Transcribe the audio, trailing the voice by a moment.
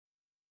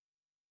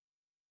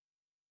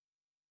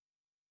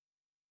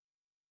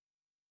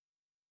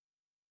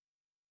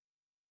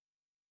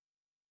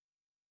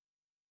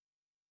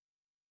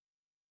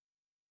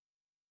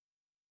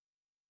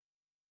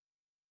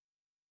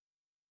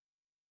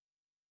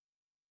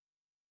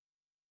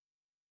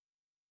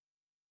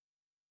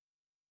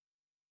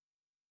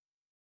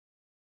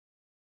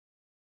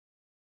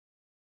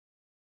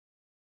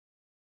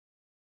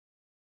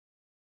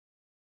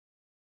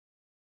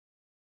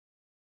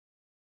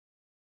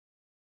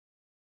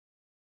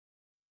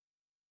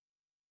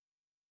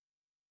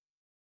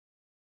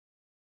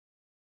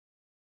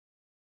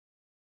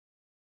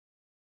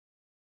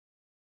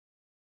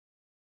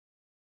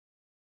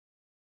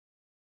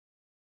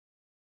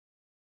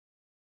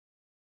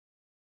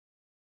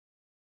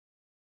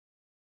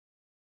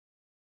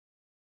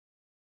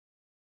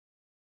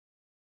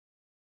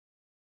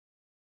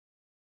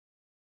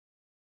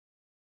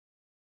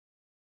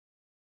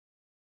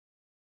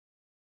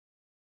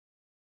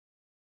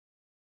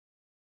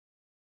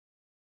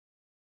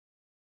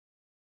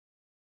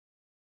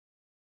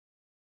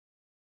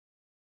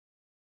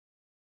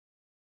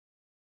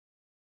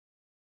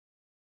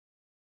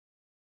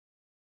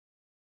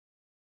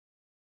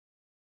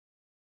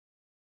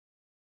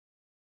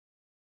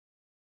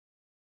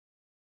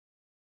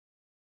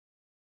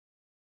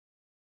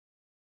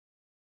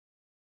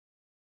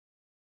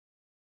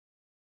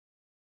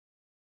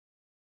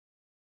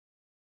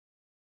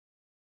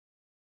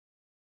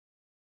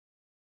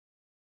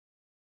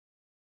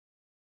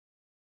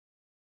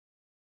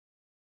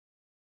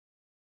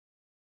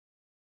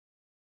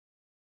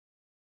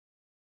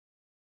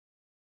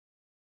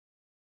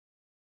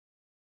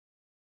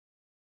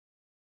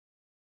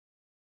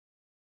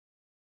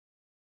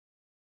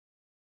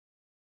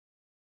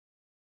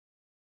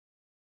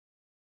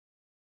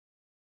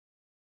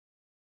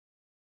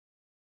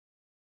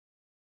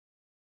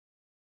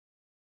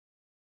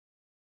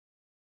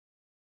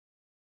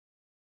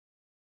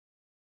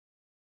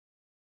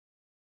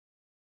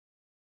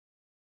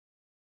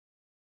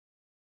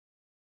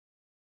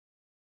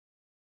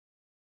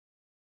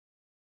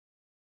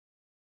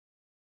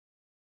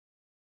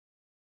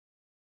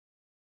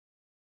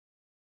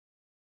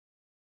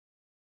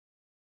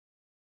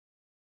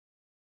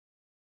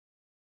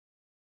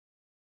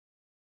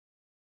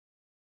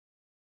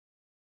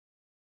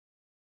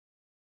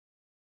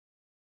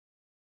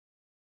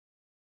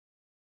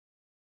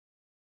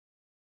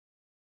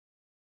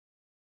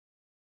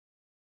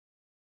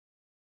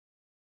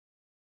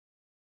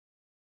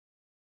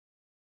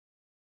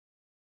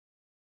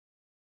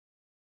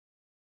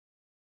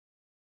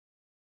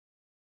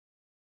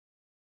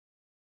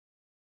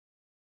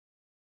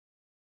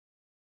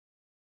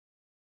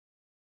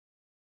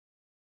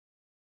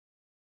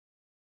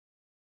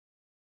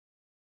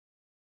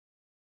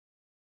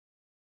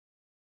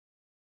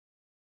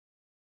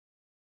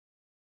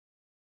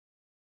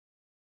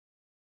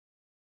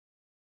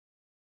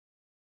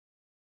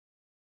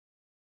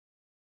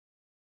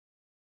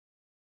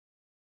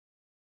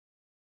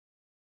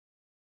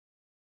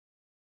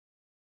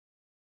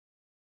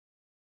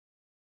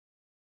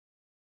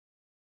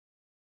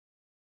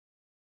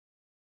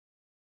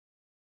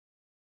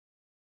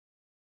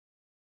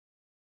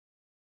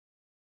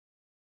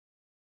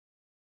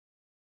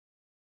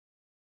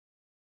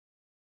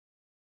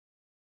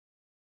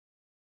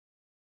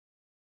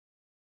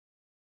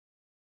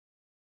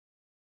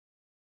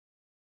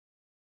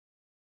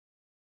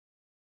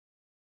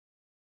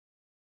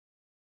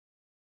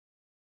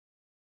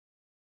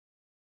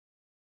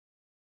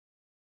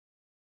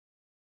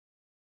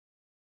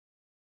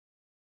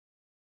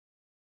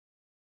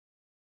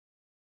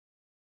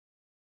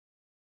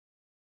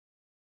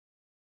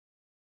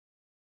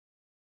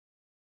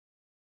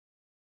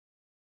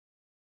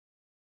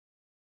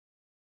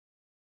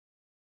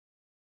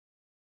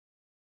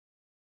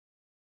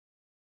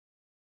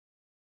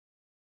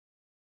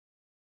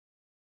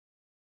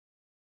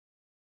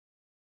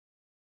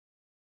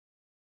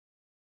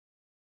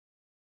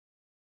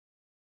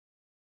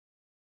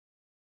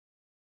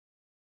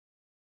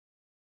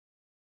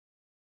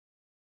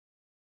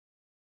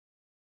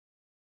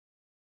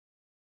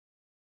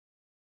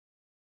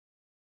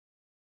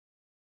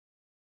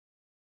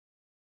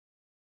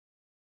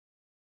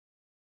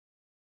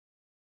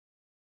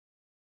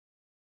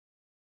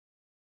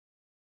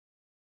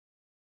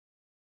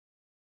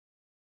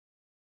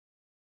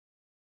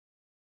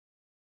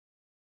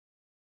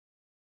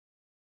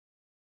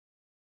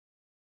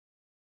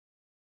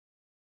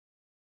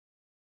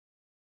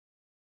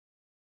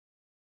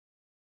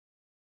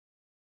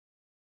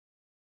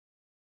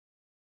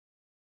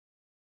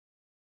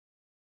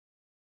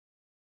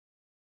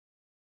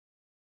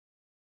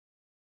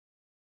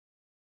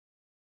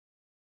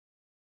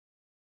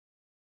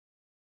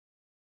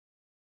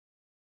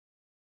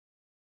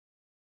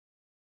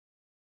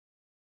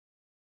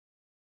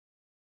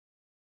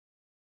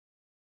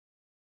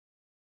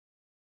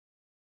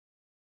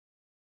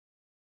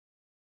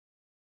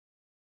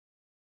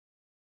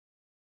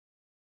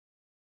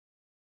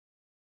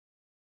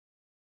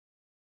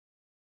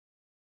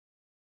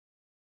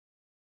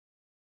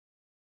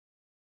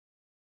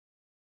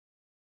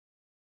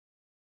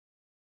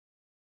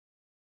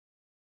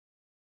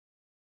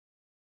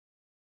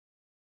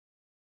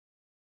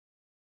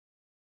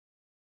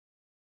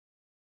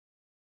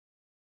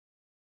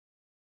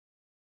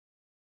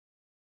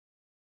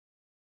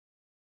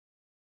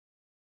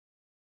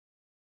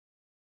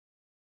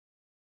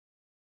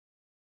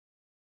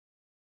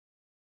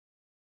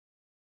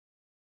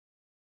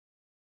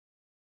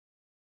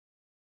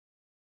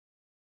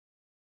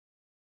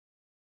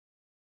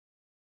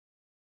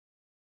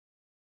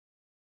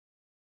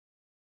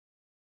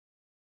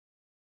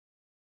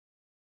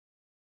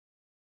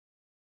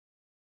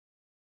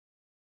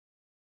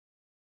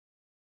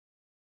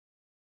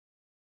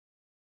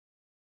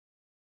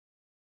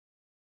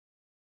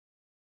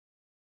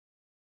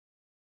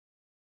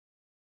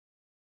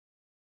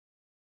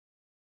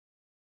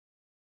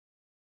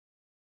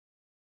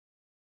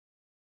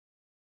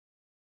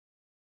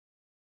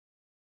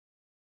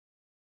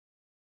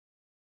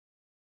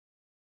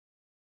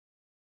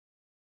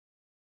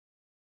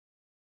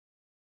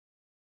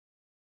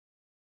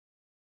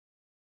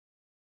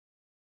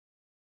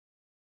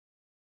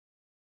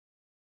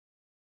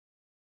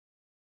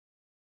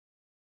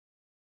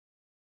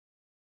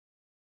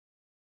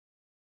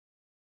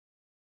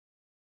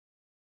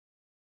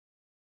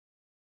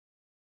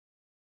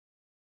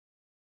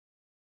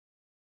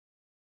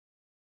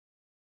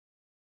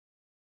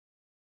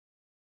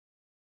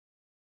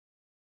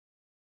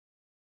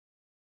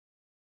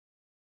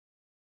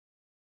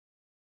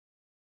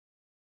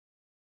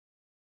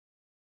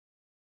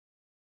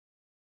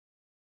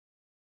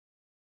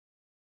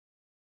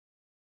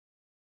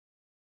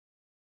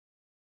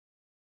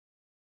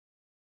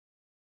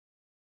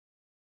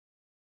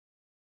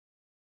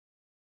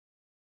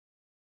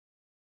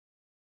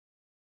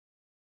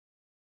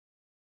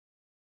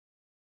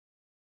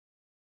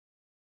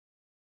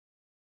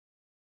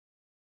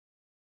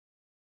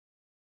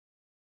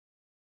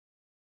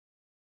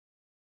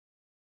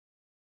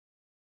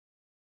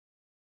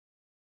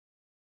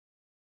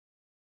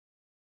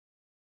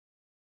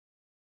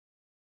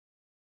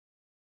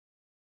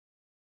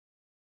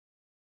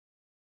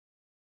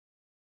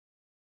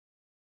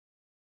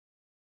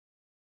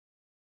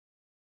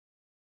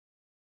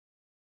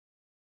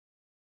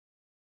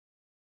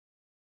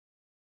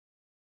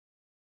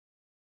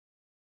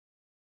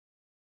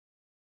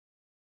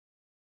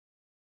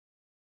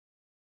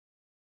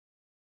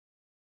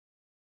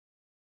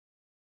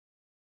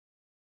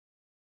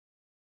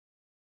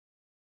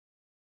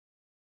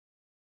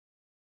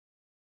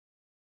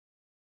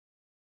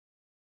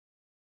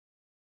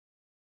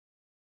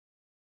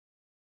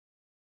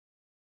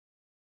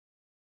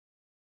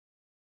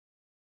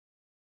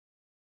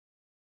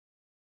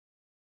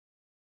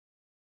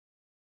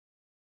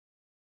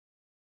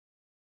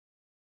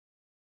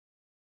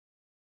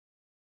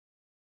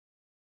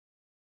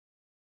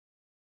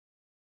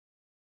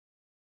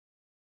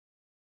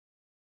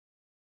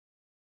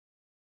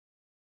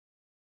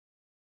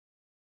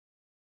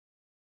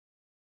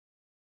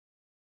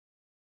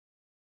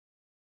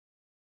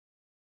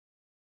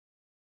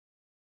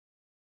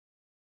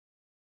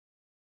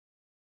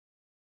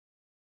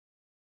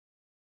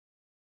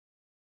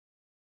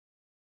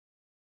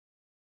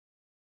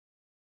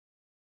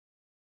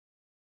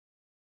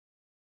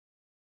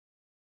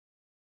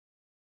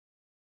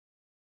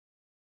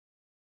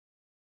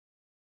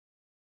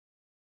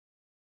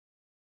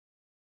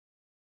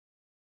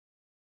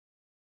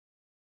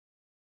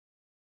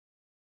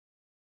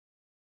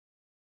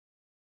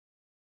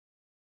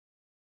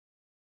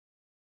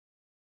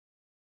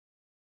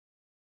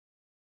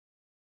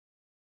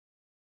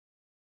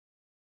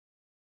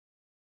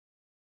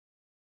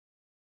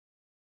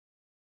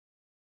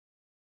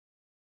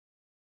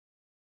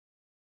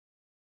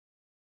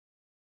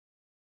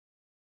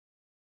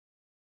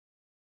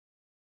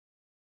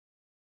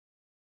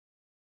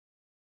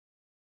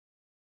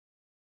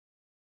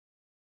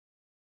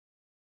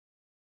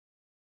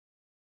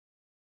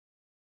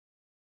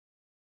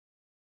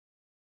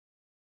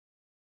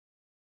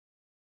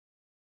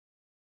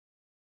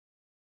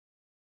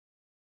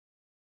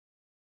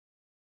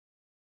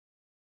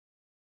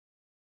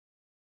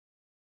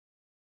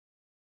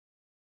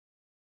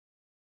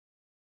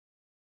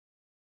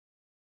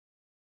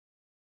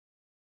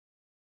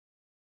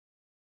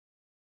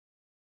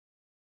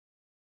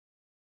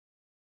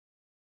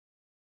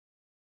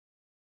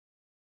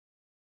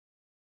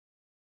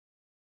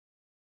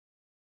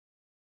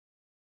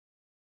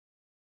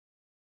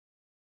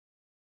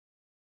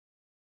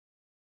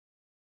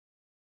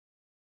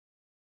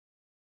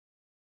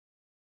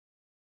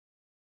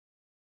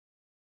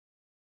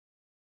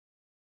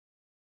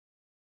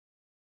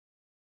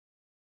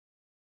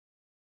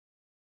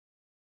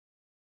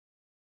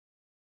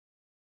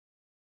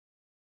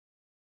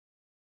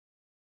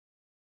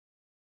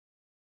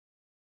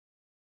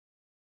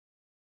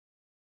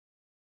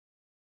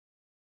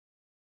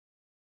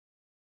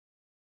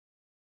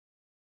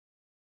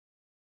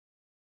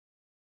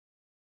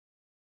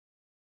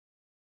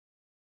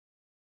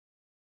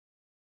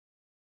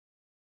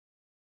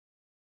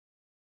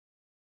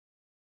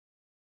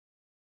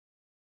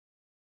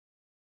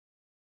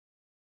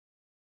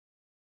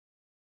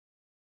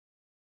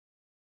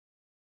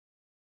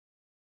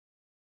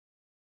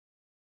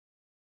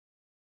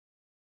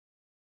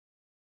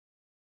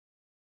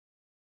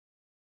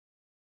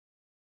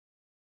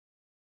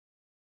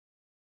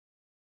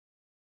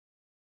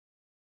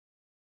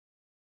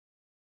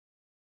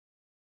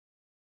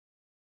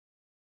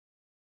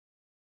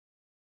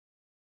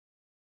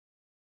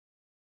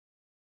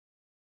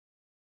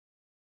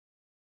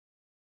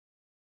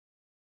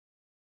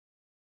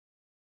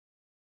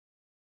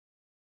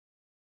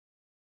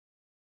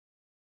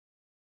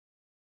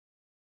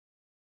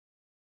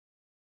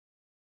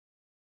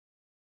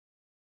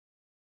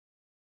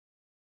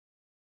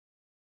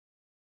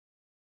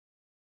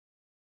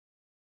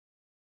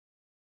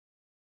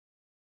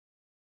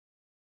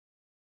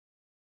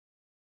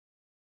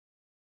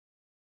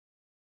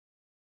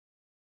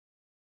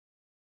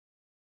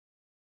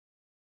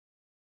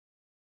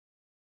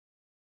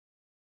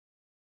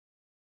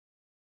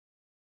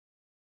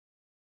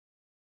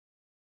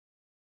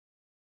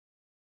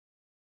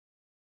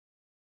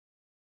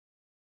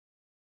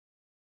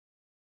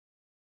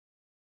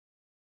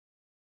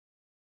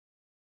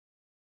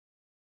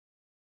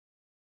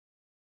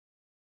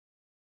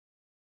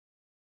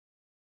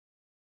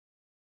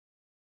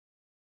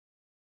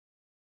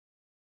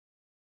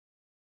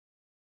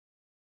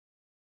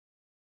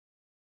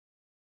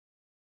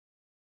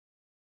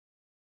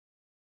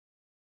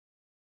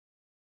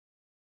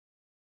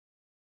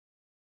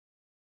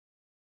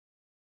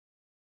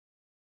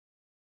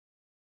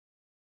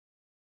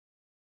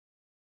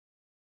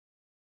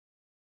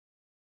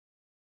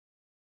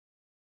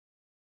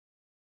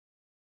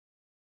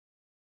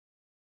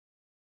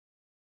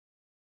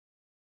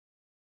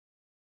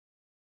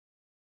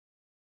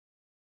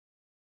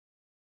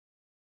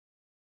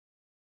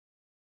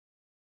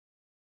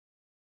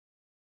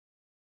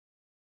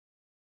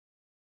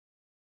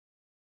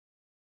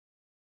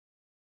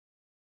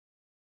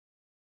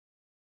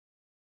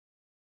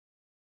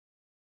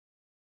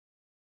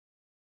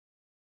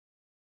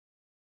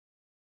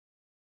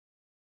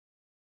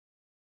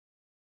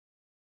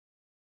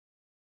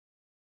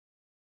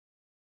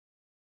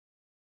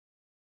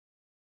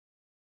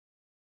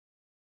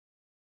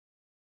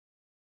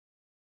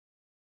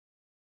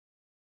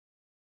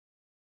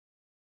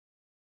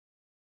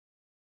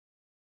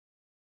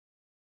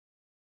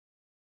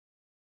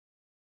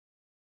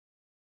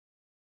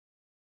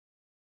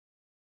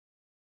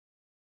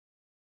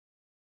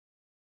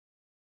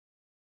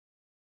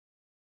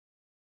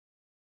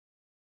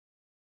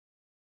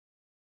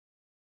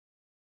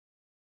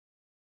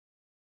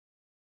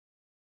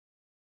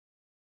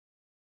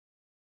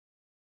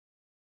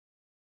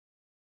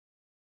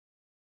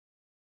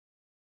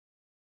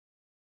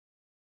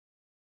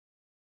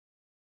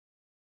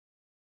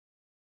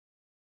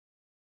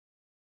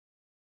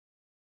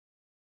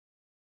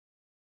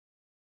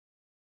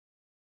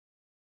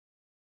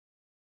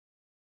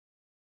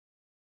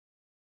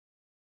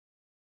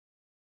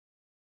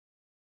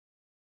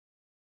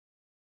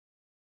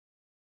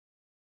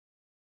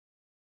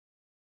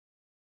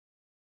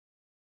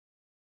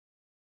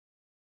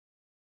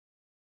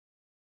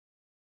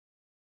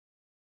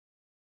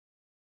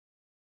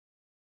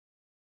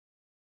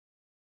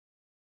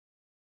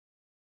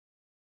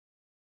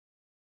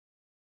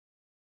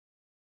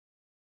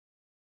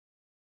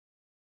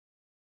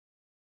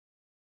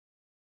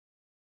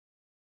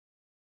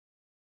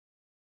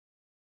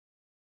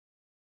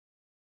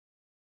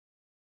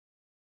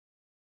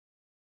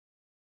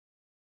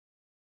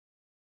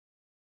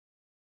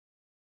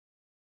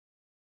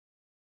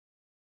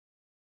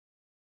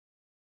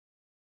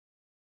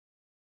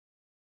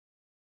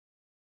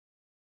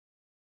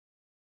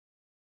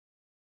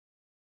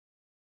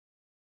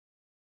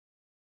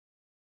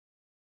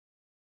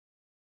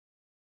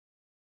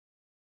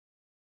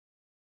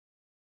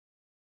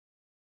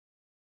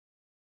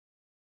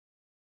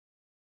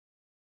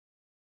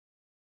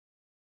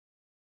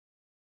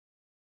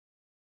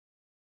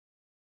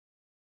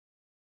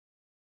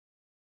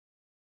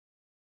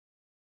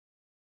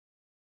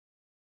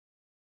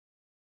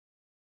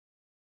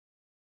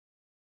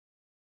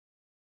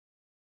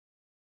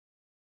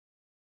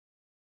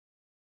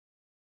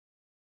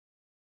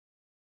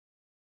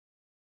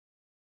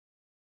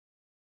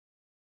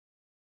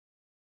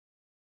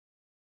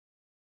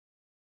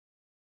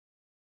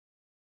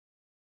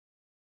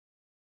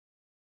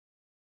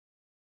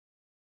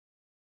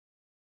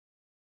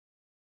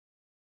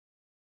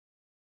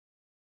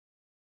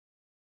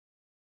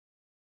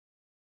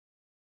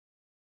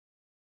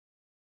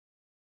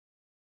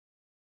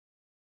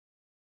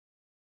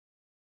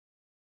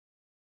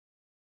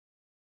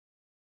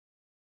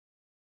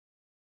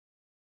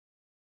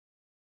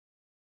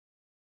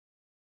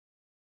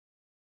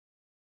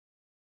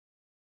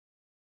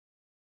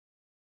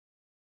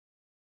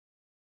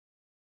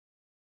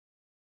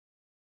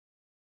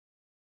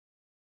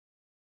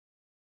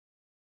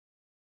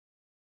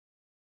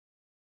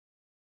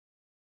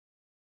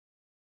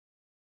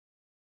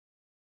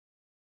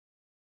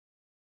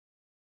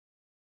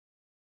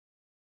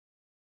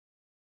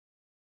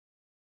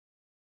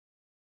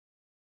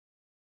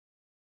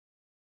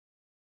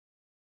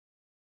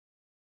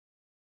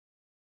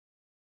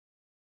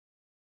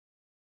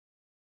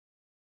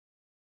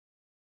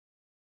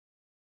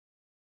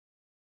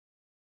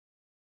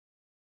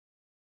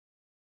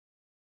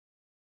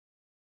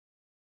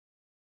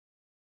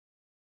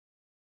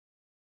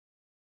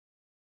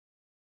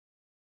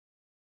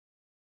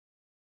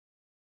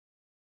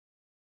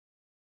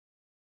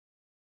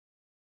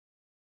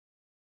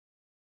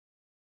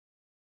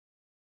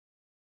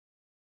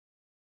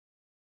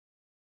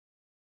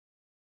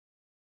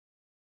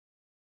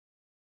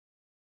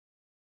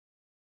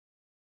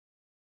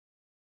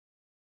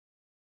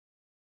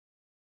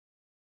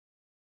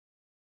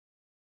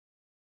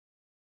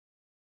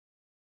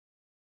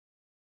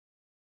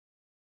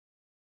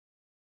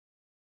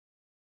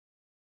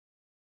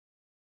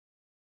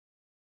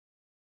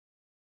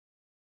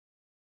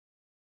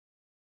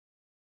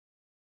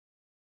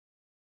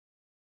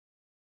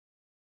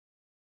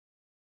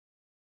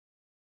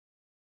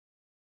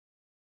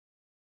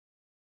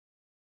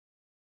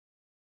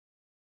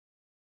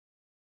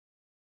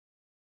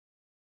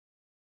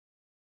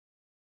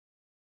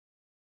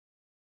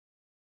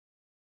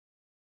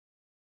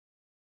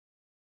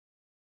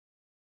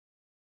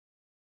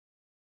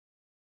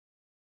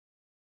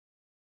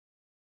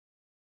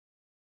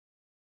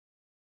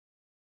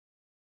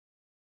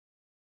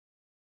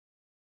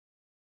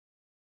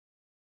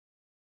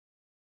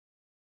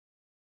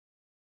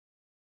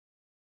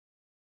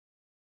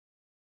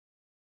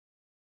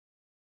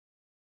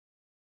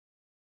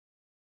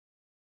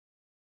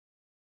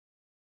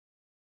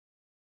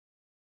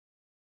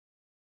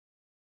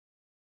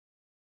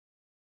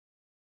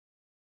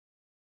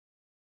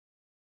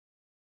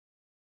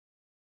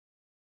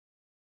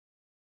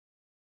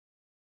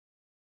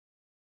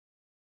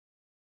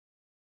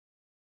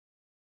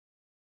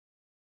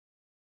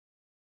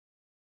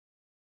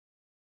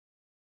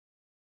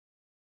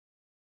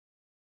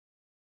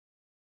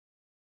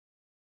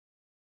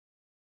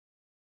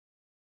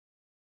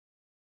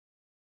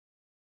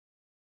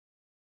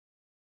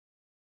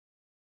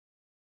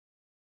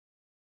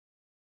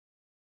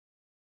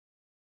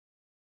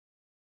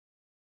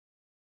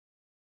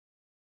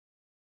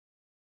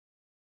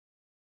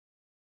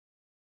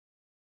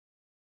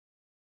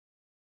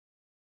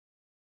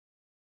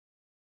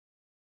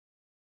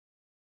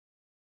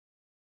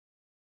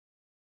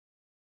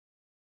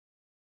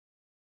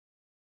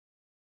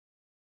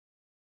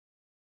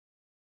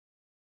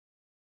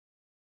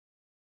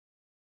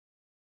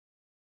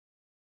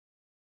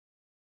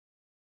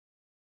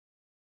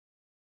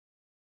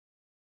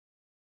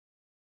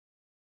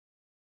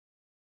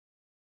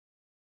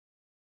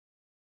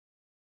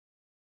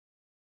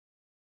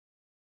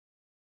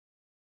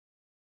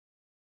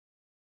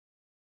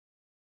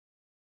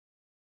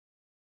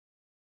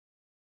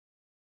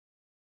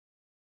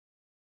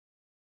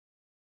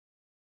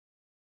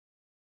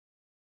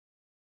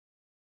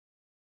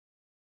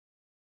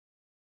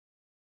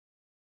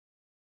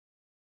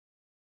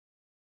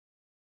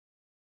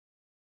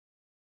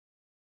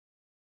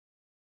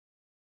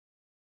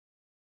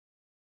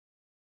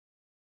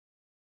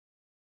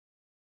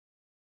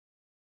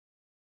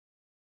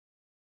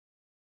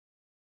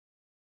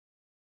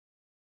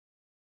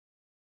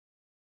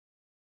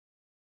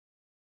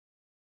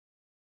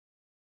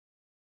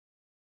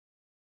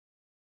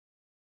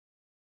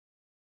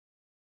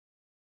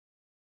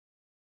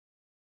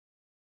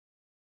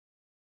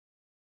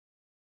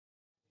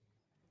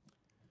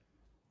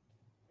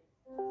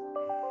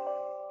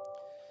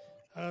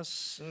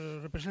As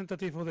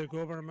representative of the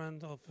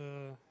Government of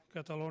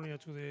Catalonia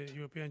to the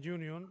European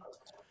Union,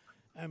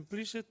 I'm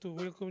pleased to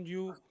welcome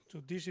you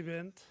to this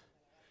event,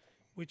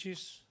 which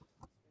is...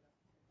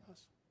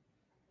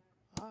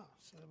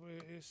 So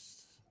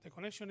the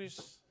connection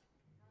is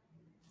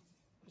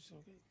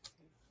okay.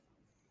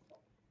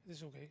 It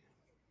is okay.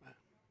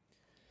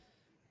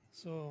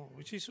 So,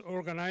 which is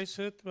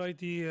organized by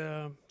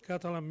the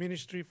Catalan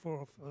Ministry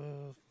for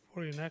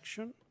Foreign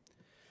Action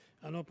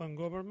and Open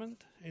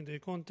Government in the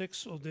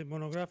context of the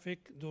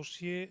monographic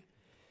dossier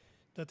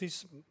that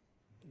its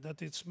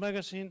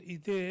magazine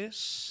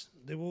IDEES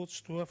devotes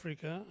to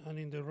Africa, and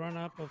in the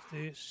run-up of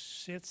the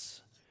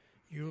 6th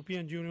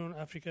European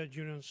Union-Africa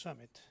Union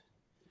Summit.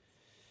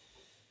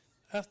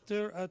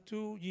 After a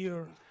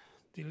 2-year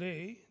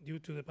delay due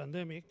to the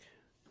pandemic,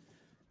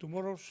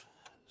 tomorrow's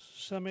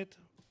summit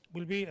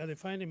will be a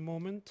defining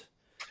moment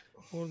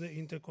for the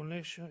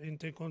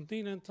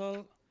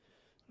intercontinental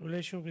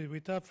relations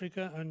with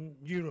Africa and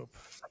Europe.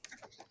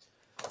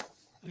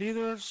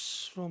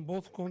 Leaders from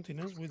both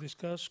continents will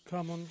discuss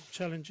common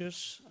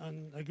challenges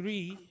and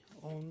agree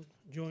on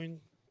joint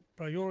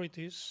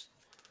priorities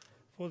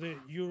for the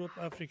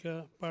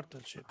Europe-Africa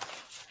partnership.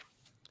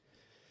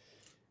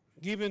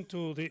 Given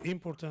to the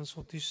importance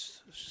of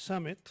this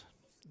summit,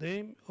 the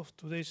aim of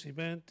today's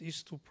event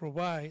is to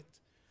provide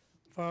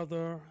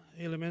further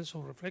elements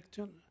of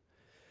reflection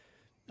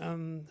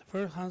and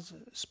first-hand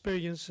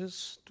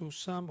experiences to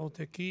some of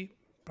the key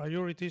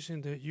priorities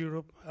in the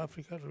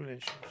Europe-Africa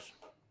relations.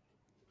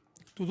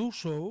 To do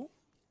so,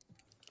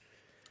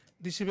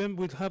 this event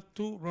will have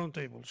 2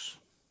 roundtables.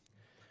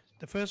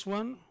 The first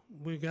one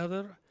will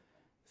gather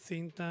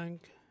think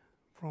tanks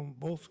from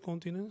both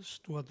continents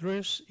to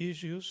address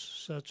issues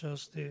such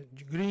as the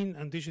green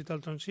and digital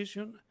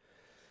transition,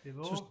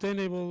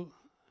 sustainable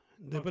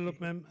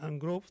development and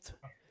growth,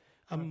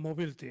 and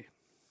mobility.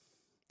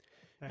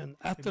 And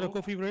after a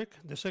coffee break,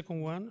 the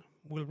second one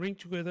will bring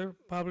together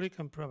public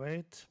and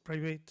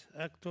private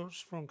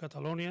actors from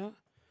Catalonia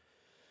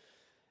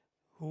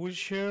who will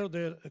share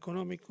their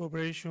economic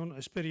cooperation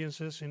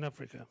experiences in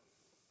Africa.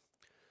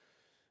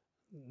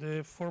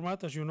 The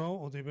format, as you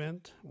know, of the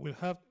event will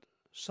have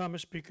some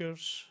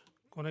speakers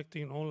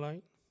connecting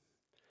online,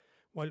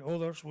 while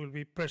others will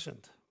be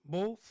present.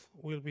 Both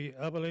will be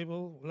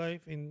available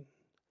live in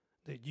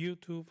the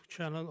YouTube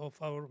channel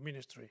of our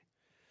ministry.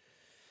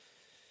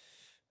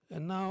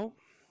 And now,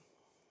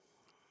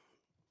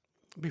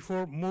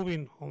 before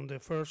moving on the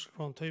first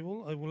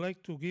roundtable, I would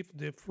like to give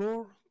the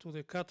floor to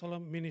the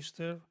Catalan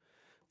Minister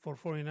for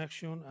Foreign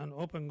Action and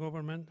Open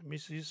Government,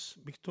 Mrs.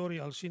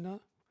 Victoria Alsina,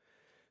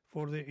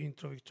 for the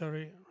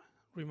introductory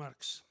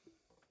remarks.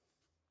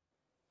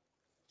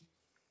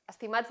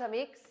 Estimats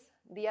amics,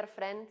 dear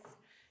friends,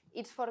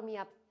 it's for me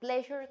a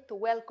pleasure to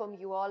welcome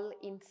you all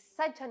in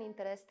such an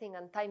interesting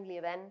and timely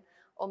event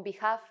on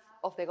behalf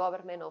of the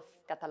Government of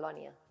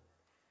Catalonia.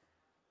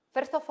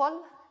 First of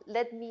all,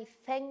 let me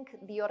thank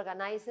the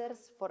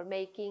organizers for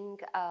making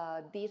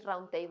these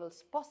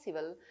roundtables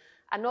possible,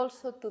 and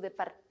also to the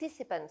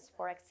participants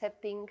for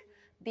accepting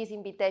this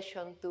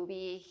invitation to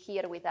be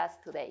here with us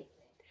today.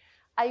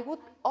 I would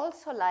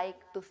also like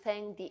to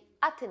thank the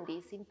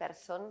attendees in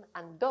person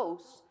and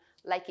those,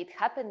 like it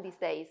happened these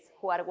days,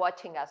 who are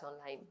watching us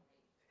online.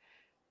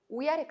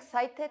 We are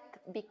excited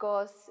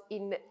because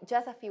in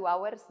just a few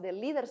hours, the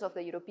leaders of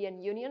the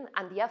European Union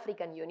and the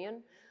African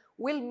Union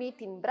will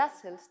meet in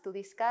Brussels to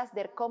discuss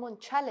their common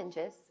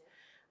challenges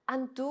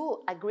and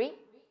to agree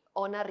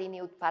on a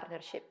renewed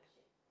partnership.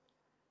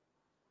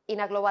 In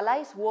a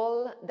globalized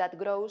world that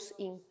grows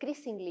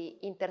increasingly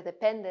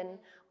interdependent,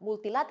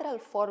 multilateral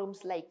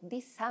forums like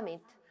this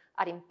summit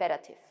are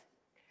imperative.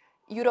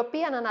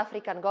 European and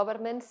African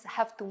governments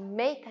have to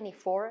make an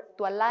effort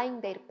to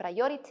align their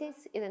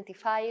priorities,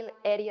 identify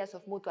areas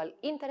of mutual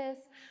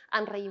interest,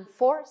 and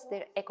reinforce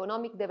their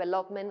economic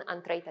development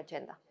and trade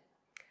agenda.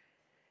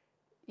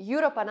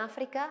 Europe and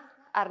Africa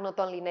are not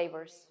only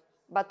neighbors,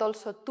 but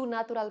also 2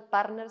 natural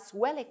partners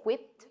well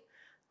equipped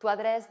to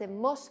address the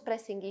most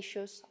pressing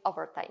issues of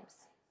our times.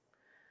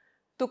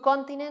 2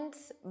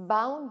 continents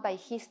bound by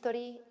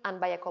history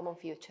and by a common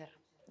future.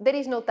 There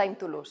is no time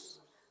to lose.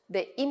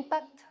 The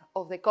impact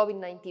of the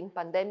COVID-19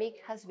 pandemic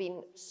has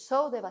been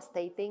so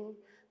devastating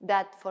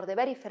that for the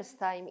very first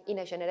time in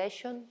a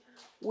generation,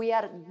 we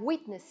are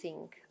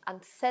witnessing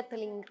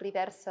unsettling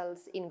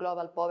reversals in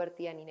global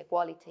poverty and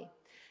inequality,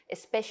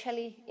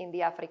 especially in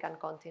the African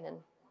continent.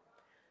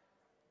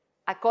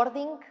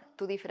 According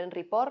to different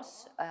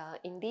reports,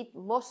 indeed,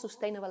 most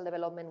sustainable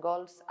development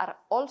goals are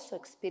also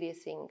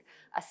experiencing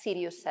a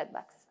serious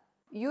setbacks.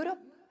 Europe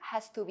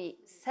has to be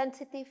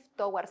sensitive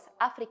towards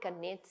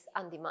African needs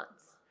and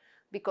demands,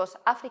 because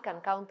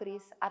African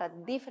countries are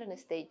at different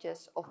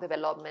stages of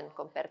development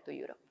compared to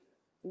Europe.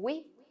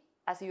 We,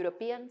 as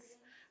Europeans,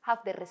 have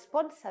the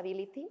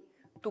responsibility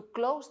to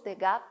close the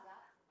gap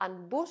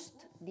and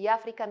boost the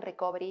African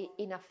recovery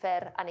in a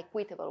fair and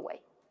equitable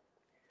way.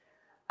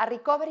 A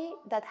recovery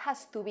that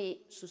has to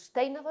be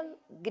sustainable,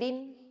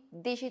 green,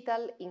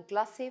 digital,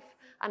 inclusive,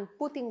 and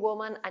putting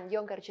women and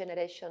younger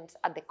generations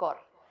at the core,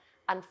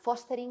 and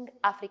fostering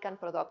African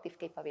productive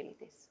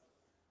capabilities.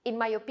 In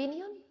my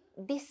opinion,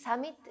 this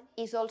summit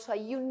is also a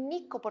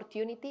unique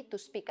opportunity to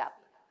speak up.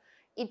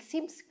 It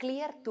seems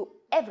clear to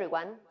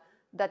everyone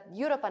that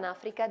Europe and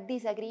Africa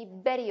disagree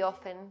very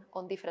often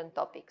on different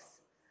topics.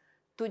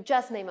 To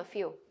just name a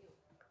few: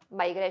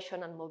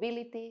 migration and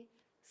mobility,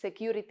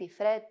 security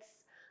threats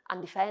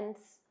and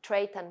defense,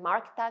 trade and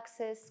market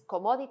taxes,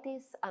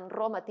 commodities and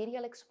raw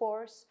material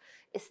exports,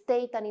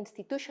 state and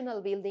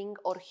institutional building,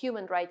 or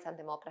human rights and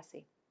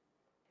democracy.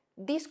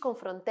 This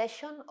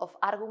confrontation of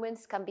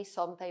arguments can be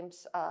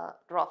sometimes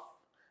rough,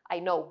 I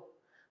know,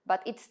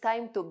 but it's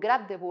time to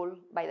grab the bull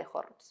by the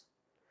horns.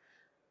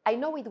 I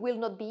know it will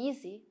not be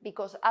easy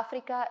because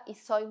Africa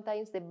is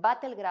sometimes the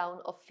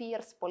battleground of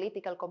fierce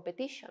political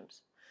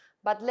competitions,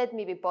 but let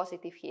me be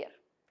positive here.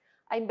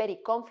 I'm very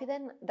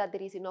confident that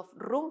there is enough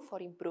room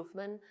for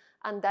improvement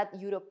and that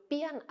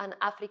European and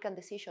African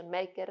decision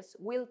makers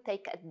will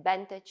take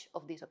advantage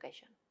of this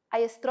occasion.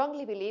 I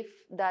strongly believe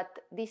that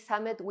this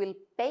summit will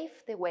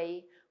pave the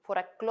way for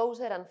a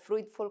closer and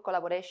fruitful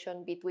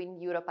collaboration between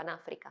Europe and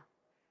Africa.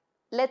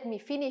 Let me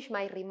finish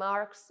my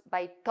remarks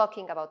by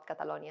talking about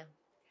Catalonia.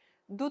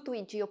 Due to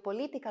its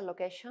geopolitical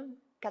location,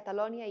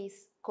 Catalonia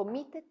is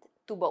committed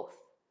to both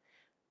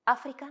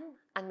African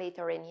and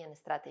Mediterranean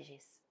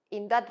strategies.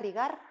 In that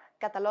regard,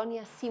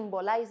 Catalonia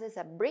symbolizes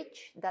a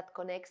bridge that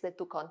connects the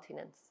two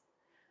continents.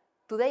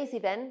 Today's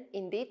event,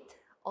 indeed,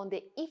 on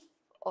the eve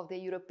of the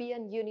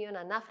European Union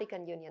and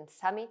African Union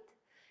Summit,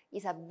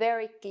 is a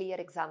very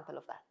clear example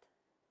of that.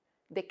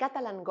 The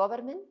Catalan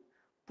government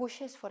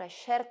pushes for a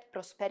shared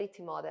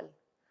prosperity model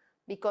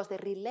because the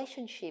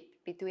relationship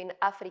between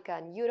Africa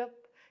and Europe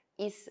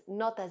is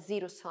not a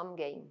zero-sum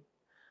game.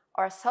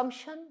 Our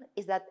assumption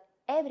is that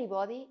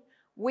everybody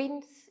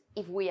wins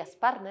if we as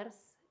partners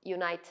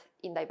unite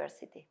in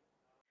diversity.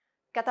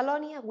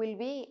 Catalonia will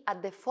be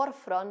at the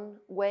forefront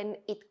when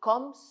it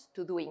comes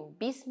to doing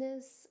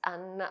business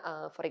and,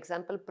 for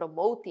example,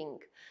 promoting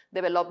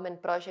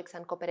development projects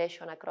and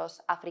cooperation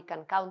across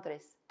African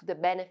countries to the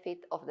benefit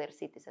of their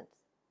citizens.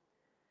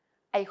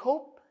 I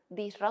hope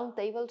these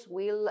roundtables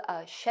will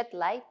shed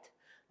light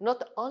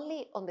not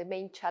only on the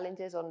main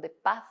challenges on the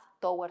path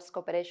towards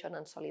cooperation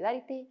and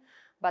solidarity,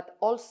 but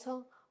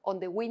also on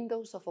the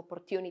windows of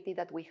opportunity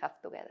that we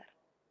have together.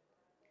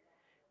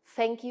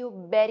 Thank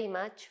you very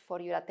much for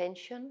your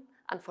attention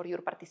and for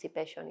your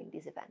participation in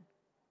this event.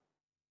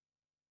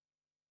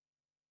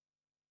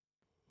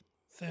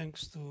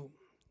 Thanks to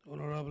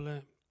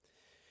Honorable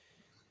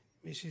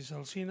Mrs.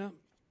 Alsina,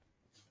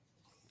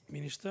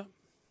 Minister.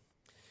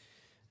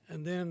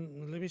 And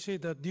then let me say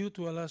that due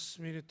to a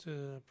last-minute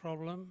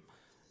problem,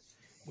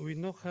 we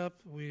will not have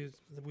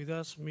with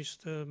us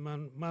Mr.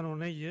 Mano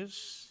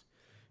Neyes,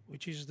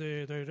 which is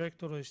the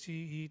director of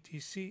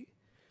CETC,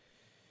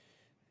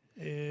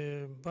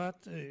 but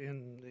it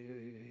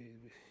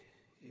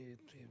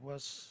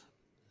was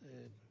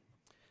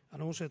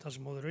announced as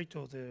moderator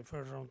of the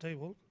first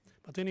roundtable.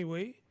 But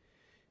anyway,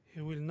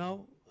 he will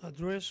now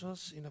address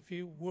us in a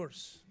few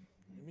words.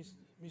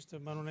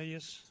 Mr. Mano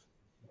Neyes,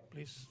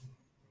 please.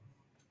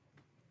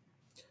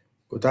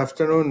 Good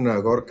afternoon,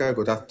 Gorka.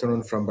 Good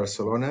afternoon from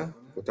Barcelona.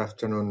 Good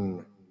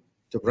afternoon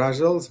to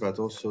Brussels, but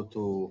also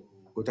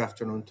good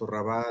afternoon to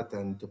Rabat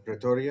and to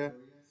Pretoria.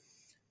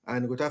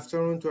 And good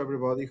afternoon to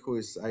everybody who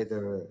is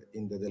either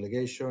in the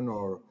delegation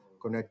or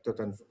connected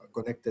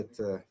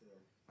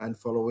and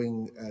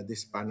following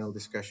this panel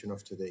discussion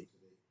of today.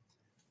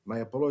 I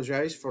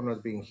apologize for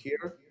not being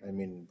here. I'm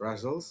in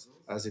Brussels,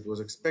 as it was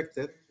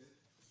expected,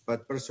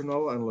 but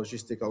personal and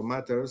logistical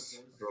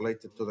matters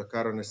related to the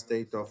current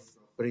state of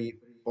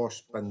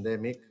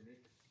post-pandemic,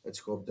 let's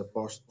hope the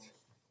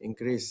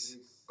post-increase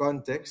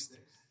context,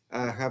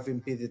 have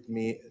impeded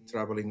me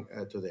traveling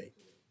today.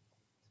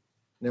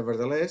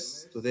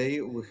 Nevertheless, today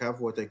we have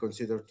what I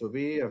consider to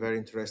be a very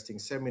interesting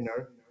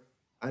seminar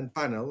and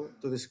panel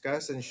to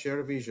discuss and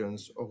share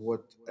visions of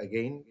what,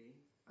 again,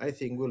 I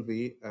think will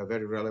be a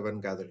very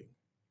relevant gathering,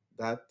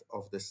 that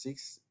of the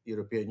 6th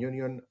European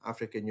Union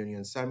African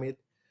Union Summit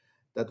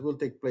that will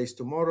take place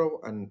tomorrow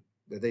and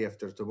the day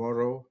after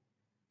tomorrow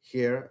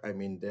here,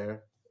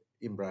 there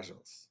in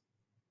Brussels.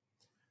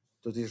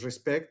 To this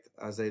respect,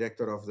 as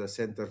director of the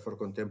Center for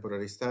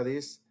Contemporary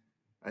Studies,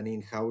 an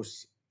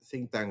in-house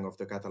think tank of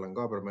the Catalan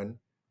government,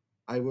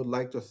 I would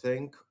like to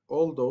thank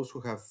all those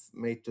who have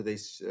made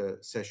today's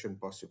session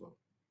possible,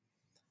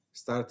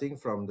 starting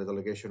from the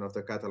delegation of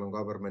the Catalan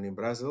government in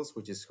Brussels,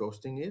 which is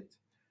hosting it,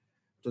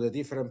 to the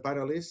different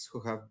panelists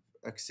who have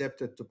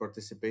accepted to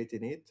participate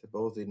in it,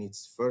 both in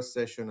its first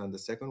session and the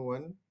second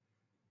one,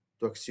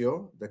 to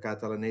Acció, the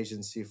Catalan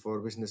Agency for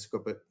Business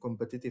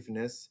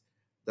Competitiveness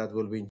that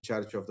will be in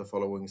charge of the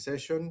following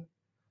session,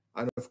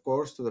 and of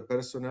course to the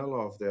personnel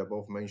of the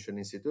above-mentioned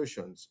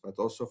institutions, but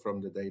also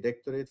from the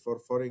Directorate for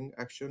Foreign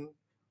Action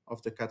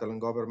of the Catalan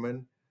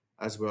government,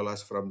 as well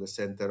as from the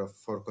Center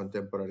for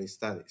Contemporary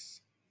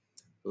Studies.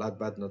 Last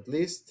but not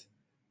least,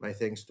 my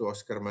thanks to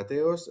Òscar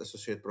Mateos,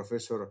 Associate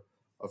Professor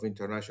of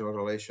International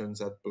Relations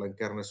at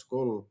Blanquerna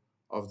School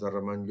of the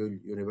Ramon Llull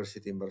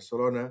University in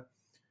Barcelona,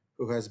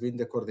 who has been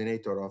the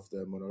coordinator of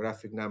the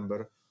monographic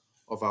number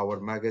of our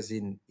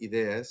magazine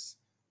IDEES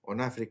on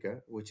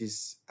Africa, which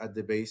is at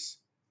the base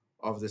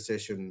of the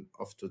session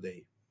of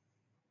today.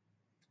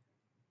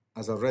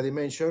 As already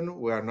mentioned,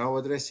 we are now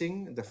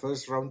addressing the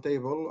first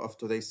roundtable of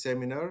today's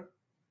seminar,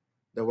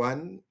 the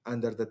one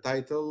under the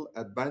title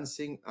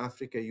Advancing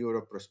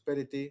Africa-Europe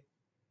Prosperity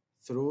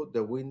through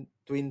the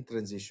Twin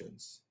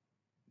Transitions,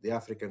 the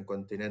African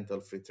Continental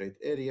Free Trade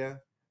Area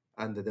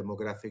and the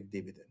Demographic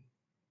Dividend.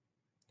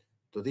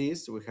 To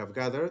this, we have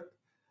gathered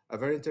a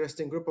very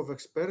interesting group of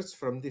experts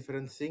from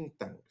different think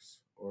tanks,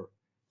 or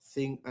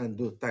think and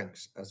do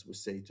tanks, as we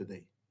say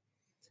today,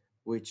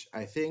 which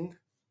I think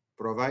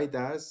provide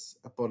us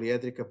a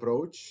polyhedric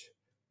approach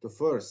to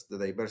first, the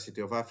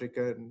diversity of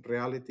African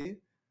reality,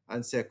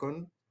 and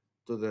second,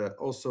 to the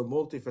also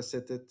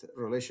multifaceted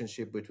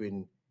relationship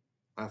between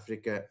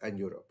Africa and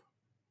Europe.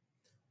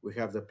 We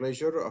have the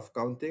pleasure of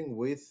counting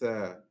with,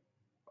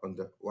 on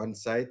the one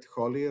side,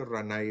 Holly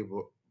Ranai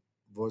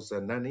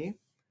Vozanani,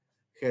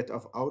 Head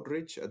of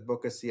Outreach,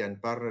 Advocacy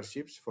and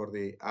Partnerships for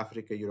the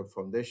Africa-Europe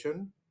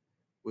Foundation,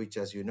 which,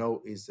 as you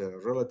know, is a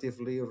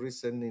relatively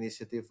recent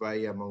initiative by,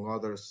 among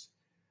others,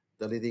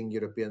 the leading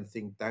European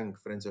think tank,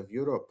 Friends of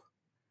Europe,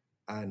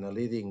 and a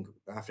leading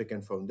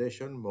African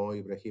foundation, Mo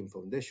Ibrahim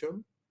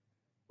Foundation,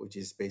 which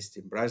is based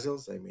in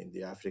Brussels,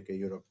 the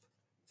Africa-Europe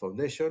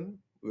Foundation.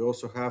 We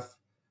also have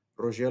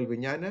Rogel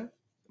Vignana,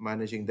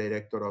 Managing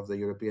Director of the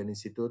European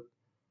Institute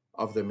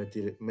of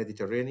the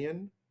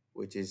Mediterranean,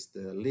 which is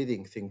the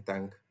leading think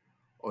tank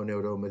on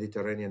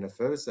Euro-Mediterranean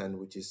affairs and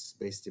which is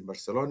based in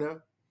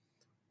Barcelona.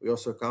 We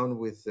also count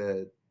with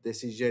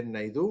Desigen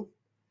Naidu,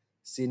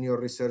 Senior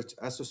Research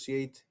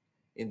Associate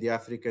in the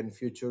African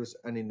Futures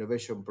and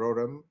Innovation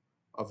Program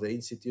of the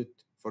Institute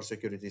for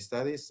Security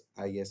Studies,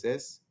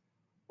 ISS,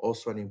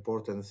 also an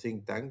important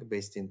think tank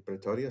based in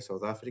Pretoria,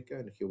 South Africa,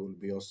 and he will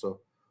be also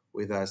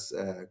with us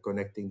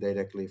connecting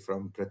directly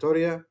from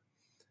Pretoria.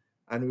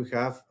 And we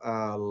have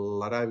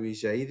Larabi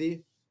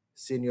Jaidi,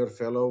 Senior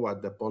Fellow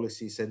at the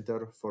Policy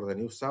Center for the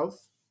New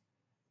South,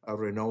 a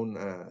renowned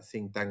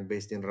think tank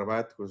based in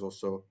Rabat, who is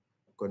also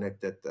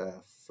connected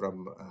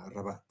from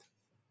Rabat.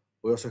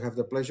 We also have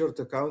the pleasure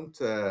to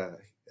count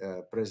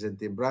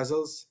present in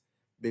Brussels,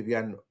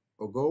 Viviane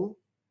Ogo,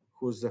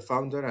 who's the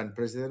founder and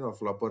president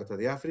of La Puerta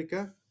de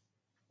Africa,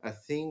 a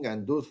think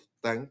and do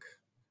tank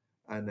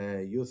and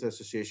a youth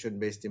association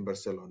based in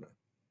Barcelona.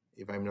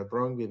 If I'm not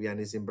wrong, Viviane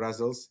is in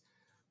Brussels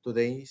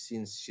today,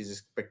 since she's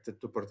expected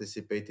to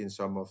participate in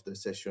some of the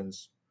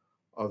sessions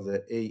of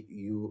the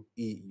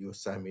AU-EU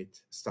summit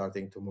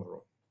starting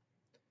tomorrow.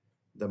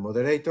 The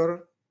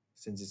moderator,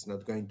 since it's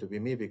not going to be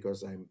me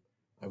because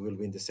I will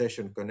be in the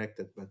session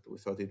connected, but we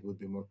thought it would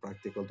be more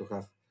practical to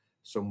have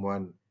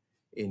someone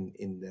in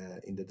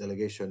the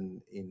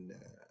delegation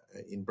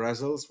in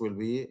Brussels, will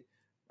be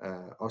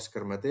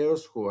Oscar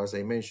Mateos, who, as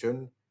I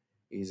mentioned,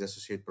 is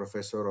Associate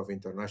Professor of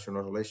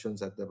International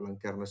Relations at the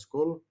Blanquerna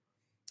School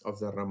of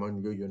the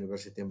Ramon Llull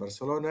University in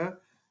Barcelona,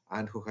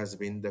 and who has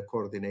been the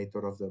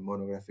coordinator of the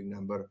monographic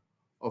number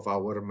of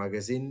our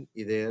magazine,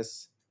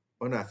 IDEES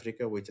on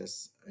Africa, which,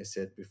 as I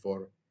said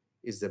before,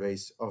 is the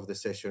base of the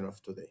session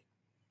of today.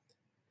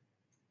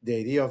 The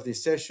idea of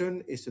this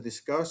session is to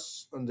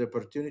discuss on the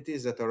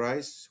opportunities that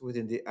arise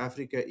within the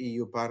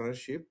Africa-EU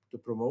partnership to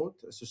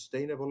promote a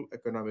sustainable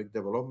economic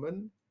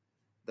development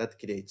that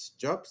creates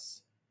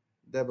jobs,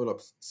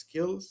 develops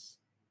skills,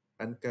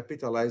 and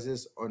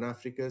capitalizes on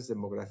Africa's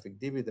demographic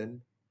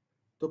dividend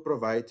to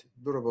provide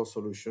durable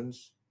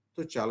solutions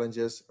to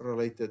challenges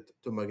related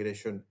to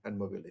migration and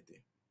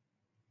mobility.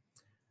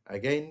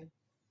 Again,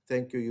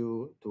 thank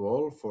you to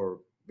all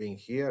for being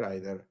here,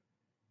 either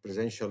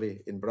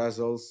presentially in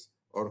Brussels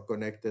or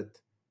connected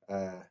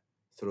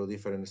through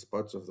different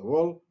spots of the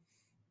world,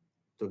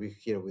 to be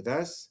here with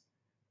us.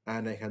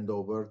 And I hand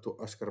over to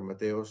Oscar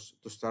Mateos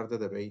to start the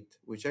debate,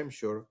 which I'm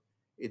sure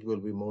it will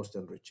be most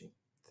enriching.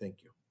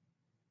 Thank you.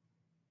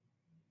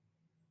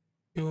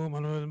 Thank you,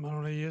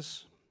 Manuel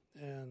Reyes.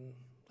 And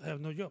I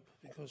have no job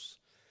because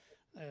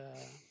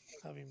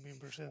having been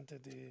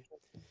presented,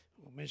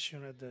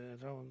 mentioned at the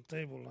round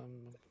table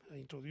and I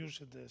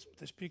introduced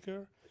the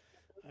speaker,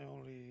 I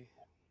only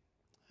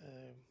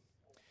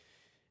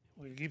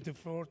will give the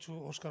floor to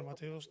Oscar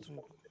Mateos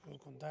to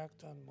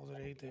conduct and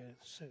moderate the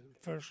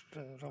first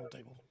round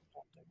table.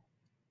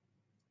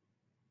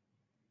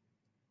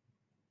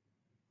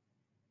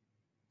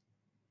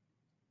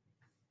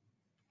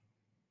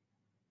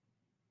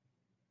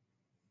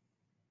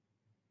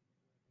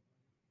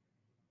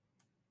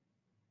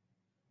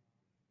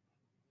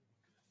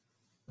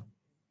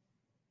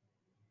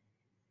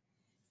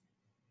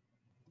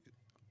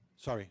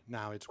 Sorry,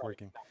 now it's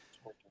working.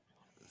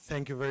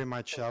 Thank you very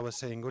much. I was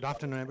saying good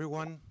afternoon,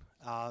 everyone.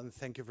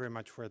 Thank you very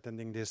much for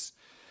attending this,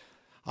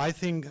 I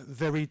think,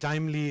 very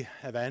timely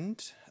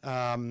event.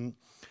 I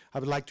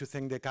would like to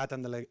thank the CAT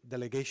and the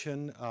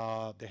delegation,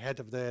 the head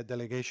of the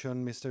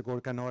delegation, Mr.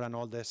 Gorkanor, and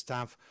all the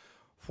staff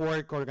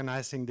for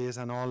organizing this,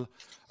 and all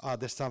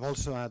the staff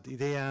also at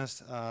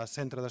IDEES,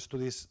 Centre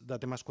d'Estudis de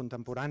Temes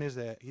Contemporanis,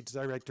 its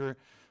director,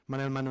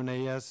 Manuel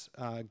Manonellas,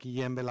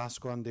 Guillem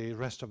Velasco, and the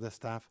rest of the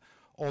staff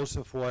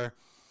also for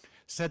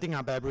setting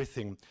up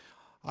everything.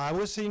 I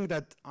was saying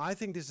that I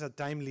think this is a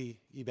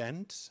timely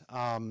event.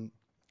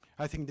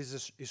 I think this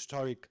is a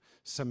historic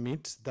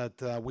summit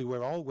that we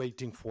were all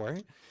waiting for,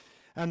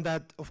 and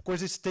that, of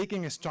course, is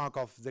taking a stock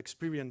of the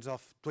experience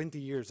of 20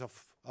 years of,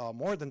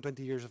 more than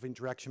 20 years of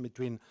interaction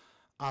between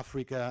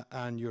Africa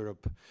and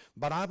Europe.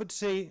 But I would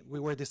say,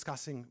 we were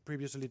discussing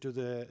previously to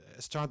the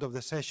start of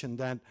the session,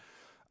 that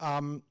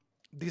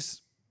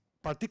this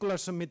particular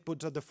summit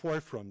puts at the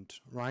forefront,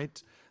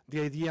 right,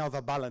 the idea of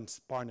a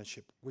balanced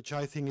partnership, which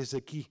I think is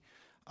a key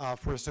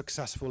for a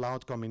successful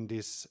outcome in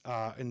this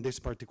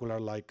particular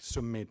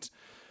summit.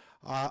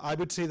 I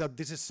would say that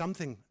this is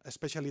something,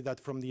 especially that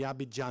from the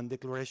Abidjan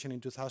Declaration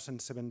in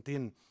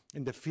 2017,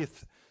 in the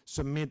 5th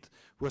summit,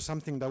 was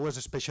something that was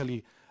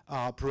especially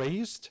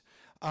praised,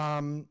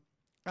 and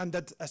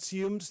that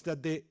assumes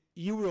that the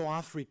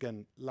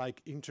Euro-African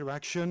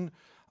interaction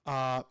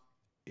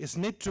is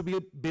need to be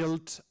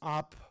built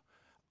up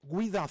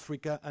with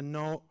Africa and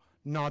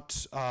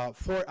not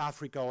for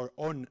Africa or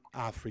on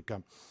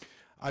Africa.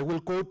 I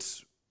will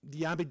quote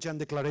the Abidjan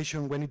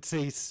Declaration when it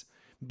says,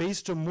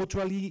 based on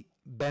mutually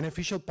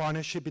beneficial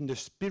partnership in the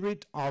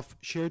spirit of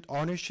shared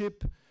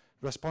ownership,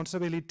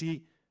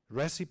 responsibility,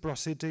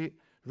 reciprocity,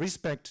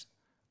 respect,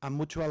 and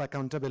mutual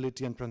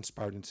accountability and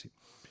transparency.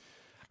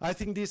 I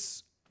think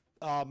this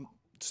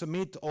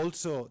summit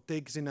also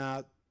takes in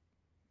a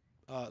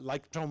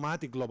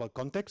traumatic global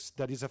context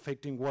that is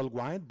affecting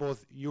worldwide,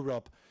 both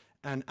Europe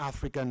and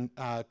African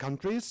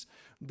countries.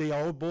 They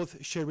are all both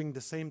sharing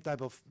the same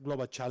type of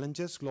global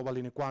challenges, global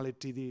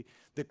inequality,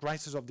 the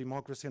crisis of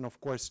democracy, and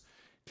of course,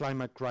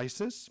 climate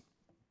crisis.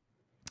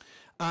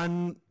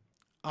 And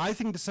I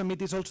think the summit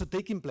is also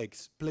taking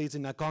place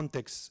in a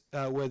context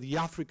where the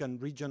African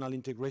Regional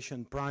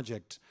Integration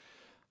Project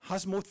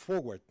has moved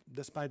forward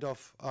despite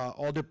of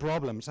all the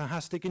problems, and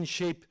has taken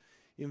shape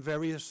in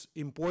various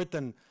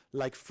important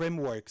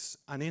frameworks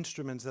and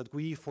instruments that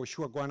we for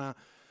sure gonna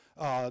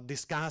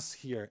discuss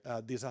here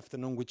this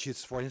afternoon, which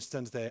is, for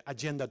instance, the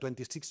Agenda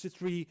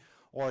 2063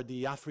 or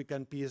the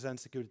African Peace and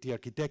Security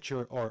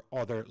Architecture or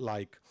other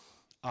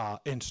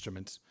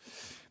instruments.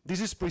 This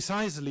is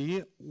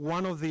precisely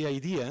one of the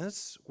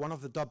ideas, one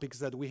of the topics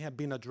that we have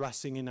been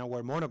addressing in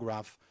our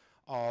monograph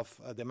of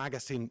the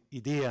magazine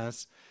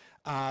IDEES,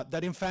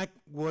 that in fact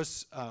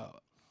was,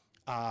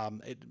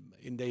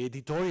 in the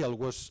editorial,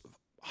 was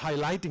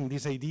highlighting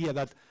this idea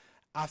that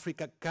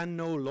Africa can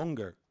no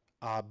longer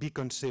be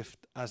conceived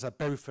as a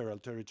peripheral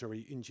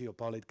territory in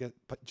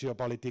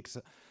geopolitics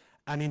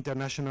and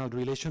international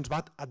relations,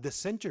 but at the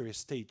center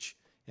stage,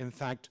 in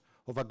fact,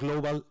 of a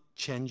global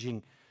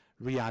changing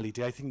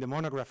reality. I think the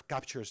monograph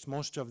captures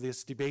most of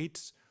these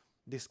debates,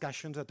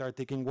 discussions that are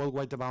taking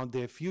worldwide about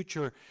the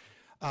future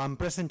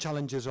present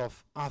challenges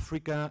of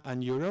Africa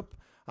and Europe,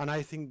 and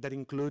I think that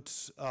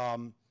includes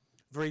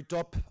very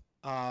top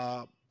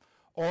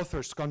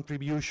authors'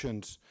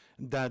 contributions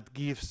that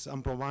gives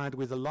and provide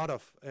with a lot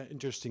of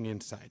interesting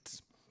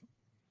insights.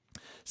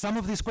 Some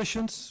of these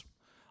questions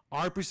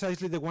are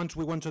precisely the ones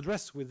we want to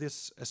address with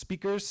these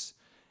speakers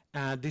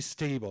at this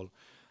table.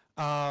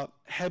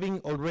 Having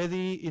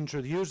already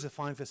introduced the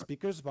 5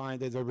 speakers by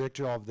the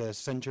director of the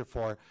Center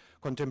for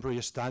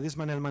Contemporary Studies,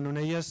 Manuel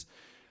Manonellas,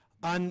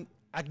 and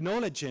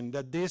acknowledging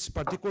that this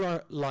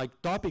particular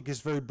topic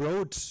is very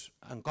broad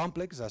and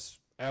complex, as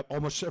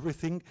almost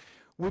everything,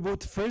 we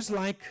would first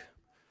like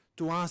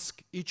to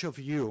ask each of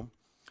you,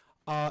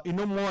 in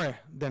no more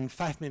than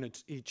 5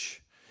 minutes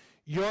each,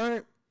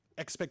 your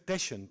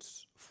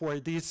expectations for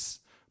this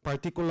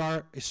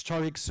particular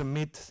historic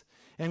summit,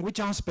 and which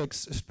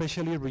aspects,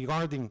 especially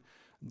regarding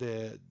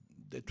the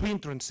twin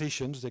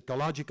transitions, the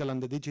ecological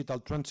and the digital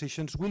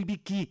transitions, will be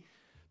key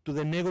to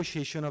the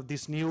negotiation of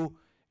this new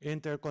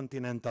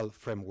intercontinental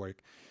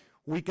framework.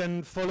 We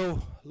can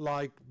follow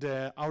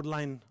the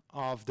outline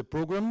of the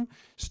program,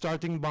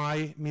 starting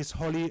by Ms.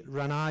 Holly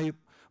Ranai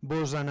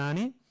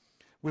Bozanani.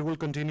 We will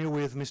continue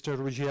with Mr.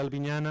 Rugiel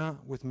Vignana,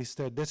 with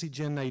Mr.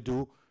 Desigen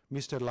Naidu,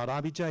 Mr.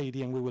 Larabi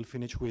Jaidi, and we will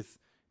finish with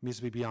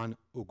Ms. Viviane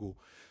Ugu.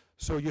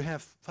 So you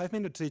have 5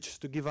 minutes each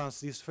to give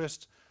us this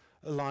first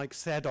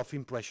set of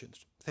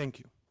impressions. Thank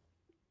you.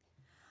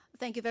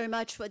 Thank you very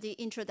much for the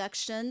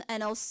introduction,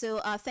 and also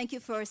thank you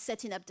for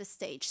setting up the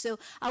stage. So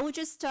I would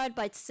just start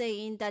by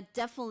saying that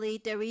definitely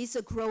there is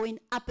a growing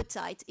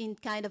appetite in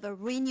kind of a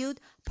renewed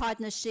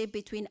partnership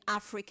between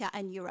Africa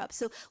and Europe.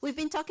 So we've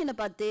been talking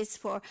about this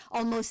for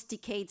almost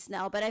decades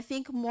now, but I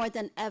think more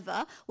than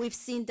ever, we've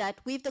seen that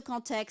with the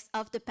context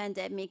of the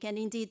pandemic and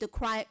indeed the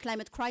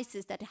climate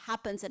crisis that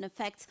happens and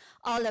affects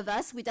all of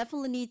us, we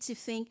definitely need to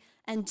think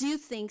and do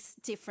things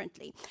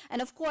differently.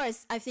 And of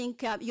course, I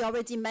think you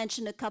already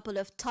mentioned a couple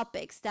of top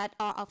topics that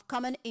are of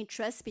common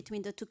interest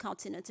between the two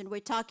continents. And we're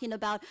talking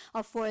about,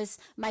 of course,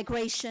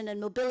 migration and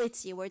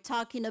mobility. We're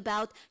talking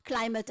about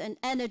climate and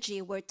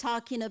energy. We're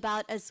talking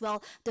about as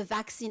well the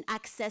vaccine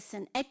access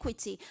and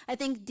equity. I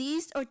think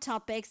these are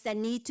topics that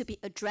need to be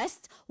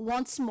addressed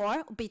once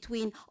more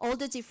between all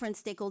the different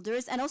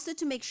stakeholders, and also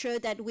to make sure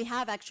that we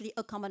have actually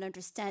a common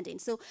understanding.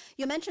 So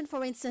you mentioned,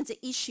 for instance,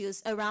 the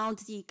issues around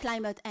the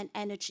climate and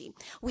energy.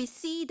 We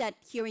see that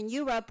here in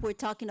Europe, we're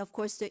talking, of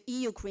course, the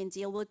EU Green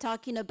Deal. We're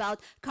talking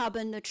about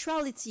carbon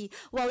neutrality.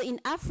 While in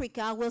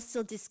Africa, we're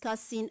still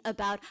discussing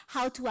about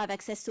how to have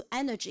access to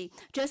energy.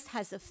 Just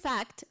as a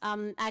fact,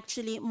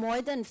 actually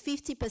more than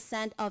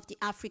 50% of the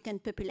African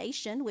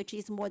population, which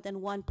is more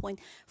than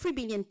 1.3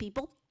 billion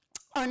people,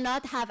 or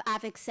not have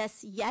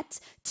access yet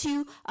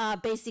to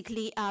basic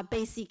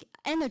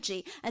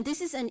energy. And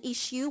this is an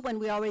issue when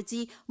we're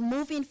already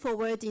moving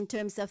forward in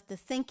terms of the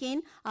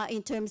thinking,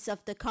 in terms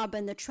of the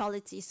carbon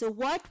neutrality. So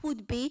what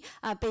would be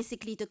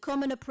basically the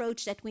common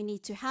approach that we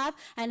need to have,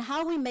 and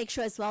how we make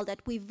sure as well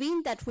that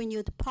within that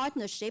renewed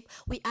partnership,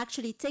 we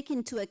actually take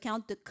into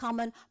account the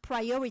common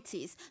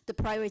priorities, the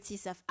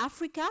priorities of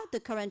Africa,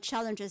 the current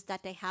challenges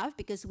that they have,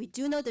 because we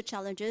do know the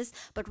challenges,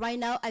 but right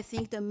now I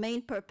think the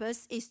main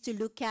purpose is to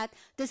look at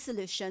the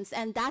solutions,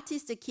 and that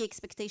is the key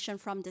expectation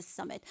from this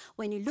summit.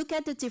 When you look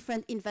at the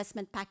different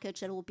investment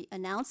package that will be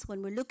announced,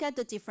 when we look at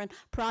the different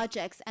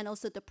projects and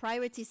also the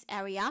priorities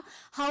area,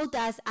 how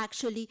does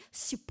actually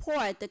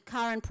support the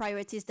current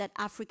priorities that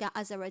Africa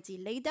has already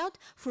laid out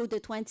through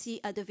the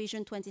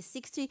Vision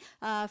 2060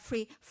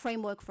 free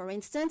framework, for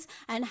instance,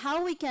 and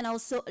how we can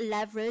also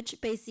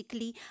leverage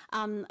basically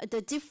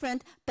the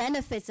different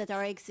benefits that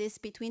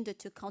exist between the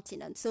two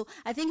continents. So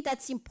I think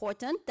that's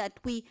important that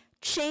we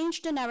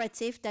change the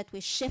narrative, that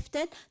we shift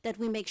it, that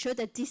we make sure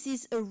that this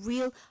is a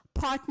real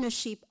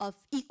partnership of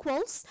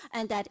equals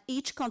and that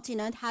each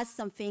continent has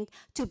something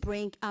to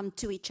bring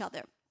to each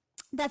other.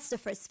 That's the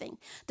first thing.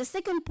 The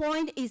second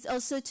point is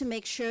also to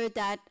make sure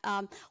that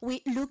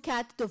we look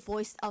at the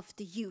voice of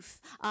the youth.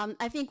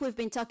 I think we've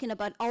been talking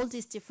about all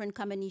these different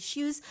common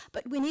issues,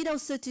 but we need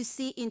also to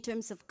see in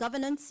terms of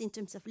governance, in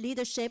terms of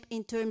leadership,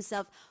 in terms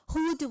of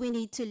who do we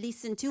need to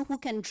listen to, who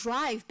can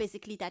drive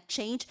basically that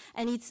change,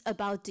 and it's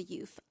about the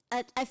youth.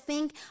 I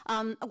think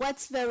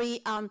what's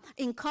very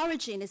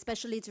encouraging,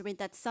 especially during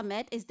that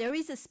summit, is there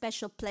is a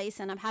special place,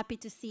 and I'm happy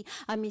to see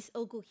Ms.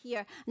 Ogu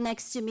here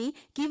next to me,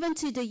 given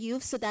to the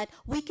youth so that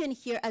we can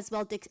hear as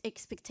well the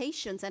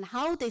expectations and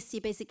how they see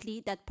basically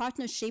that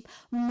partnership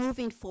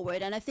moving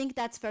forward. And I think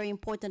that's very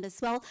important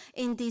as well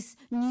in this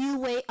new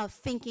way of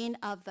thinking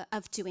of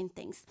doing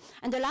things.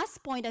 And the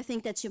last point I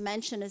think that you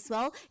mentioned as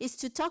well is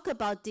to talk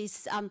about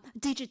this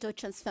digital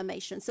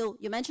transformation. So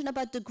you mentioned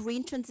about the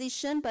green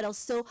transition, but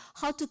also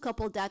how to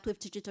couple that with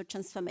digital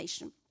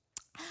transformation.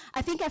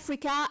 I think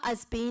Africa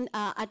has been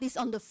at least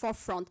on the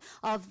forefront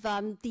of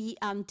the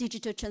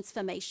digital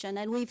transformation,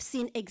 and we've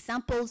seen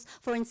examples,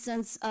 for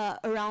instance,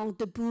 around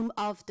the boom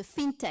of the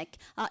fintech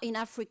in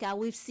Africa.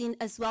 We've seen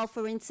as well,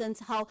 for instance,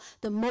 how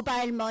the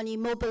mobile money,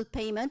 mobile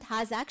payment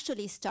has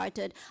actually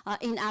started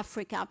in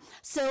Africa.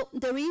 So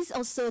there is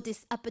also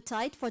this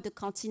appetite for the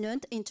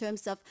continent in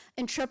terms of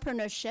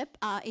entrepreneurship,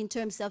 in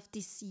terms of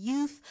this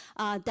youth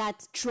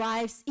that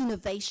drives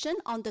innovation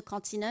on the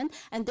continent,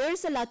 and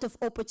there's a lot of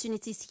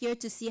opportunities here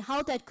to see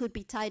how that could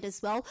be tied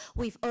as well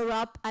with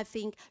Europe, I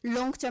think,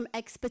 long-term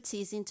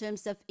expertise in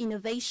terms of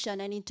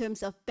innovation and in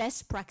terms of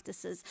best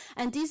practices.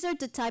 And these are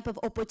the type of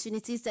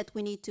opportunities that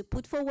we need to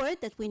put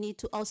forward, that we need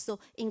to also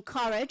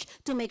encourage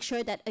to make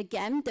sure that,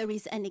 again, there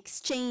is an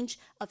exchange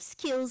of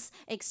skills,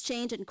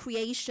 exchange and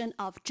creation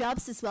of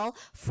jobs as well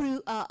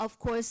through, of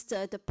course,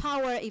 the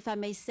power, if I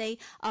may say,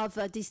 of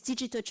this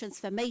digital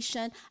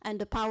transformation, and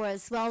the power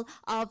as well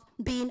of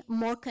being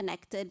more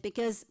connected.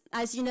 Because,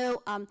 as you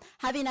know,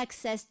 having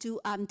access to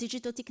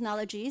digital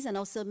technologies and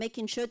also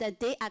making sure that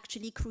they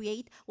actually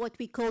create what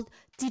we call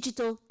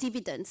digital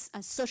dividends,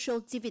 social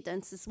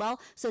dividends as well,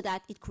 so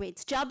that it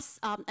creates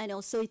jobs and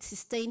also it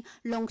sustains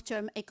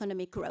long-term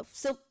economic growth.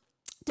 So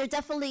there are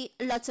definitely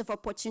lots of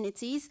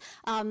opportunities.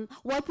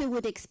 What we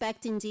would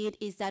expect indeed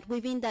is that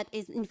within that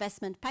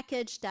investment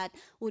package that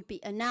would be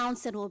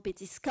announced and will be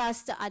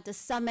discussed at the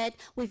summit,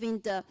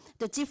 within the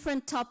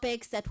different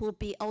topics that will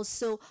be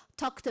also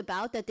talked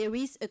about, that there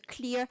is a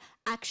clear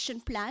action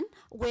plan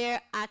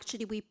where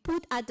actually we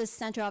put at the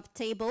center of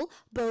the table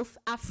both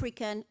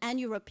African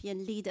and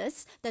European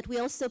leaders, that we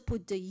also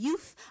put the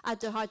youth at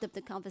the heart of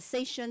the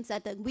conversations,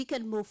 that we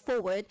can move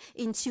forward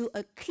into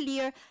a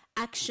clear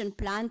action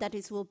plan that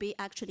will be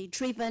actually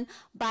driven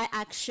by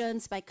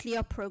actions, by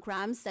clear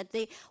programs, that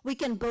we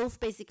can both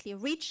basically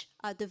reach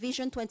the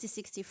Vision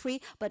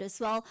 2063, but as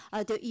well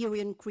the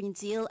EU Green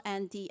Deal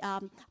and the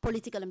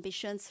political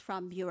ambitions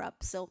from Europe.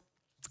 So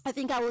I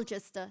think I will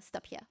just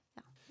stop here.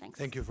 Yeah, thanks.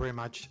 Thank you very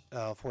much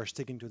for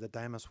sticking to the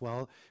time as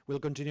well. We'll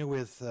continue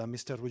with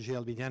Mr.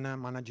 Ruggiel Villena,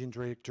 Managing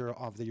Director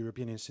of the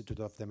European Institute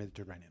of the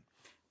Mediterranean.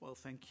 Well,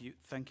 thank you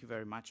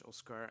very much,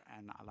 Oscar,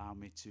 and allow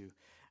me to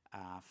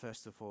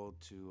first of all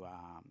to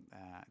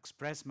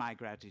express my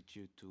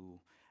gratitude to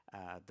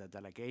the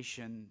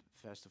delegation,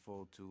 first of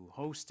all, to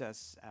host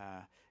us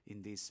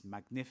in these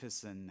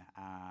magnificent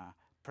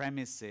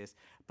premises,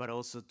 but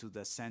also to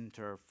the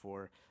Center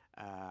for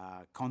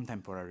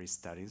Contemporary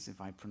Studies, if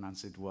I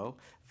pronounce it well,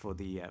 for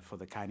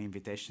the kind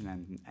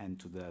invitation, and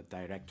to the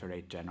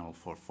Directorate General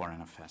for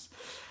Foreign Affairs.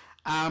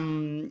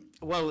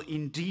 Well,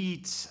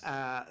 indeed,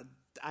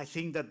 I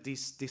think that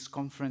this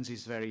conference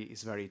is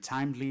very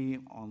timely.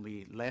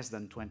 Only less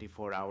than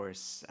 24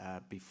 hours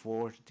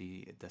before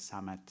the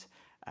summit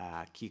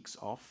kicks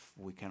off,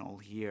 we can all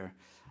hear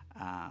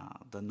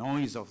the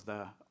noise of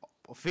the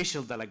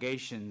official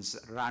delegations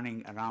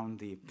running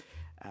around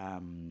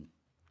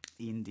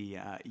in the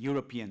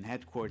European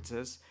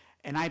headquarters,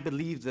 and I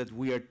believe that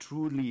we are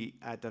truly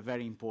at a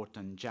very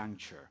important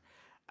juncture.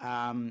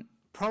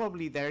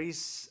 Probably there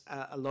is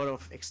a lot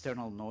of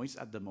external noise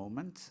at the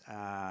moment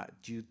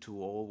due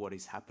to all what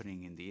is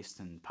happening in the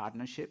Eastern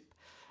Partnership.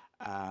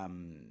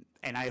 And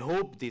I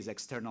hope this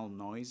external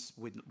noise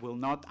will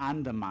not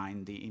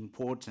undermine the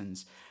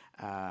importance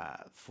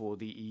for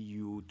the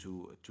EU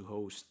to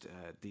host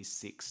this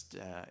 6th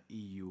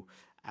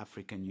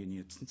EU-African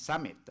Union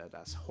Summit that,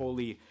 as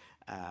Holly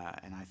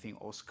and I think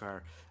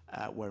Oscar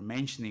were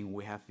mentioning,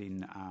 we have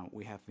been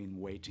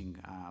waiting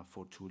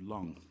for too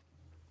long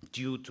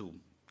due to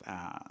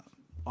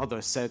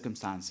other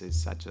circumstances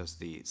such as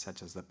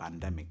the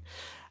pandemic.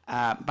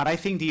 But I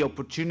think the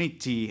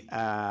opportunity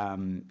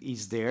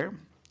is there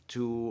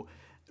to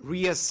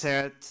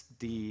reassert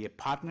the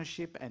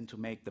partnership and to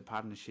make the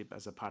partnership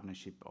as a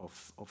partnership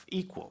of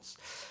equals.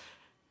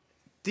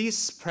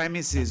 These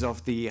premises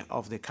of the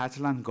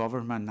Catalan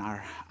government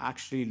are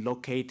actually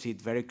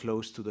located very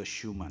close to the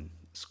Schuman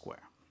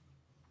Square.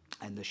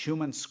 And the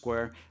Schuman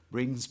Square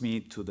brings me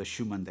to the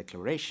Schuman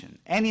Declaration.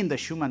 And in the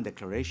Schuman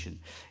Declaration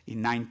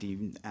in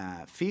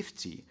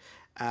 1950,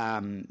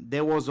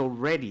 there was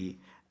already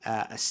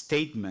a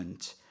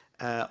statement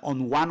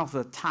on one of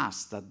the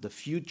tasks that the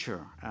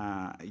future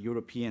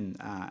European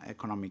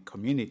economic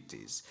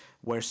communities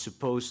were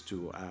supposed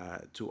to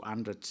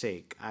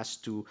undertake as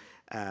to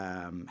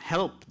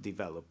help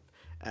develop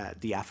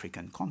the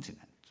African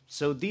continent.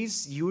 So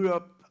this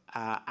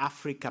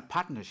Europe-Africa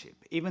partnership,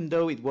 even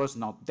though it was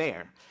not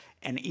there,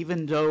 and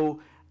even though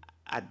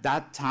at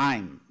that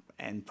time,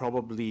 and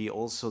probably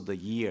also the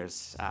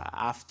years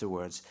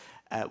afterwards,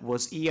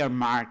 was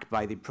earmarked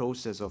by the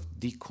process of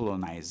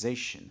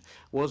decolonization,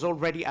 was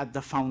already at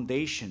the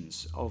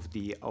foundations of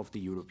the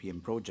European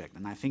project,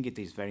 and I think it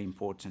is very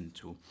important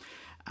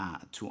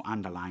to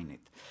underline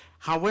it.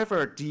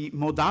 However, the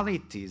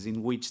modalities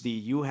in which the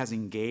EU has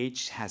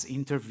engaged, has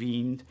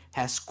intervened,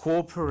 has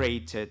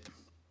cooperated,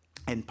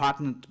 and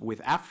partnered with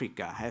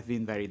Africa have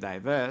been very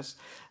diverse.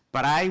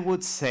 But I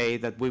would say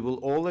that we will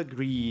all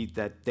agree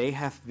that they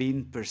have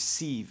been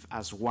perceived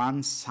as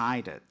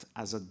one-sided,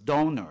 as a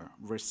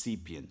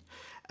donor-recipient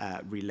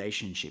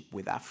relationship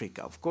with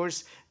Africa. Of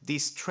course,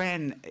 this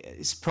trend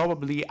is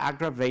probably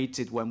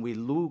aggravated when we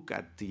look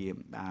at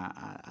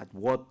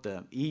what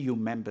the EU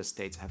member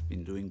states have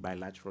been doing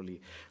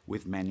bilaterally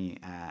with many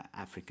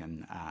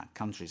African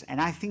countries. And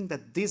I think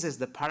that this is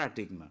the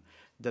paradigm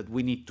that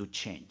we need to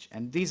change.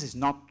 And this is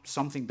not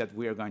something that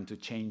we are going to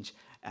change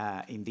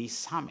in this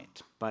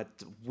summit,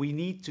 but we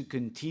need to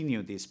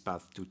continue this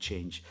path to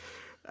change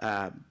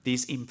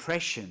this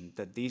impression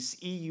that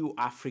this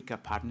EU-Africa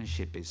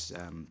partnership is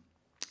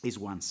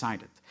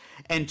one-sided.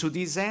 And to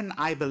this end,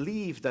 I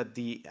believe that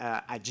the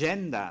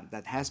agenda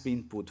that has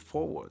been put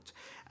forward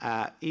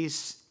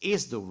is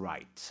the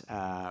right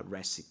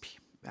recipe,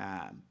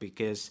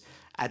 because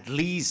at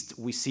least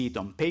we see it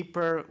on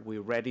paper. We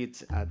read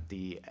it at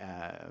the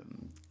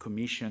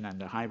Commission and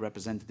the High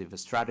Representative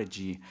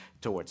Strategy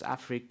towards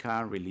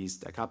Africa,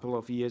 released a couple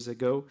of years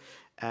ago,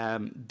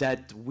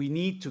 that we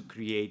need to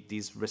create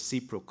this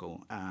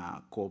reciprocal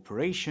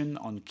cooperation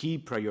on key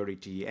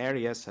priority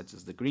areas such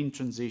as the green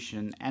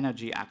transition,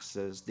 energy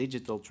access,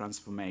 digital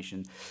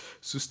transformation,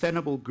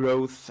 sustainable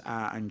growth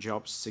and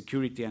jobs,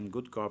 security and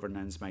good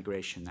governance,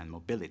 migration and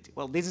mobility.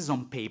 Well, this is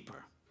on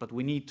paper, but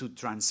we need to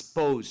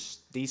transpose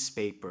this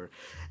paper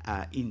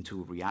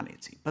into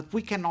reality. But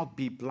we cannot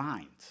be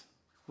blind.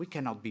 We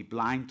cannot be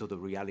blind to the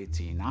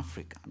reality in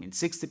Africa. I mean,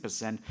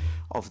 60%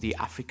 of the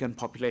African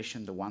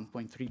population, the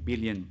 1.3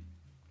 billion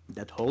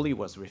that Holly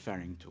was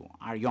referring to,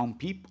 are young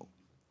people.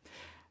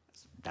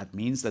 That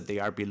means that they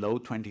are below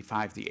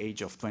the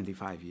age of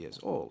 25 years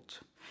old.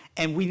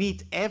 And we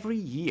need every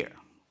year,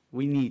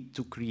 we need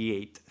to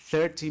create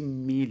 30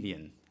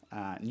 million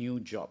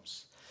new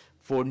jobs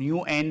for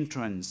new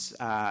entrants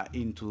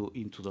into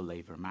the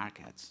labor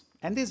markets.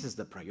 And this is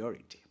the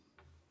priority.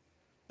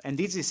 And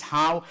this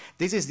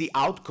is the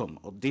outcome,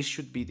 or this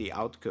should be the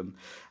outcome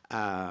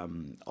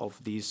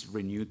of this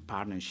renewed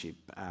partnership,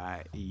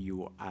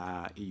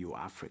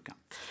 EU-Africa.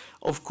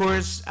 Of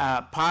course,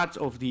 part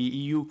of the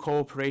EU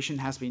cooperation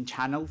has been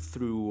channeled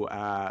through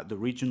the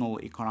regional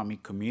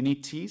economic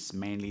communities,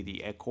 mainly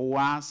the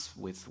ECOWAS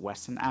with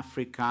Western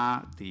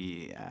Africa,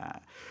 the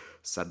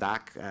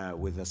SADC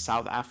with the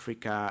South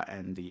Africa,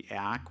 and the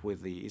EAC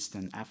with the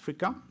Eastern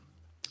Africa.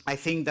 I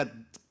think that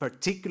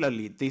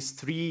particularly these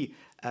three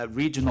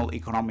regional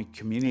economic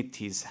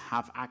communities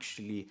have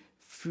actually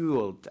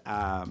fueled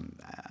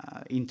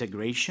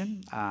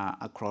integration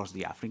across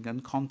the African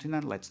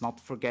continent. Let's not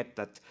forget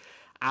that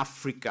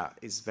Africa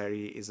is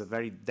a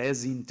very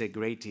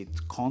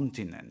disintegrated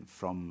continent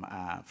from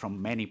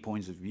many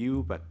points of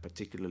view, but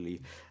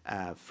particularly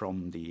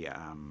from the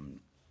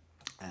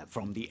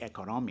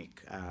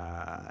economic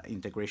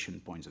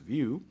integration points of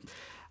view.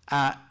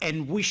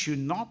 And we should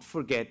not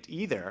forget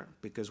either,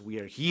 because we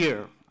are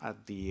here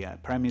at the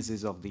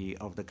premises of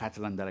the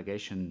Catalan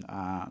delegation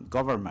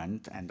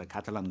government, and the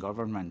Catalan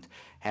government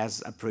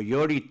has a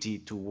priority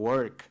to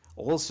work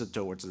also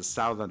towards the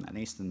southern and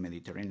eastern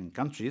Mediterranean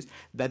countries,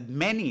 that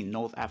many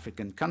North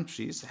African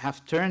countries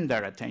have turned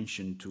their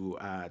attention to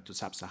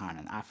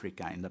sub-Saharan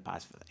Africa in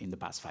the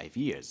past 5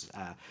 years,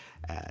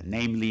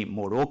 namely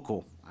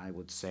Morocco, I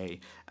would say,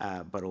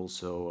 but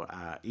also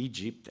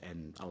Egypt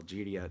and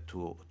Algeria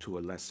to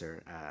a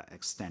lesser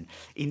extent.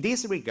 In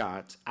this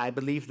regard, I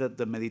believe that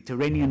the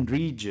Mediterranean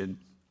region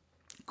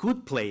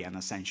could play an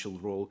essential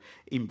role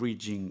in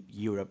bridging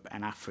Europe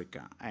and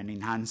Africa and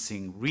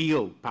enhancing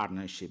real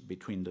partnership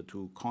between the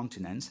two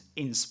continents,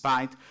 in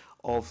spite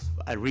of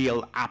a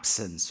real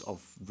absence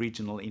of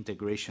regional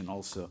integration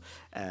also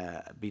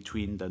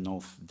between the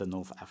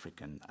North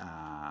African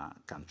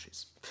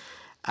countries.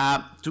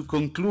 To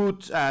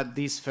conclude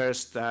this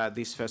first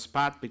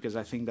part, because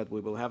I think that we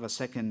will have a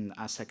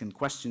second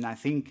question, I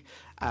think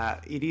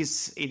it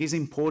is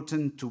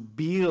important to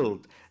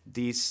build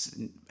this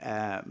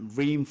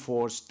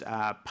reinforced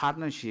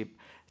partnership,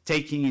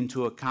 taking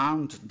into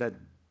account that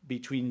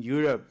between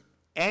Europe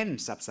and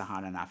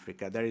sub-Saharan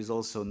Africa, there is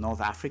also North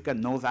Africa.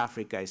 North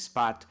Africa is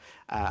part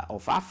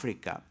of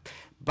Africa.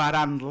 But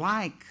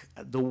unlike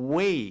the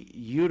way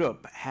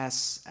Europe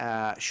has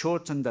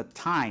shortened the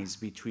ties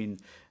between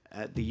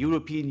the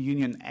European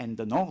Union and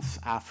the North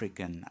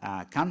African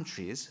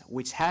countries,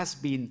 which has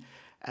been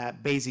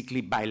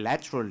basically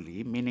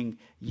bilaterally, meaning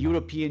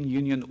European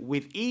Union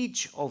with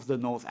each of the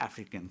North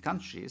African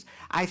countries,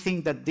 I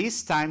think that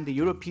this time the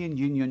European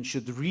Union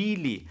should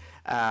really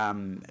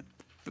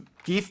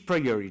give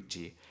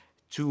priority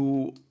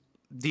to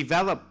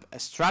develop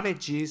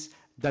strategies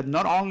that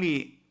not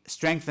only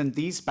strengthen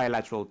these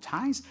bilateral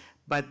ties,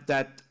 but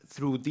that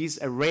through this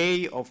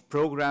array of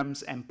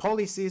programs and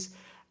policies,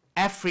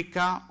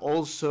 Africa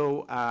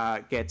also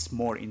gets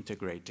more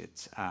integrated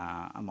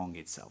among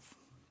itself.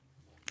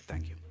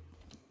 Thank you.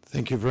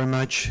 Thank you very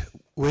much.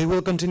 We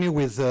will continue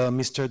with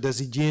Mr.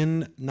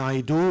 Desijin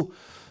Naidu,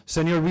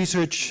 Senior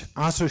Research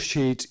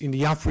Associate in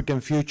the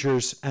African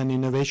Futures and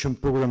Innovation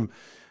Program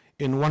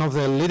in one of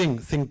the leading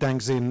think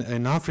tanks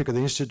in Africa, the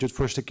Institute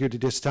for Security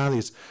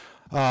Studies.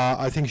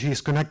 I think she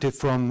is connected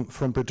from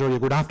Pretoria.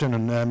 Good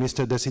afternoon,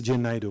 Mr. Desijin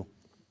Naidu.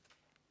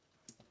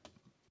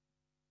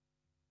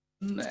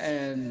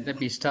 And let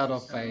me start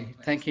off by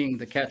thanking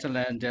the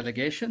Catalan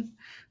delegation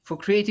for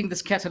creating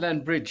this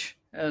Catalan bridge,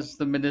 as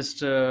the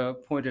minister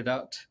pointed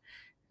out,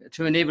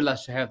 to enable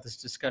us to have this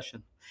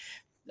discussion.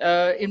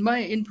 In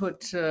my input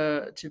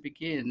to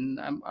begin,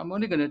 I'm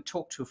only going to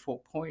talk to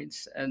 4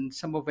 points, and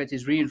some of it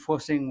is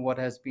reinforcing what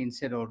has been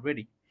said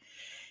already.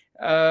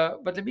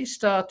 But let me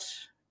start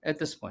at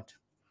this point,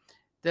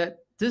 that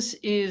this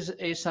is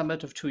a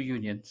summit of two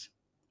unions,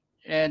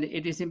 and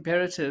it is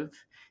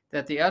imperative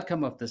that the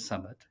outcome of the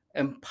summit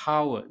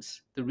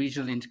empowers the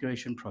regional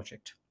integration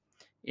project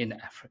in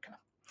Africa.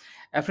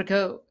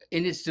 Africa,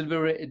 in its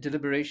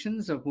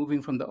deliberations of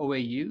moving from the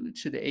OAU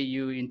to the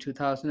AU in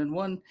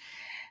 2001,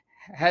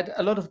 had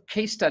a lot of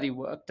case study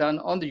work done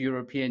on the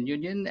European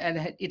Union,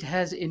 and it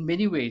has in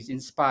many ways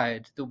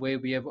inspired the way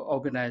we have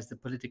organized the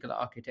political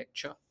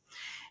architecture.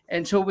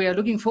 And so we are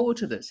looking forward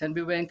to this, and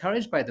we were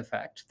encouraged by the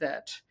fact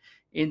that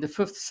in the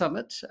fifth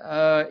summit,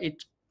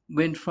 it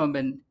went from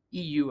an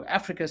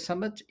EU-Africa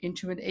summit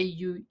into an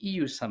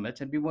AU-EU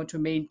summit, and we want to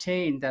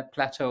maintain that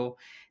plateau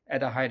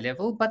at a high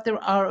level. But there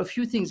are a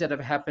few things that have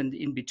happened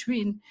in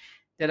between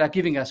that are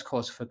giving us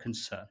cause for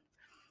concern,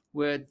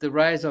 where the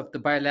rise of the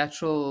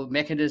bilateral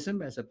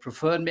mechanism as a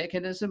preferred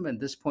mechanism, and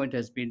this point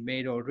has been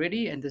made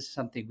already, and this is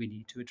something we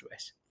need to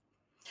address.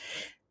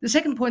 The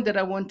second point that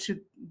I want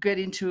to get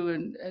into,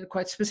 and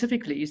quite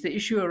specifically, is the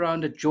issue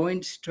around a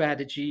joint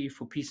strategy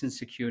for peace and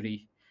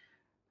security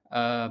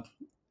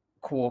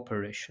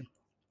cooperation.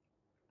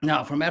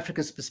 Now, from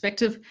Africa's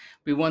perspective,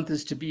 we want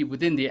this to be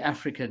within the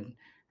African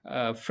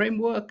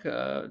framework,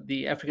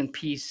 the African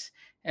peace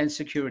and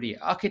security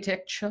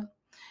architecture.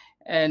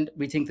 And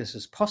we think this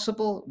is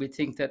possible. We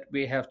think that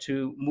we have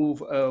to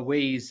move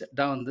ways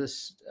down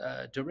this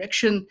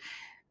direction.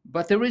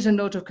 But there is a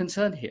note of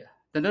concern here.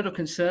 The note of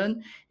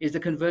concern is the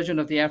conversion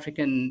of the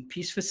African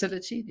Peace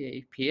Facility,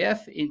 the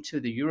APF, into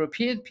the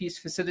European Peace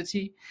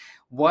Facility.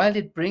 While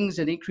it brings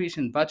an increase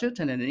in budget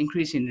and an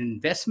increase in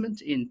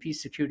investment in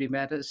peace security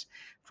matters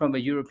from a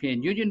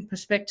European Union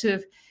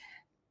perspective,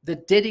 the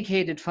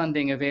dedicated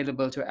funding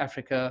available to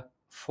Africa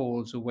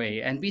falls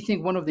away. And we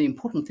think one of the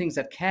important things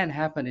that can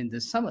happen in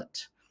this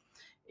summit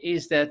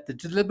is that the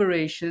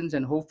deliberations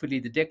and hopefully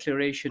the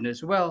declaration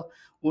as well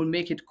will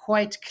make it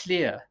quite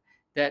clear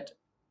that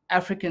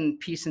African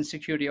peace and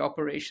security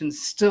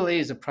operations still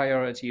is a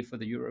priority for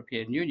the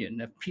European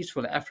Union. A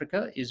peaceful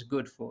Africa is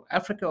good for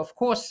Africa, of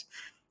course.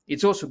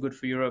 It's also good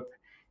for Europe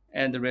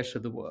and the rest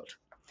of the world.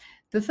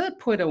 The third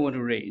point I want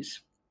to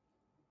raise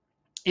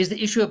is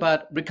the issue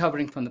about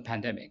recovering from the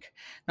pandemic.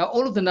 Now,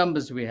 all of the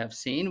numbers we have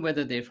seen,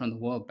 whether they're from the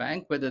World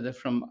Bank, whether they're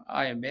from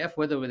IMF,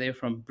 whether they're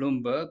from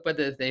Bloomberg,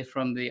 whether they're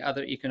from the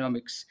other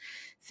economics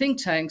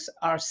think tanks,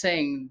 are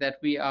saying that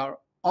we are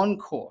on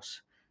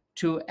course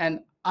to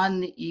an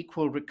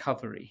unequal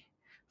recovery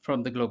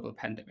from the global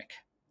pandemic,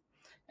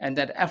 and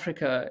that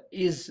Africa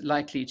is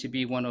likely to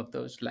be one of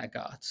those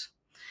laggards.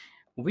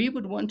 We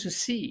would want to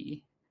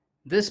see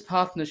this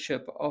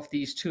partnership of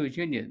these two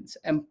unions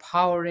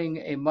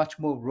empowering a much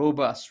more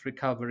robust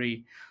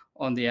recovery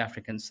on the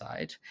African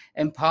side,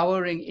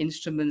 empowering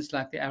instruments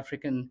like the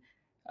African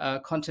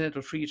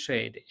Continental Free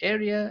Trade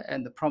Area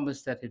and the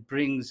promise that it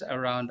brings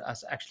around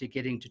us actually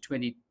getting to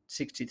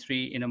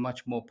 2063 in a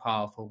much more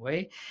powerful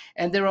way.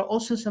 And there are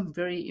also some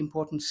very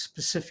important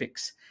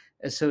specifics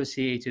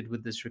associated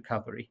with this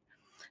recovery.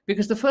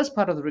 Because the first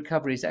part of the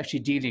recovery is actually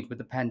dealing with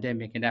the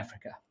pandemic in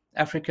Africa.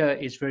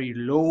 Africa is very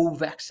low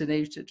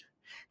vaccinated.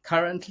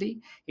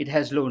 Currently, it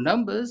has low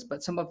numbers,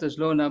 but some of those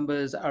low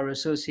numbers are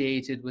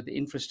associated with the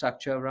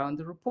infrastructure around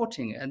the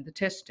reporting and the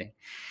testing.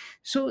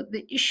 So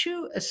the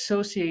issue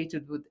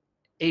associated with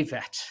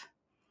AVAT,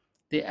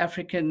 the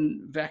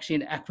African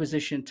Vaccine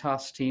Acquisition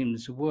Task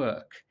Team's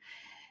work,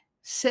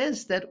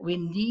 says that we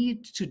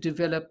need to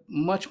develop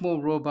much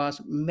more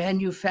robust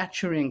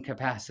manufacturing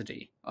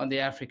capacity on the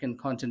African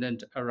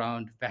continent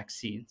around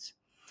vaccines.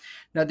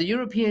 Now, the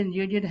European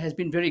Union has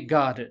been very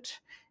guarded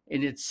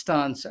in its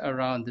stance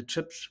around the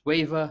TRIPS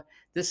waiver.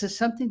 This is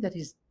something that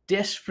is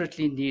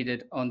desperately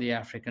needed on the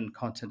African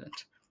continent,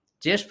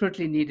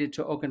 desperately needed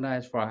to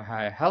organize for a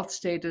higher health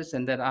status,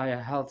 and that higher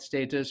health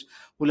status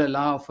will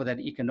allow for that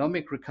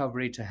economic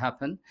recovery to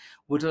happen,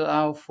 would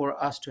allow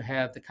for us to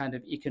have the kind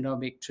of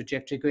economic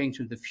trajectory going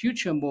to the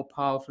future more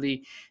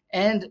powerfully,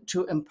 and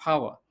to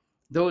empower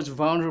those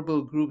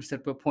vulnerable groups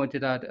that were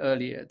pointed out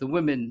earlier, the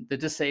women, the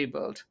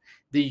disabled,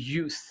 the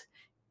youth,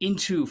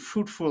 into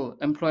fruitful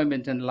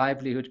employment and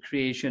livelihood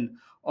creation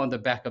on the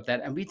back of that.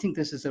 And we think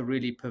this is a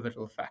really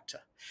pivotal factor.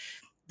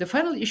 The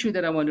final issue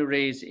that I want to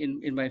raise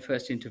in my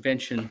first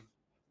intervention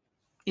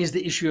is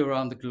the issue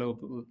around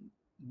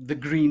the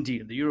Green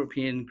Deal, the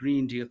European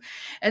Green Deal.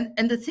 And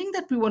the thing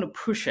that we want to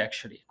push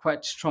actually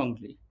quite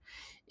strongly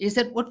is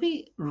that what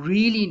we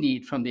really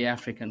need from the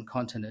African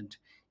continent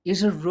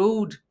is a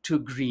road to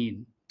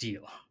Green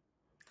Deal,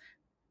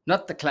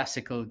 not the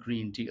classical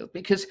Green Deal,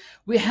 because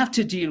we have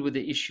to deal with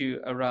the issue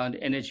around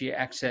energy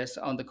access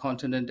on the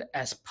continent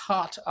as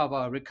part of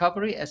our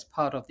recovery, as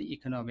part of the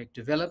economic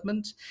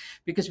development,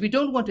 because we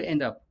don't want to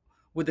end up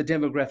with a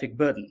demographic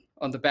burden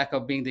on the back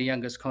of being the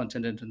youngest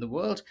continent in the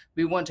world.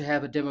 We want to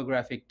have a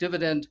demographic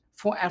dividend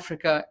for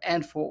Africa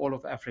and for all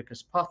of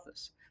Africa's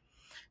partners.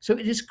 So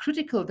it is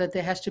critical that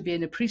there has to be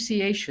an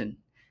appreciation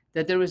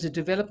that there is a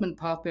development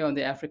pathway on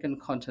the African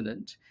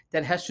continent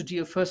that has to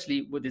deal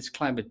firstly with its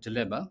climate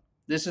dilemma.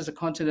 This is a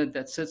continent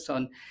that sits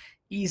on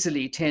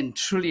easily $10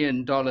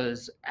 trillion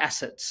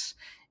assets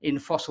in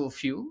fossil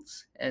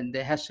fuels, and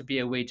there has to be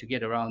a way to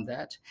get around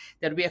that.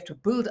 That we have to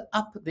build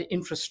up the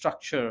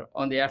infrastructure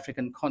on the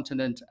African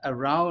continent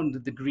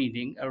around the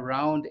greening,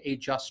 around a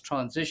just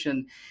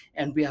transition,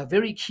 and we are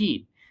very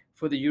keen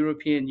for the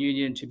European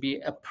Union to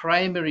be a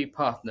primary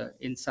partner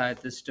inside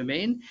this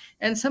domain.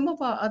 And some of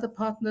our other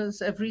partners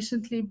have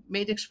recently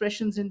made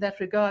expressions in that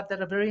regard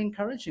that are very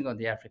encouraging on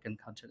the African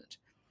continent.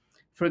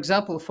 For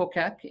example,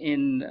 FOCAC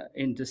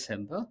in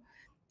December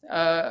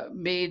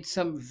made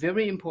some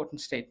very important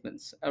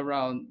statements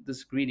around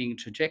this greening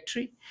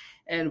trajectory.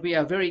 And we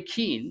are very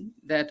keen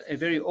that a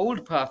very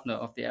old partner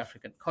of the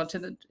African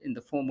continent in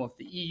the form of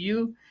the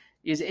EU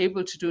is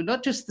able to do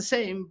not just the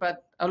same,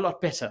 but a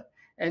lot better.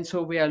 And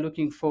so we are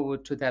looking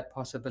forward to that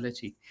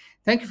possibility.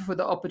 Thank you for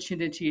the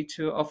opportunity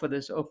to offer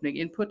this opening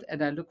input,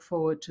 and I look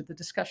forward to the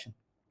discussion.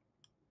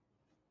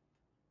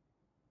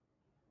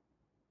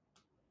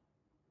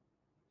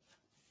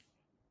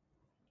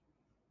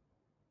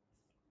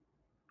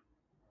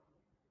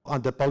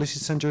 At the Policy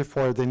Center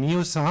for the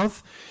New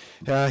South.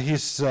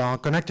 He's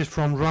connected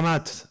from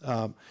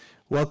Ramat.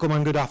 Welcome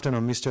and good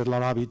afternoon, Mr.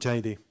 Larabi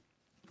Jaidi.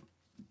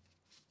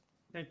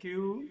 Thank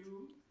you.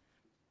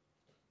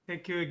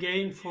 Thank you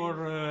again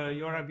for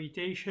your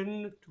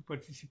invitation to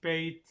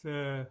participate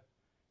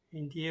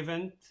in the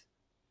event,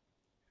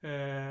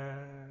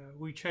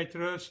 which I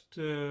trust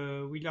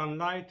will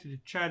enlighten the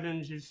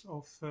challenges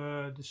of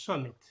the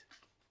summit.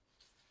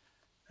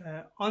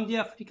 On the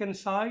African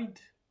side,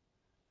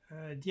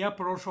 the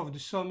approach of the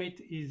summit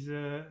is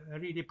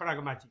really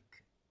pragmatic.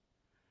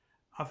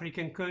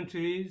 African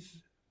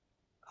countries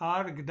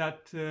argue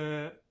that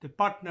the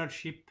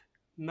partnership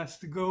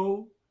must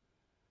go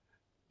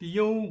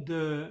beyond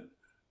the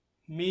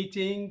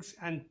meetings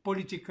and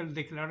political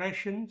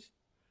declarations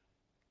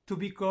to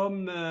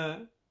become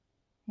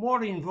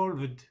more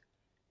involved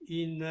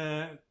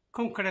in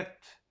concrete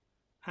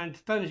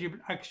and tangible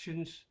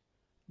actions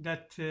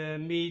that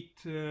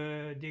meet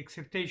the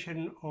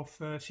expectation of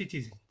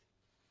citizens.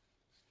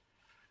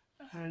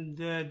 And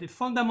the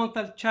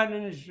fundamental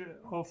challenge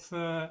of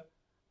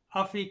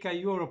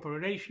Africa-Europe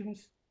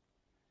relations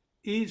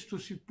is to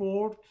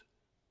support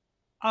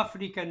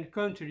African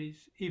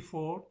countries'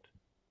 effort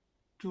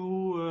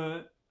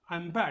to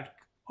embark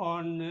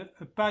on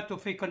a path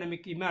of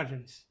economic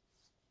emergence.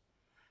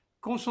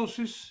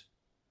 Consensus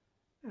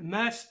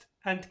must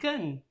and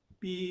can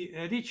be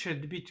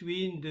reached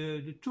between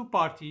the two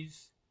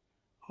parties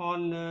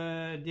on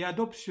the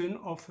adoption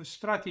of a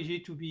strategy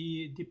to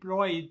be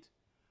deployed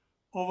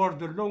over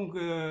the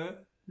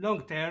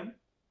long term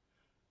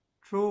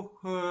through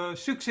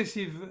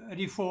successive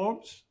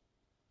reforms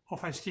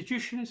of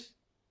institutions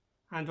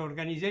and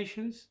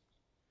organizations,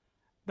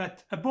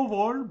 but above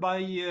all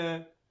by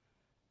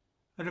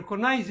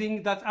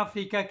recognizing that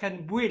Africa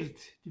can build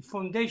the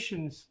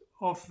foundations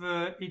of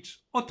its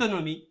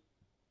autonomy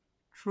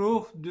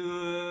through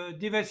the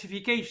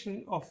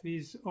diversification of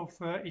its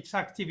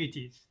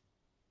activities.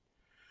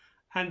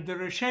 And the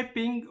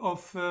reshaping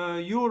of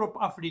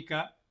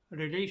Europe-Africa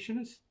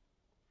relations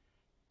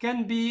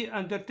can be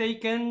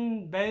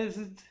undertaken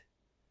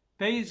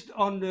based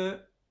on a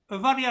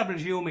variable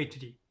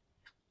geometry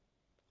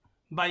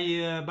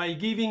by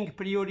giving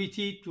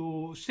priority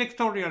to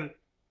sectoral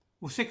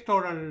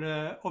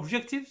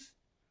objectives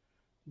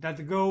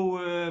that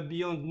go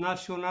beyond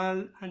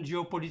national and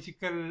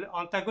geopolitical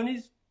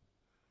antagonism: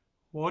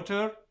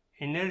 water,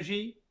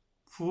 energy,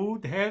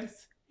 food,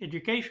 health,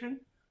 education,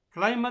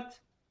 climate,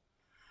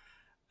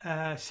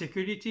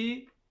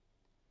 security,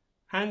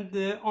 and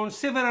on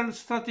several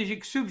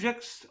strategic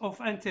subjects of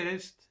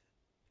interest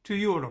to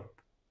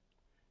Europe.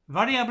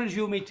 Variable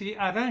geometry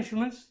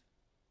arrangements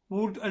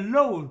would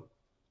allow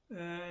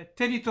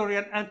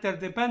territorial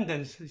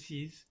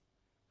interdependencies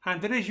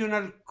and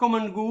regional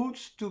common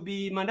goods to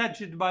be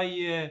managed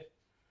by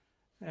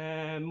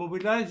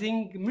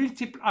mobilizing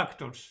multiple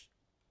actors.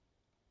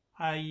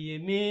 I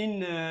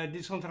mean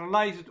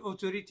decentralized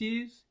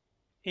authorities,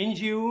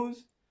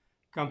 NGOs,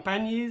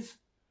 companies,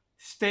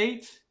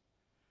 states,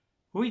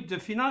 with the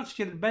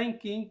financial,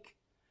 banking,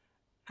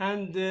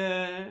 and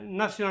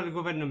national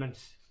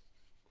governments.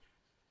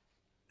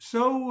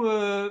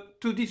 So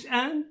to this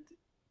end,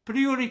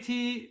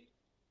 priority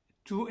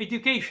to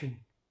education,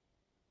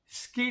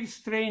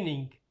 skills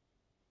training,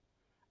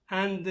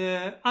 and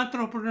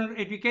entrepreneur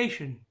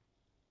education,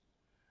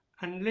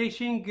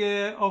 unleashing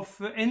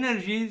of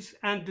energies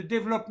and the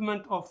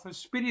development of a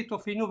spirit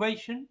of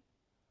innovation,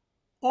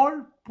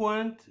 all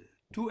point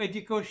to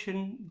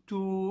educational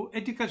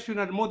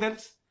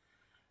models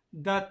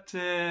that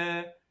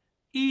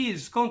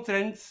ease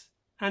constraints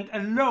and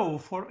allow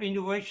for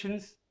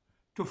innovations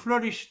to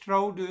flourish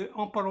through the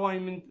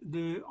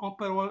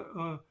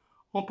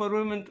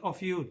empowerment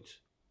of youth.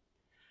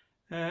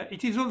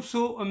 It is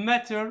also a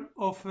matter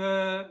of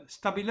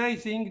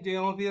stabilizing the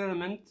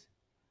environment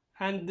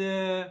and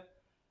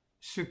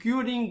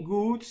securing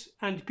goods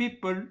and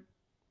people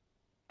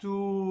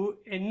to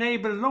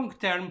enable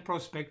long-term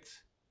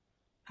prospects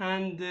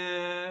and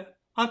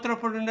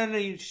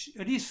entrepreneurial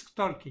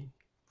risk-taking.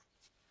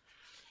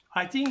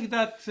 I think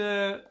that,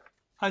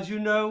 as you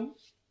know,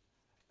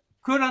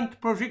 current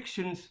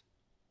projections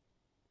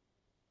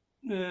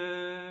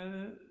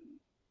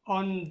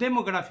on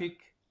demographic,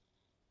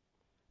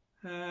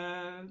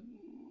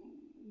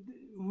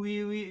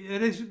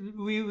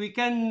 we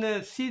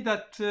can see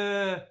that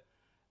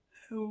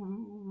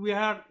we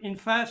are in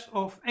face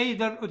of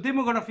either a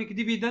demographic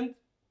dividend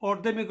or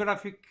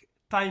demographic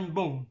time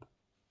bomb.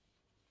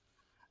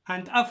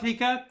 And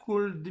Africa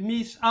could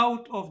miss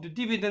out of the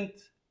dividend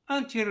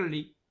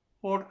entirely,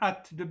 or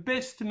at the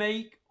best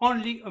make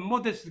only a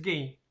modest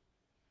gain.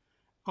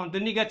 On the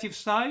negative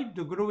side,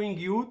 the growing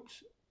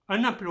youth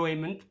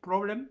unemployment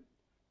problem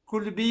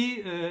could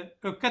be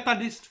a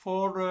catalyst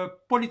for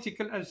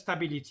political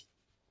instability.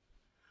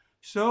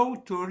 So,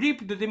 to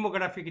reap the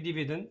demographic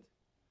dividend,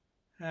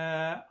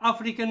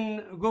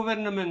 African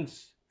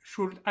governments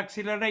should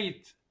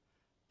accelerate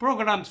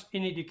programs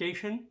in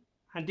education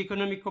and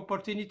economic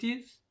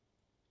opportunities,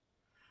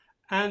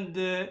 and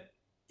the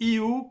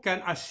EU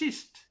can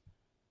assist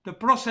the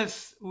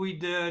process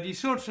with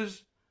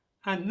resources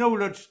and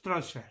knowledge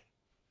transfer.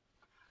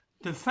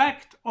 The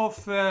fact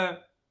of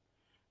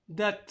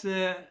that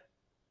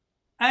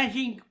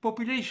aging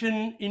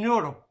population in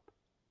Europe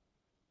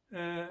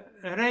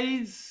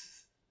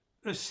raise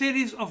a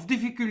series of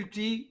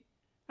difficulty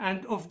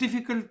and of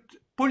difficult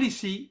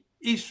policy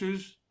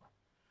issues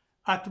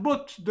at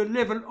both the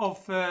level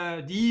of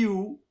the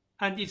EU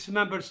and its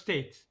member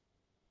states.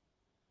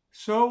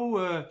 So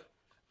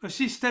a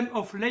system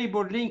of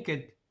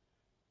labor-linked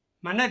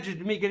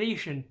managed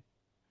migration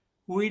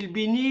will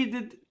be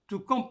needed to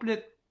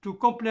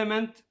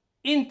complement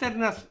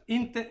internal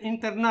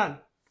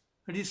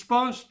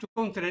response to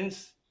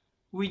constraints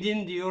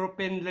within the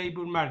European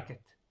labor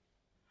market.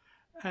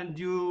 And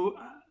you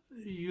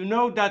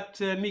know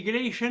that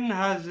migration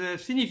has a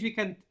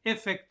significant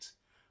effect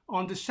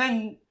on the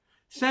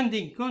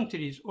sending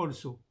countries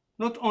also,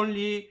 not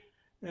only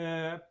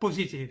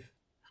positive.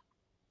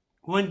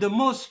 When the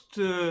most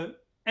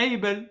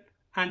able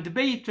and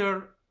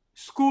better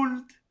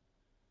schooled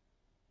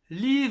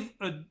leave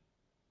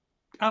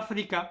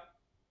Africa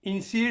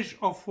in search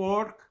of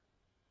work,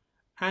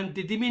 and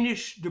they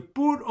diminish the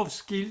pool of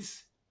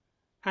skills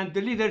and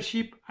the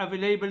leadership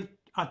available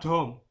at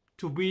home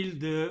to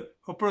build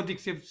a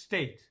productive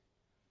state.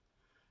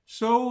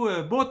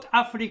 So both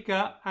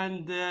Africa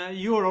and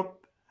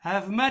Europe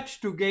have much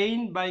to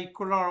gain by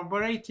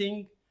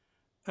collaborating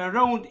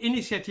around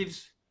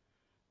initiatives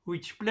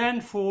which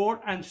plan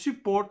for and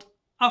support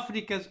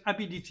Africa's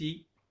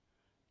ability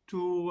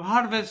to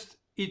harvest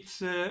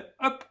its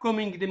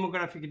upcoming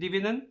demographic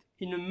dividend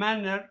in a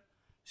manner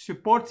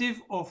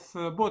supportive of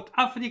both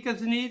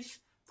Africa's needs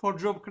for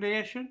job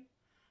creation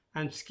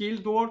and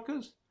skilled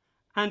workers,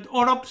 and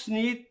Europe's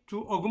need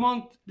to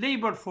augment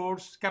labor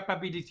force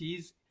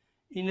capabilities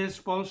in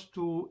response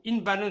to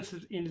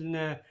imbalances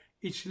in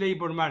its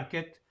labor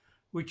market,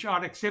 which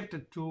are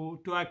accepted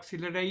to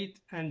accelerate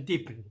and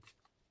deepen.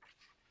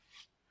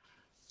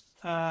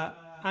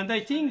 And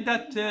I think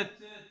that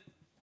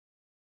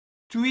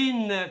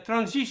twin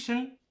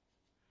transition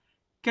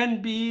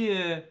can be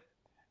a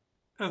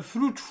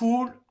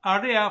fruitful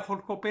area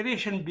for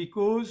cooperation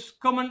because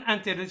common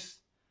interests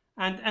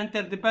and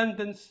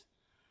interdependence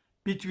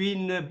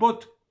between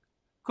both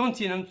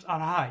continents are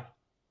high.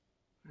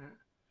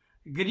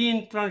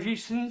 Green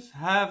transitions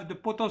have the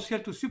potential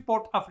to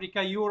support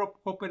Africa-Europe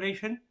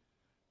cooperation,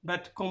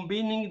 but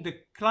combining the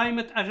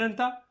climate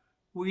agenda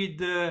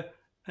with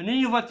an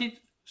innovative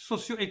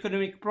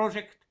socio-economic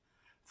project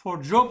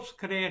for jobs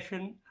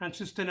creation and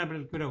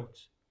sustainable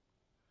growth.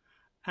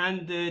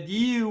 And the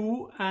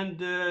EU and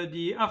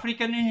the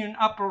African Union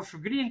approach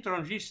green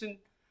transition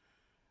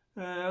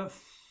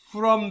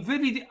from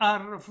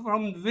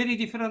very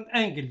different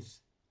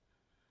angles.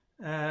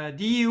 The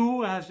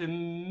EU has a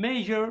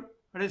major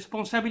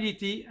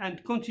responsibility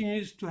and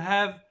continues to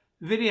have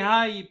very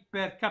high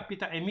per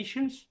capita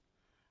emissions.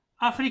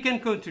 African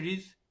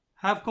countries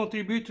have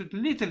contributed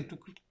little to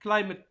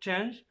climate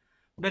change,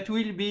 but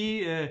will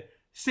be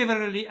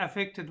severely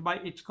affected by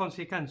its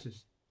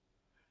consequences.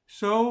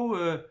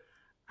 So,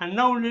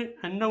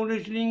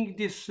 acknowledging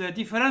these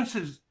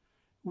differences,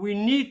 we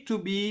need to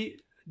be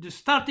the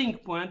starting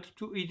point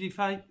to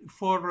identifying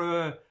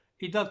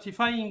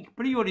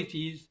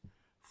priorities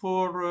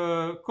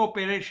for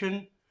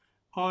cooperation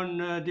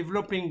on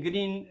developing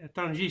green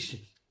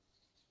transition.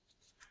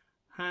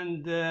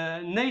 And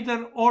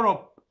neither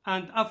Europe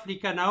and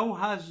Africa now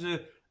has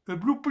a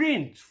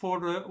blueprint for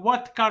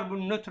what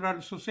carbon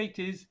neutral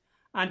societies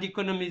and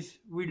economies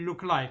will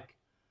look like.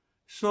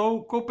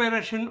 So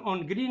cooperation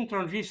on green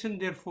transition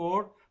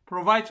therefore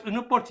provides an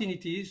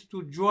opportunities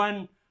to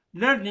join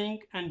learning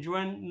and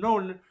join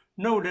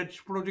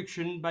knowledge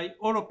production by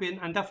European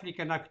and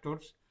African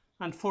actors,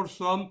 and for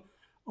some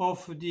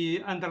of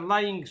the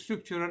underlying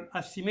structural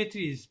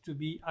asymmetries to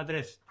be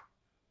addressed.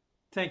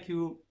 Thank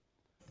you.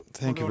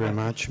 Thank you very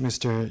much,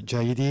 Mr.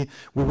 Jaidi.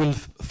 We will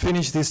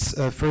finish this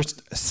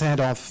first set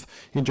of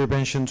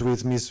interventions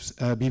with Ms.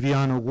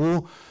 Viviane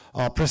Ogu,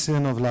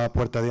 President of La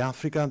Puerta de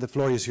Africa. The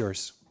floor is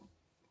yours.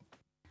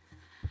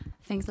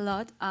 Thanks a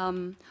lot.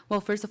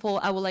 Well, first of all,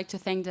 I would like to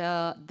thank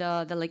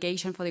the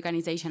delegation for the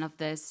organization of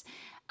this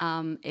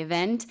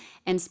event,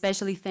 and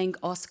especially thank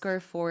Oscar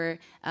for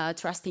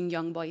trusting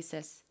young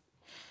voices.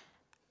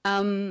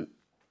 As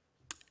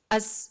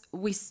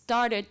we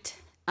started,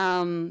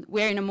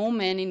 we're in a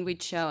moment in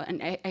which,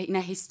 in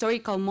a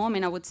historical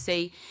moment, I would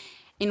say,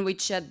 in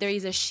which there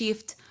is a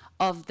shift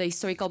of the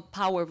historical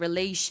power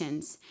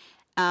relations.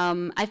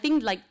 I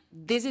think like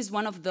this is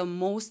one of the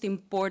most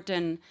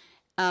important,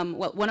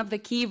 well, one of the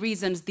key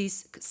reasons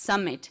this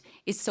summit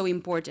is so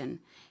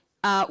important.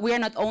 We are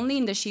not only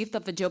in the shift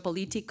of the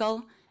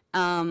geopolitical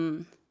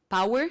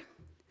power,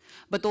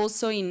 but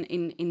also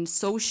in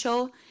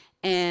social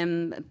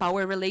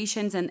power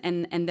relations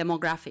and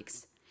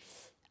demographics.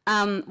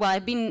 Well,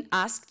 I've been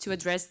asked to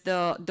address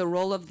the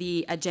role of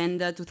the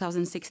Agenda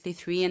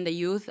 2063 and the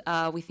youth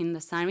within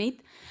the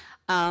summit.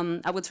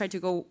 I will try to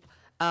go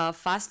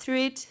fast through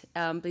it.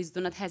 Please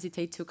do not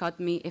hesitate to cut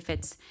me if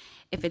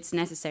it's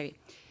necessary.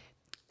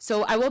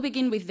 So I will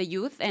begin with the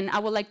youth, and I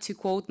would like to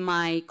quote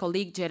my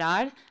colleague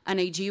Gerard, a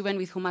Nigerian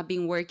with whom I've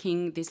been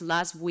working this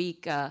last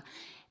week,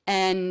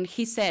 and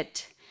he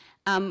said,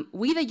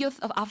 "We, the youth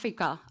of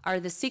Africa, are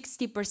the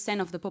 60%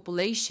 of the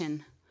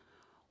population.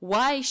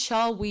 Why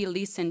shall we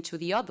listen to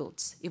the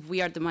adults if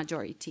we are the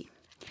majority?"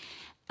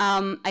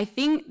 I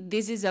think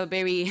this is a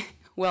very,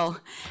 well,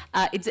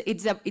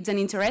 it's an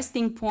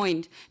interesting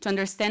point to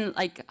understand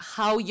like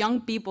how young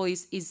people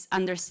is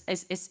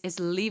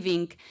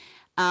living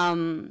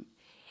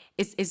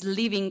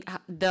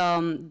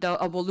the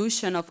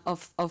evolution of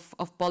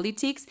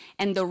politics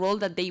and the role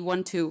that they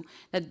want to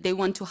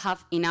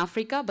have in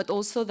Africa, but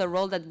also the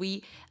role that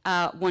we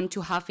want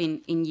to have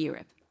in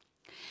Europe.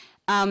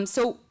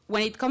 So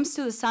when it comes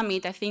to the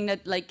summit, I think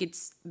that like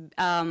it's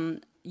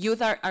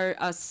youth are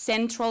a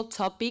central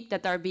topic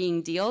that are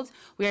being dealt.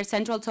 We are a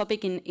central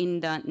topic in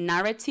the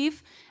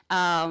narrative.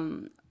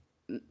 The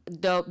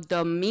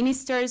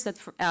ministers that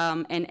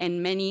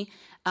and many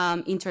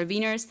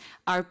interveners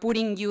are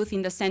putting youth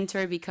in the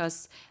center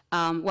because,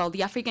 well,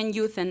 the African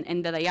youth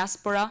and the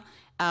diaspora,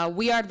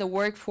 we are the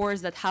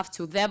workforce that have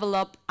to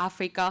develop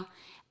Africa.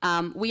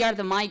 We are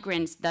the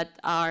migrants that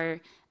are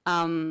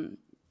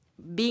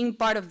being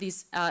part of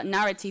this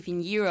narrative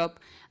in Europe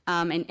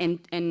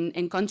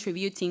and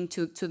contributing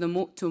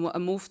to a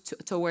move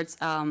towards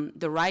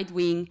the right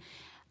wing.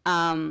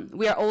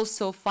 We are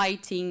also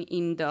fighting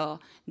in the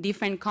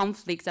different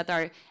conflicts that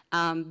are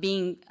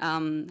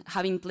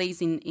having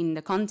place in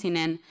the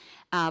continent,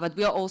 but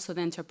we are also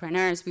the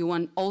entrepreneurs. We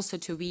want also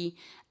to be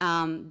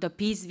the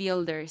peace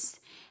builders.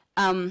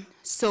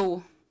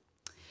 So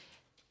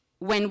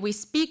when we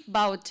speak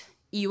about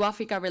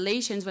EU-Africa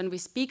relations, when we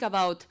speak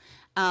about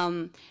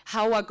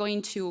how we're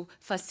going to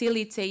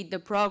facilitate the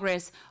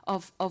progress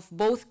of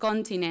both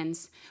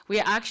continents, we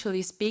are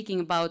actually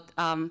speaking about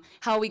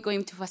how we're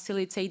going to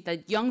facilitate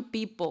that young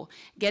people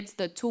get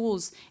the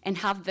tools and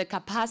have the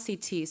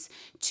capacities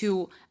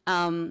to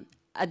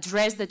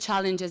address the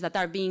challenges that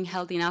are being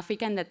held in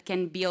Africa and that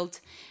can build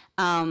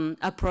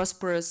a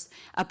prosperous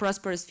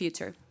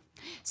future.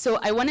 So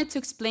I wanted to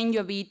explain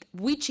you a bit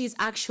which is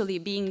actually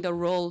being the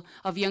role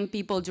of young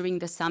people during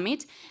the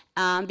summit,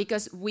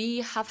 because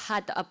we have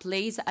had a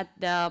place at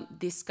the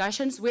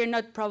discussions. We're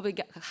not probably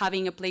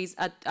having a place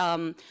at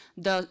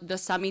the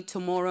summit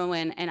tomorrow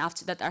and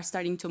after that are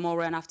starting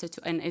tomorrow and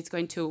and it's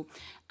going to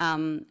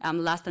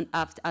last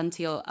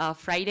until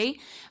Friday.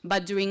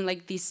 But during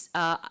like this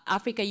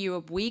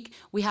Africa-Europe week,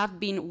 we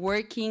have been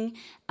working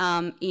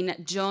in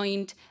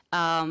joint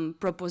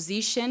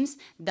propositions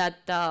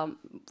that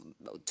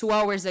 2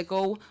 hours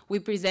ago we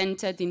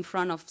presented in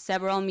front of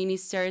several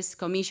ministers,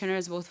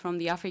 commissioners, both from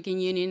the African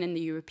Union and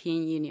the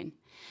European Union.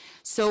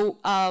 So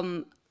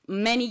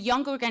many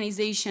young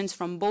organizations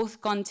from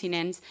both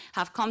continents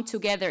have come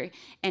together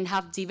and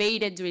have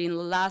debated during the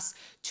last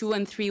 2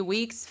 and 3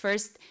 weeks,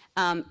 first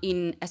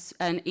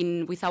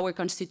with our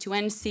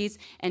constituencies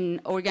and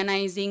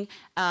organizing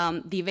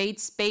debate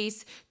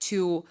space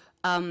to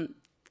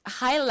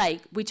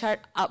highlight which are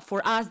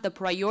for us the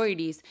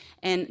priorities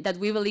and that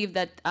we believe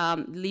that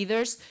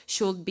leaders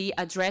should be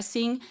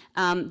addressing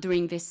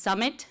during this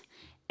summit.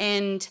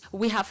 And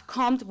we have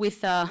come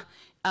with a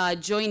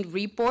joint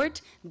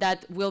report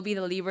that will be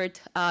delivered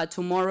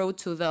tomorrow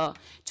to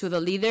the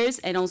leaders,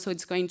 and also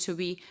it's going to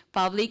be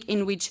public,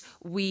 in which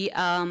we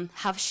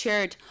have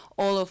shared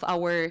all of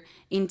our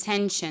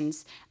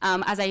intentions.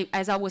 As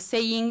I was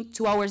saying,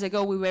 2 hours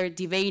ago we were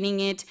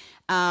debating it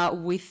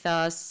with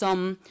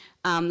some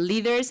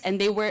leaders, and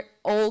they were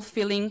all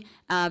feeling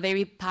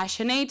very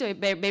passionate,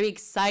 very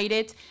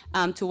excited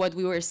to what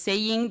we were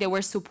saying. They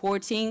were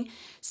supporting.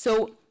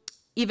 So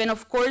even,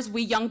 of course,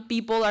 we young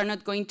people are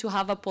not going to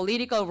have a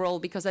political role,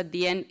 because at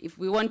the end, if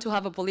we want to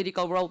have a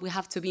political role, we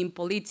have to be in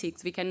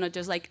politics. We cannot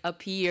just like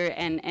appear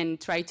and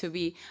try to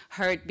be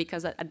heard,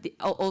 because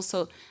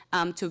also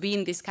to be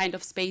in this kind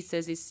of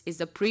spaces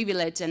is a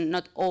privilege, and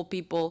not all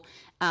people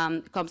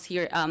comes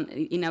here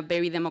in a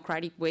very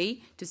democratic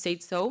way, to say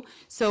it so.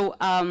 So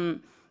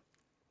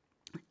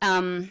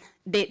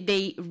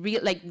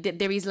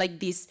there is like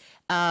this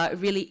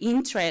really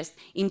interest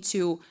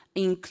into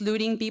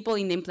including people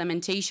in the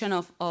implementation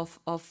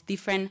of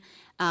different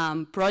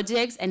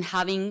projects, and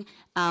having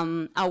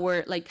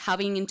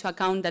having into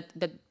account that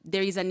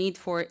there is a need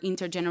for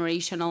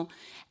intergenerational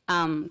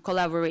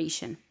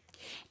collaboration.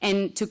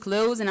 And to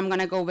close, and I'm going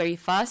to go very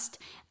fast,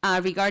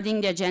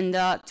 regarding the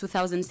Agenda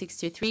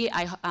 2063,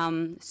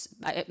 I'm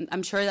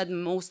sure that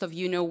most of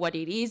you know what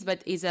it is,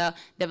 but it's a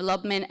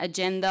development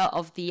agenda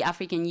of the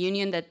African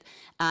Union that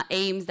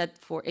aims that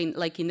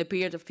in the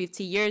period of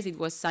 50 years, it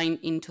was signed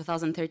in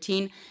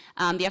 2013.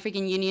 The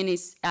African Union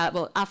is,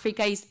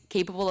 Africa is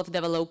capable of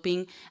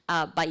developing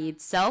by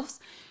itself.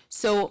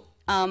 So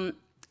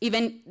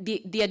even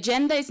the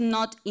agenda is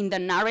not in the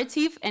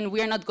narrative, and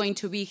we are not going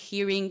to be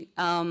hearing,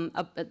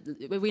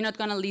 we're not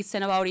going to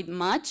listen about it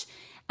much.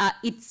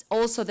 It's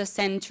also the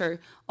center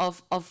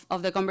of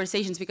the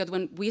conversations, because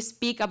when we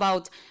speak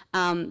about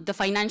the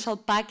financial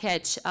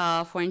package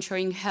for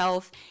ensuring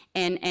health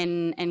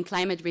and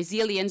climate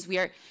resilience, we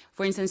are,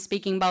 for instance,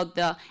 speaking about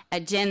the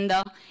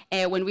agenda.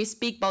 When we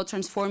speak about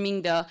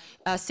transforming the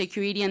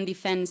security and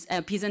defense,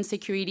 peace and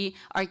security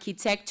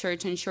architecture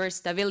to ensure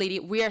stability,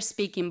 we are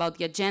speaking about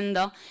the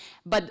agenda.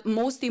 But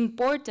most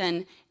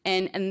important,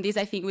 and this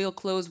I think will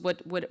close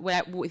with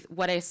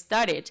what I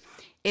started,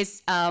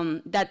 is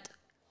that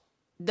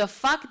the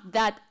fact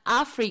that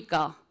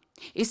Africa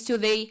is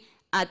today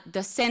at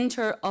the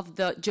center of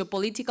the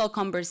geopolitical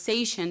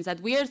conversations, that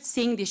we are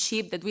seeing the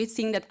shift, that we're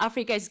seeing that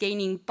Africa is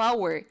gaining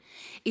power,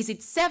 is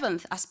its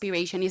seventh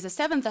aspiration, is the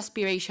seventh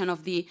aspiration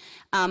of the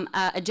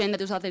Agenda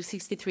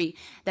 2063,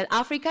 that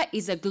Africa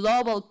is a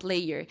global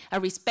player, a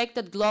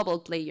respected global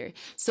player.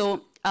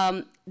 So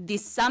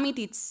this summit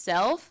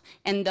itself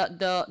and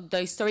the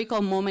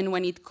historical moment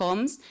when it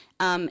comes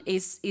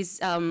is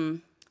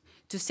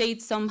to say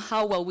it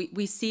somehow, well,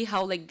 we see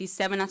how like this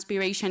 7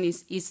 aspiration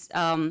is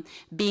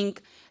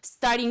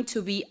starting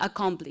to be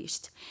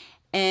accomplished.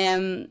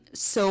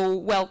 So,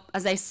 well,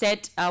 as I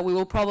said, we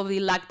will probably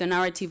lack the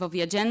narrative of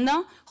the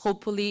agenda.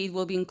 Hopefully it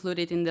will be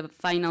included in the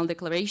final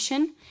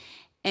declaration.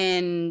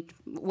 And,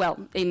 well,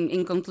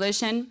 in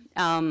conclusion,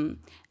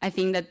 I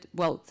think that,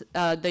 well,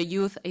 the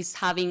youth is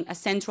having a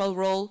central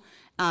role,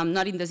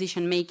 not in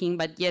decision making,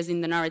 but yes,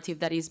 in the narrative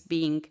that is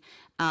being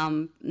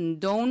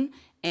done,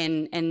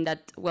 and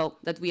that, well,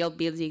 that we are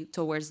building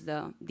towards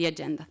the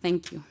agenda.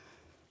 Thank you.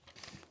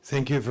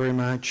 Thank you very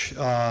much,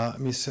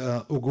 Ms.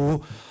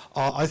 Ugu.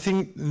 I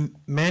think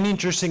many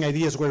interesting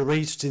ideas were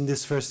raised in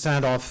this first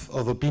set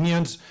of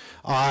opinions.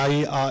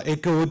 I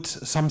echoed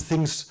some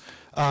things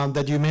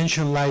that you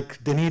mentioned,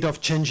 like the need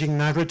of changing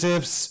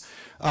narratives,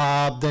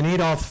 the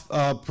need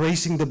of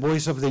praising the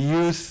voice of the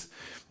youth,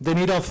 the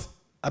need of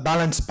a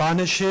balanced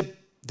partnership,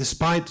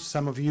 despite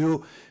some of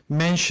you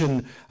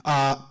mentioned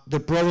the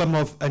problem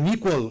of an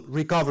equal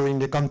recovery in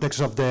the context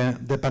of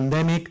the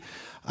pandemic.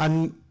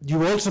 And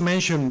you also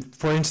mentioned,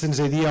 for instance,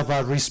 the idea of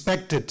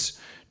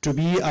to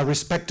be a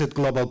respected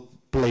global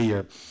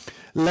player.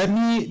 Let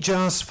me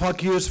just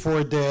focus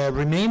for the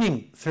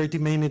remaining 30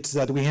 minutes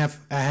that we have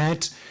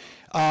ahead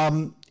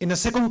in a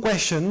second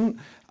question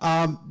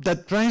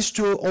that tries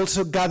to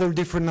also gather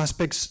different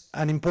aspects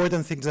and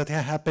important things that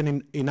have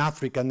happened in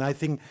Africa. And I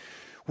think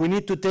we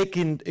need to take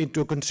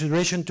into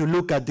consideration to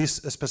look at this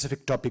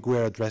specific topic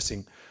we're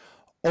addressing.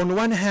 On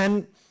one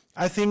hand,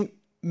 I think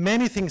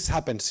many things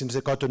happened since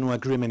the Cotonou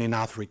Agreement in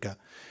Africa.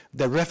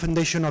 The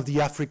refoundation of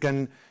the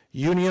African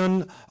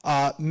Union,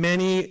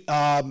 many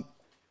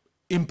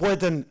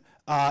important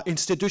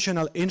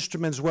institutional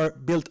instruments were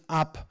built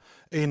up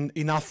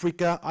in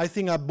Africa. I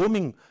think a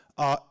booming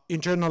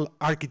internal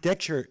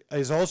architecture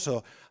is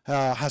also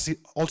has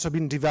also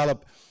been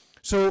developed.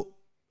 So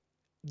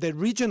the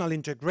regional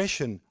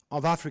integration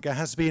of Africa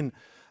has been,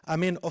 I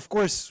mean, of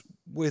course,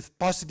 with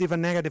positive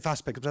and negative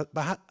aspects,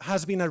 but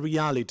has been a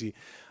reality.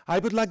 I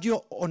would like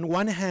you, on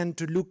one hand,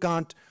 to look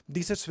at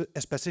this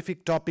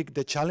specific topic,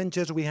 the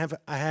challenges we have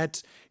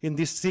ahead in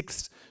this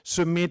 6th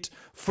summit,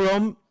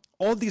 from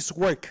all this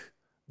work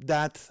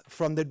that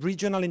from the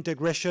regional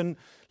integration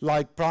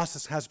like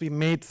process has been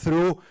made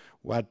through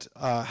what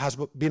has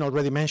been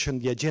already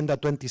mentioned, the Agenda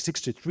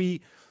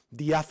 2063,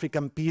 the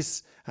African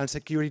Peace and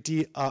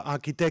Security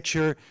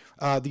Architecture,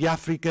 the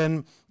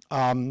African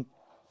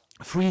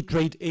Free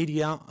Trade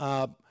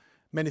Area,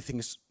 many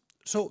things.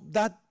 So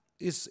that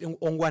is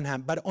on one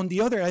hand. But on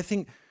the other, I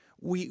think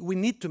we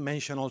need to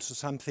mention also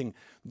something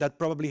that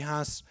probably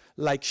has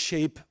like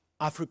shaped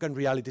African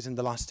realities in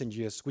the last 10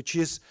 years, which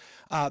is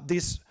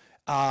these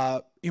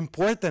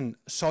important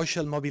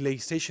social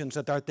mobilizations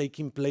that are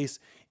taking place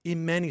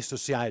in many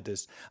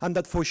societies, and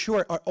that for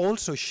sure are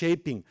also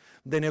shaping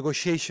the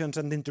negotiations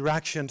and the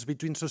interactions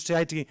between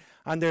society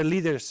and their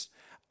leaders,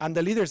 and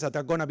the leaders that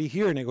are going to be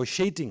here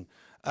negotiating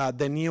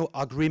the new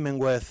agreement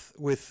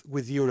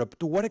with Europe.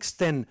 To what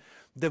extent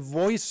the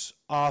voice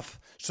of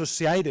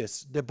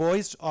societies, the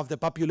voice of the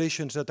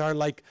populations that are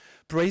like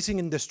praising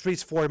in the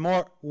streets for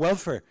more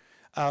welfare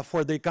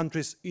for their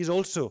countries is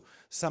also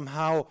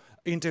somehow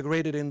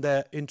integrated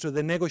into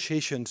the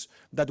negotiations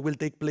that will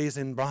take place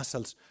in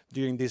Brussels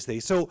during these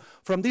days. So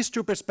from these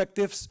two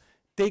perspectives,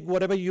 take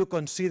whatever you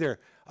consider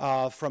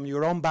from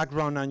your own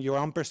background and your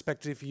own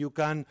perspective you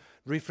can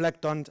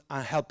reflect on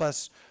and help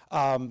us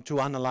to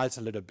analyze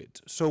a little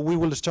bit. So we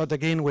will start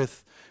again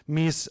with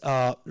Ms.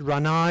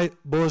 Ranai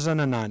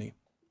Bozananani.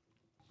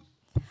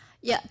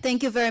 Yeah,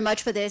 thank you very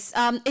much for this.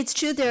 It's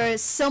true there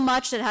is so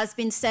much that has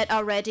been said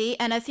already,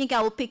 and I think I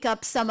will pick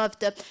up some of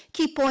the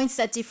key points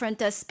that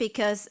different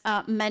speakers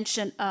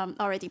mentioned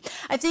already.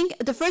 I think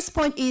the first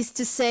point is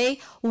to say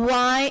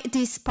why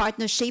this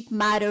partnership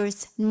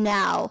matters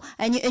now.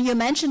 And you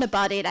mentioned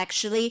about it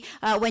actually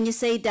when you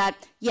say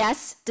that,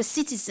 yes, the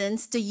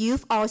citizens, the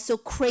youth are also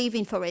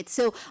craving for it.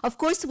 So, of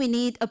course, we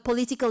need a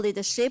political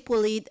leadership,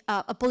 we need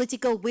a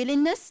political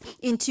willingness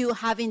into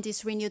having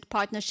this renewed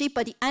partnership.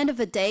 But at the end of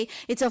the day,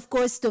 it's of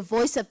course the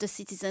voice of the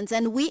citizens.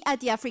 And we at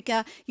the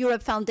Africa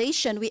Europe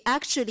Foundation, we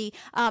actually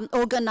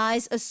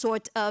organize a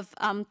sort of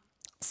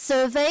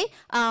survey,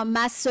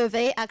 mass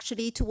survey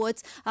actually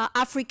towards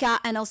Africa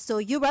and also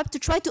Europe to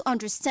try to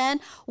understand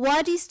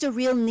what is the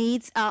real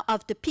needs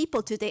of the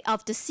people today,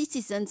 of the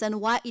citizens, and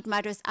why it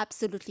matters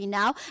absolutely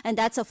now. And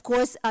that's of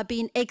course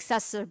being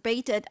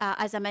exacerbated,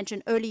 as I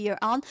mentioned earlier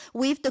on,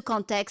 with the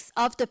context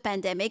of the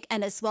pandemic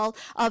and as well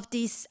of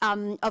this,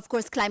 of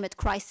course, climate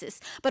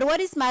crisis. But what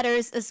is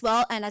matters as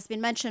well, and has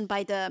been mentioned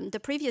by the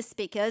previous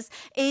speakers,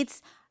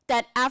 it's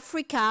that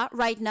Africa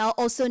right now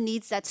also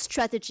needs that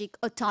strategic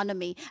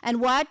autonomy. And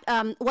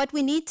what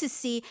we need to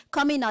see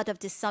coming out of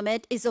this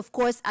summit is, of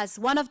course, as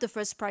one of the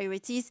first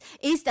priorities,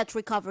 is that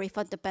recovery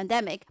from the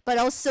pandemic, but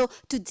also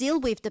to deal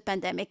with the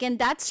pandemic. And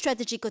that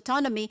strategic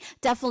autonomy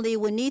definitely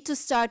we need to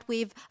start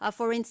with,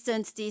 for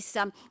instance, these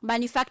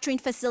manufacturing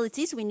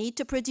facilities. We need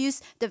to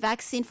produce the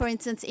vaccine, for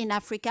instance, in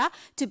Africa,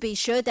 to be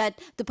sure that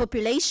the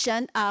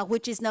population,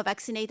 which is now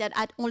vaccinated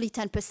at only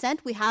 10%,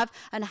 we have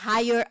a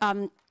higher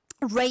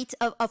rate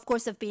of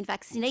course of being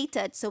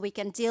vaccinated, so we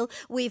can deal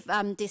with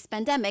this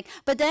pandemic.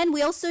 But then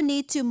we also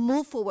need to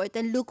move forward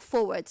and look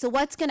forward. So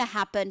what's going to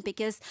happen,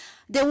 because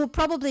there will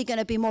probably going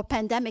to be more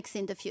pandemics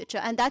in the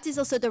future, and that is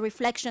also the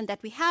reflection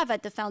that we have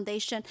at the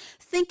foundation,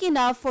 thinking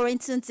of, for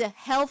instance, the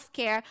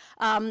healthcare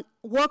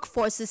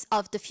workforces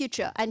of the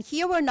future. And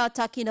here we're not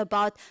talking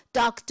about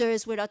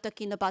doctors, we're not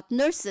talking about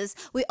nurses,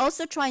 we're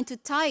also trying to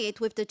tie it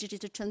with the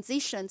digital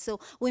transition. So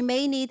we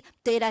may need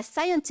data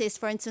scientists,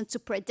 for instance, to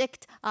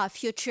predict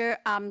future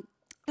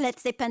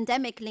let's say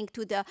pandemic linked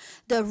to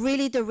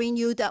the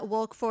renewed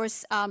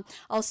workforce,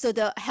 also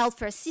the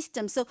healthcare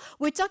system. So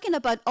we're talking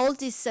about all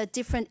these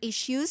different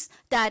issues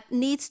that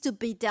needs to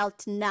be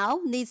dealt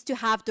now, needs to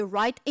have the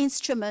right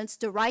instruments,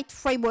 the right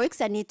frameworks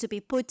that need to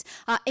be put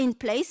in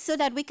place so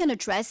that we can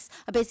address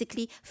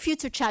basically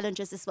future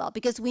challenges as well,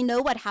 because we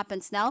know what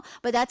happens now,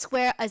 but that's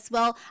where, as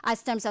well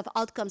as terms of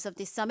outcomes of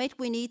this summit,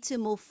 we need to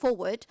move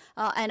forward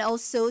and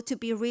also to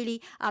be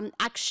really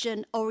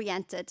action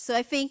oriented. So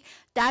I think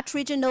that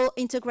regional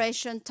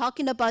integration,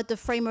 talking about the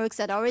frameworks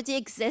that already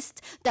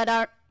exist, that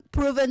are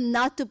proven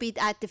not to be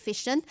that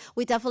efficient,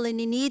 we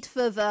definitely need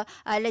further,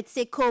 let's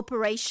say,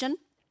 cooperation.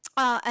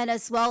 And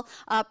as well,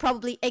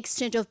 probably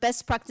exchange of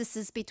best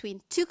practices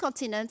between two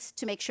continents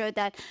to make sure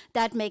that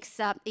that makes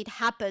it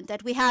happen,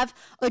 that we have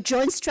a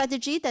joint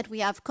strategy, that we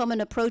have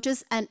common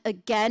approaches, and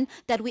again,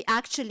 that we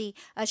actually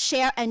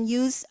share and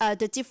use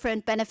the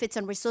different benefits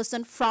and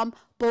resources from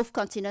both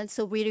continents,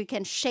 so really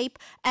can shape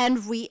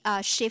and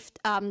shift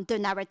the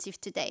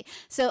narrative today.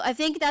 So I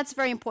think that's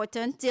very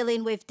important,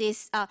 dealing with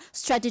this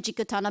strategic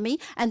autonomy.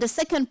 And the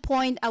second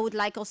point I would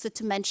like also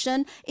to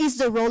mention is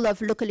the role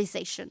of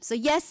localization. So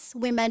yes,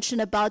 we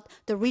mentioned about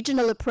the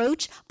regional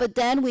approach, but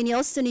then we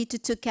also need to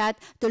look at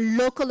the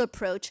local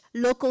approach,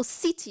 local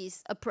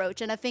cities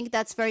approach. And I think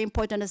that's very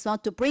important as well,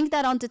 to bring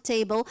that on the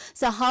table.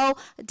 So how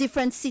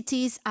different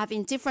cities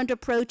having different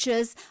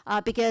approaches,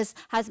 because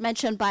as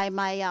mentioned by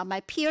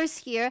my peers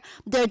here,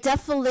 they're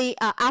definitely,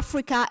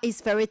 Africa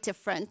is very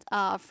different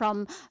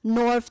from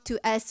north to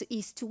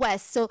east to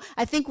west. So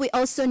I think we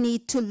also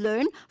need to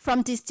learn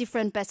from these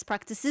different best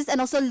practices,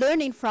 and also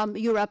learning from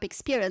Europe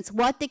experience,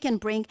 what they can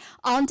bring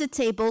on the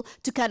table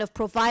to kind of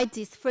provide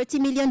these 30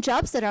 million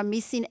jobs that are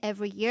missing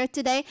every year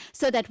today,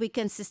 so that we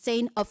can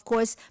sustain, of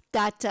course,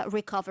 that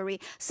recovery.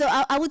 So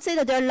I would say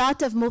that there are a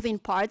lot of moving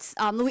parts.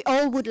 We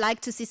all would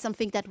like to see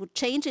something that would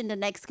change in the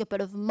next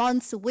couple of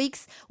months,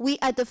 weeks. We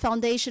at the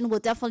foundation will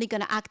definitely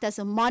going to act as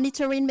a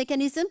monitoring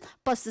mechanism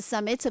post the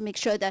summit to make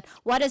sure that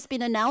what has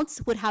been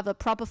announced would have a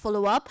proper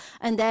follow-up,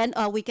 and then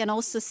we can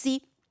also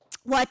see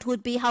what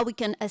would be, how we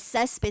can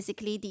assess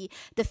basically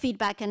the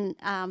feedback and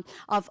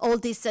of all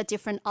these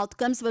different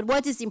outcomes. But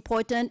what is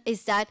important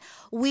is that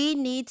we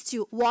need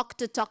to walk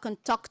the talk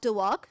and talk the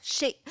walk,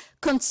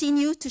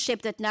 continue to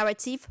shape that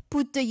narrative,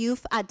 put the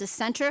youth at the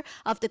center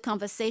of the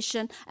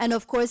conversation, and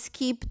of course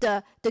keep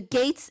the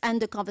gates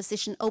and the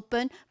conversation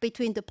open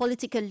between the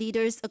political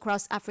leaders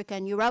across Africa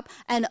and Europe.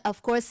 And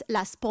of course,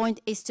 last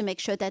point is to make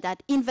sure that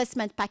that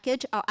investment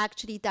package are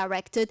actually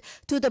directed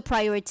to the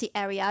priority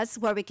areas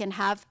where we can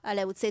have,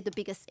 I would say, the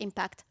biggest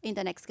impact in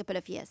the next couple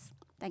of years.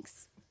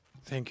 Thanks.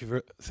 Thank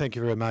you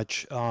very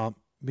much.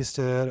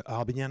 Mr.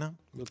 Albignana,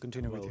 we'll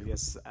continue with you.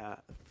 Yes,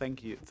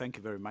 thank you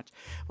very much.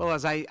 Well,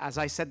 as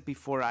I said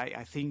before,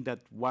 I think that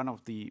one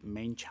of the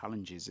main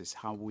challenges is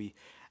how we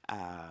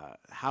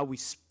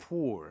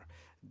spur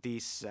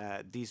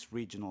this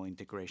regional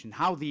integration,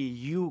 how the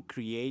EU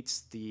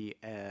creates the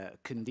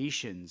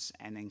conditions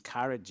and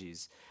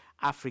encourages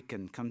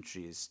African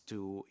countries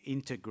to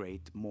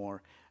integrate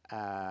more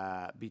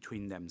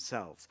between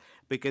themselves.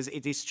 Because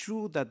it is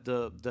true that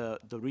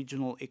the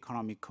regional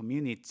economic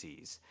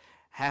communities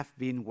have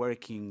been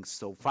working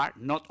so far,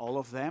 not all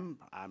of them.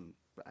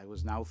 I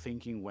was now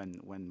thinking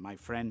when my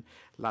friend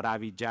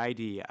Larabi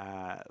Jaidi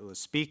was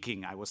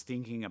speaking, I was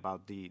thinking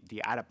about the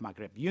Arab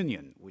Maghreb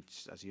Union,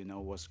 which, as you know,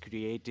 was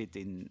created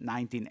in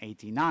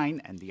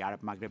 1989, and the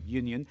Arab Maghreb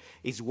Union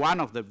is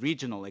one of the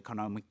regional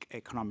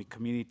economic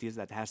communities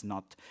that has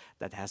not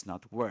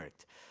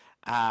worked.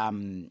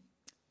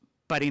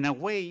 But in a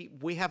way,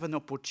 we have an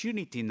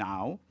opportunity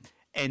now,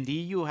 and the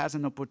EU has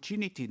an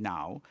opportunity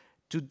now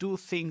to do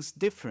things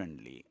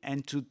differently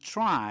and to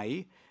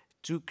try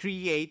to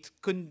create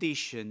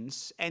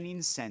conditions and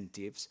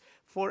incentives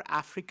for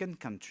African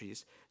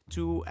countries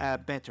to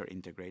better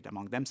integrate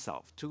among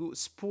themselves, to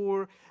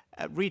spur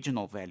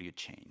regional value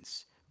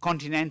chains,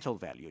 continental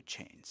value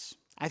chains.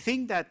 I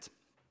think that,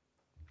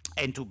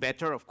 and to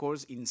better, of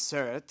course,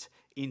 insert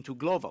into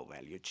global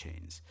value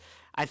chains.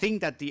 I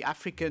think that the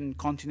African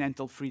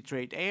continental free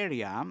trade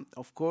area,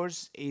 of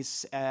course,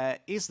 is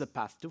the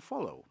path to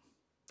follow.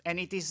 And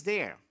it is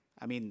there.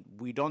 I mean,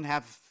 we don't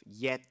have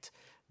yet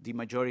the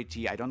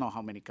majority. I don't know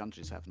how many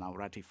countries have now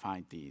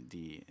ratified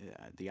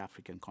the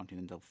African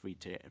continental free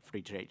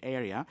trade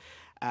area,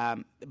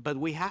 but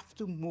we have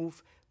to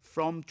move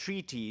from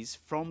treaties,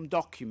 from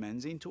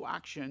documents, into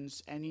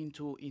actions and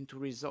into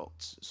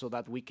results, so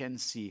that we can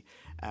see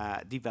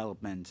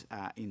development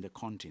in the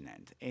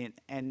continent.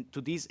 And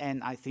to this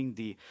end, I think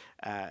the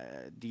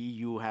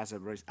EU has a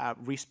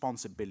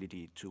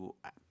responsibility to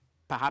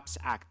perhaps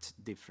act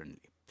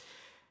differently.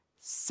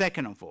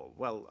 Second of all,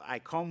 well, I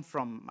come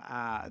from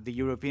the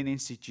European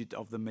Institute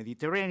of the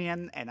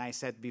Mediterranean, and I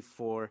said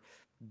before,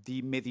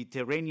 the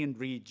Mediterranean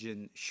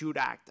region should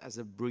act as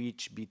a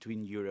bridge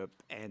between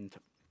Europe and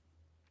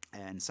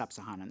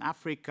sub-Saharan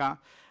Africa.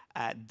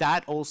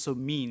 That also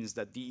means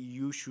that the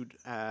EU should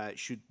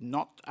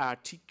not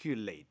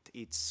articulate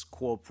its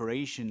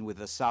cooperation with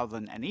the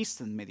southern and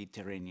eastern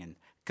Mediterranean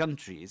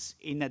countries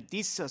in a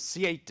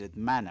dissociated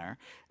manner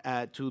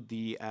to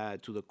the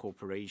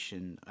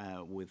cooperation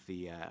with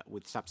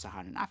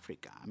sub-Saharan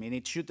Africa. I mean,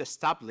 it should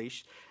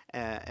establish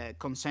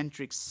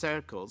concentric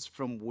circles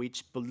from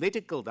which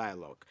political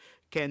dialogue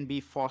can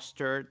be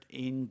fostered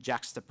in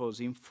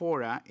juxtaposing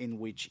fora in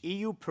which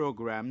EU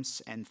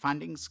programs and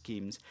funding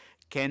schemes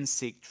can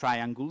seek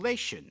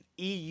triangulation: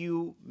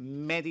 EU,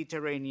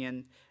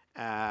 Mediterranean,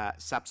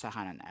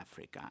 sub-Saharan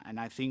Africa, and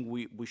I think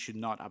we should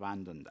not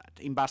abandon that.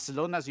 In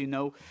Barcelona, as you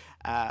know,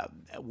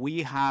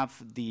 we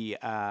have the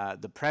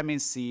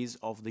premises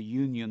of the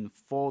Union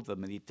for the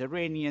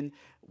Mediterranean,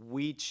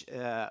 which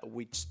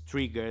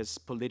triggers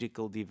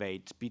political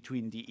debate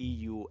between the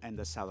EU and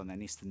the southern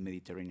and eastern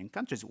Mediterranean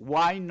countries.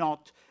 Why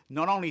not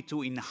only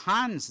to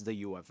enhance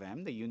the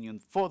UFM, the Union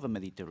for the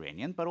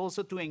Mediterranean, but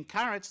also to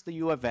encourage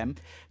the UFM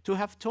to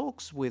have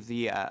talks with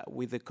the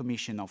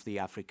Commission of the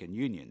African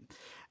Union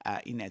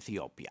in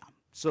Ethiopia,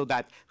 so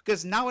that,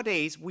 because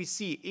nowadays we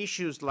see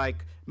issues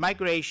like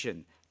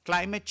migration,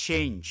 climate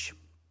change,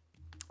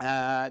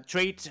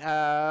 trade,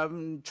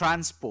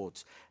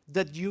 transport,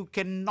 that you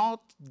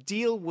cannot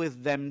deal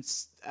with them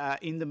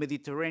in the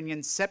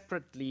Mediterranean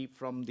separately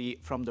from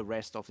the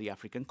rest of the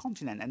African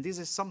continent, and this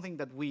is something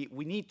that we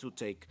need to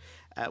take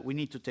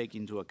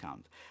into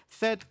account.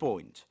 Third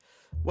point,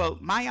 well,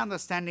 my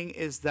understanding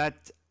is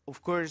that,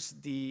 of course,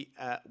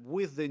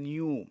 with the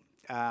new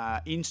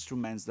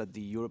instruments that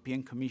the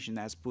European Commission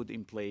has put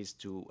in place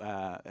to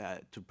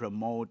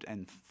promote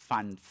and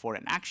fund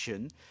foreign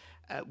action,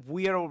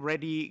 we are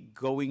already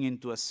going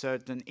into a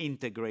certain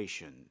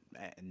integration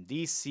in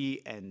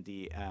DC and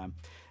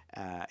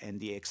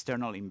the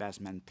external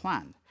investment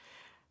plan.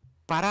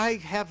 But I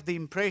have the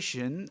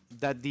impression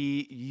that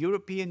the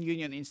European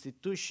Union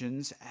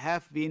institutions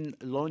have been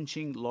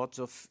launching lots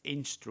of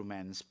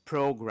instruments,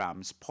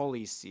 programs,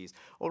 policies,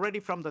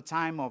 already from the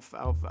time of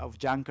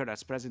Juncker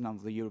as president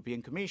of the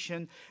European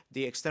Commission,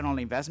 the external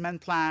investment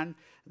plan,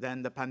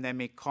 then the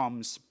pandemic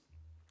comes,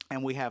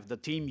 and we have the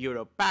Team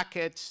Europe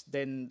package.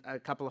 Then a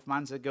couple of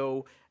months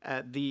ago,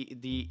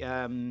 the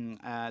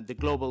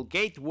Global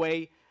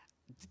Gateway.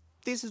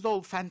 This is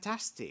all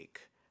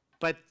fantastic,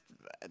 but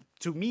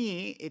to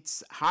me,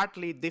 it's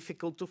hardly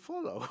difficult to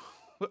follow.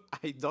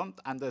 I don't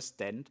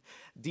understand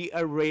the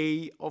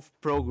array of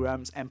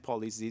programs and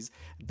policies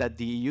that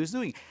the EU is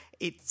doing.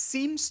 It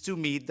seems to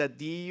me that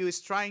the EU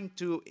is trying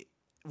to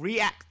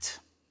react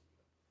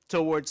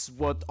towards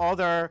what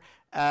other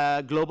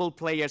global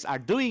players are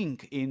doing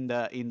in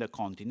the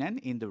continent,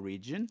 in the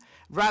region,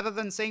 rather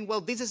than saying,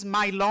 well, this is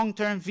my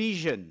long-term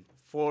vision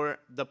for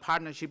the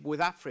partnership with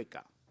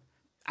Africa.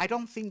 I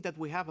don't think that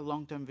we have a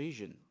long-term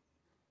vision.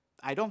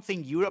 I don't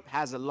think Europe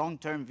has a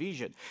long-term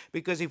vision,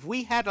 because if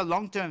we had a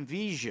long-term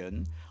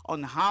vision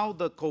on how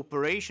the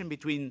cooperation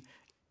between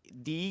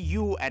the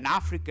EU and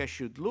Africa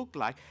should look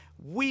like,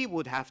 we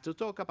would have to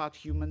talk about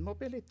human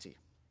mobility.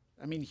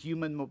 I mean,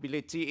 human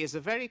mobility is a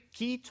very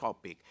key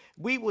topic.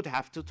 We would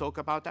have to talk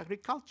about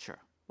agriculture.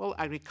 Well,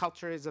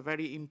 agriculture is a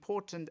very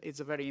important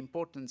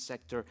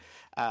sector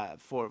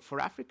for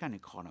African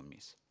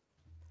economies.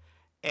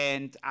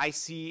 And I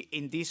see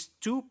in these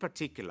two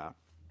particular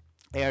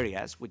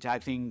areas, which I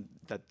think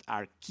that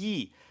are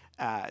key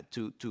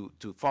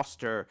to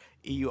foster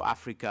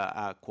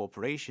EU-Africa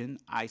cooperation,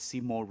 I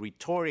see more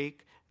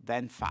rhetoric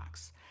than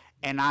facts.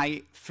 And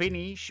I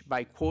finish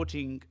by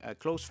quoting a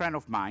close friend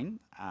of mine.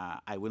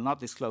 I will not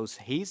disclose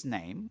his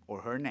name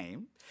or her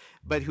name,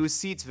 but who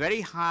sits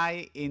very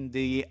high in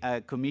the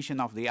Commission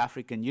of the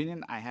African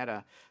Union. I had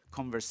a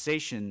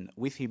conversation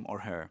with him or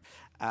her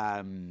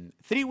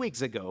 3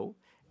 weeks ago,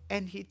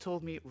 and he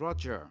told me,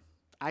 Roger,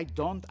 I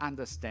don't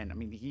understand. I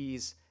mean,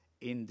 he's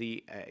in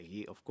the,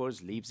 he of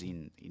course lives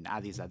in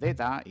Addis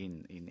Ababa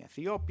in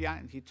Ethiopia,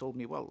 and he told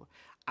me, well,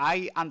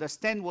 I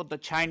understand what the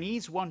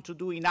Chinese want to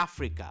do in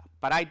Africa,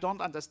 but I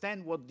don't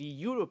understand what the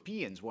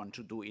Europeans want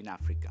to do in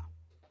Africa.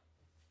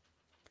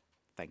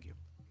 Thank you.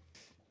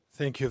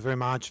 Thank you very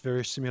much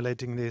for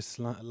simulating this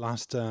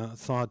last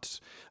thought.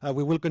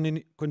 We will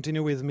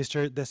continue with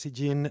Mr.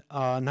 Desijin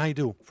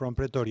Naidu from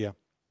Pretoria.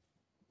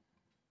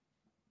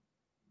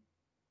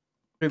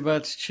 very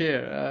much,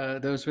 Chair.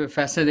 Those were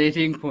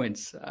fascinating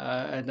points,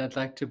 and I'd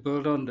like to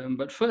build on them.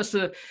 But first,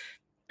 a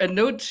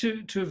note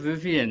to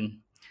Vivian.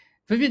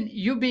 Vivian,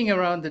 you being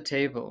around the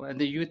table and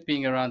the youth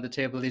being around the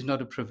table is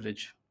not a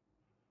privilege.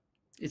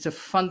 It's a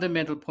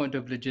fundamental point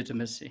of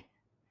legitimacy,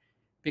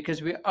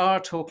 because we are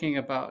talking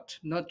about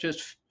not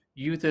just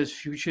youth as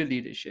future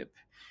leadership.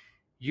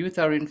 Youth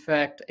are, in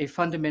fact, a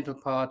fundamental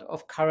part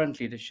of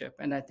current leadership,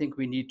 and I think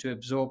we need to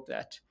absorb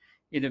that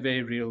in a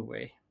very real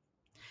way.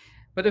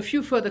 But a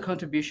few further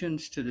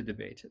contributions to the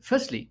debate.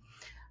 Firstly,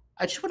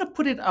 I just want to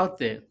put it out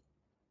there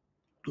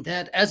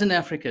that as an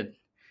African,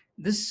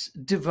 this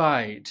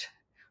divide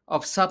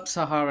of sub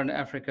Saharan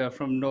Africa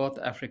from North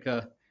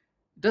Africa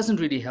doesn't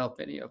really help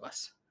any of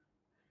us.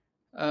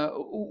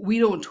 We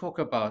don't talk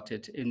about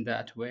it in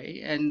that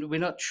way, and we're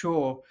not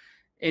sure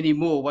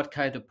anymore what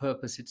kind of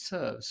purpose it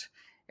serves.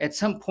 At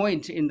some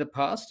point in the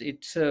past,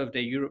 it served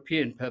a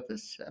European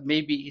purpose.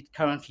 Maybe it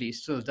currently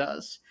still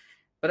does.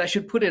 But I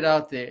should put it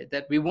out there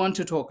that we want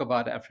to talk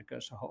about Africa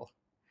as a whole,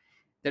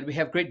 that we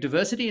have great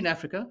diversity in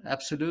Africa,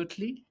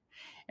 absolutely.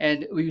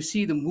 And we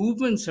see the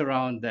movements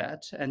around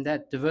that and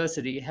that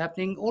diversity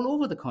happening all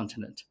over the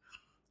continent.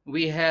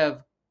 We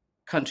have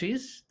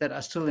countries that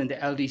are still in the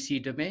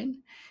LDC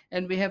domain,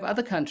 and we have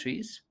other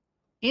countries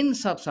in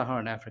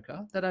sub-Saharan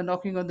Africa that are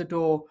knocking on the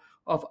door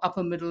of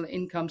upper middle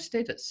income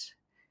status.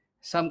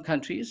 Some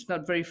countries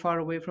not very far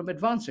away from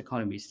advanced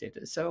economy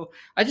status. So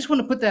I just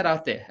want to put that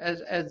out there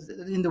as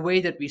in the way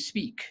that we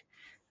speak.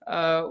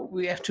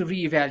 We have to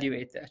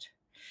reevaluate that.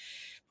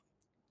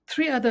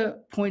 Three other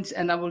points,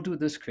 and I will do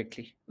this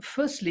quickly.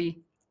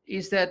 Firstly,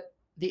 is that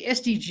the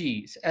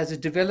SDGs as a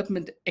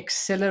development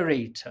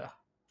accelerator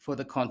for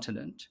the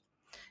continent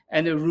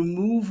and a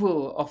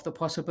removal of the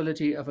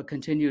possibility of a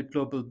continued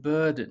global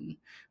burden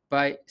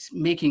by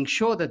making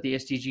sure that the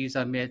SDGs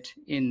are met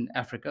in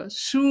Africa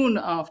soon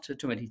after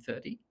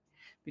 2030,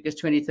 because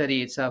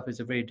 2030 itself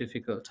is a very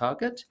difficult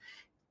target,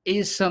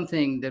 is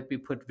something that we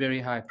put very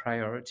high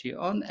priority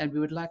on, and we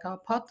would like our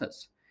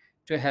partners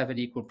to have an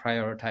equal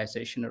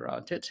prioritization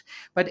around it.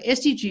 But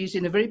SDGs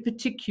in a very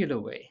particular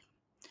way.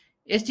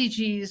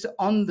 SDGs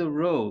on the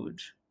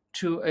road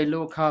to a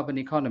low carbon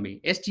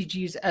economy.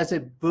 SDGs as a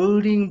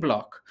building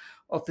block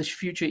of the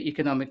future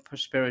economic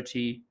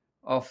prosperity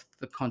of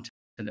the continent.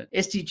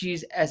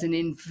 SDGs as an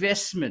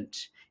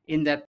investment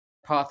in that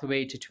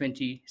pathway to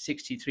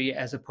 2063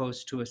 as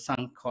opposed to a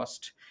sunk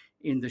cost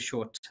in the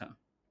short term.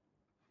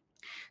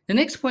 The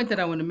next point that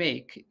I want to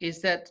make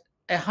is that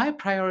a high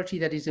priority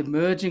that is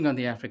emerging on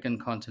the African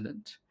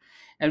continent,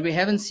 and we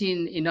haven't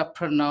seen enough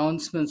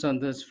pronouncements on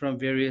this from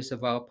various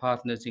of our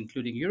partners,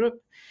 including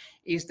Europe,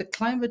 is the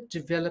climate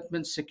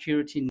development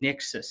security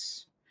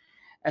nexus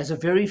as a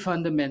very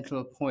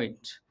fundamental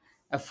point,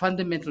 a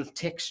fundamental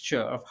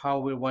texture of how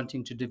we're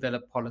wanting to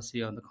develop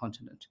policy on the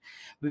continent.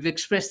 We've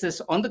expressed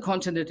this on the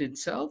continent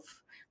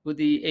itself with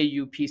the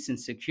AU Peace and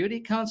Security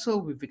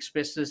Council. We've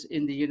expressed this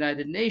in the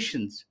United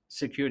Nations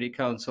Security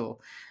Council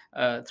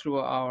through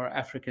our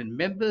African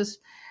members.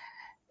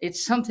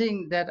 It's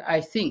something that I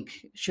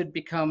think should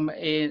become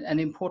an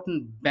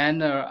important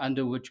banner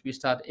under which we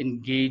start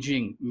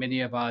engaging many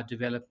of our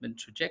development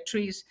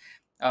trajectories,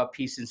 our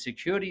peace and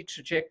security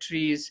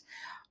trajectories,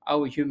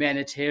 our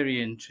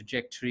humanitarian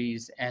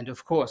trajectories, and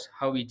of course,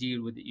 how we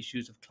deal with the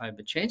issues of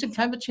climate change. And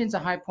climate change is a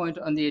high point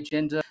on the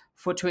agenda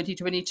for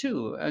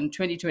 2022. And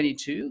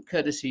 2022,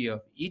 courtesy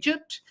of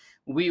Egypt,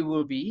 we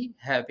will be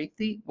having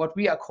what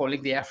we are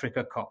calling the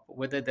Africa COP,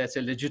 whether that's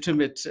a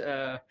legitimate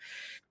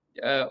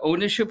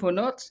ownership or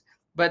not.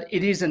 But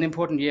it is an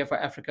important year for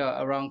Africa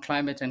around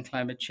climate and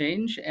climate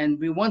change. And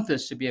we want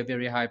this to be a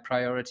very high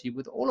priority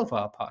with all of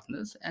our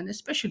partners, and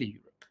especially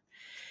Europe.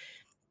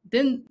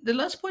 Then the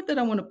last point that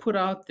I want to put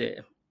out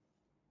there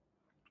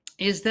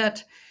is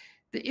that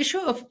the issue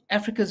of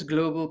Africa's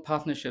global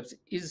partnerships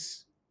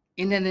is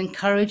in an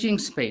encouraging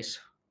space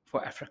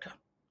for Africa.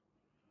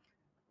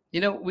 You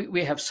know,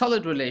 we have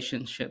solid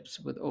relationships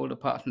with older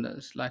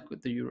partners, like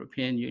with the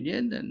European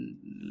Union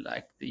and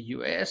like the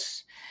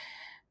US,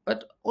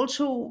 but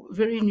also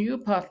very new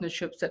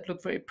partnerships that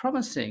look very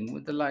promising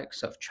with the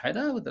likes of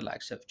China, with the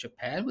likes of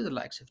Japan, with the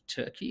likes of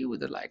Turkey,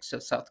 with the likes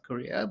of South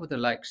Korea, with the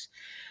likes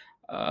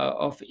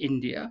of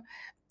India.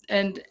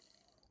 And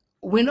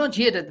we're not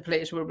yet at the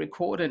place where we're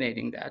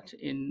coordinating that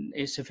in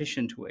a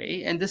sufficient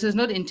way. And this is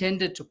not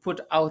intended to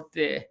put out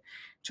there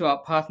to our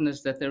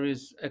partners that there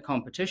is a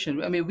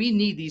competition. I mean, we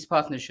need these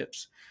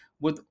partnerships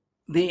with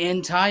the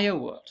entire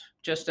world,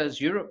 just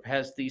as Europe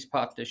has these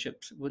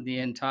partnerships with the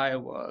entire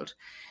world.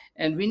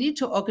 And we need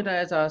to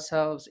organize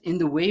ourselves in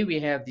the way we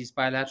have these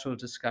bilateral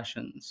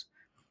discussions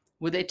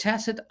with a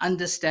tacit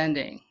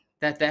understanding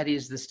that that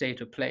is the state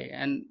of play.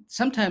 And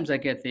sometimes I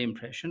get the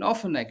impression,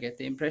 often I get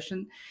the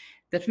impression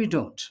that we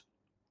don't,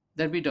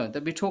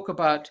 that we talk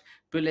about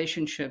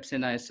relationships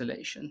in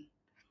isolation.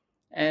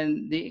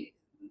 And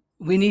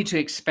we need to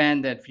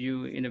expand that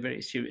view in a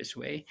very serious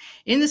way.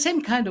 In the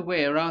same kind of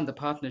way around the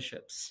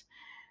partnerships,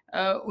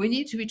 we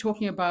need to be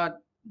talking about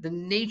the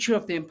nature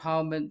of the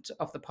empowerment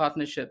of the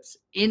partnerships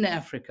in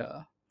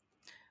Africa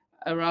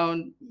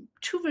around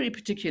two very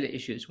particular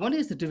issues. One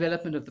is the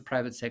development of the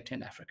private sector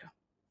in Africa.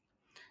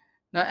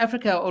 Now,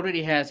 Africa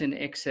already has in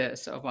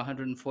excess of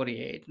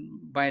 148,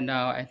 by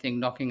now, I think,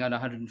 knocking on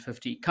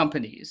 150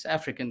 companies,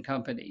 African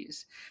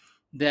companies,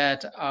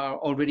 that are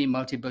already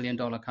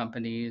multi-billion-dollar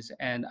companies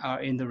and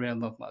are in the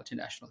realm of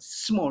multinationals.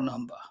 Small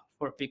number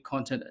for a big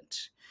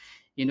continent.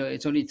 You know,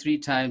 it's only 3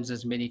 times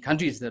as many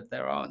countries that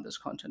there are on this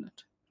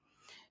continent.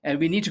 And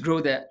we need to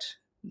grow that,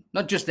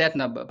 not just that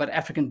number, but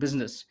African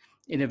business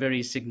in a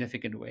very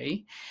significant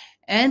way.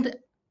 And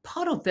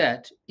part of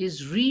that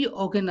is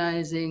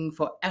reorganizing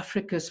for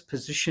Africa's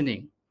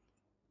positioning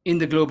in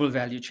the global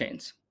value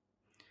chains.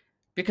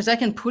 Because I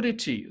can put it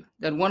to you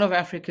that one of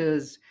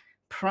Africa's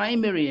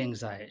primary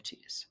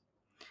anxieties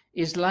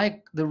is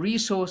like the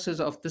resources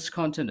of this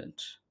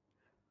continent,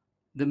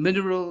 the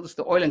minerals,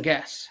 the oil and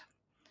gas,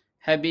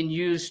 have been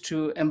used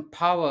to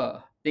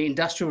empower the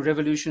industrial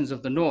revolutions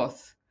of the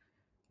North.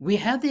 We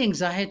have the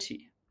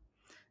anxiety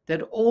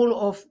that all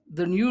of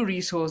the new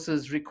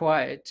resources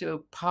required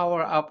to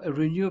power up a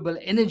renewable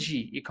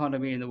energy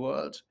economy in the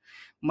world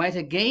might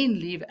again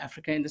leave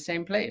Africa in the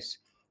same place,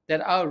 that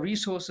our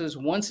resources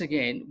once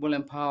again will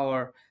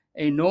empower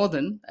a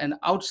northern and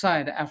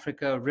outside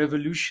Africa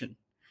revolution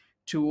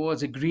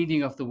towards a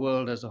greening of the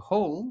world as a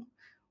whole,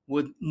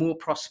 with more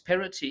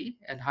prosperity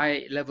and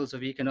high levels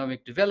of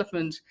economic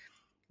development,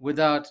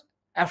 without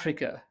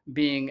Africa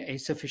being a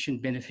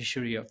sufficient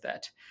beneficiary of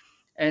that.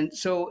 And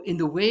so in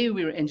the way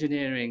we're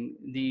engineering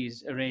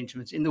these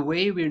arrangements, in the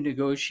way we're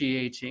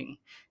negotiating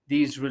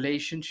these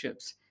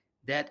relationships,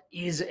 that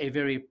is a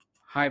very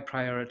high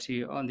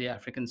priority on the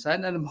African side.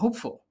 And I'm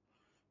hopeful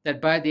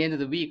that by the end of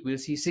the week, we'll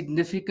see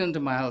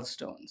significant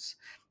milestones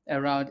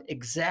around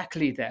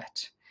exactly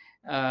that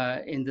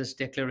in this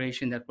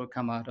declaration that will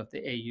come out of the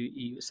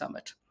AU-EU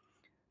summit.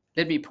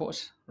 Let me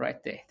pause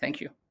right there.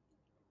 Thank you.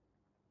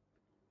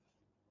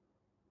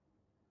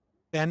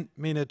 10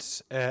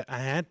 minutes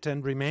ahead,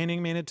 10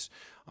 remaining minutes.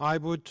 I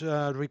would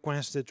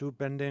request the two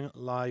pending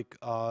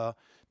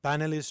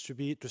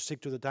panelists to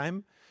stick to the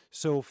time.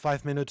 So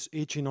 5 minutes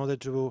each in order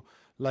to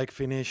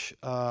finish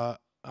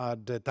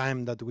at the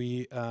time that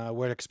we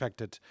were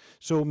expected.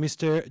 So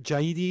Mr.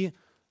 Jaidi,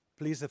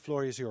 please, the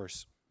floor is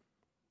yours.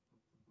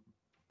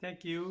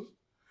 Thank you.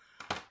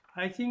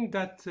 I think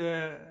that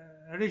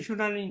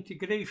regional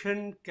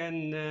integration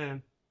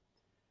can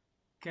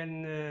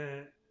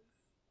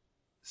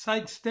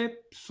sidestep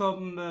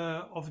some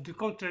of the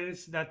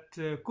constraints that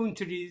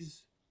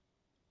countries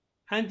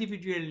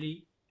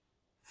individually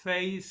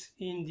face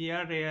in the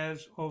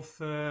areas of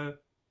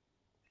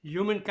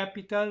human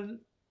capital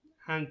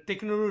and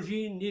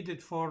technology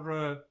needed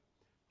for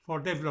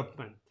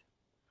development.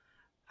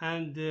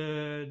 And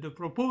the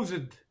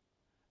proposed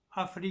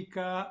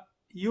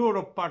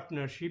Africa-Europe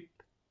partnership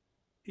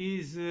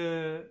is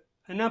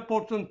an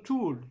important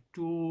tool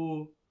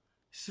to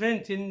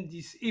strengthen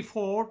this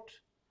effort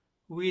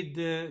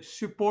with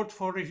support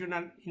for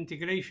regional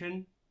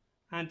integration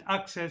and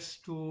access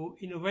to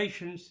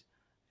innovations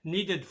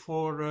needed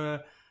for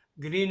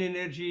green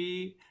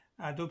energy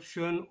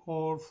adoption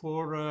or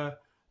for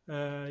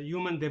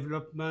human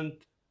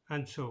development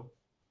and so.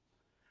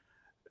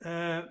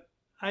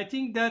 I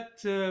think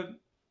that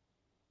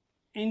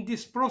in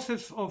this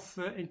process of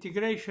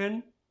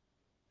integration,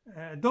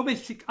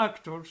 domestic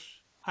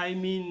actors, I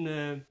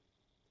mean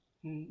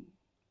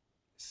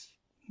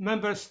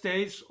member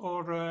states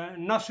or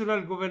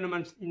national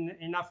governments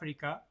in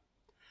Africa,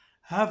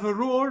 have a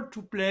role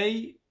to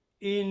play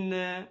in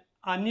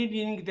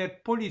aligning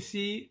their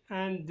policy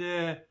and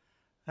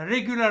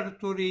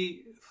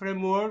regulatory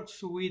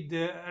frameworks with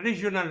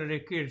regional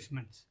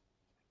requirements,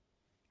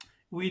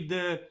 with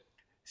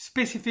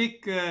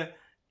specific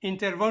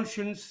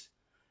interventions,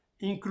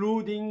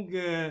 including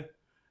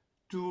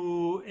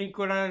to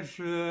encourage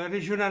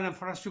regional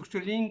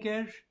infrastructure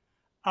linkage,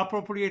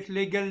 appropriate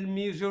legal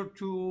measures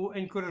to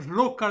encourage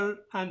local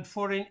and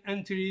foreign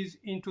entries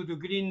into the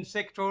green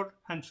sector,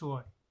 and so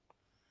on.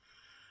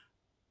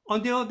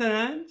 On the other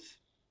hand,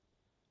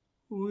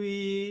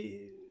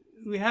 we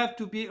have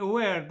to be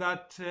aware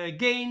that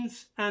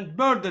gains and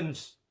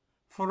burdens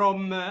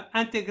from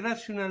integrative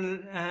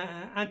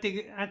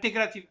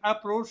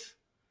approach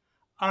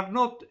are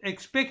not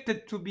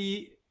expected to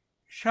be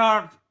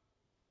shared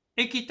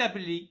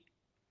equitably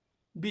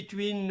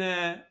between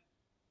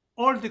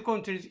all the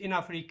countries in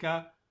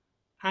Africa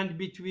and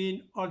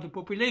between all the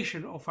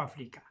population of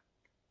Africa.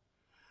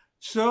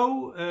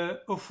 So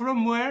a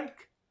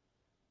framework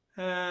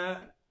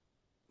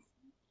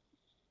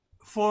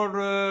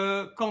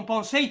for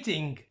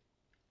compensating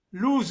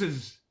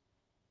losers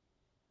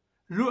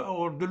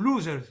or the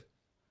losers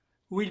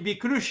will be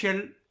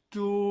crucial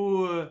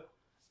to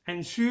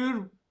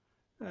ensure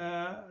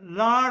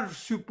large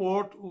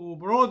support or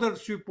broader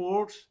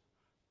support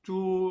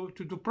to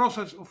the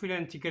process of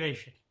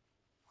integration.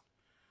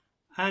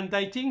 And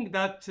I think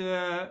that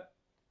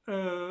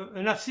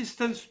an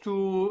assistance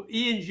to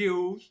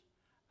NGOs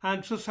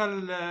and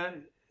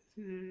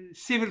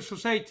civil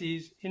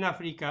societies in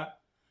Africa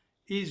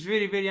is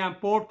very, very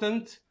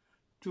important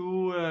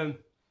to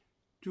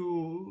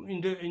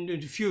in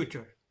the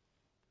future.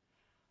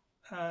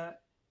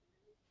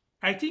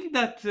 I think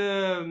that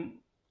the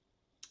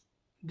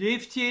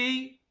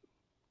FTA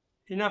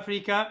in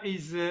Africa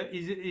is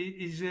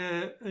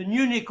an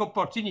unique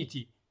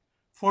opportunity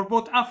for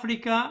both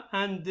Africa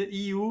and the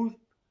EU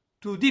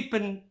to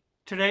deepen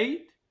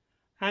trade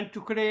and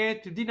to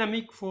create a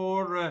dynamic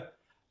for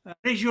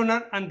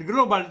regional and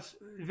global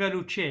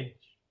value chain.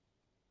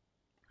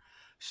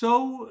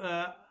 So,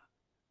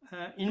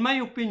 in my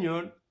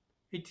opinion,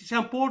 it is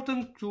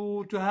important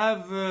to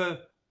have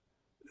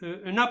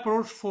an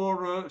approach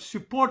for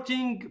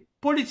supporting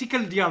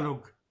political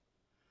dialogue,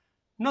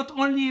 not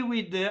only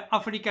with the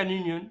African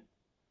Union,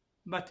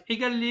 but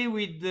equally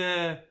with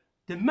the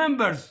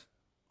members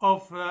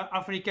of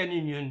African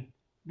Union,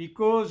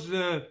 because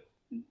the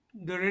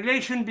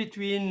relation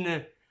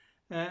between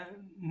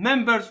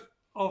members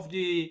of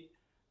the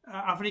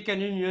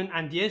African Union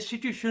and the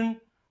institution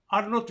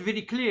are not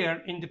very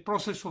clear in the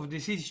process of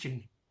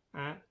decision.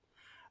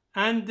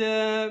 And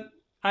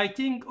I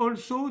think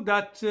also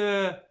that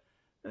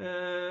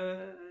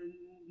the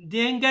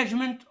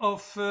engagement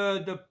of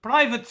the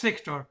private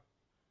sector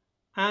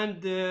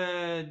and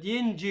the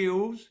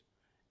NGOs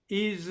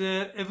is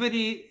a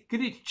very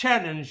great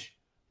challenge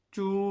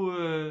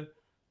to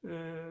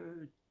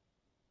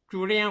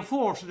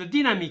reinforce the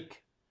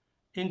dynamic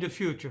in the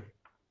future.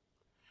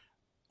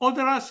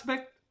 Other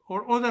aspect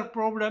or other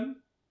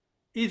problem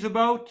is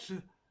about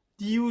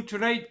the EU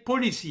trade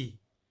policy.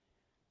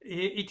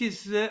 It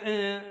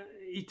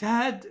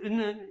had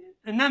an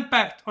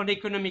impact on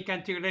economic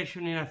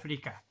integration in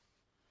Africa,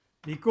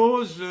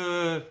 because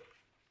the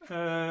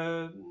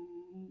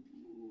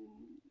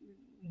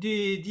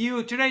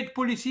EU trade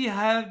policy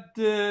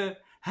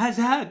has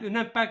had an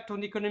impact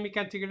on economic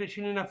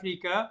integration in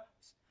Africa,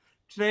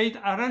 trade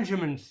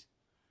arrangements,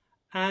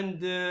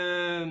 and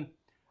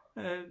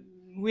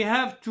we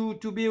have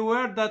to be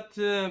aware that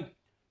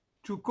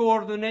to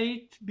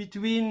coordinate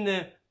between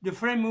the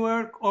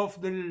framework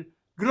of the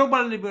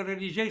global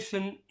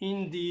liberalization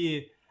in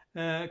the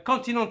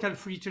continental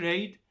free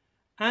trade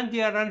and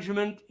the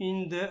arrangement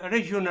in the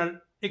regional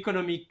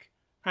economic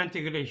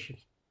integration.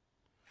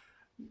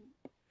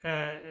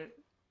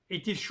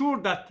 It is sure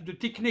that the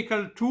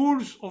technical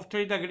tools of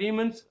trade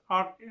agreements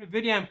are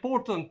very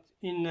important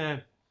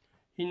in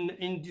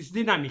this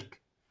dynamic.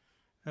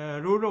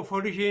 Rule of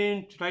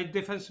origin, trade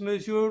defense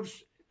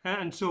measures,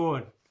 and so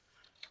on.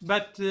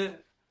 But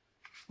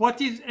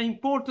what is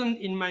important,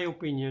 in my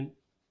opinion,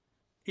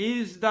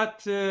 is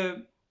that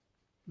the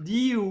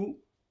EU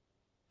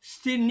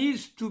still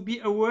needs to be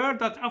aware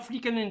that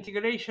African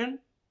integration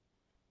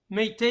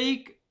may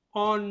take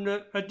on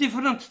a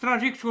different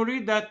trajectory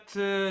that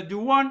the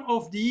one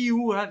of the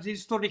EU has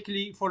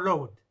historically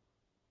followed.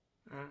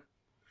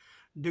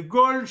 The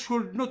goal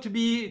should not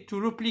be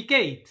to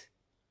replicate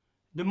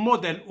the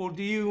model or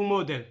the EU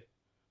model,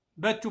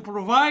 but to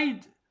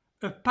provide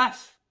a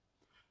path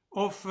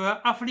of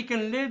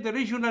African-led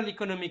regional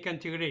economic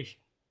integration.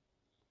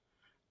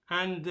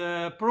 And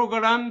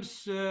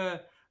programs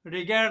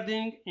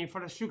regarding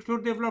infrastructure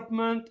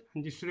development,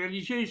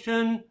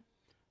 industrialization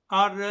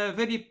are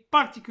very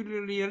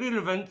particularly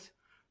relevant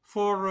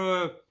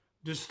for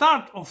the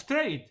start of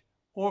trade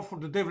or for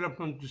the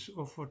development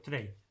of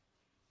trade.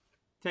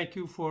 Thank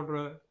you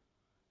for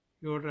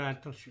your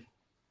attention.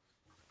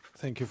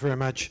 Thank you very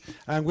much.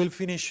 And we'll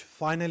finish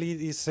finally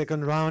this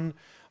second round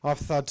of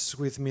thoughts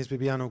with Ms.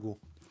 Viviane Ogu.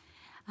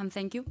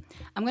 Thank you.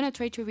 I'm going to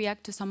try to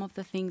react to some of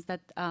the things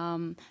that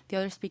the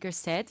other speakers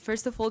said.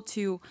 First of all,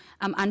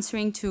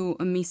 answering to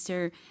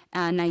Mr.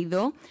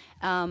 Naido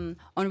on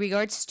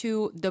regards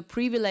to the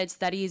privilege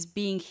that is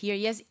being here.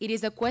 Yes, it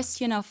is a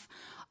question of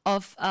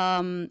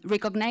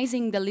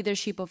recognizing the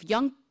leadership of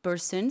young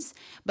persons,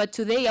 but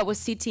today I was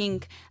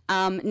sitting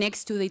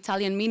next to the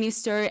Italian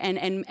minister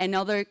and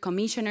other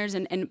commissioners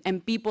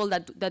and people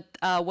that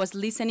was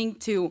listening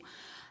to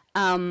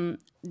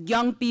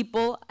young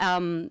people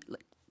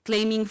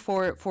claiming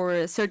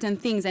for certain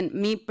things, and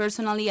me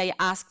personally, I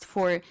asked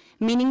for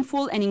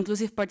meaningful and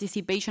inclusive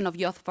participation of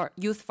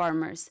youth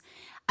farmers.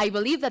 I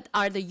believe that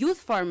are the youth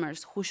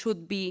farmers who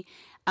should be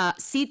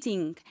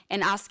sitting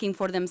and asking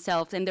for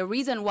themselves, and the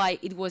reason why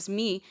it was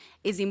me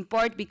is in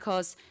part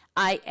because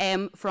I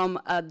am from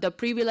the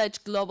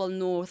privileged global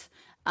north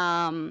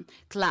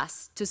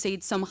class, to say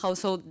it somehow.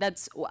 So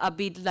that's a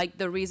bit like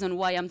the reason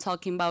why I'm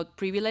talking about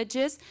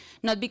privileges,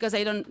 not because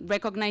I don't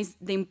recognize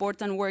the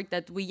important work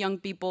that we young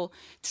people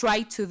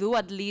try to do,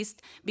 at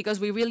least because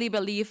we really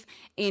believe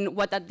in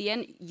what at the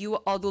end you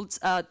adults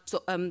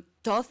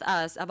taught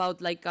us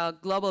about, like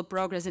global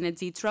progress and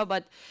etc.,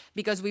 but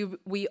because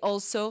we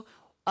also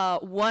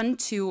want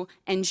to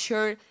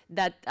ensure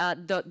that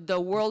the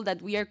world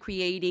that we are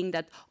creating,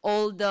 that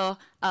all the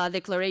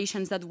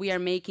declarations that we are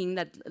making,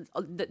 that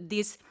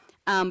this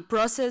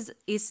process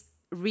is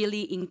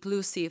really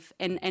inclusive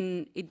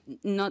and it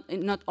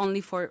not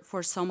only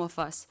for some of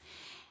us.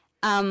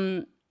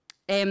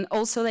 And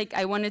also, like,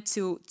 I wanted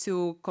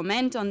to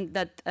comment on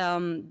that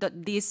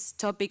this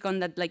topic on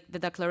that, like the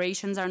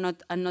declarations are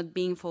not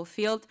being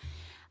fulfilled.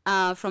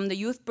 From the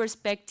youth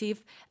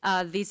perspective,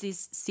 this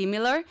is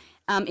similar.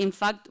 In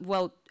fact,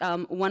 well,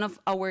 one of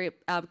our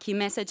key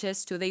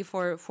messages today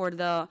for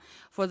the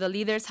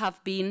leaders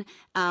have been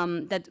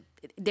that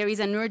there is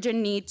an urgent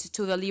need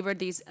to deliver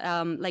these,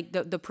 like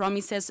the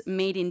promises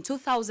made in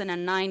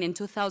 2009 and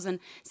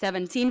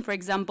 2017, for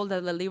example,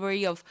 the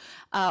delivery of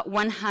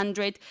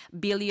 $100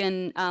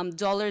 billion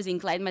in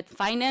climate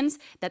finance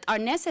that are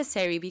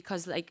necessary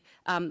because, like,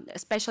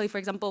 especially, for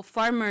example,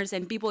 farmers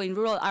and people in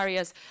rural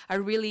areas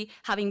are really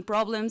having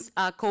problems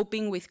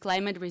coping with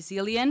climate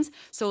resilience.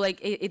 So, like,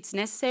 it's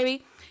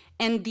necessary.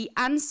 And the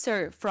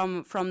answer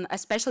from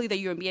especially the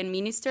European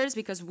ministers,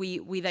 because we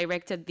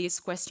directed this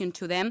question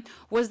to them,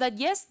 was that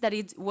yes, that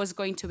it was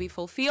going to be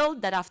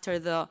fulfilled, that after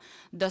the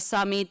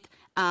summit,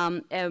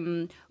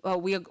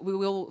 we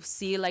will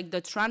see like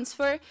the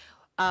transfer.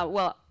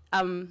 I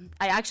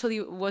actually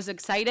was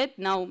excited.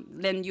 Now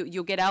then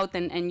you get out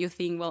and you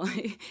think, well,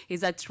 is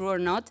that true or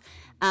not?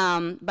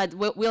 But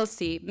we'll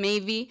see.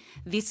 Maybe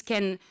this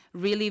can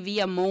really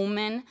be a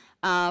moment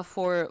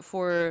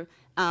for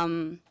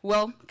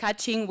well,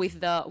 catching with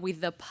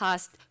the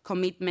past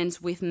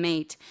commitments we've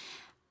made.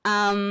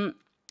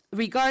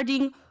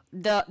 Regarding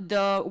what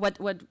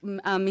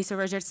Mr.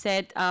 Rogers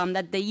said,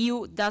 that the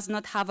EU does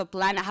not have a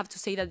plan, I have to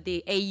say that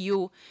the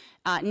AU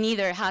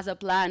neither has a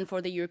plan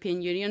for the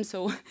European Union,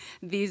 so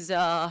this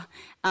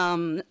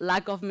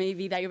lack of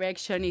maybe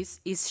direction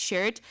is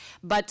shared.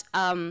 But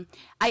I'm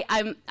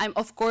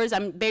of course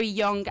I'm very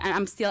young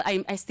and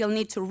I still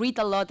need to read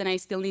a lot and I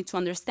still need to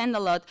understand a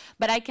lot.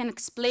 But I can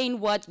explain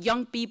what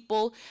young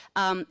people,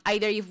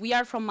 either if we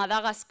are from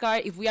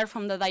Madagascar, if we are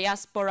from the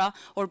diaspora,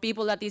 or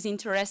people that is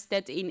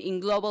interested in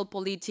global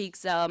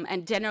politics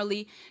and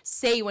generally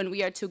say when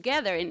we are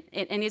together,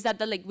 and is that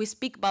like we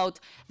speak about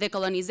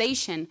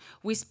decolonization,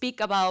 we speak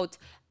about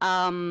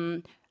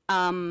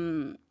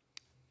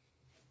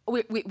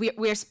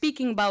we are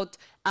speaking about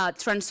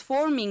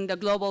transforming the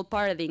global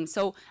paradigm.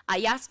 So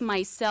I ask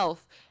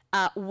myself,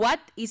 what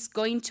is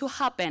going to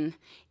happen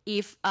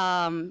if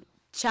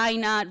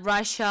China,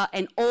 Russia,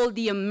 and all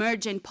the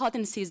emergent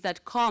potencies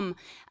that come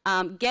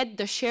get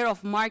the share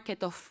of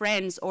market of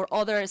France or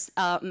other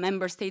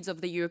member states of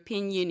the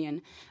European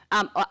Union?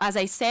 As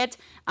I said,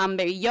 I'm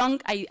very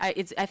young. I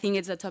think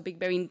it's a topic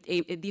very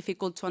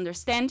difficult to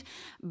understand,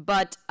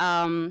 but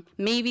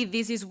maybe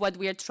this is what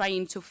we are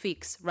trying to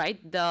fix, right?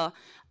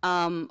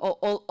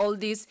 All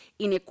these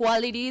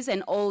inequalities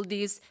and all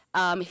these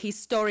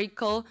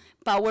historical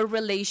power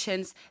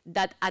relations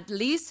that at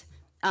least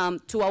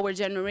to our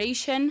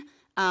generation,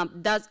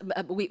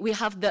 we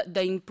have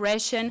the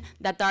impression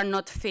that are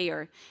not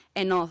fair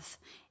enough.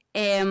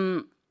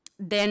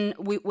 Then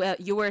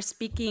you were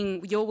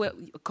speaking, you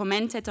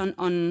commented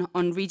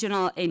on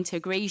regional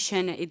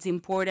integration, its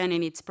important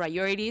and its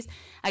priorities.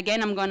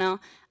 Again, I'm gonna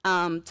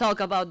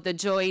talk about the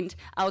joint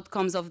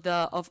outcomes of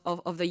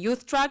the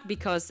youth track,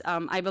 because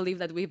I believe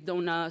that we've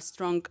done a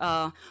strong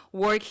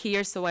work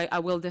here, so I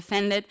will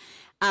defend it.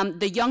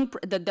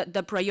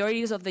 The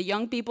priorities of the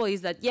young people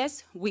is that,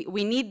 yes,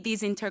 we need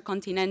this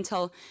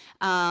intercontinental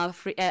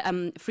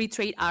free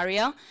trade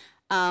area,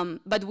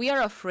 but we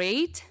are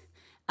afraid,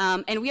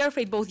 and we are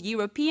afraid, both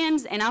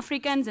Europeans and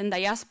Africans and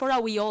diaspora,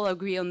 we all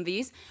agree on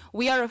this.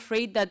 We are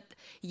afraid that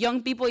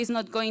young people is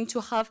not going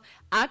to have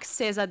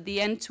access at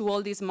the end to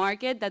all this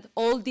market, that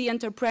all the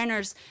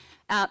entrepreneurs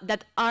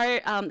that are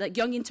the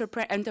young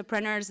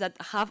entrepreneurs that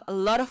have a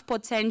lot of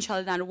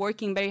potential, that are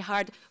working very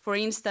hard. For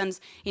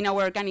instance, in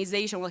our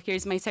organization, well,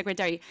 here's my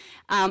secretary.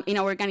 In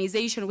our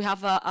organization, we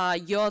have a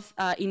youth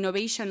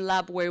innovation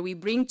lab where we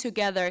bring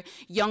together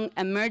young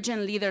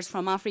emerging leaders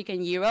from Africa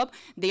and Europe.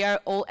 They are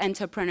all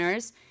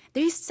entrepreneurs.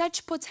 There is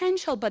such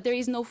potential, but there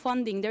is no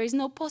funding. There is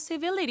no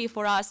possibility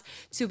for us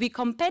to be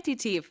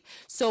competitive.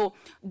 So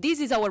this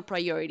is our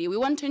priority. We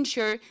want to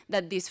ensure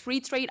that this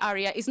free trade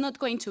area is not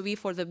going to be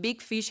for the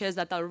big fishes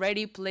that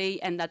already play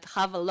and that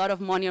have a lot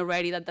of money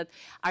already, that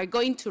are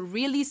going to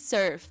really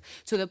serve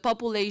to the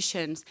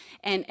populations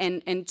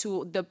and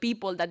to the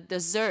people that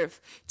deserve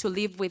to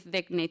live with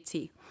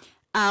dignity.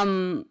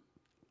 Another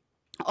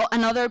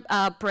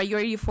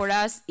priority for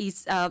us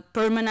is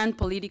permanent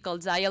political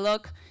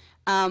dialogue.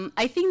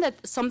 I think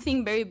that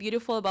something very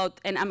beautiful about,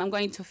 and I'm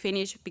going to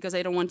finish because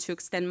I don't want to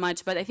extend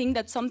much, but I think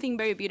that something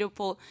very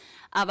beautiful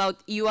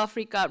about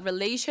EU-Africa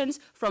relations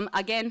from,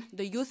 again,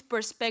 the youth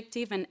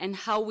perspective and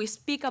how we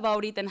speak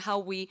about it and how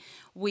we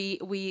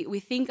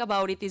think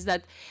about it is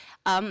that,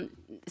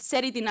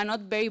 said it in a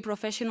not very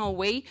professional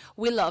way,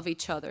 we love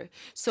each other.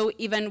 So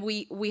even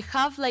we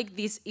have like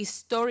this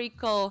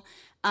historical,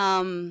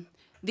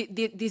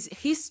 this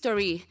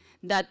history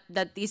that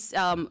is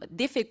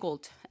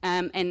difficult,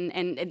 and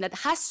that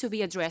has to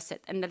be addressed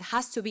and that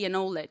has to be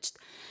acknowledged.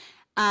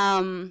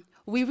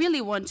 We really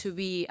want to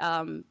be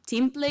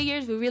team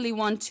players. We really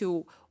want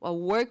to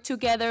work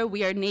together.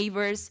 We are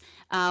neighbors.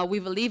 We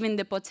believe in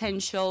the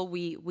potential.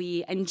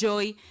 We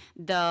enjoy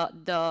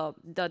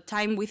the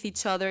time with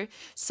each other.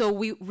 So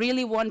we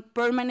really want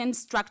permanent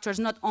structures,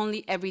 not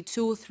only every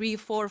 2, 3,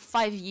 4,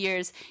 5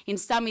 years in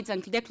summits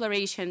and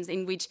declarations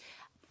in which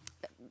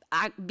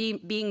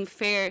being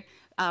fair,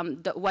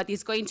 what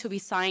is going to be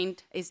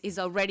signed is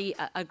already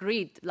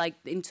agreed. Like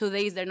in 2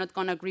 days, they're not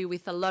going to agree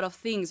with a lot of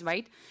things,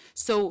 right?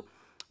 So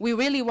we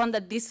really want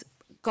that this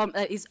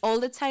is all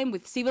the time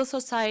with civil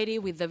society,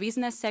 with the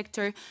business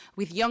sector,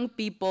 with young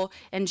people,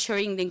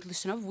 ensuring the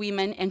inclusion of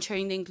women,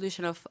 ensuring the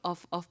inclusion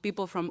of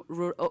people from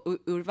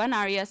urban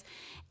areas,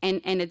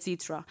 and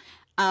etc.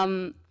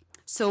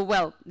 So,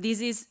 well, this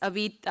is a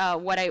bit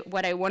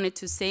what I wanted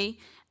to say,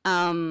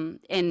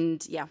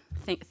 and yeah,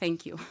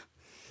 thank you.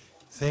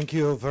 Thank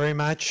you very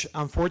much.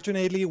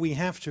 Unfortunately, we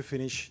have to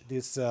finish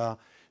this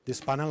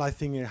this panel. I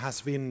think it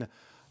has been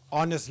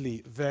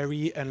honestly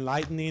very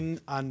enlightening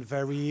and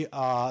very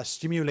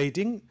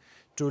stimulating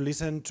to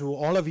listen to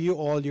all of you,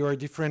 all your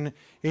different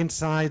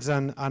insights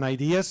and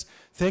ideas.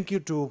 Thank you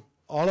to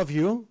all of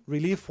you,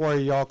 really, for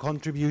your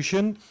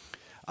contribution.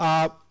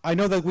 I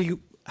know that we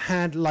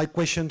had like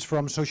questions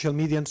from social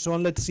media and so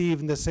on. Let's see if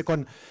in the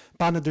second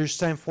panel there's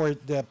time for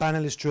the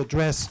panelists to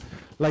address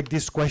like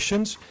these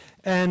questions.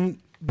 And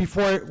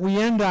before we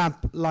end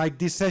up like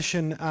this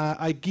session,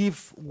 I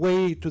give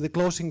way to the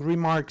closing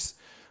remarks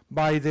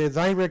by the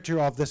director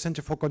of the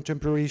Center for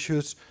Contemporary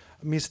Issues,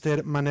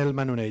 Mr. Manel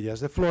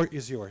Manunellas. The floor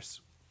is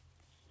yours.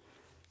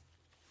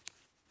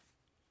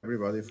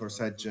 Everybody for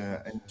such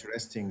an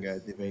interesting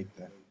debate.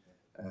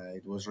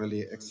 It was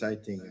really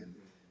exciting,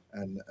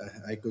 and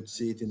I could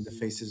see it in the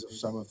faces of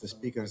some of the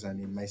speakers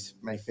and in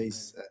my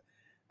face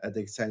the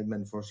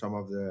excitement for some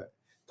of the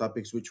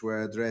topics which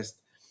were addressed.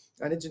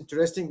 And it's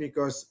interesting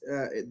because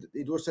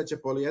it was such a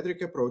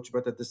polyhedric approach,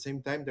 but at the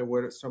same time there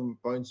were some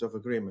points of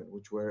agreement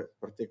which were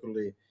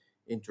particularly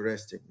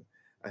interesting.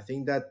 I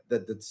think that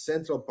the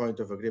central point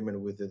of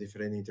agreement with the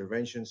different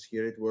interventions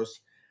here, it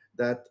was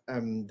that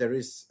there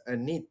is a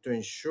need to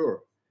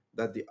ensure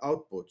that the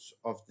outputs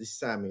of this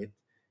summit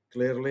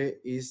clearly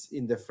is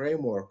in the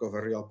framework of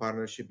a real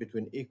partnership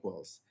between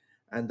equals,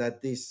 and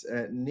that this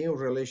new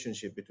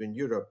relationship between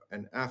Europe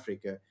and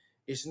Africa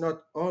is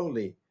not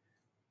only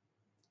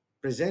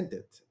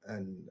presented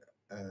and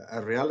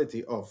a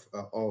reality of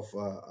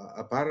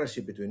a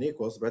partnership between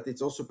equals, but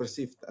it's also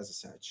perceived as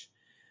such.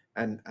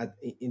 And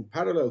in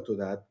parallel to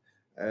that,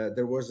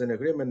 there was an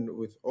agreement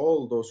with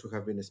all those who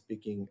have been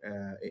speaking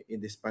in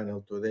this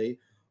panel today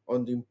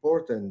on the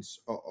importance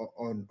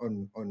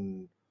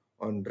on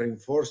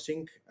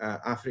reinforcing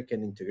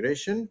African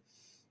integration,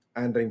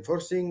 and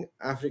reinforcing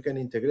African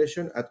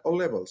integration at all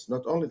levels,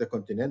 not only the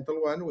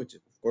continental one, which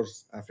of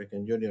course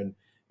African Union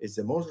is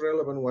the most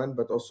relevant one,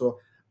 but also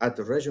at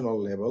the regional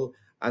level,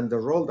 and the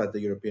role that the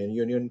European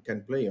Union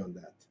can play on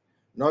that.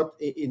 Not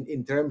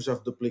in terms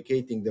of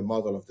duplicating the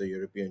model of the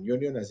European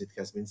Union, as it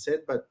has been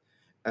said, but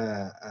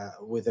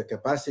with the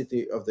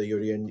capacity of the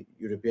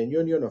European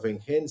Union of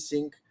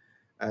enhancing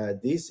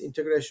this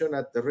integration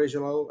at the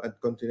regional and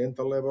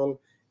continental level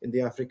in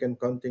the African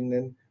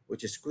continent,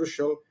 which is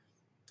crucial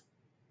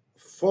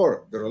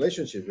for the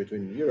relationship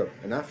between Europe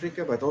and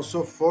Africa, but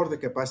also for the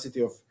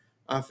capacity of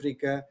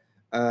Africa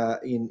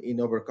in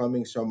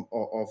overcoming some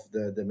of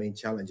the main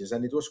challenges.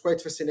 And it was quite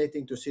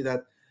fascinating to see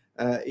that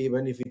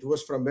even if it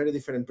was from very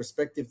different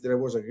perspectives, there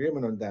was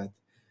agreement on that.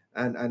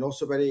 And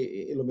also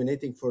very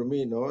illuminating for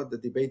me, the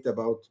debate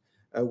about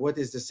what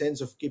is the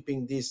sense of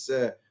keeping this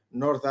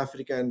North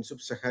Africa and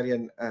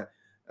Sub-Saharan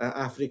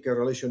Africa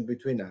relation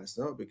between us,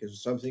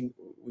 because something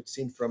we've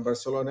seen from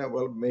Barcelona,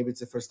 well, maybe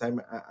it's the first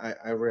time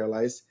I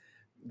realized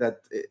that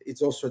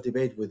it's also a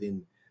debate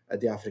within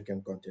the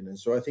African continent.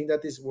 So I think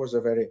that this was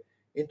a very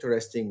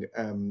interesting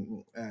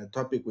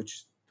topic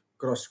which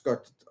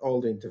cross-cut all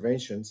the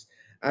interventions.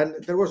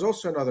 And there was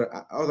also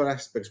other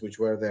aspects which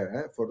were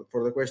there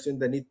for the question,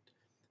 the need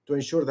to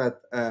ensure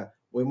that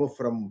we move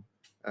from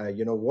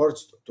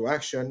words to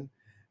action,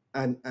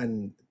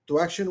 and to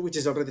action which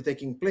is already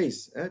taking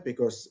place,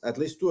 because at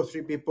least 2 or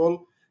 3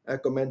 people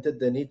commented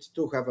the need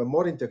to have a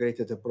more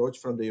integrated approach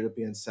from the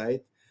European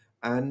side,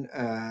 and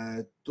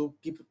to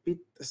keep it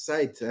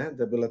aside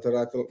the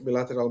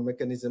bilateral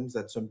mechanisms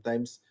that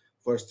sometimes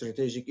for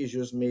strategic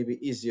issues may be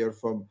easier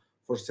for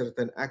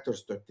certain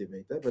actors to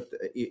activate. But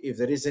if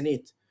there is a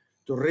need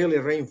to really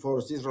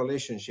reinforce this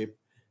relationship,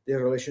 the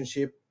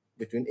relationship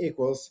between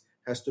equals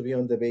has to be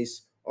on the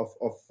base of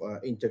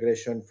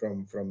integration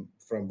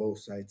from both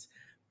sides.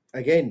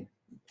 Again,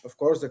 of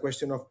course, the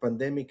question of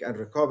pandemic and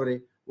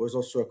recovery was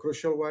also a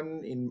crucial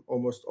one in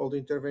almost all the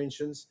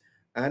interventions,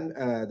 and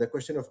the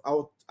question of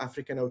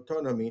African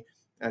autonomy,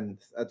 and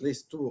at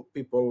least 2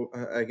 people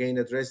again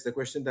addressed the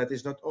question that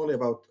is not only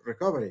about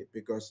recovery,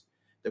 because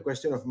the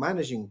question of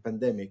managing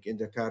pandemic in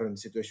the current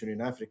situation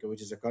in Africa,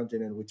 which is a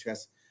continent which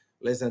has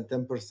less than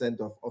 10%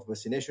 of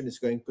vaccination, is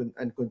going to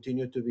and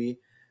continue to be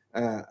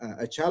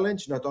a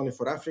challenge, not only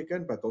for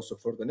African, but also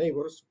for the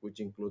neighbors, which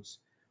includes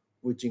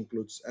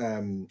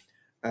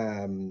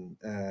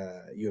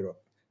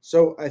Europe.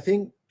 So I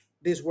think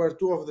these were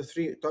 2 of the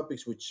 3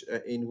 topics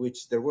in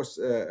which there was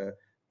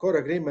core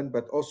agreement,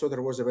 but also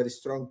there was a very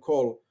strong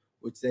call,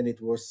 which then it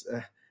was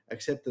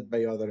accepted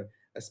by other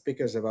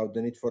speakers, about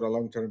the need for a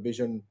long-term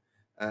vision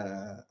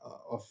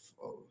of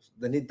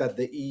the need that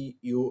the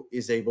EU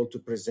is able to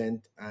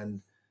present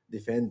and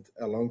defend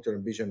a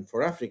long-term vision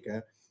for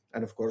Africa,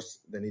 and of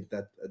course the need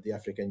that the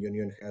African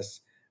Union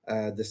has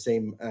the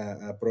same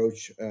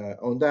approach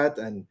on that,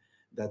 and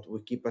that we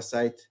keep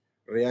aside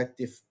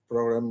reactive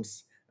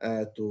programs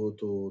to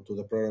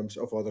the programs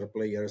of other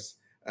players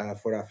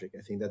for Africa.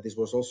 I think that this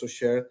was also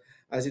shared,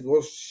 as it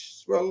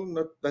was, well,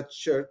 not that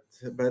shared,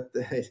 but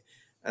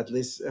at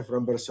least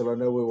from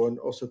Barcelona, we want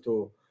also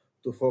to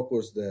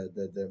focus the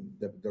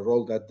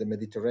role that the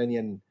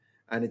Mediterranean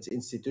and its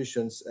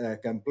institutions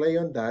can play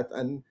on that.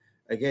 And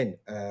again,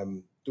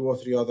 two or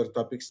three other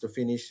topics to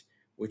finish,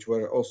 which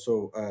were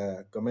also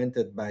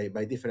commented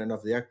by different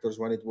of the actors.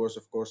 One, it was,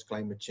 of course,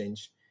 climate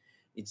change.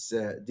 It's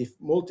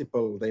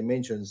multiple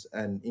dimensions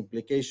and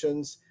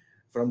implications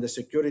from the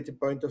security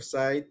point of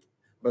sight,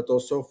 but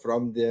also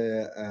from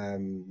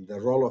the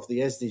role of the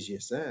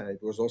SDGs.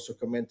 It was also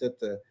commented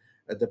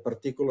the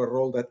particular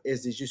role that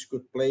SDGs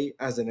could play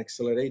as an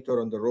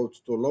accelerator on the road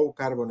to low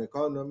carbon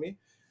economy,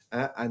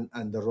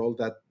 and the role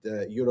that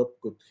Europe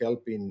could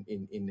help in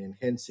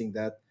enhancing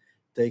that,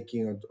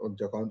 taking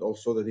into account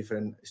also the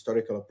different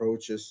historical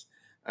approaches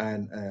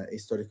and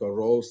historical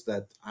roles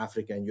that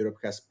Africa and Europe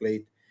has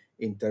played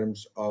in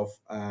terms of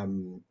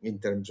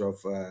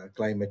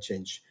climate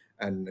change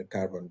and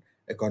carbon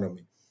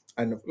economy.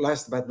 And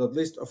last but not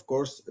least, of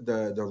course,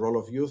 the role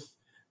of youth,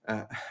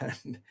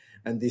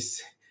 and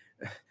this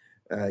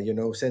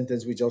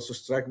sentence which also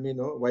struck me.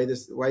 Why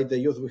the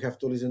youth we have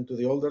to listen to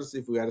the elders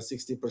if we are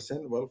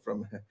 60%? Well,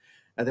 from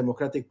a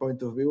democratic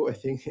point of view, I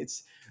think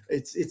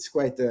it's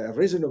quite a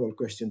reasonable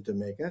question to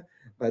make.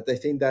 But I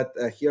think that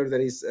here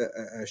there is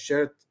a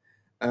shared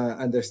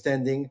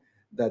understanding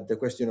that the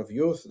question of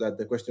youth, that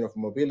the question of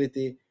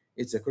mobility,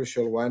 it's a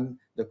crucial one.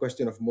 The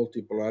question of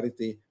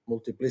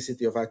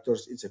multiplicity of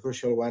actors, it's a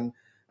crucial one.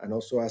 And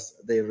also, as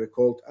they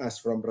recalled us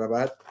from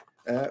Rabat,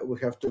 we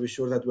have to be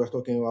sure that we are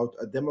talking about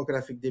a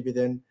demographic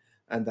dividend,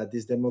 and that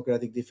this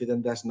demographic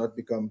dividend does not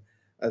become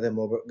a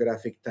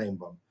demographic time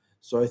bomb.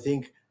 So I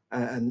think,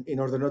 and in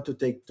order not to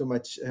take too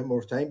much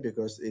more time,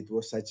 because it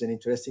was such an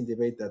interesting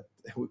debate that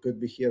we could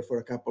be here for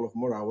a couple of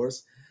more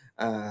hours,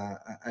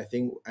 I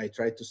think I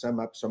tried to sum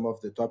up some of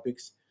the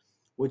topics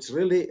which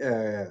really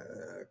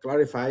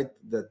clarified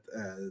that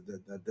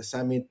the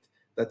summit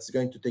that's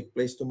going to take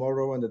place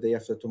tomorrow and the day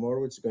after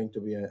tomorrow, it's going to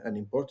be an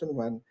important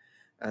one,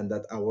 and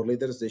that our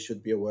leaders, they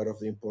should be aware of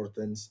the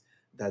importance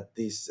that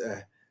this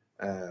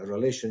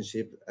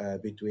relationship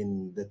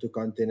between the two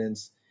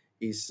continents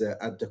is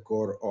at the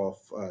core of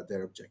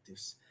their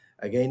objectives.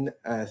 Again,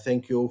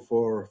 thank you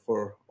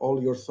for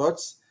all your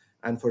thoughts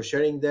and for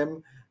sharing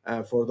them.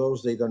 For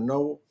those they don't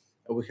know,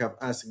 we have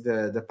asked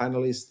the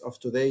panelists of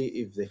today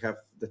if they have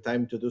the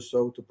time to do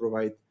so, to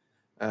provide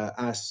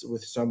us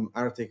with some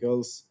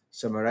articles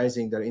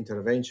summarizing their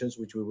interventions,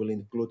 which we will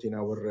include in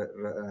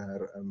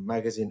our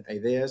magazine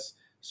IDEES.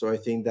 So I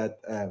think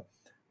that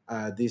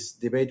this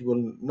debate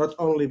will not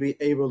only be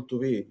able to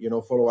be,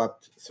 follow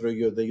up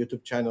through the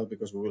YouTube channel,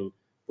 because we will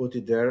put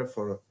it there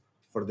for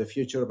the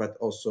future, but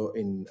also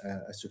in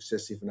a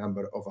successive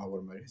number of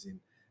our magazine.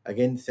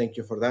 Again, thank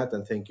you for that,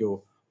 and thank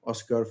you,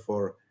 Oscar,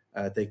 for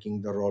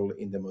taking the role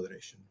in the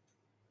moderation.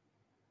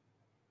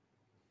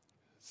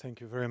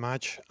 Thank you very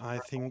much. I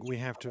think we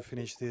have to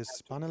finish this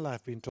panel.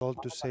 I've been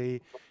told to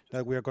say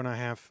that we are going to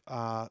have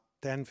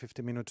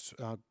 10-15 minutes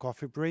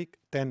coffee break,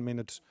 10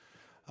 minutes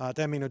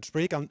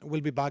break, and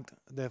we'll be back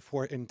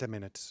therefore in 10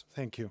 minutes.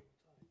 Thank you.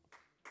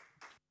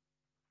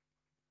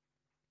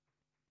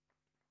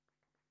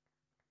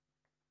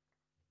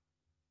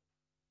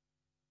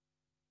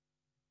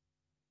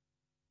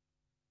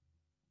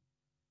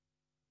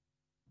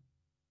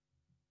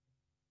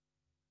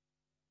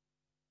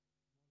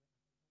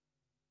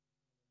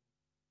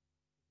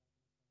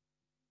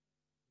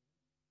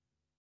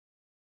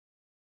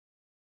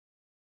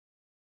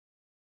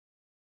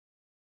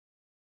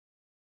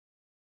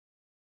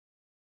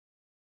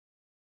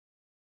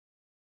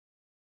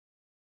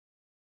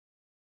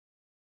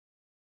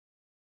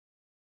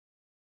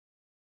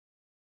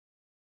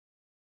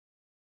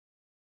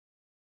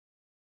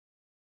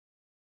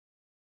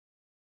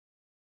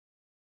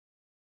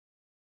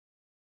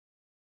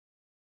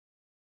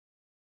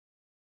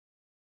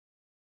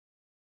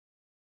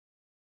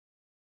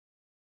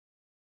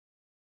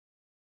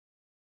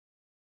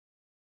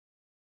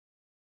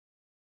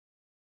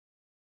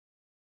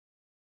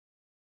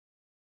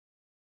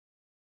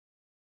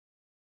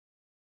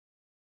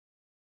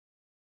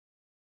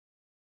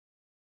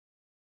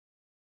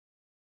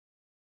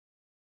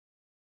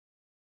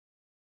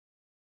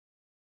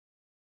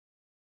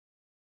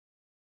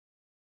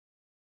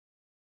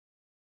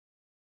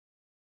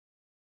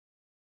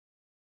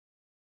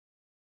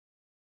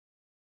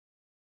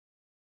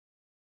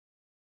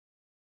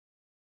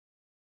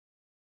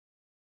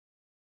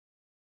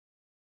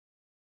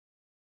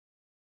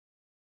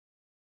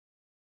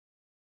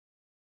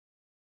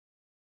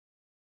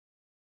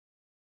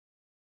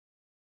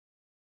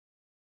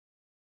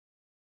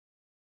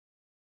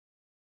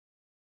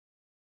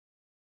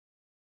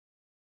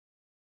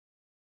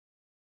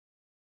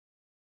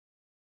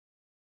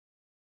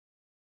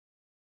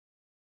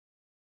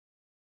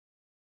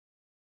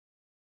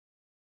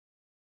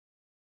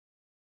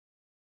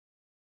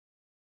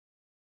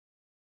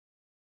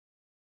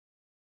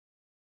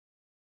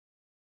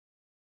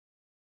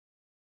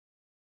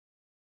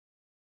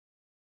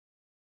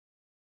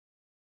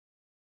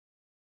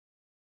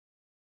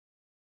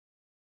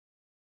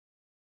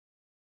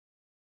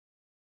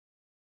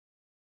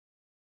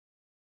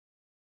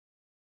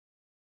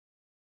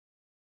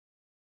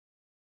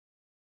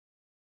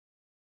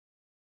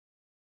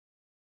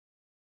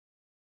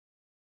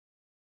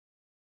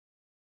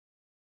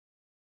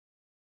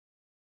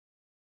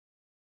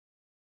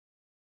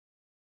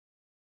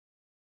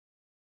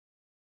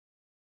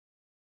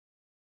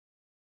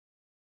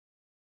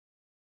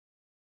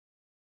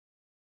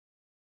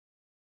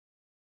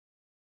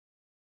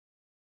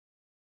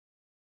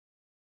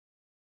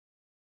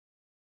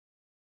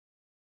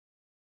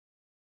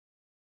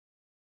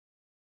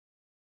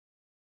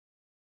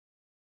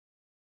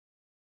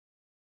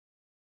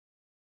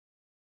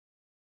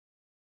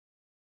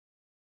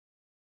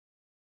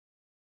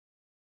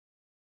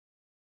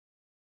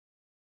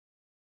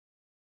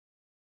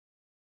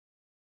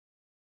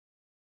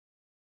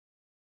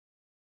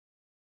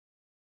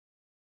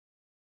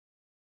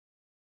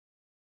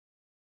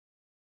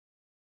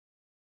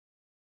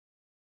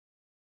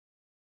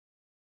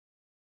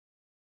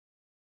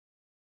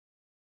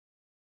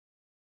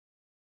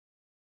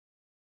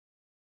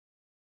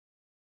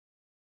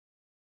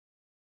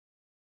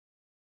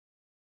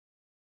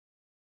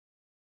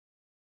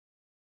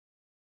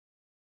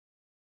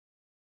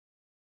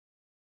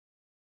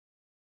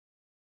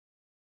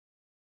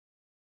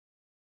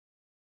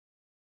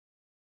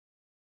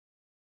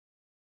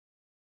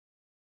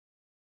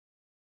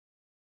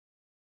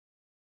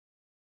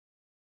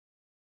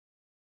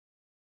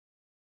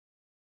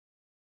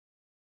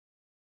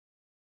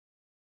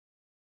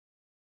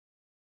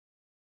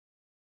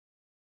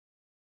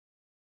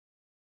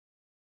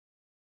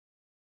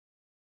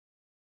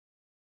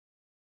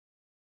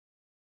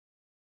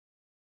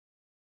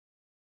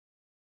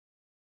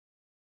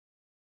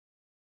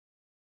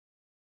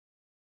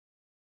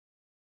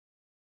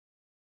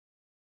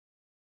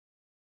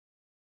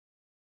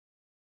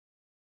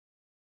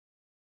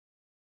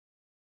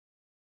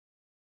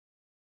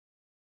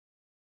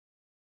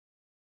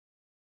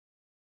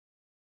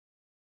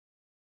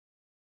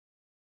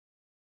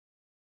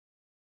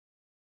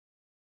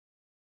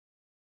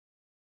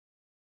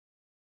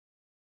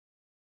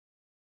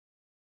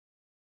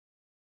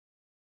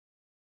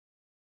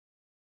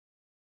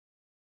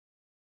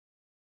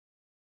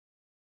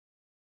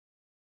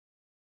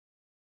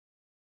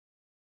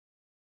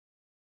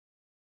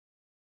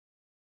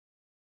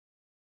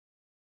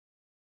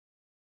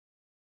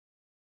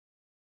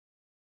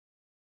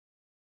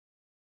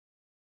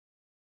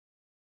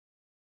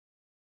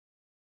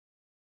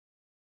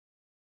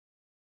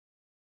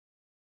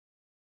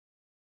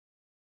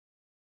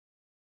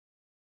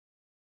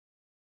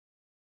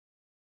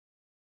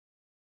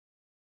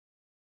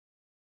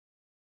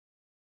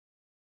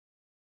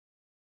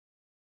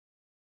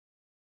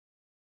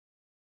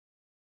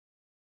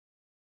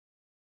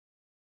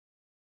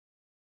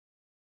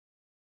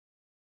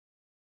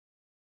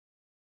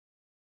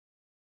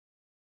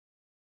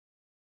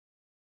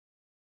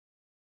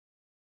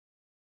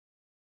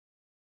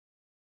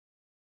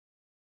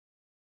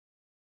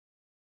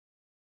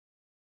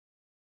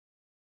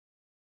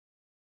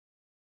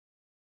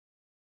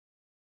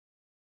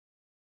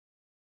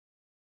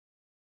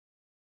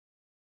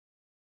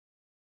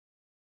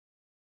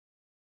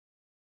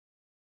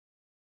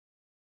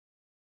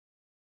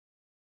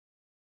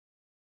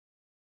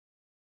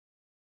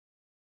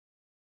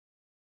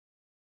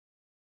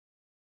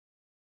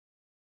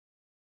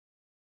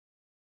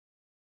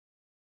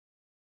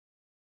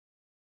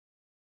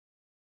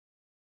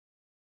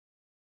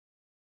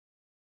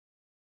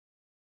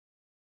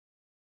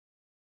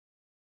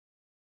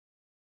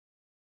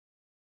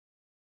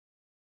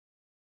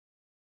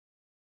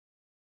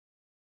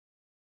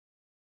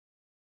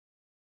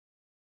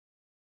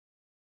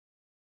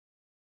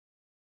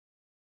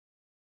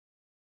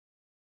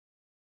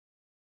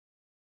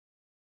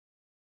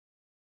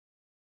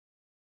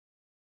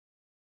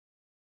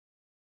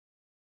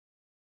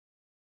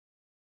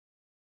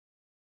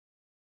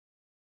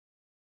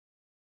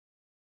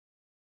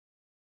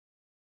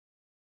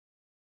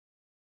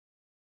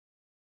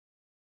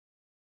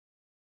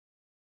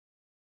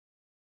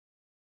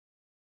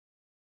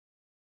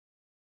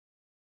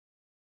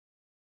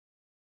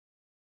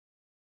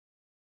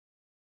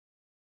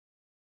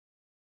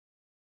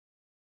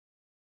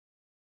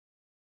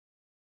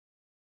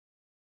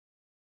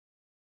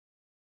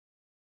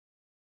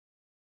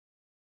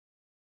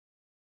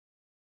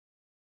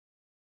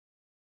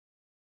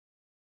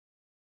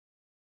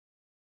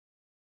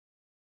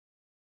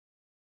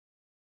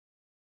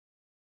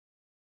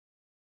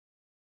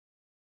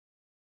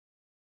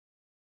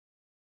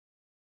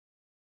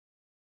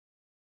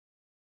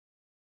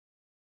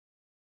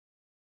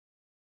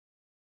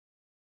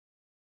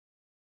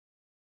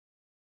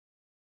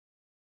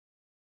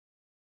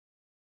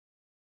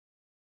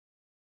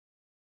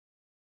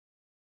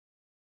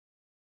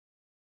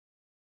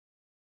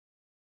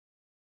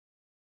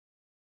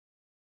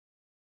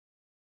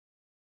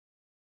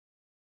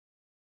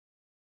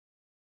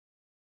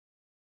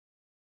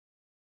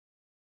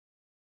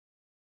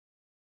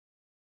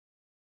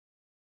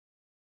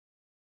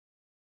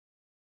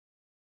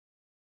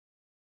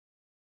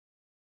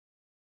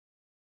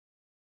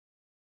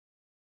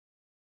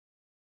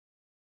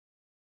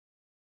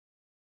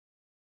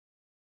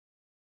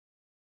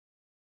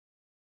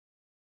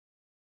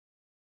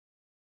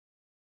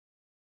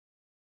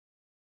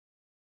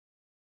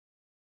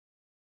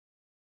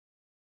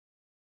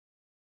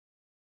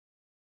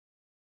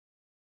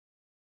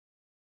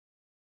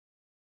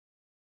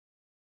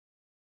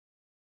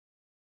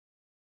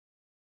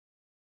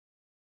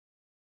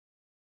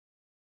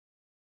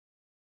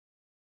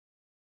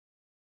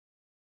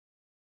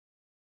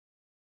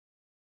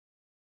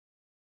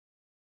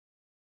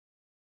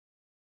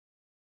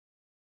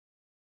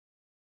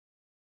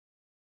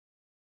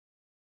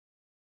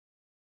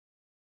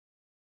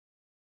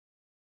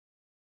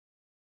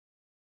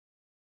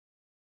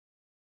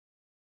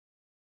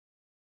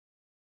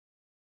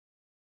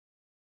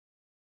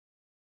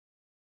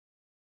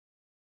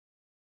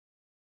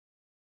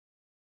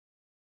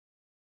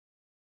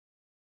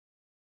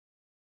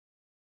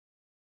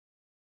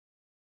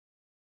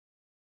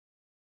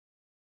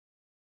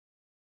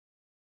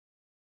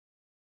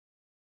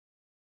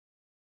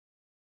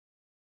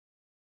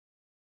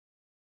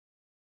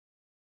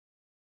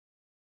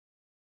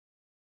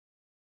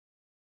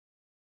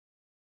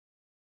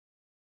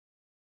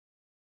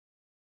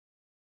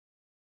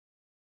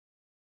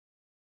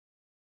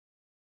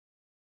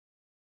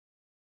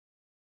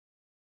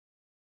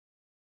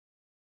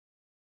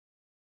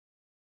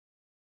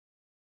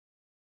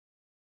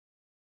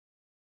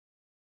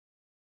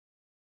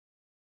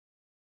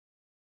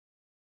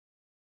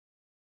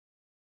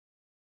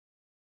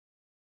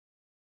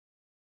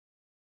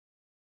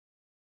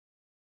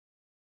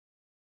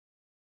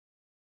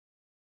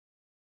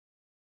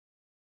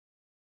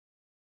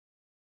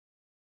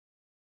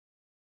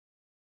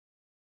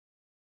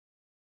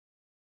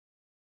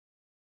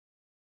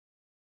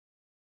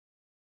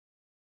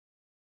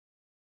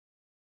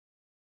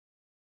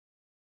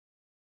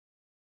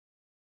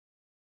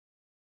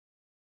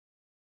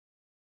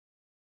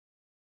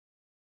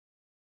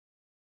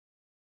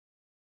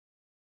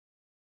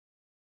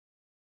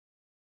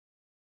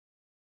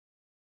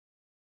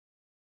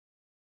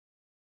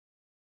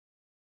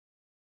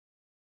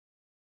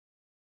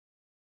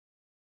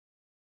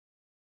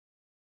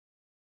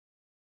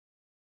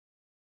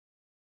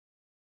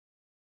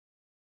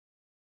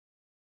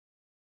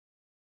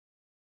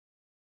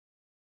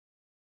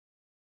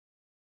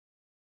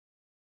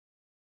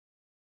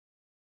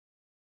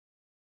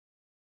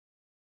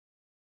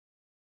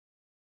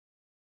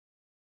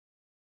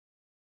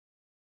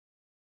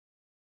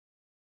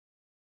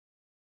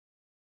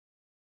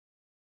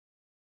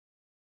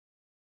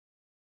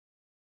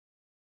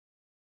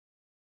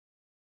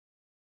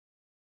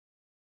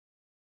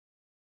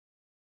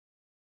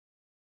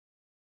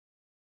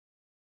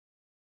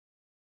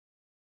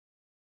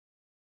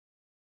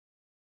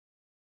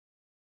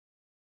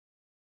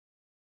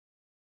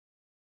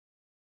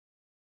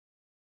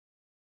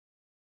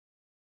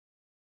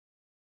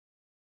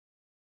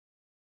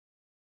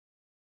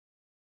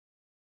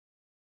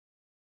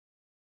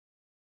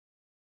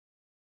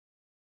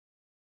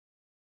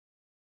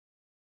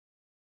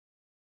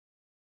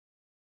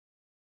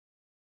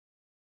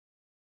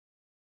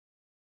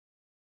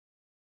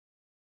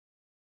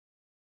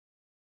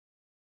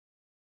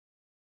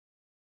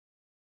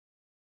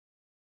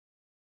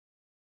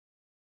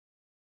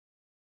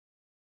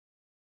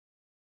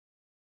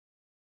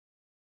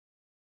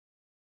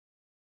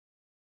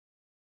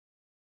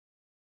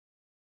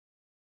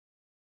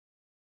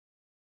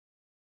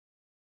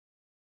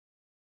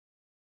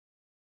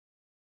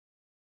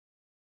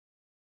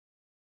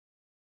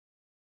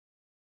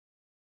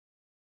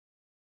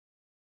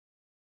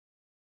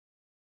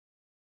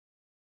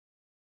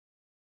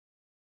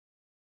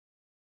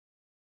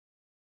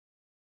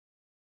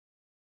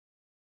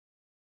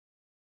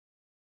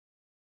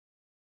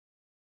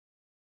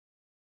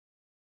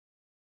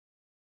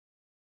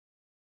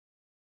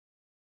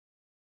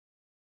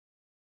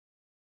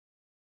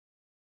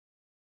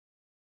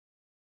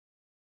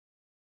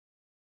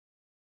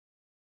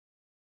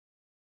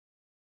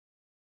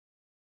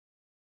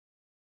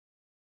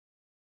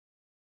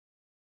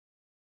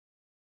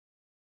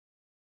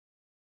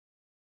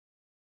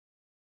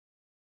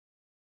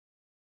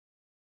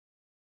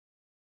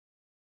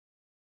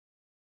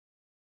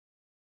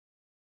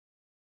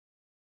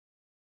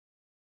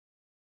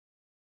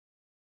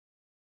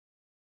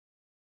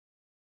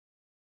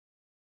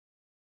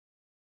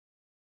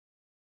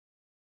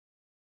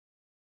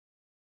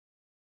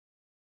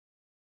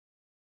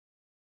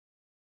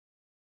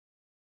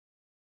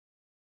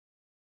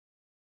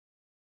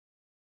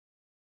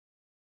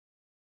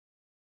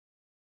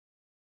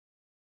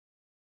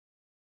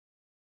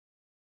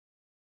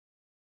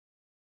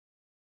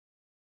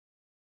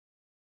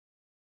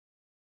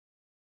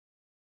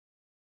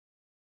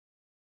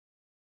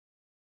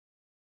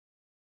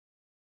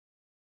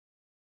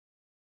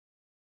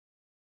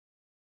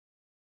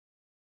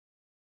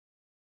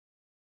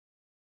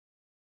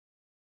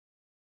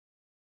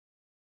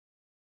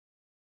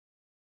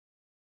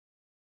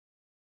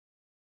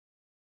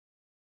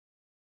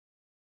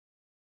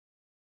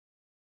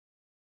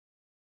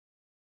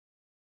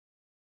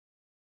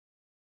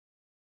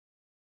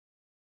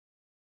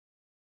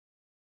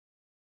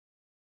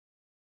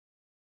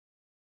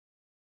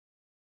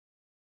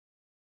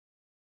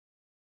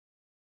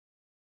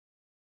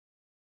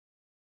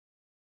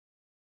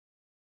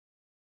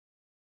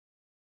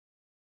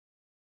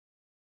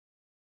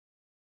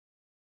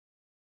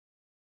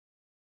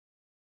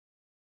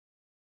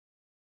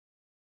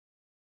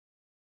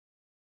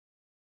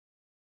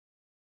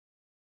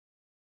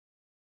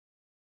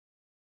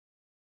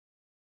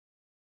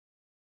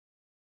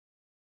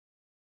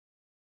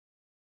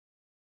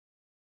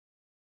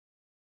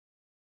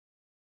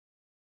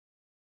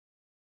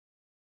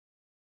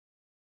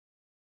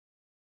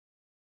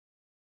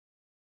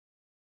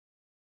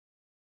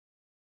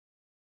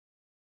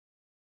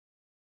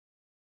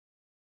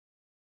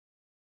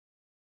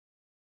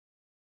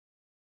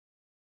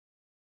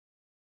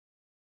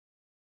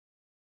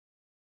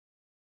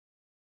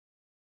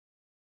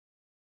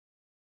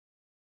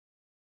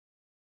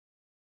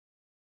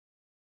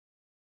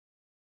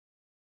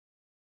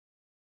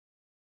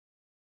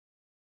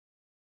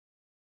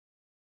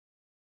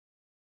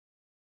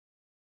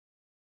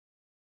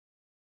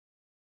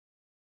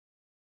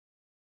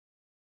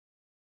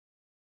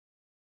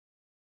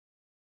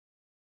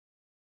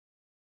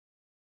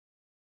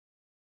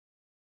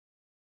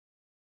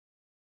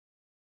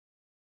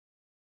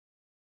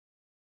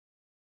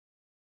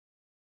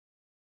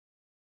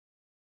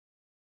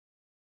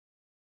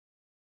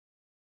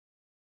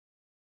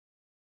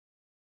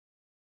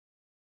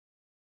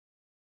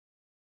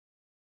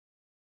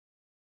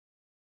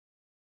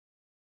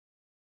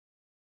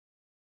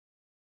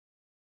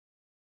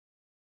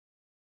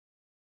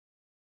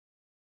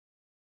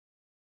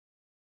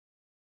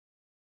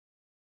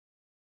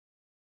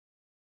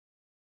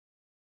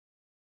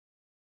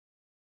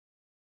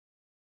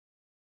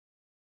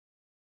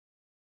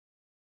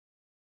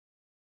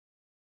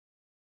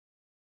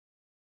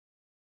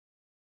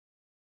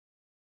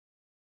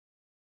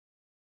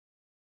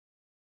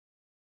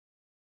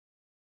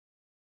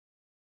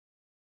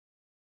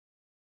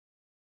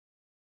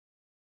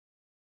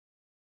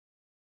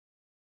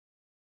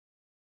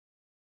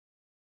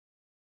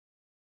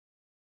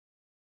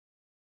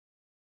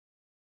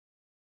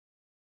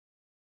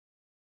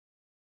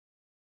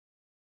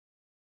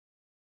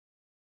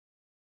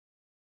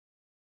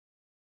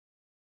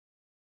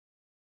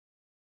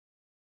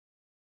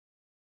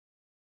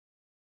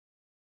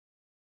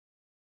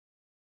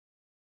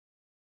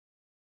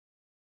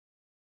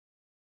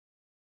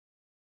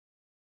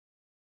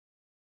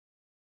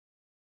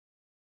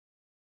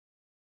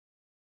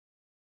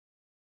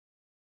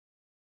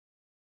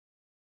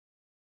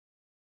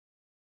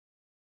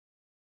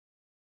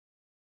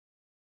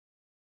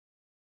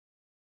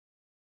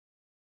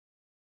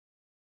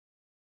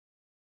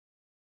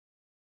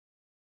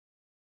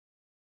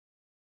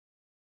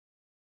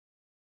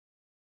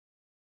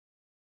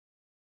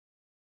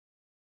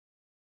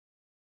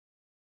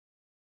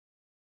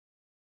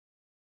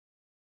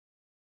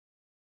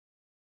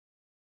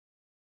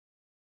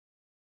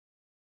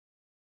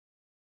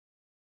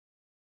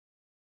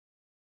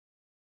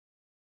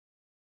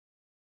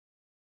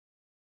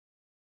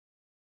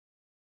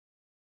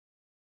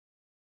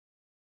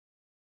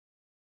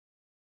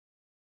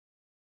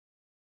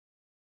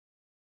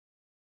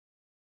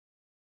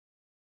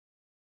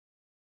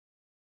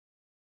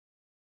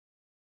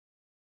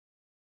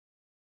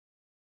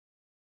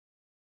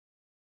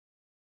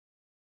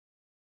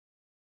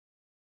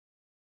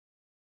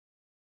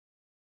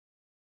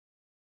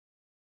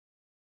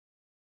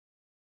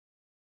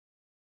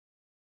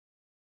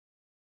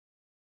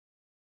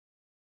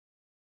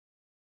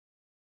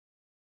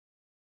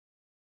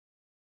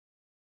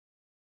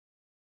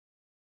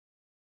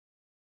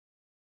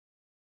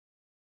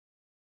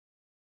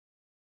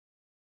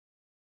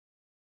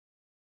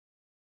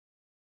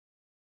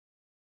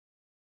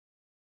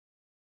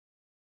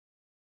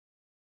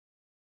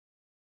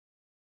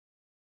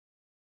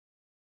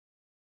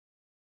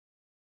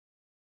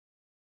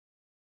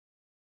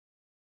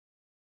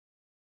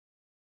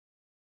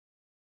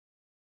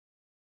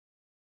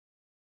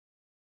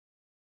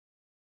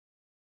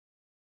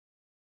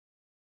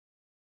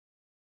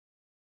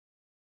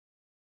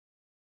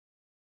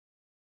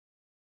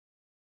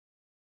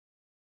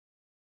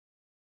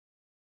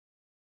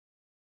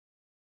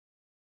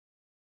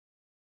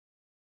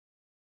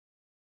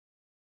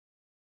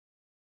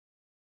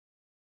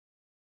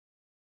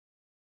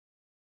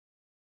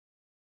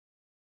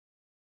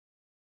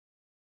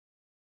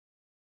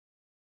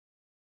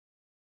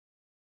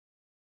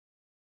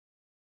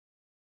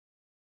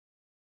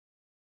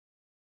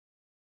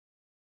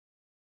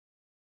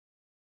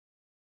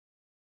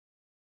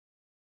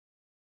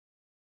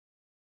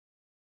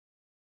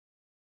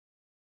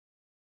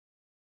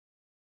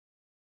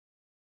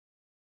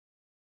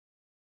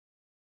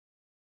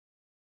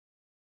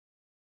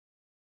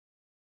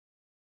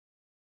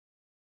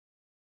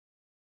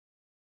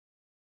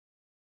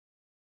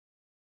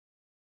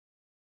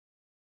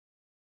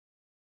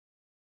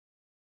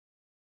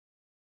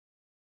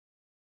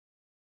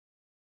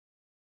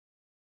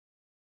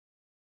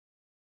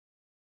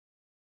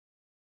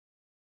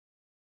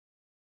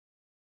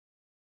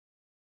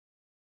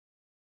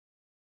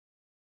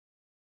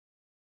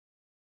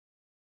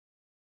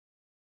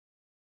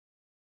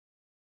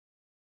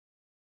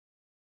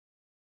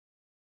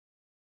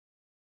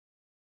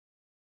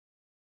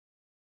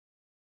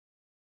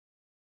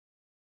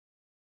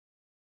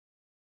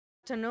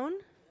 Afternoon.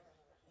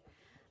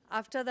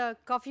 After the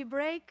coffee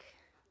break,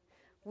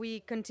 we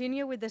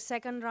continue with the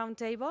second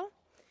roundtable.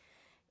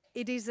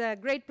 It is a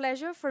great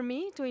pleasure for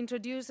me to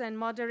introduce and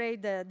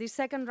moderate the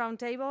second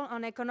roundtable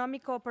on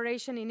economic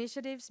cooperation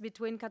initiatives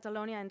between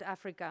Catalonia and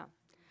Africa.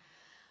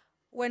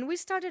 When we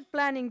started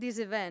planning this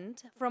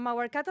event, from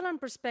our Catalan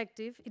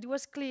perspective, it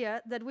was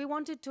clear that we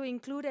wanted to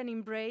include and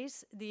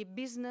embrace the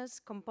business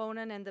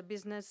component and the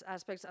business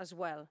aspects as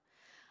well.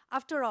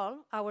 After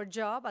all, our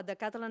job at the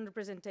Catalan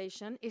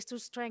representation is to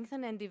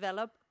strengthen and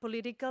develop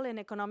political and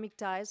economic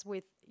ties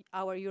with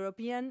our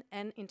European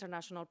and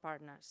international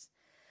partners.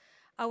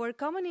 Our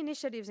common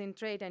initiatives in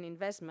trade and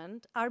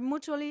investment are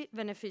mutually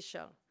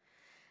beneficial.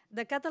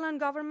 The Catalan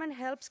government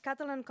helps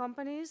Catalan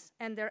companies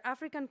and their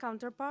African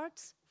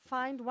counterparts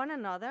find one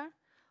another,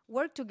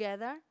 work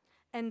together,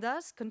 and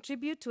thus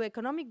contribute to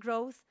economic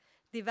growth,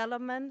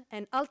 development,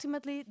 and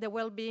ultimately the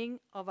well-being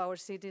of our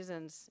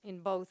citizens in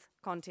both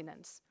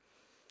continents.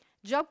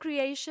 Job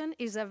creation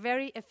is a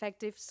very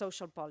effective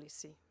social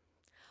policy.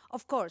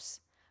 Of course,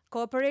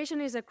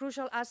 cooperation is a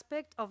crucial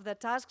aspect of the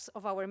tasks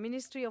of our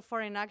Ministry of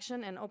Foreign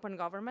Action and Open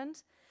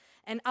Government,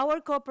 and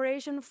our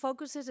cooperation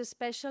focuses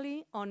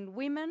especially on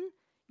women,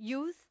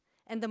 youth,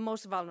 and the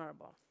most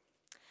vulnerable.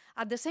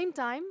 At the same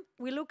time,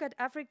 we look at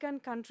African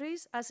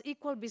countries as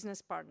equal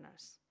business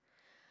partners.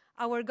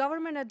 Our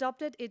government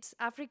adopted its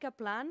Africa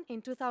Plan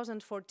in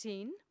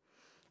 2014,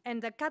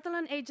 and the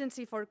Catalan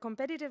Agency for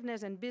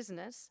Competitiveness and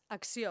Business,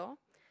 ACCIO,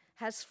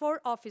 has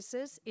 4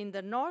 offices in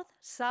the north,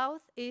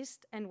 south,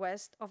 east, and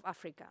west of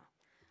Africa: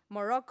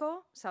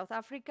 Morocco, South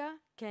Africa,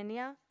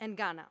 Kenya, and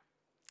Ghana.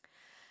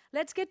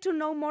 Let's get to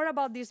know more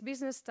about these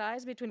business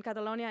ties between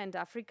Catalonia and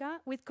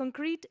Africa with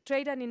concrete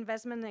trade and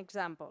investment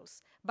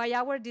examples by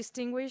our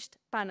distinguished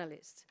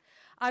panelists.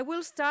 I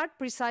will start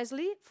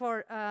precisely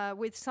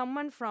with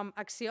someone from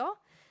ACCIO,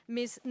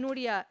 Ms.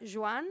 Núria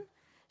Joan.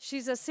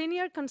 She's a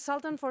senior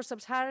consultant for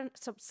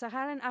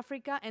Sub-Saharan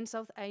Africa and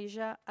South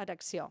Asia at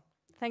ACCIO.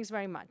 Thanks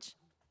very much.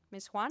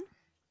 Ms. Juan?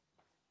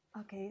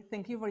 Okay,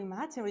 thank you very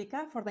much,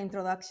 Erika, for the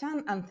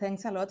introduction, and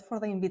thanks a lot for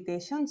the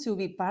invitation to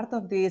be part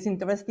of this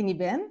interesting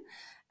event.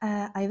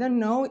 I don't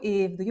know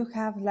if do you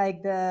have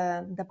like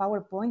the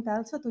PowerPoint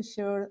also to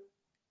share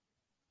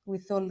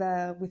with all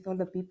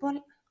the people?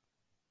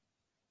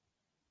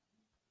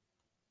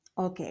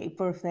 Okay,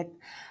 perfect.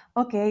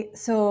 Okay,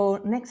 so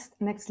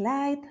next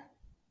slide.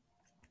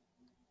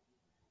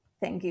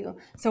 Thank you.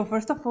 So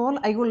first of all,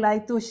 I would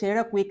like to share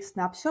a quick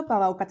snapshot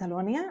about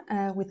Catalonia.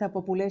 With a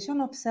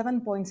population of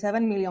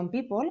 7.7 million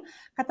people,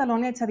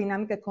 Catalonia is a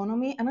dynamic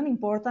economy and an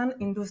important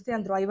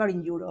industrial driver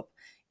in Europe.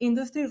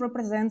 Industry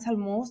represents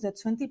almost the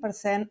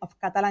 20% of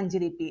Catalan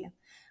GDP.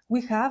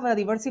 We have a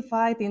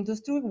diversified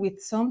industry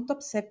with some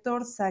top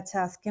sectors such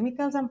as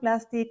chemicals and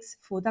plastics,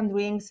 food and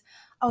drinks,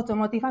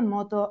 automotive and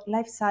motor,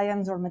 life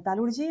science or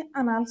metallurgy,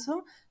 and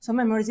also some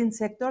emerging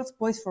sectors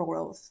poised for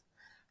growth.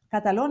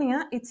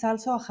 Catalonia is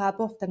also a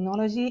hub of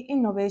technology,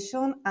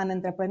 innovation, and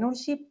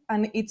entrepreneurship,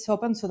 and it's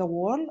open to the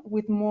world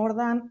with more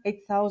than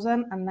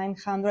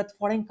 8,900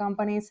 foreign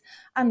companies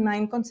and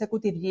 9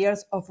 consecutive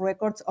years of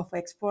records of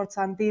exports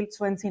until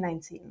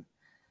 2019.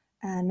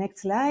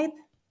 Next slide.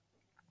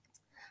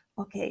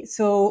 Okay,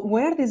 so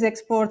where are these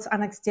exports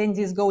and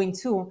exchanges going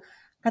to?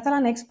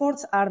 Catalan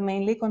exports are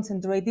mainly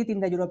concentrated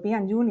in the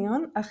European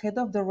Union ahead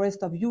of the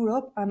rest of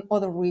Europe and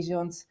other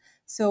regions.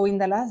 So in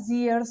the last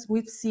years,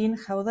 we've seen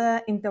how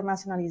the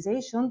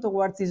internationalization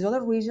towards these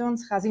other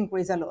regions has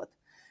increased a lot.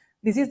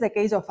 This is the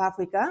case of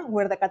Africa,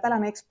 where the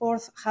Catalan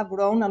exports have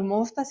grown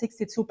almost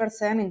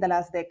 62% in the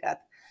last decade.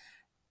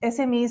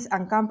 SMEs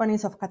and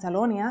companies of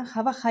Catalonia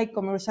have a high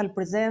commercial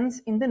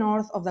presence in the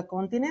north of the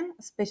continent,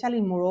 especially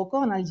in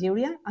Morocco and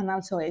Algeria, and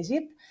also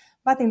Egypt.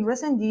 But in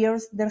recent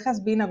years, there has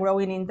been a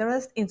growing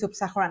interest in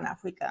sub-Saharan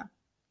Africa.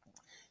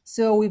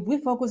 So if we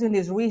focus in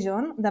this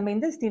region, the main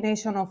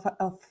destination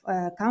of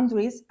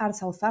countries are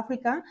South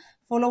Africa,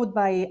 followed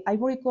by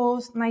Ivory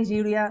Coast,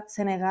 Nigeria,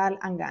 Senegal,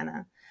 and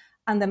Ghana.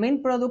 And the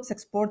main products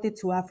exported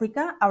to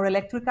Africa are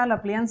electrical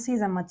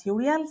appliances and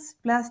materials,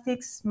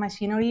 plastics,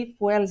 machinery,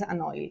 fuels,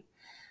 and oil.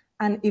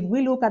 And if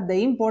we look at the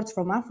imports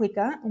from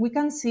Africa, we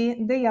can see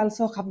they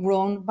also have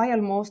grown by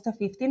almost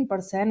 15%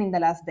 in the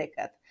last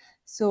decade.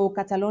 So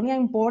Catalonia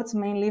imports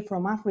mainly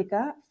from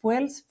Africa,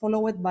 fuels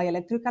followed by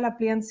electrical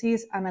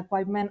appliances and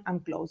equipment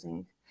and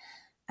clothing.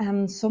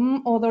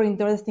 Some other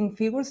interesting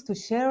figures to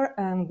share.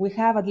 We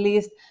have at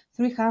least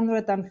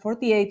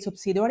 348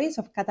 subsidiaries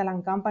of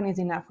Catalan companies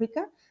in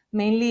Africa,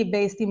 mainly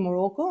based in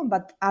Morocco,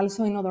 but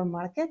also in other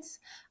markets,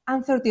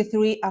 and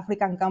 33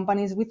 African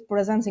companies with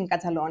presence in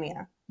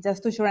Catalonia.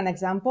 Just to share an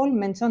example,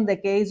 mention the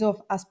case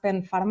of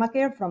Aspen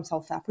Pharmacare from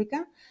South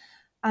Africa.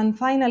 And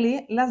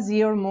finally, last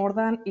year, more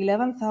than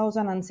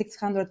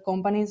 11,600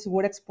 companies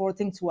were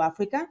exporting to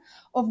Africa,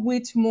 of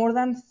which more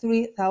than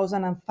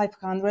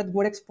 3,500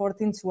 were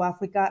exporting to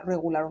Africa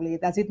regularly.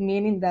 Does it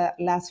mean in the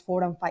last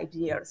 4 and 5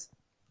 years?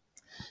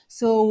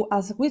 So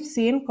as we've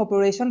seen,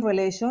 cooperation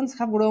relations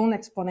have grown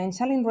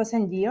exponentially in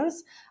recent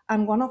years,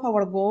 and one of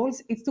our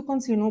goals is to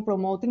continue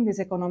promoting these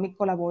economic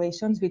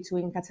collaborations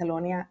between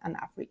Catalonia and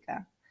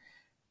Africa.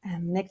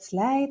 Next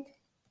slide.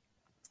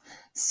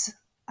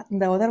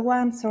 The other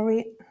one,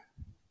 sorry.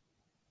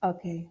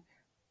 Okay.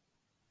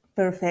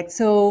 Perfect.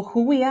 So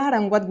who we are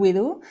and what we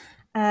do.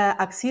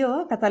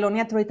 Acció,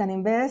 Catalonia Trade and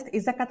Invest,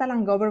 is the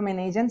Catalan government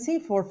agency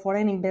for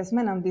foreign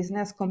investment and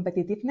business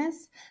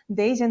competitiveness.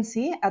 The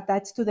agency,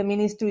 attached to the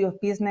Ministry of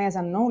Business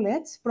and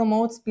Knowledge,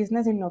 promotes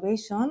business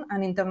innovation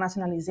and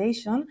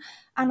internationalization,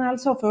 and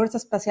also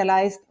offers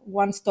specialized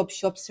one-stop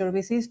shop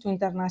services to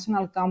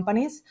international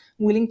companies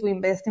willing to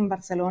invest in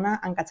Barcelona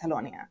and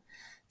Catalonia.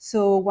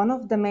 So one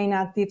of the main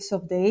actives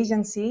of the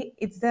agency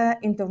is the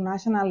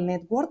international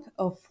network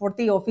of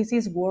 40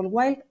 offices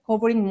worldwide,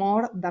 covering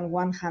more than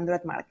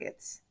 100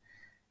 markets.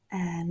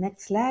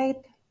 Next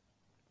slide.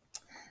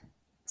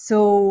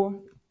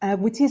 So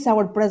which is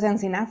our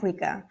presence in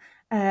Africa?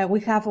 We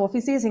have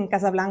offices in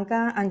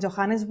Casablanca and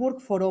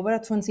Johannesburg for over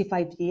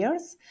 25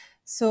 years.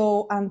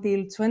 So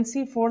until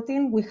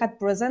 2014, we had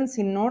presence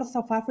in North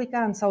of Africa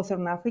and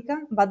Southern Africa,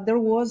 but there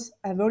was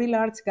a very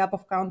large gap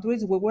of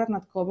countries we were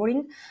not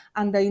covering,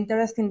 and the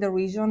interest in the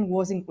region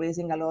was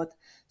increasing a lot.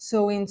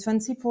 So in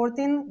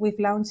 2014, we've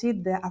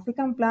launched the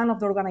African Plan of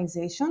the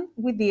organization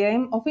with the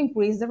aim of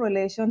increase the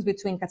relations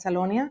between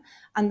Catalonia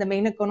and the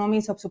main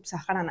economies of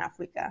Sub-Saharan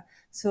Africa.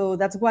 So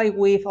that's why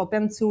we've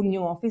opened 2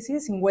 new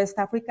offices in West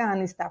Africa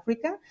and East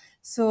Africa.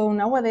 So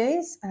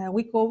nowadays,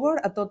 we cover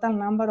a total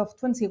number of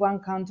 21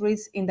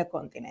 countries in the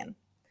continent.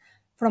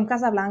 From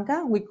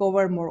Casablanca, we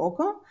cover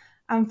Morocco,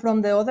 and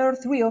from the other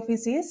 3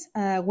 offices,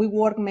 we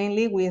work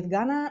mainly with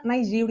Ghana,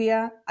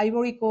 Nigeria,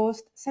 Ivory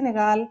Coast,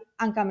 Senegal,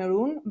 and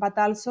Cameroon, but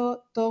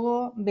also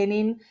Togo,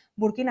 Benin,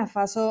 Burkina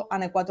Faso,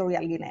 and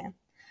Equatorial Guinea.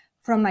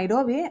 From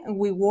Nairobi,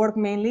 we work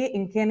mainly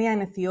in Kenya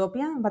and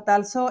Ethiopia, but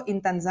also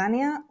in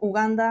Tanzania,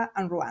 Uganda,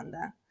 and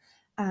Rwanda.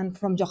 And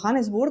from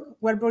Johannesburg,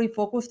 we're very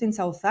focused in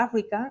South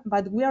Africa,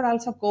 but we are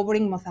also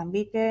covering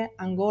Mozambique,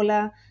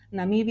 Angola,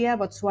 Namibia,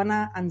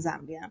 Botswana, and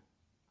Zambia.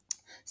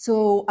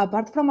 So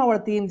apart from our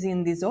teams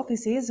in these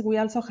offices, we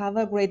also have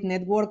a great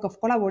network of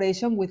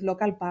collaboration with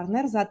local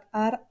partners that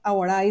are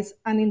our eyes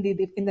and in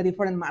the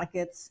different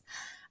markets.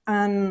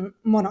 And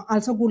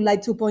also would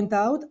like to point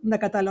out the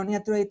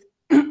Catalonia Trade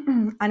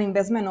and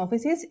investment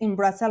offices in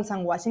Brussels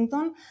and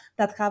Washington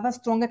that have a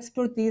strong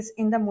expertise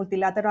in the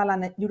multilateral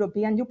and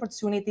European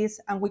opportunities,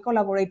 and we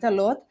collaborate a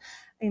lot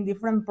in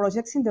different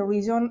projects in the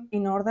region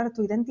in order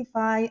to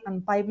identify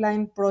and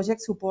pipeline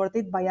projects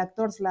supported by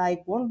actors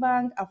like World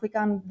Bank,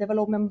 African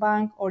Development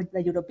Bank, or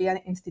the European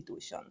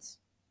institutions.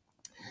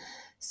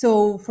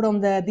 So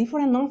from the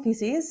different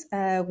offices,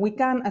 we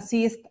can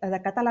assist the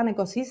Catalan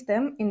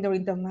ecosystem in their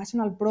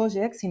international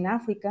projects in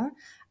Africa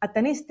at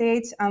any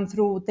stage and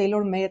through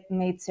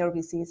tailor-made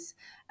services.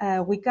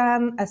 We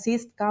can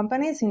assist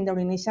companies in their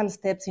initial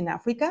steps in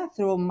Africa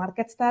through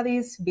market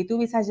studies,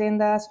 B2B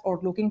agendas, or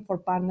looking for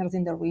partners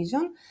in the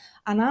region.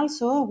 And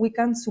also, we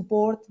can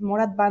support more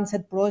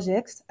advanced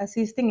projects,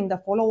 assisting in the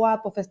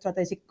follow-up of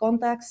strategic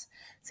contacts,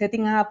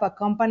 setting up a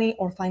company,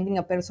 or finding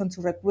a person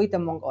to recruit,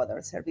 among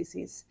other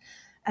services.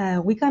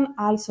 We can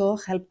also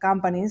help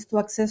companies to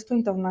access to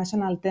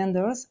international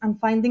tenders and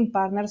finding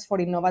partners for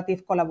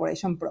innovative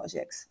collaboration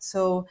projects.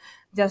 So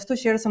just to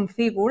share some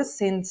figures,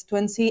 since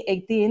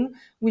 2018,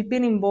 we've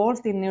been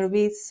involved in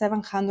nearly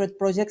 700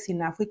 projects in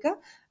Africa,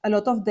 a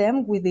lot of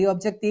them with the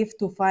objective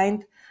to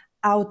find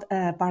out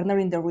a partner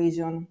in the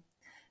region.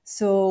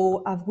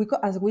 So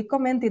as we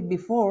commented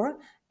before,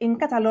 in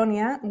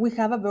Catalonia, we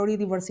have a very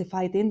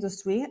diversified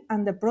industry,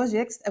 and the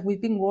projects that we've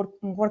been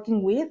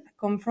working with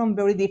come from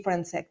very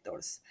different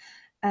sectors.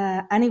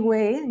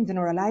 Anyway,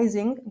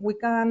 generalizing, we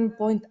can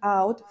point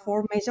out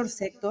 4 major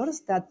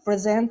sectors that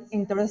present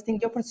interesting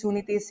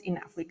opportunities in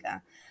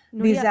Africa.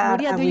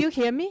 Nuria, do you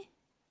hear me?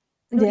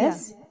 Nuria.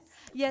 Yes.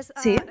 Yes,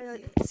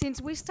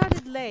 since we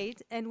started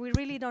late and we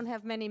really don't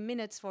have many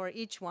minutes for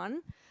each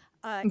one,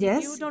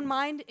 yes. If you don't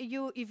mind,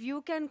 if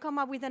you can come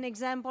up with an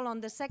example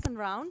on the second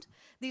round.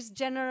 This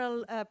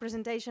general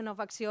presentation of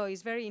Acció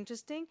is very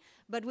interesting,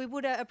 but we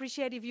would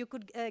appreciate if you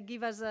could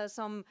give us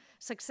some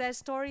success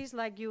stories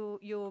like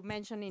you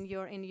mentioned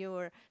in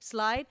your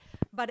slide,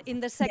 but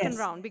in the second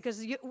round,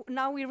 because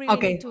now we really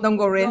need to don't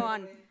worry. go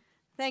on.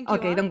 Thank you.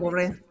 Okay, don't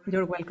worry.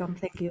 You're welcome.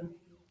 Thank you.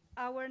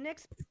 Our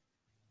next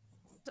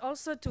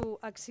also to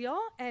Acció,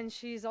 and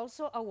she's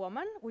also a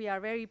woman. We are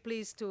very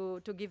pleased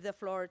to give the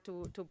floor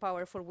to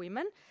powerful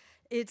women.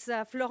 It's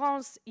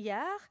Florence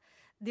Yard,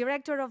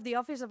 Director of the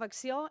Office of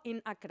Acció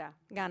in Accra,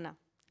 Ghana.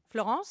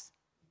 Florence?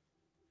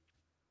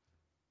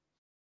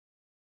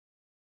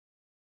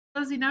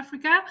 In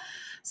Africa.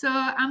 So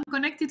I'm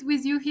connected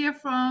with you here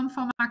from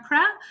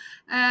Accra,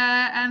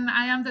 and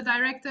I am the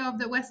director of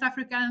the West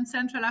Africa and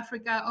Central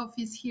Africa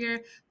office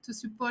here to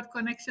support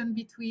connection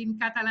between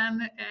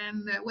Catalan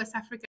and the West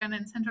African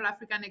and Central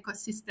African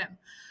ecosystem.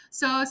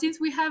 So since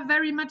we have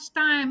very much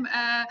time,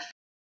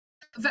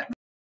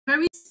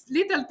 very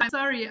little time,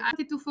 sorry, I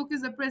wanted to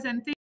focus the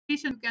presentation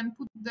you can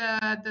put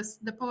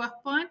the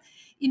PowerPoint,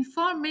 in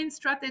 4 main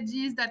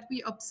strategies that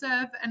we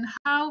observe and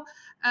how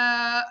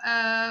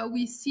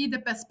we see the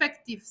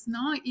perspectives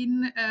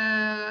in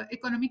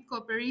economic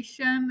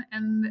cooperation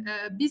and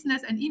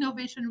business and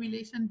innovation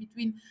relation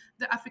between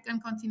the African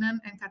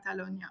continent and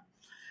Catalonia.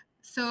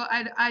 So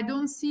I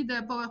don't see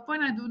the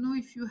PowerPoint. I don't know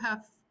if you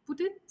have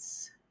put it.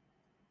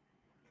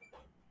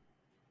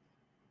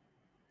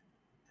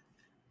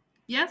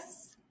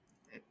 Yes?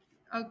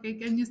 Okay,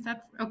 can you start?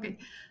 Okay,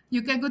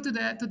 you can go to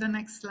the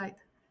next slide.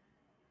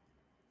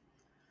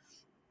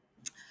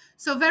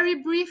 So very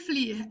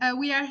briefly,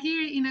 we are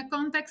here in a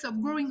context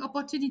of growing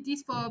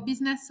opportunities for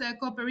business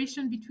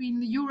cooperation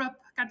between Europe,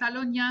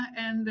 Catalonia,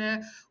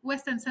 and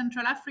West and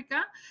Central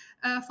Africa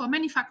for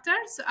many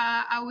factors.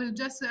 I will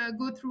just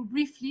go through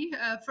briefly.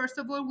 First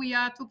of all, we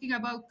are talking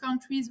about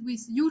countries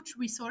with huge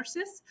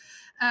resources,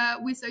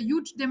 with a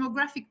huge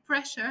demographic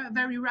pressure,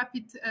 very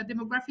rapid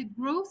demographic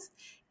growth.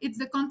 It's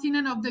the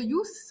continent of the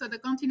youth, so the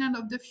continent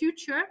of the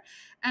future,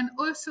 and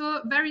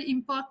also very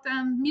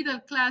important middle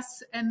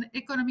class and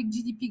economic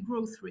GDP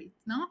growth rate.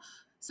 No?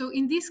 So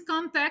in this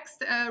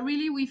context,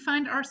 really we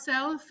find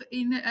ourselves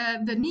in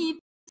the need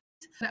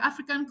the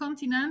African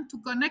continent to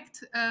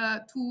connect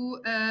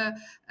to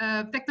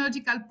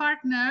technological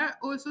partner,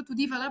 also to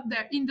develop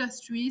their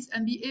industries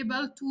and be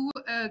able to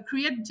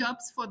create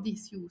jobs for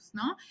this youth.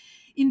 No?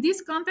 In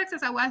this context,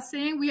 as I was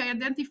saying, we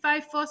identify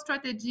 4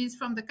 strategies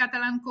from the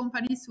Catalan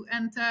companies to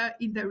enter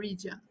in the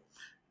region.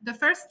 The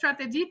first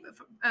strategy,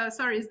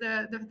 sorry, is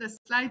the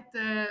slide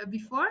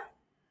before.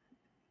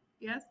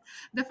 Yes,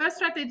 the first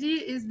strategy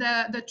is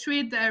the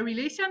trade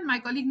relation. My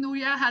colleague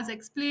Nuria has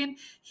explained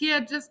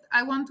here. Just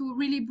I want to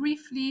really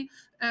briefly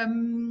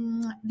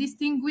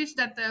distinguish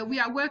that we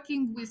are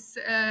working with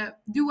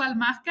dual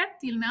market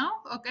till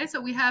now. Okay,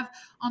 so we have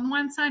on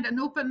one side an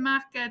open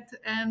market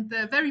and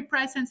a very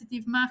price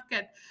sensitive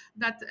market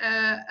that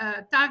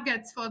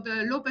targets for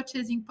the low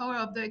purchasing power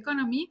of the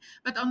economy,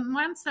 but on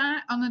one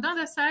side, on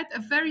another side, a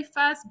very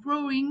fast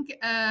growing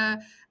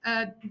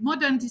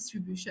modern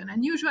distribution.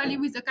 And usually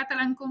with the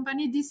Catalan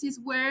company, this is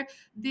where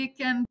they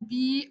can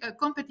be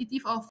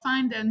competitive or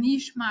find a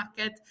niche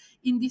market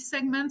in these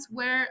segments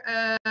where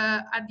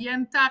at the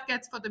end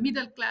targets for the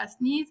middle class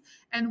needs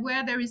and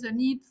where there is a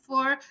need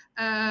for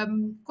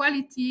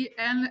quality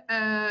and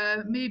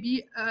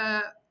maybe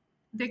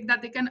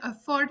that they can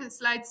afford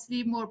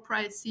slightly more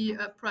pricey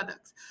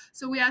products.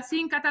 So we are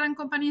seeing Catalan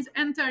companies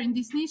enter in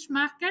this niche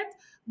market,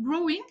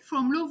 growing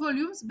from low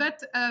volumes,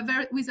 but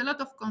with a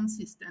lot of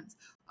consistency.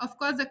 Of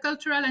course, the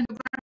cultural and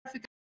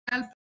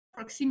geographical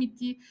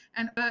proximity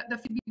and the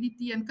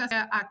feasibility and cost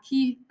are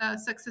key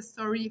success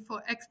story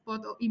for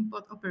export or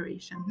import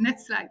operation.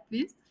 Next slide,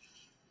 please.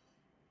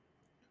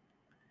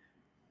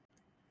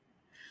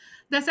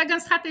 The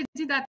second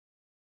strategy that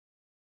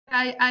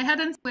I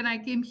hadn't when I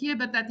came here,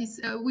 but that is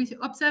we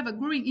observe a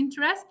growing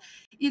interest,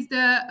 is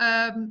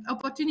the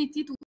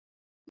opportunity to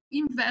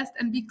invest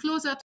and be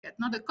closer to it.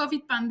 Now, the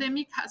COVID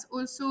pandemic has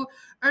also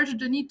urged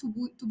the need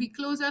to be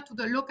closer to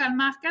the local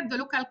market, the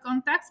local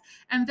contacts,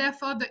 and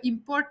therefore the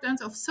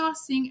importance of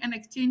sourcing and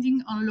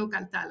exchanging on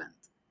local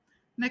talent.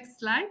 Next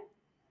slide.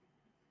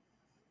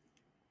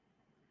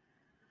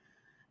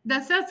 The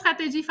third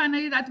strategy,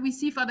 finally, that we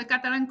see for the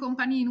Catalan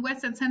company in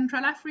West and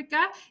Central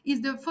Africa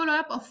is the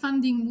follow-up of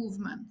funding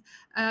movement.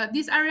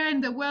 This area in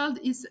the world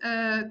is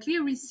a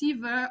clear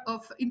receiver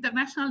of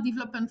international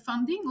development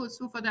funding,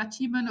 also for the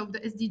achievement of the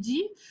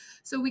SDG.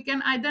 So we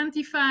can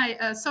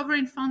identify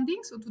sovereign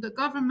funding, so to the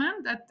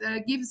government,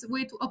 that gives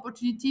way to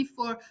opportunity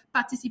for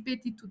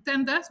participating to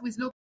tenders with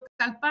local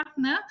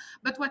partner.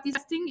 But what is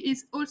interesting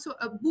is also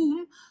a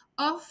boom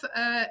of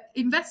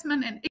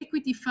investment and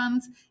equity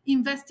funds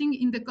investing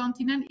in the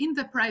continent in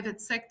the private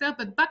sector,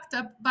 but backed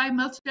up by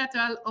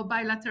multilateral or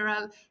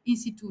bilateral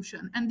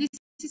institutions. And this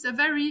is a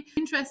very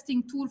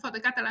interesting tool for the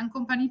Catalan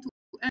company to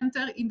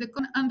enter in the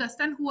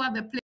understand who are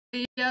the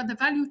players, the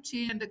value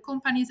chain, and the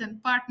companies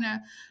and partners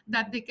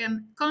that they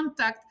can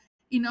contact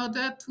in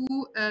order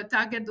to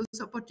target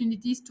those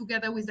opportunities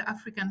together with the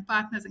African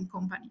partners and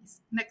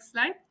companies. Next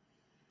slide.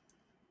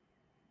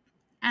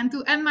 And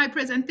to end my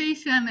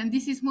presentation, and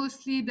this is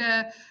mostly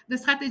the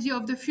strategy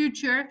of the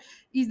future,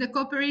 is the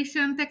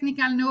cooperation,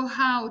 technical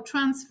know-how,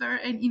 transfer,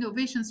 and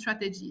innovation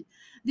strategy.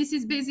 This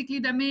is basically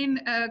the main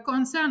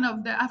concern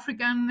of the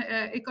African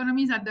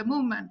economies at the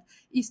moment,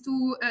 is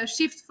to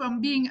shift from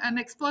being an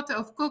exporter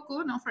of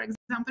cocoa, now, for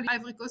example,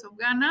 Ivory Coast of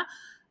Ghana,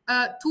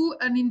 to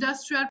an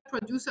industrial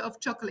producer of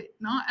chocolate.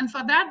 No? And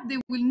for that, they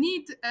will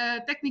need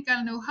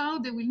technical know-how,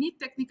 they will need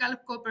technical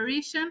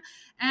cooperation.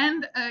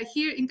 And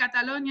here in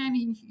Catalonia and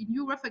in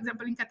Europe, for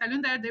example, in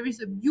Catalonia, there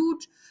is a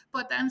huge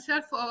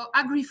potential for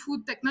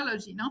agri-food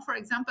technology, no? For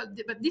example,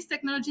 but this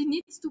technology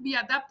needs to be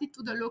adapted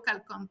to the local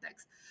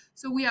context.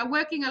 So we are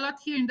working a lot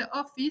here in the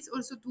office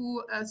also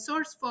to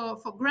source for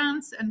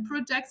grants and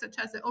projects such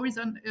as the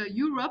Horizon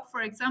Europe,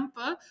 for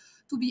example,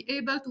 to be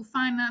able to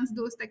finance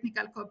those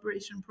technical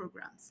cooperation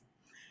programs.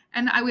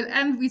 And I will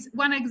end with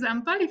one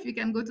example, if you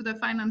can go to the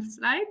final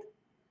slide.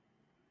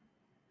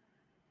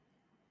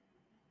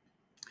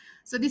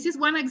 So this is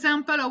one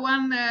example or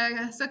one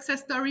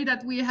success story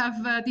that we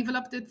have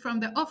developed it from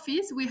the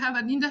office. We have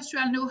an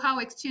industrial know-how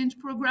exchange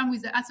program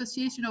with the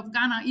Association of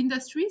Ghana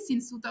Industry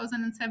since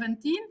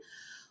 2017,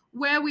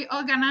 where we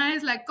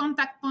organize like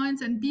contact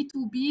points and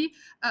B2B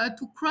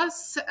to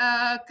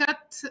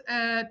cut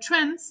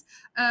trends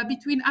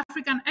between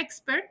African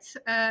experts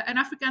and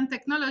African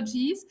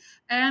technologies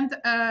and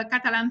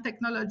Catalan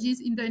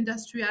technologies in the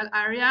industrial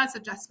area,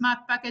 such as smart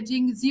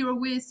packaging, zero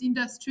waste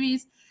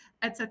industries,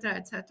 etc.,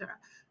 etc.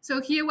 So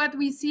here what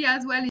we see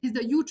as well is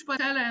the huge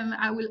potential, and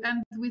I will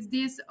end with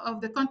this, of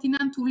the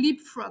continent to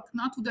leapfrog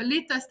not to the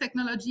latest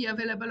technology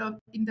available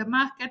in the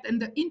market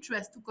and the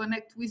interest to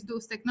connect with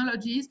those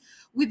technologies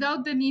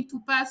without the need to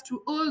pass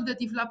through all the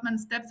development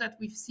steps that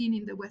we've seen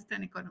in the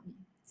Western economy.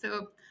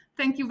 So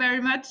thank you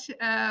very much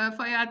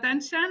for your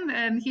attention.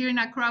 And here in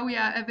Accra, we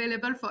are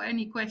available for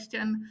any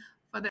question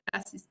for the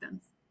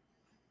assistance.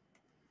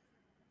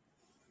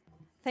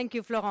 Thank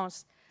you,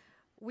 Florence.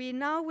 We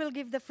now will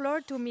give the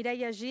floor to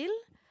Mireia Gil,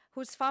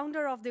 who's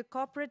founder of the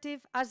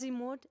cooperative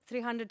Azimuth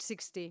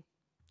 360.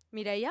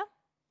 Mireia?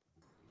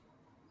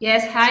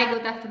 Yes, hi,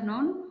 good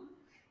afternoon.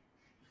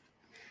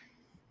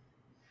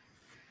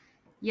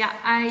 Yeah,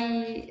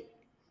 I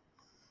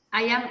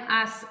am,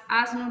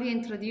 as Nuri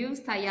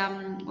introduced, I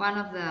am one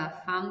of the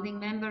founding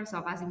members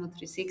of Azimuth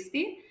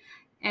 360.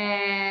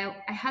 I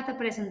had a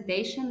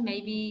presentation,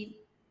 maybe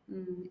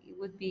it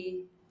would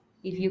be,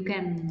 if you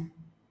can,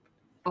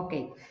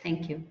 okay,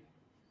 thank you.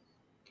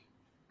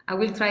 I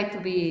will try to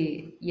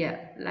be,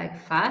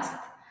 fast.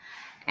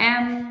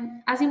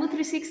 Azimuth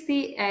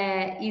 360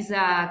 is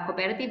a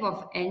cooperative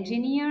of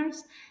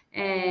engineers.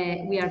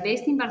 We are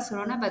based in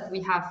Barcelona, but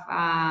we have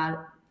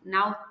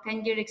now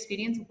 10-year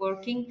experience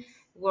working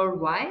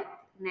worldwide.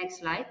 Next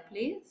slide,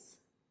 please.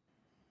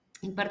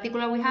 In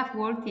particular, we have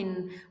worked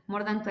in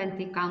more than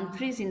 20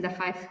 countries in the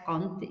five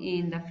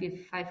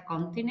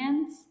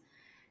continents.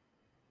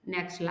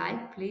 Next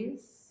slide,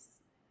 please.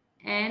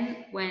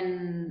 And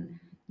when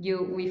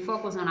we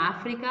focus on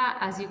Africa,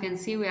 as you can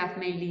see, we have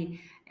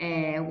mainly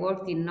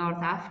worked in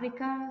North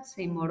Africa,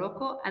 say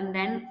Morocco, and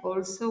then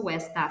also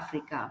West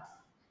Africa.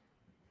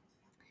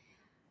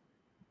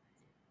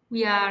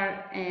 We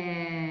are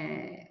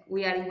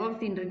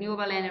involved in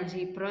renewable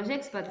energy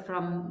projects, but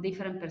from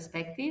different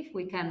perspectives.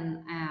 We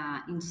can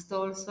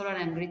install solar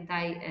and grid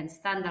tie and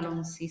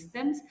standalone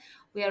systems.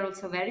 We are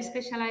also very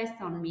specialized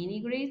on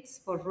mini grids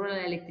for rural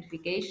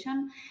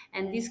electrification,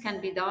 and this can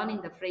be done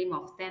in the frame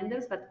of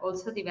tenders, but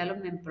also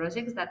development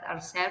projects that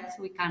ourselves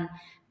we can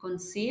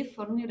conceive,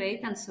 formulate,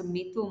 and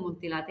submit to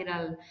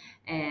multilateral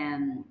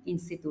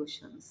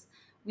institutions.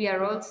 We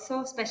are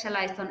also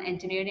specialized on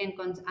engineering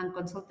and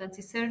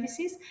consultancy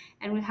services,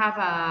 and we have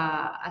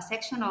a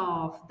section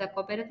of the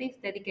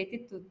cooperative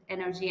dedicated to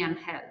energy and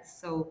health.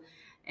 So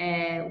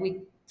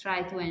we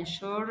try to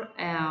ensure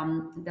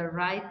the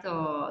right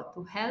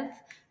to health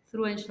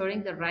through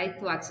ensuring the right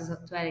to access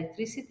to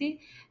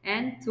electricity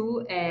and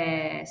to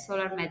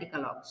solar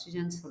medical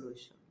oxygen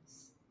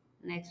solutions.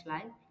 Next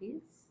slide,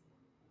 please.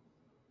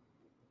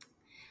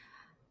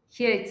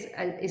 Here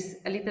it's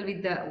a little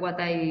bit what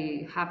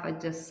I have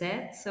just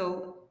said.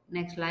 So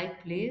next slide,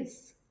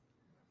 please.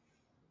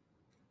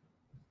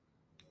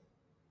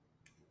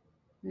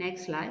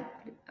 Next slide.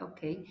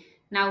 Okay.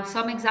 Now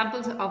some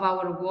examples of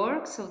our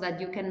work so that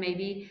you can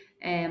maybe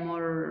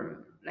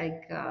more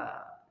like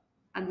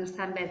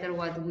understand better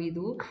what we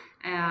do.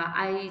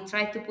 I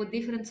try to put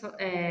different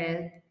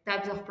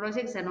types of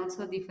projects and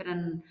also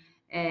different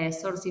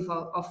sources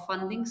of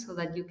funding so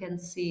that you can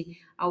see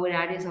our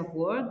areas of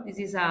work. This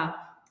is a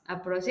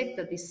project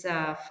that is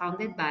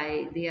founded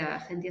by the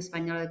Agencia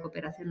Española de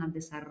Cooperación al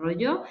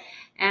Desarrollo,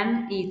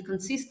 and it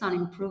consists on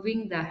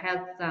improving the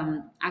health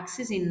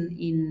access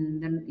in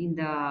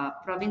the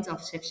province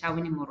of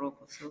Chefchaouen in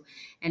Morocco. So,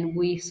 and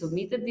we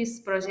submitted this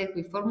project,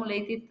 we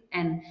formulated,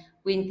 and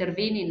we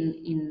intervene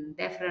in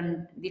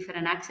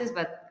different access,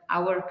 but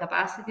our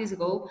capacities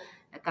go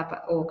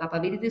or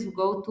capabilities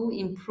go to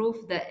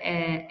improve the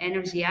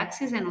energy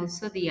access and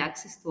also the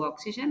access to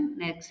oxygen.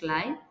 Next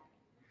slide.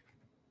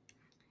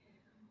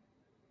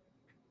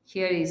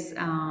 Here is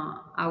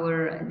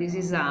this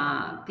is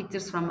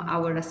pictures from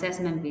our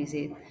assessment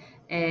visit.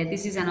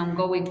 This is an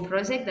ongoing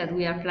project that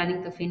we are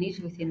planning to finish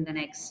within the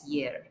next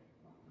year.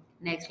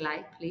 Next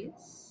slide,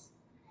 please.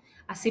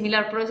 A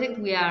similar project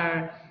we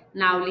are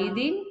now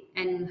leading,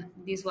 and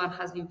this one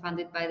has been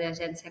funded by the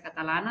Agència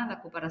Catalana, la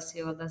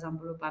Cooperació al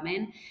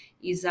Desenvolupament,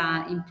 is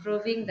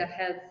improving the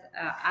health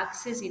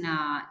access in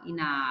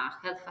a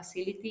health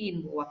facility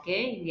in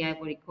Bouaké, in the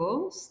Ivory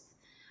Coast.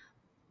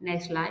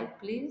 Next slide,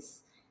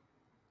 please.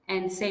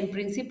 And same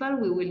principle,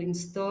 we will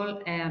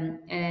install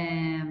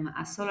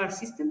a solar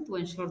system to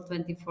ensure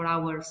 24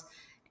 hours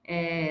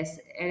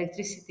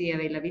electricity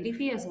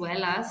availability, as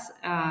well as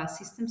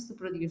systems to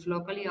produce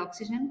locally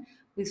oxygen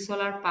with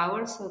solar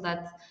power so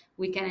that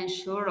we can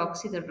ensure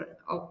also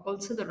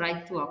the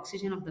right to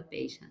oxygen of the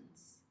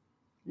patients.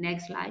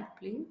 Next slide,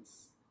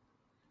 please.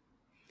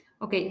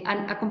 Okay,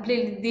 and a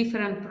completely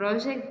different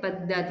project,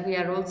 but that we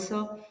are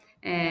also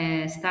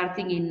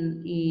starting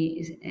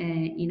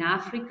in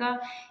Africa.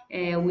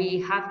 We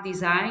have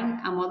designed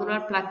a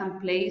modular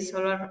plug-and-play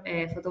solar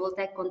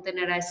photovoltaic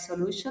containerized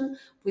solution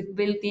with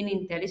built-in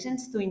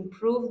intelligence to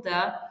improve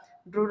the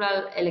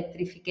rural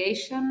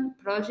electrification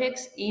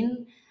projects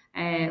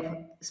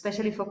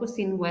especially focused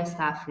in West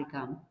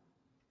Africa.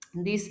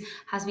 This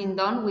has been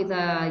done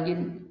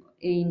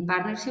in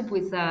partnership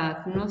with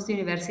KNUST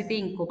University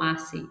in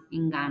Kumasi,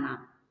 in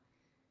Ghana.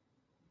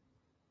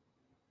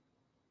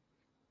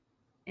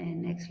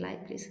 And next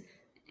slide, please.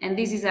 And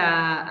this is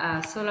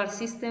a solar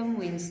system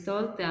we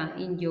installed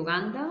in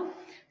Uganda.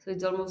 So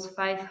it's almost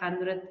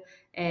 500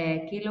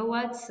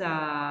 kilowatts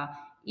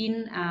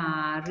in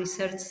a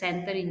research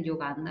center in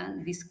Uganda.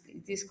 This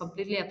is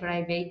completely a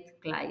private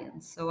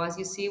client. So as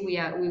you see, we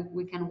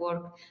can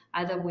work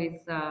either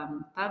with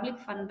public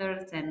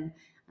funders and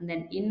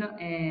then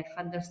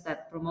funders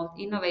that promote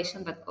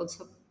innovation, but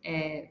also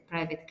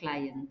private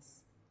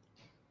clients.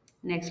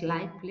 Next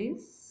slide,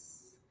 please.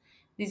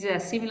 This is a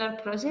similar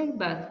project,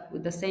 but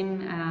with the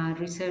same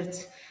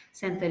research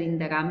center in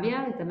the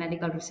Gambia. It's a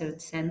medical research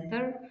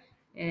center.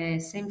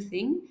 Same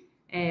thing.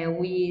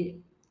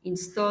 We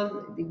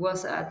installed, it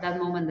was at that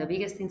moment the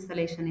biggest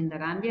installation in the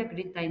Gambia,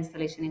 grid tie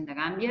installation in the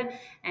Gambia,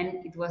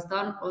 and it was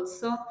done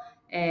also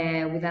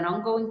with an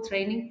ongoing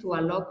training to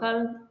a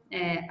local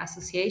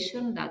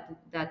association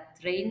that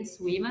trains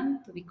women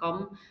to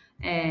become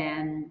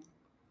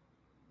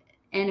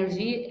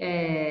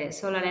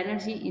solar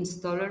energy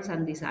installers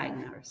and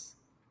designers.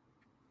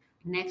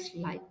 Next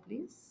slide,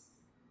 please.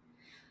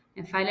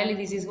 And finally,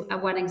 this is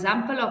one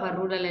example of a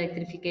rural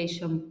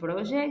electrification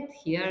project.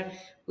 Here,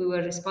 we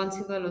were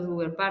responsible, or we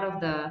were part of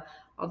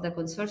the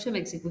consortium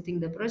executing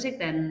the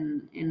project,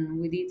 and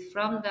we did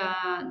from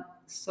the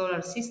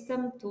solar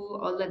system to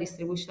all the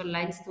distribution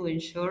lines to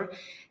ensure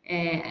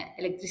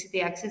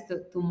electricity access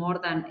to more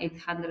than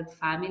 800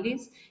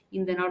 families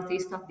in the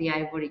northeast of the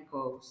Ivory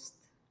Coast.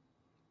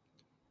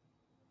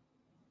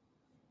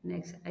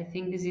 Next, I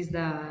think this is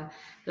the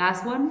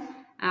last one.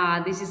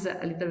 This is a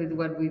little bit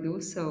what we do,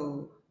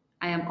 so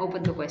I am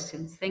open to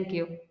questions. Thank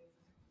you.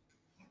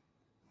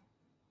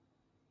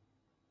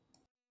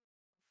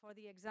 For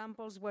the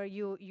examples where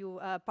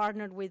you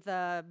partnered with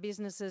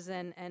businesses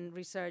and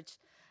research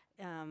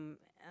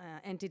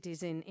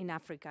entities in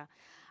Africa.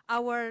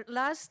 Our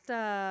last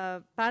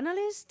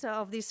panelist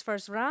of this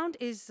first round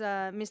is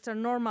Mr.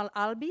 Normal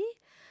Albi,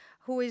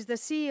 who is the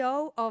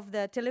CEO of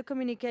the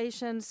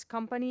telecommunications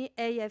company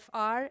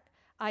AFR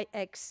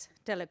IX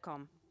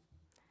Telecom.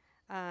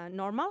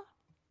 Normal?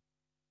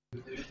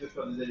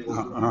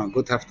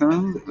 Good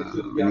afternoon.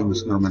 My name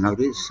is Norman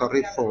Albi.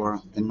 Sorry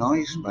for the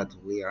noise, but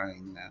we are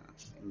in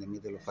the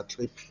middle of a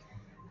trip,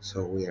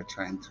 so we are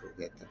trying to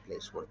get a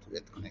place where to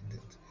get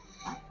connected.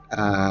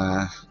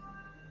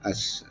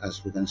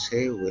 As we can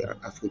say, we are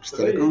IDEES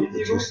Telecom,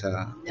 which is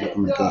a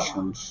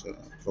telecommunications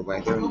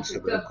provider in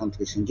several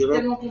countries in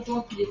Europe,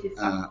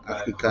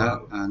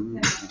 Africa,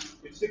 and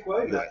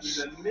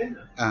US.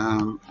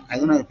 I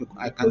don't know if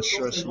I can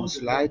share some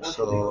slides,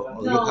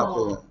 or you have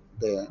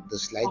the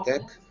slide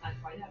deck,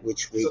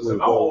 which we will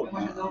go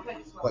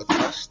quite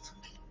fast.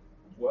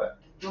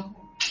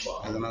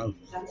 I don't know.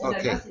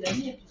 Okay.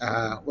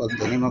 Well,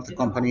 the name of the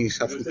company is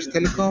IDEES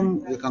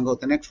Telecom. We can go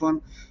to the next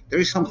one. There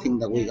is something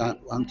that we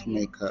want to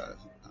make a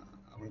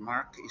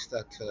remark, is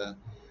that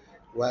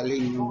while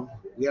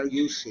we are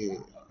used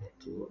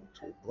to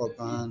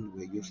broadband,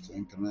 we're used to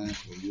internet,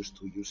 we're used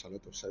to use a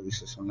lot of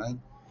services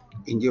online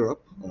in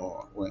Europe,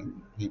 or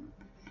in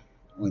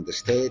the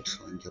States,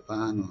 or in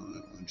Japan,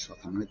 or in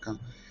South America,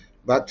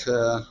 but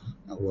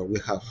where we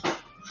have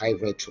high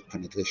rates of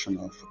penetration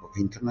of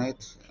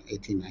internet,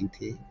 80,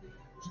 90,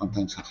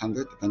 sometimes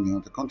 100, depending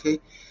on the country.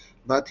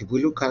 But if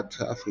we look at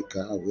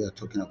Africa, we are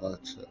talking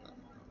about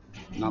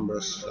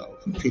numbers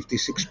of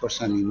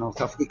 56% in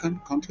North African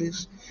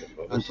countries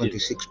and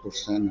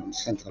 26% in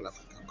Central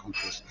African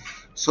countries.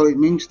 So it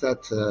means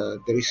that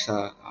there is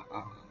a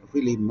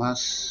really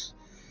massive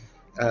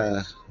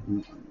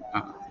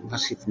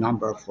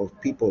number of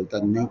people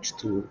that needs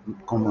to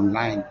come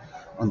online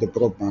on the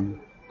broadband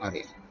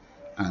area,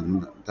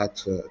 and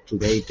that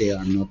today they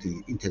are not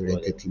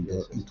integrated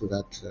into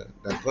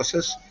that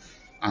process,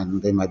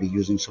 and they might be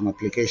using some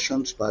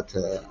applications, but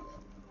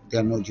they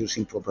are not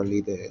using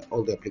properly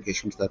all the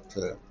applications that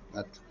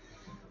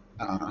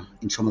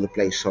in some of the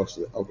places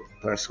of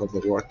parts of the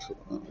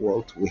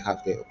world we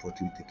have the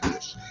opportunity to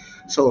use.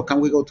 So can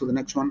we go to the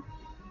next one?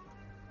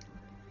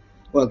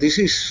 Well, this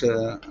is,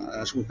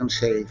 as we can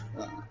say,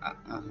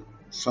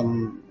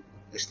 some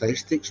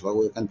statistics, but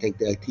we can take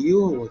the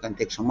ITU, we can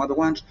take some other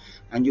ones,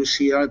 and you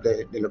see here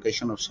the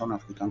location of some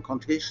African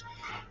countries,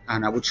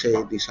 and I would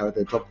say these are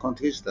the top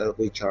countries,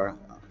 which are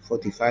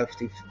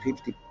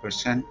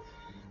 45–50%.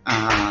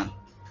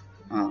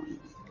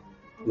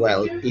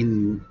 Well,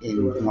 in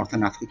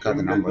Northern Africa,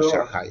 the numbers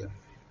are higher.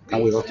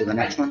 Can we go to the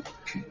next one?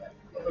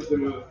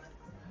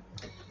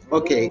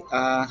 Okay,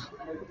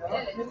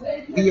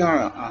 we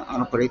are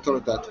an operator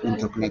that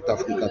interconnect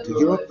Africa to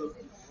Europe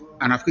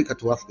and Africa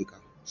to Africa.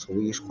 So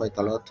we use quite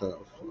a lot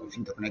of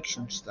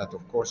interconnections that,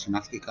 of course, in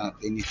Africa,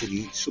 they need to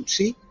be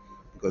subsea,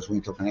 because we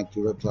interconnect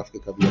Europe to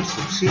Africa via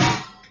subsea.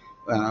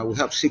 We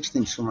have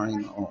 16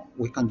 submarine, or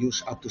we can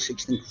use up to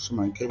 16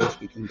 submarine cables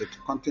between the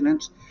two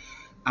continents.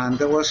 And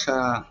there was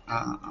a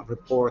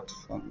report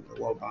from the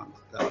World Bank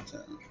that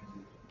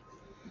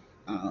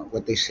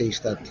what they say is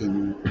that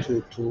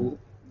to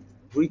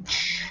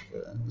reach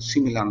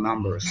similar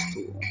numbers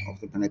of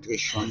the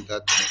penetration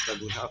that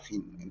we have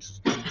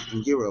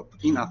in Europe,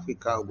 in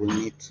Africa, we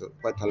need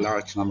quite a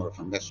large number of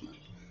investment.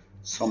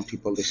 Some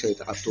people, they say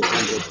up to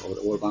 100, or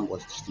the World Bank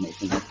was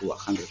estimating up to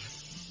 100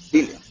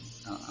 billion,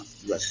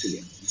 US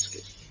billion in this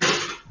case.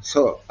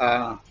 So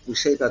we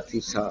say that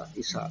it's a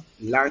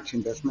large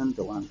investment,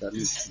 the one that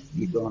needs to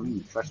be done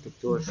in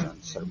infrastructures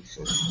and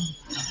services.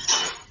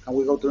 Can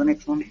we go to the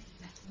next one,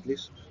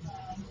 please?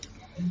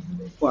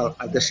 Well,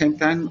 at the same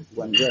time,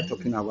 when we are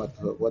talking about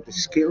what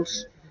is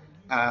skills,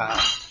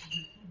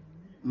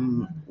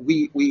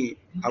 we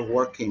are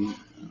working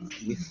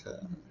with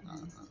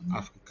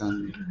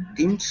African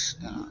teams.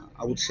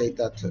 I would say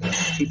that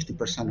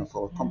 50% of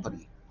our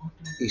company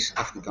is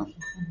African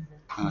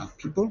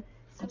people.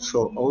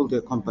 So all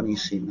the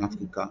companies in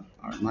Africa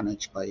are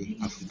managed by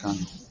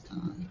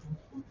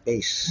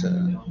African-based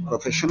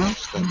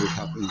professionals that we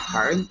have been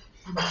hiring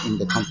in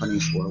the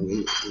companies where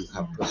we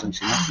have presence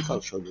in Africa.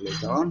 I'll show you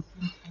later on.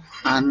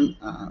 And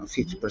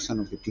 50%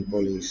 of the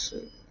people is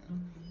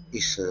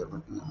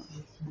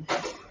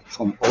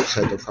from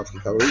outside of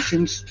Africa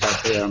regions,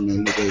 but they are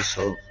mainly based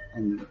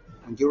in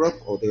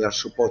Europe, or they are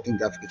supporting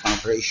the African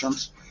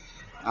operations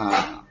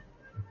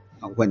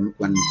when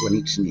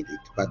it's needed,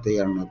 but they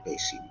are not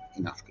based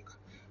in Africa.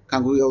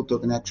 Can we go to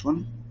the next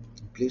one,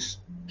 please?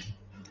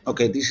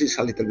 Okay, this is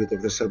a little bit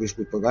of the service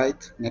we provide.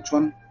 Next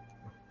one.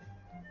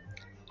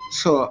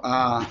 So,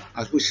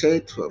 as we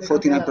said,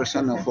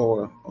 49% of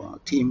our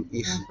team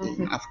is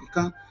in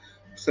Africa.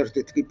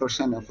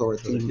 33% of our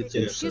team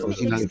is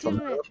originally from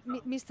Europe.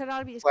 Mr.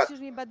 Albi, excuse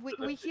me, but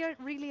we hear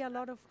really a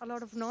lot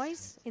of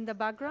noise in the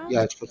background.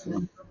 Yeah, it's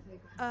possible.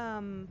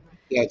 Yeah,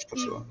 it's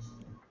possible.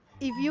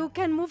 If you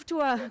can move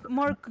to a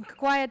more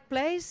quieter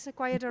place,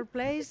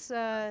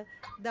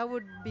 that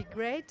would be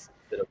great.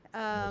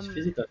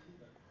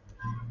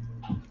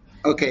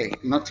 Okay,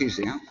 not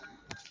easy, huh?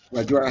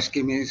 What you're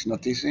asking me is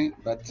not easy,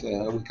 but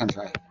we can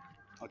try.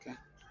 Okay,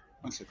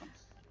 1 second.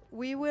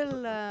 We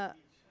will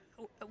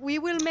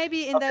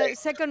maybe in the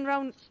second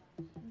round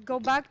go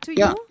back to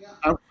you.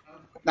 Yeah,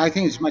 I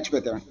think it's much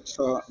better.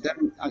 So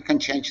then I can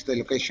change the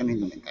location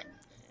in the meantime.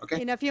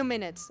 Okay. In a few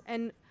minutes,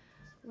 and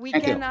we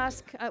Thank can you.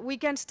 ask. We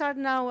can start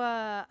now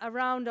a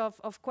round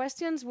of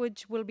questions,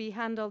 which will be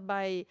handled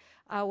by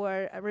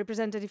our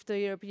representative to the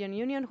European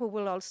Union, who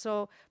will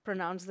also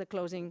pronounce the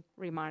closing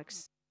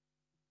remarks.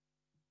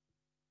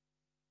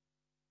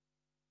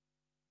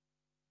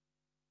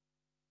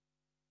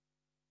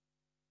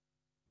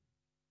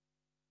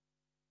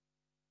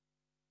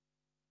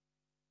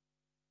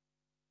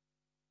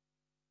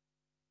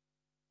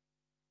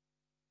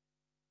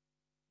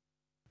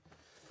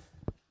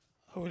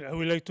 I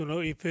would like to know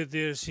if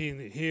there's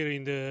here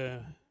in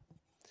the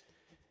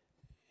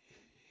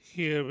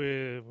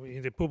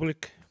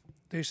public,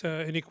 there's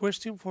any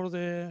question for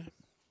the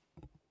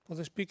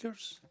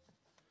speakers.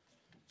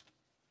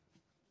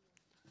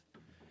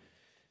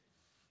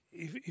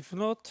 If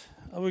not,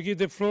 I will give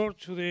the floor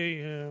to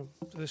the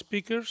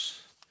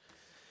speakers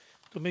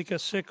to make a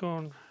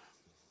second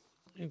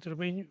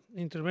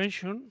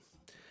intervention,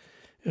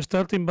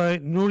 starting by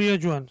Nuria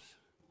Joan.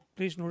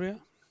 Please, Nuria.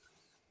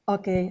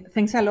 Okay,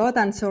 thanks a lot,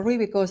 and sorry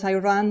because I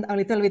ran a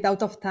little bit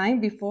out of time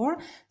before.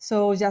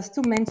 So just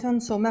to mention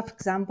some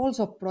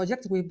examples of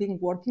projects we've been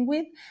working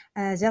with,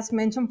 just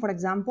mention, for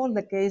example,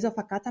 the case of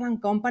a Catalan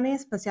company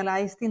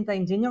specialized in the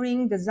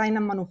engineering, design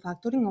and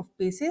manufacturing of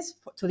pieces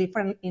to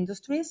different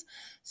industries.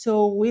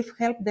 So we've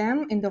helped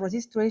them in the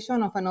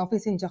registration of an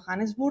office in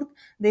Johannesburg.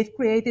 They've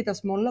created a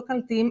small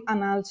local team,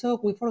 and also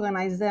we've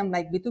organized them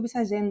like B2B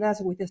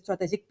agendas with the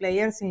strategic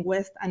players in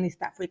West and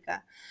East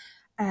Africa.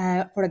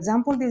 For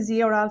example, this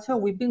year also,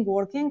 we've been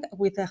working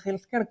with a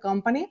healthcare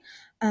company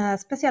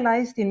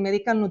specialized in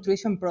medical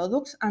nutrition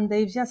products, and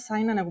they've just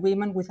signed an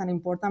agreement with an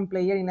important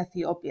player in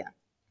Ethiopia.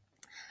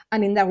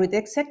 And in the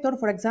agri-tech sector,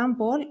 for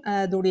example,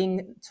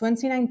 during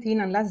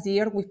 2019 and last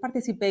year, we've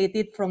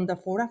participated from the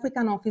 4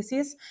 African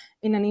offices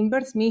in an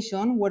inverse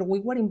mission where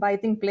we were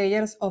inviting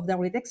players of the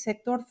agri-tech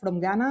sector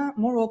from Ghana,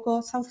 Morocco,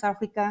 South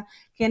Africa,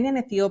 Kenya, and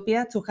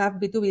Ethiopia to have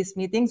B2B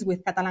meetings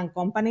with Catalan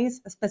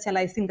companies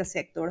specialized in the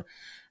sector.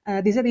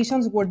 These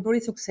editions were very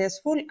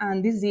successful,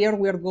 and this year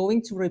we are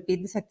going to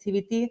repeat this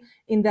activity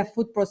in the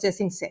food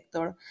processing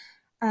sector.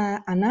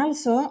 And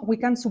also, we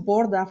can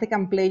support the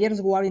African players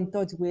who are in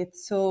touch with.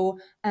 So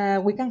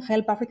we can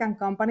help African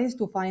companies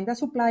to find a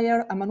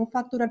supplier, a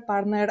manufacturer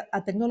partner,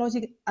 a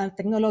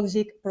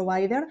technology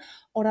provider,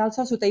 or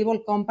also a suitable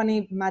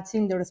company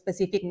matching their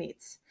specific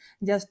needs.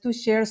 Just to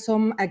share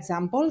some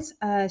examples,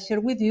 share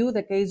with you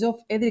the case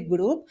of Edric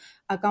Group,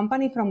 a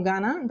company from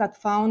Ghana that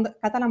found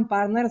Catalan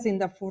partners in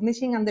the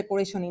furnishing and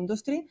decoration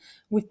industry.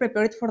 We've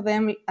prepared for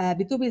them a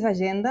B2B's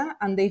agenda,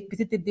 and they've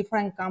visited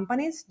different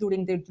companies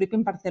during their trip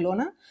in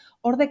Barcelona.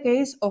 Or the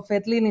case of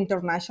Edlin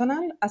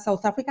International, a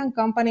South African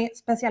company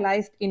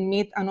specialized in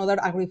meat and other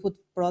agri-food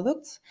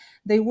products.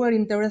 They were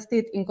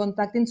interested in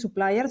contacting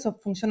suppliers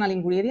of functional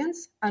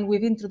ingredients, and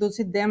we've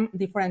introduced them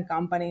different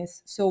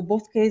companies. So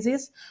both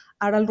cases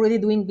are already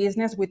doing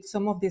business with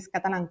some of these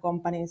Catalan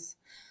companies.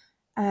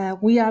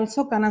 We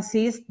also can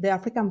assist the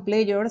African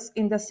players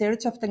in the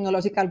search of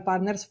technological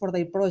partners for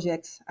their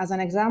projects. As an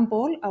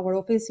example, our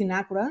office in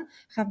Accra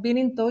have been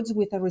in touch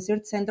with a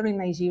research center in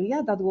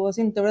Nigeria that was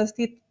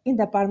interested in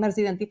the partners'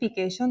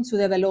 identification to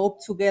develop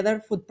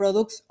together food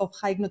products of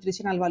high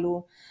nutritional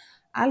value.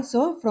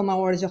 Also, from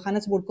our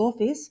Johannesburg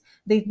office,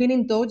 they've been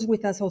in touch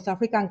with a South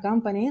African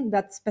company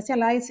that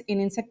specializes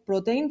in insect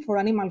protein for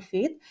animal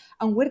feed,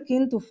 and we're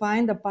keen to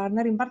find a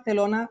partner in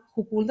Barcelona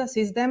who could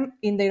assist them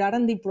in their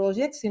R&D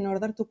projects in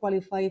order to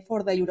qualify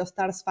for the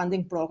Eurostars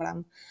funding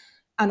program.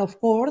 And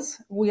of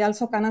course, we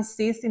also can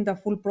assist in the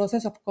full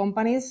process of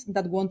companies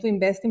that want to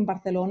invest in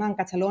Barcelona and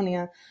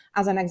Catalonia.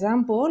 As an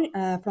example,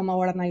 from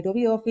our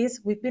Nairobi office,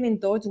 we've been in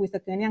touch with a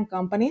Kenyan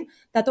company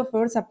that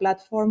offers a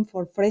platform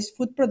for fresh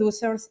food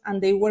producers, and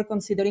they were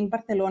considering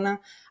Barcelona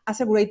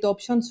as a great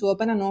option to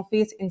open an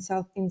office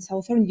in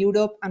Southern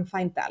Europe and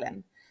find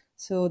talent.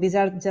 So these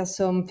are just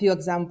some few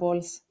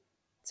examples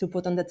to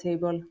put on the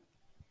table.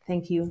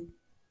 Thank you.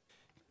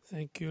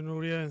 Thank you,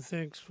 Nuria, and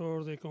thanks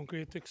for the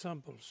concrete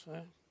examples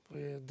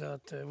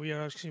that we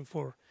are asking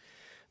for.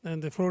 And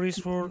the floor is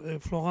for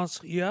Florence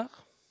Hiard.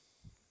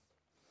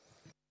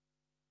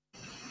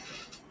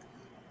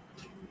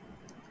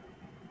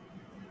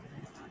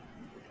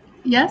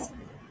 Yes?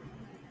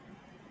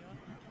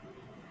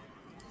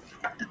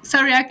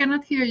 Sorry, I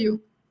cannot hear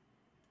you.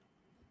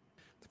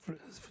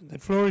 The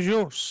floor is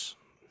yours.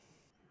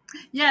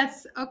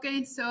 Yes,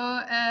 okay, so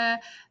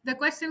the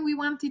question we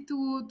wanted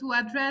to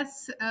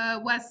address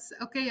was,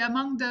 okay,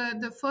 among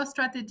the four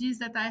strategies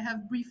that I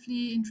have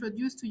briefly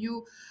introduced to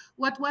you,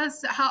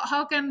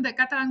 how can the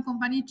Catalan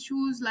company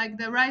choose like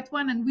the right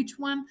one, and which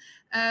one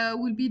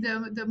will be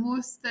the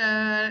most,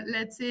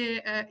 let's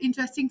say,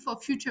 interesting for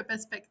future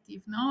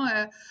perspective,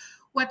 no?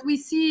 What we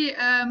see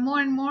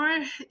more and more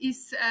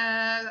is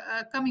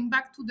coming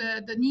back to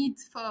the need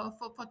for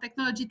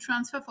technology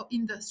transfer for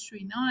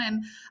industry. No?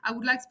 And I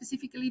would like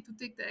specifically to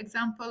take the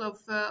example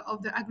of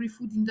the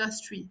agri-food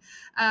industry.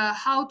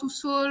 How to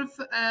solve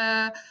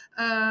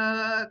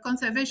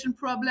conservation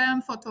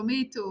problem for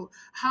tomato,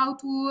 how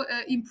to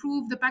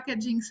improve the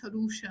packaging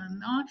solution.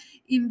 No?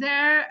 In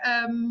there,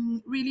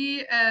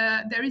 really,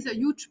 there is a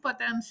huge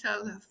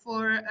potential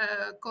for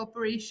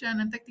cooperation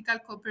and technical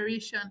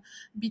cooperation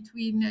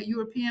between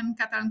European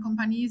Catalan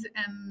companies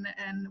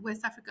and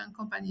West African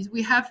companies.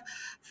 We have,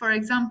 for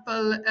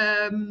example,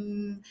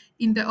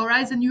 in the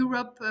Horizon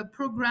Europe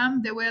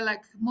program, there were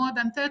like more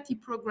than 30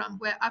 programs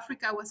where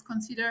Africa was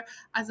considered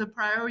as a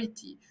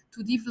priority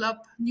to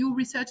develop new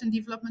research and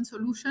development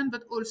solutions,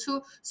 but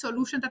also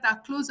solutions that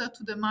are closer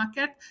to the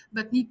market,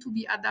 but need to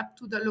be adapted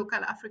to the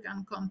local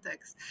African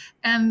context.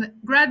 And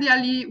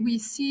gradually, we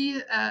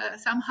see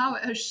somehow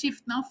a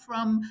shift now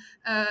from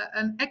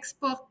an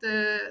export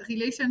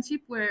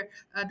relationship where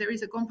there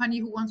is a company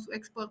who wants to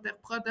export their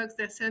products,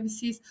 their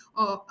services,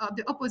 or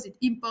the opposite,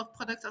 import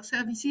products or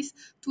services,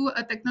 to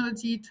a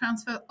technology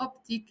transfer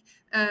optic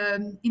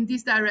in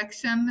this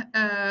direction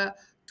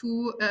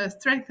to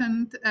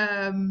strengthen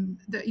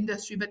the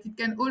industry. But it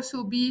can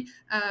also be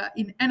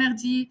in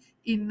energy,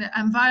 in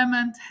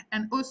environment,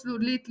 and also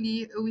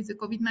lately with the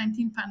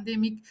COVID-19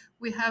 pandemic,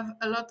 we have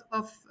a lot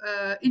of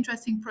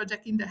interesting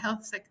projects in the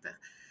health sector.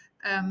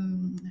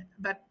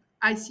 But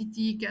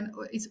ICT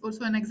is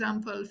also an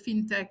example,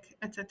 fintech,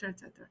 etc.,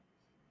 etc.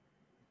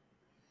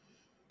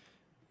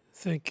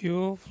 Thank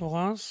you,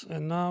 Florence.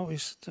 And now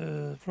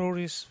the floor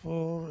is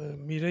for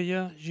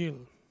Mireia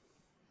Gil.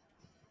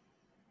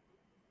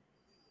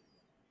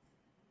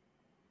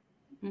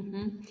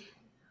 Mm-hmm.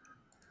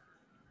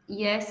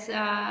 Yes.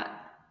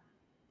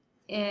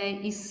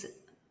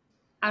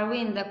 Are we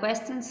in the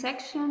question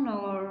section,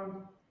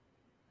 or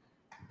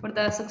for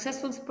the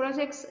successful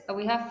projects?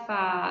 We have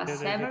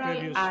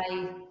several.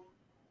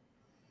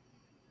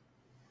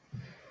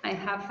 I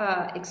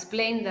have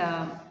explained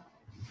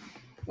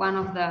one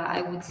of the,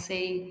 I would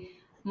say,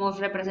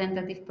 most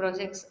representative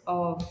projects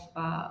of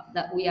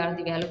that we are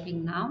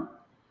developing now.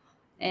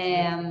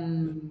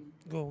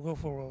 Go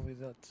forward with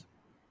that.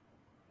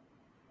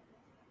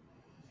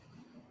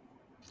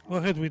 Go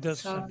ahead with that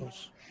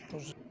samples.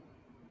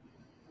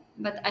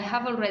 But I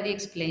have already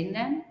explained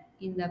them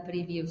in the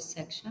previous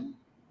section.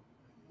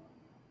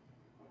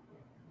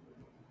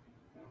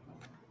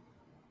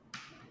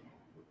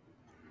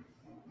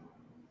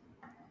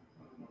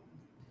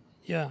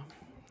 Yeah.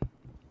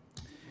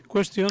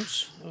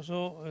 Questions.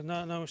 So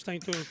now it's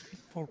time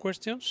for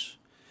questions.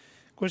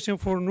 Question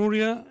for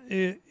Nuria.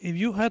 If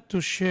you had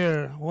to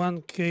share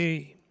one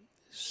key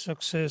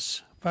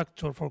success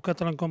factor for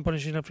Catalan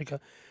companies in Africa,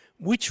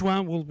 which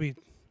one will be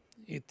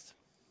it?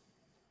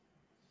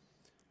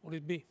 would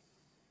it be?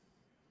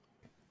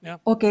 Yeah.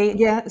 Okay,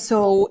 yeah.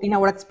 So in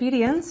our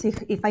experience,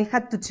 if I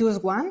had to choose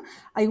one,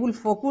 I will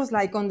focus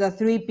like on the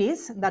 3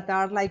 Ps that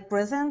are like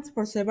presence,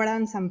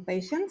 perseverance, and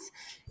patience.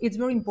 It's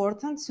very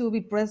important to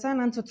be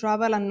present and to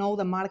travel and know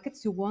the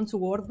markets you want to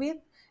work with.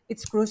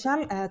 It's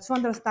crucial to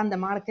understand the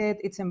market,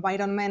 its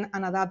environment,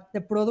 and adapt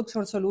the products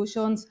or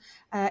solutions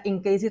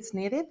in case it's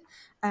needed.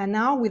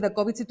 Now, with the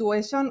COVID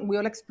situation, we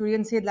all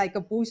experience it like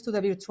a push to the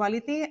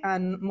virtuality,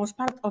 and most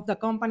part of the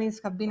companies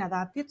have been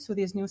adapted to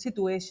this new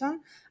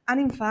situation.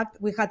 And in fact,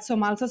 we had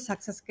some also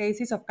success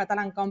cases of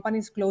Catalan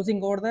companies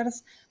closing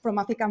orders from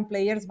African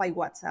players by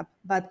WhatsApp.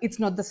 But it's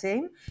not the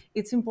same.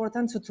 It's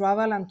important to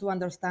travel and to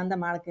understand the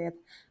market.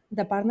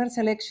 The partner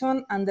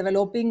selection and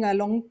developing a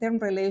long-term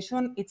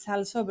relation, it's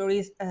also a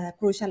very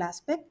crucial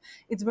aspect.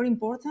 It's very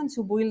important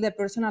to build a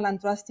personal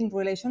and trusting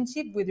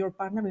relationship with your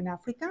partner in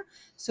Africa.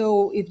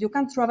 So if you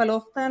can travel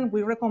often,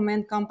 we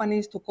recommend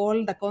companies to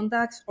call the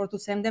contacts or to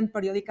send them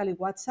periodically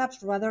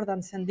WhatsApps rather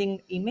than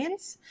sending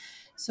emails.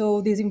 So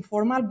this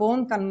informal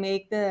bond can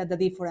make the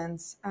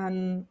difference.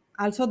 And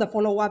also the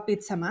follow-up,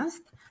 it's a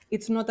must.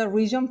 It's not a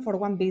reason for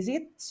one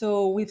visit.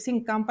 So we've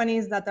seen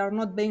companies that are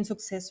not being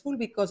successful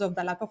because of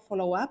the lack of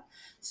follow-up.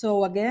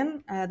 So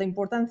again, the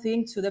important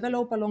thing to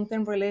develop a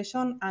long-term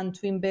relation and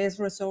to invest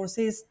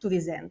resources to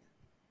this end.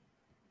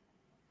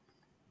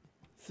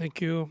 Thank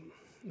you,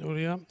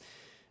 Nuria.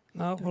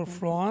 Now, for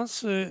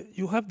Florence,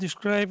 you have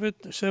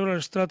described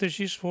several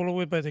strategies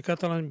followed by the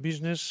Catalan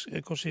business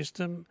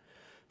ecosystem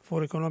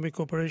for economic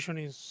cooperation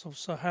in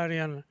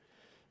sub-Saharan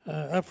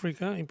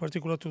Africa, in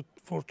particular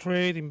for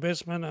trade,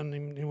 investment, and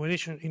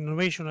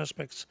innovation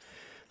aspects.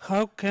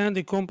 How can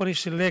the company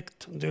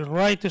select the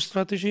right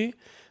strategy,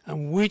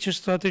 and which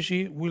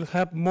strategy will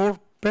have more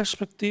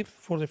perspective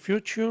for the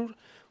future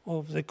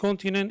of the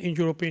continent, in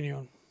your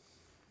opinion?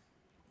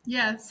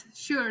 Yes,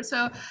 sure.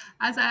 So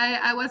as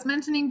I was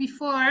mentioning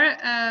before,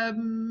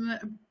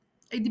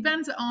 it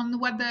depends on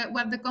what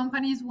the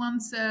companies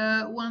wants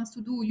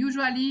to do.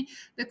 Usually,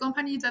 the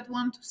companies that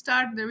want to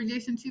start the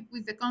relationship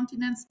with the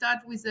continent start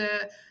with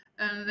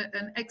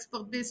an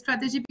export-based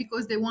strategy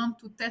because they want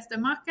to test the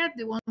market.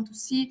 They want to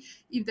see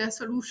if their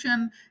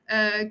solution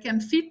can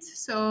fit.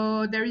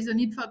 So there is a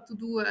need to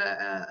do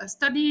a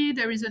study.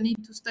 There is a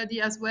need to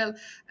study as well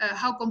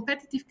how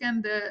competitive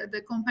can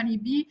the company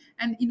be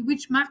and in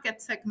which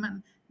market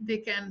segment they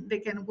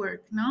can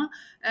work. No.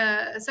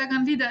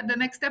 Secondly, the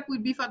next step will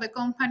be for the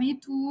company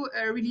to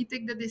really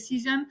take the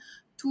decision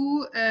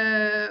to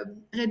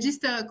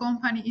register a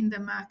company in the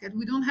market.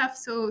 We don't have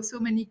so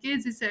many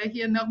cases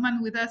here.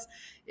 Norman with us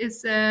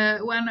is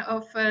one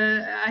of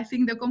I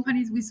think the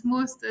companies with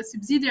most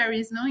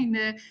subsidiaries, no,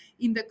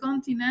 in the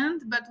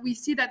continent. But we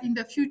see that in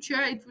the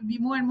future it will be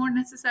more and more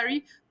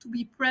necessary to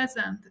be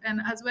present and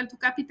as well to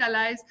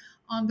capitalize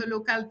on the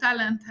local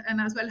talent and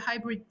as well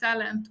hybrid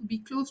talent to be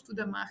close to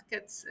the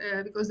markets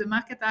because the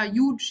markets are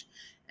huge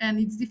and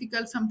it's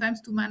difficult sometimes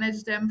to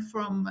manage them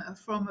from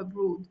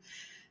abroad.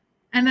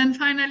 And then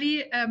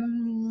finally,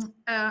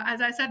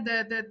 as I said,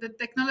 the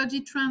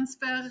technology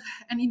transfer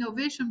and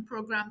innovation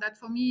program, that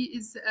for me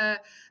is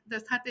the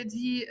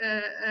strategy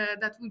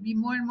that will be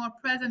more and more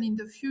present in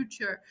the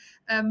future.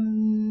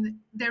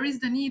 There is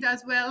the need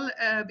as well,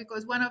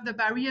 because one of the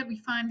barriers we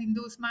find in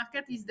those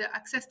markets is the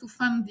access to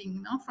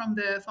funding, no, from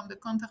the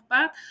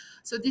counterpart.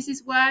 So this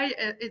is why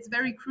it's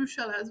very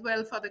crucial as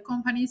well for the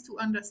companies to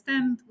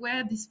understand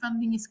where this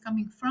funding is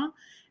coming from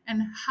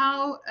and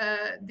how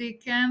they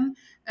can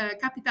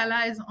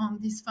capitalize on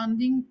this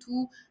funding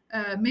to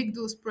make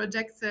those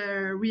projects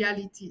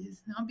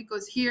realities. You know?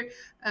 Because here,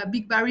 a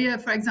big barrier,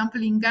 for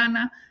example, in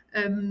Ghana,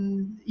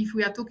 if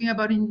we are talking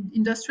about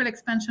industrial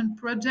expansion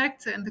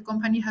projects and the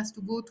company has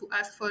to go to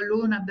ask for a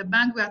loan at the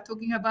bank, we are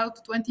talking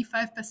about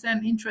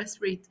 25% interest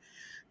rate.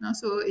 No?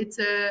 So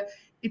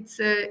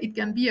it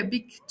can be a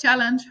big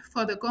challenge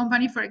for the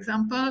company, for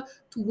example,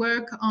 to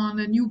work on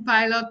a new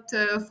pilot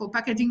for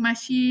packaging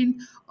machine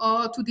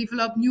or to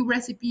develop new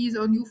recipes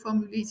or new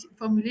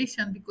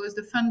formulation because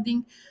the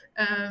funding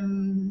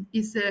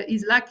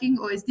is lacking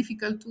or is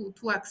difficult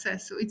to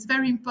access. So it's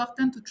very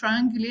important to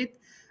triangulate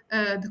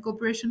the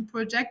cooperation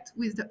project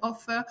with the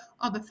offer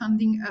or the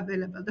funding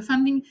available. The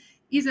funding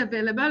is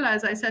available,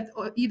 as I said,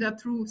 either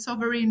through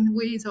sovereign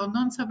ways or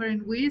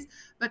non-sovereign ways,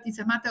 but it's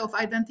a matter of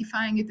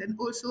identifying it and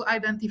also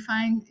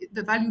identifying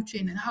the value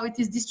chain and how it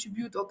is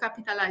distributed or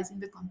capitalized in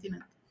the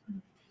continent.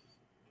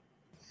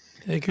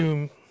 Thank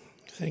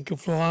you,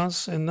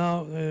 Florence. And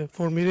now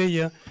for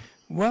Mireia,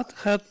 what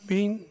have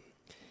been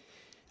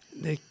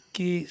the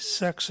key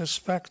success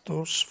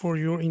factors for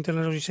your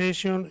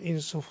internationalization in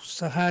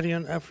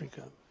sub-Saharan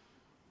Africa?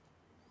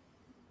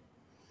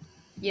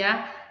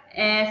 Yeah,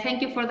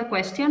 thank you for the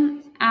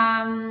question.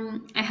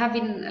 I have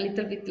been a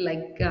little bit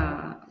like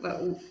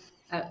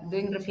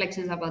doing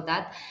reflections about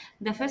that.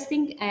 The first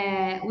thing,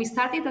 we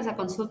started as a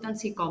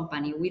consultancy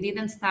company. We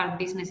didn't start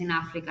business in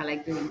Africa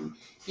like doing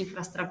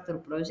infrastructure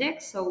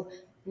projects. So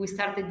we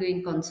started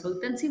doing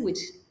consultancy, which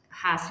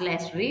has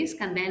less risk,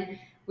 and then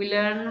we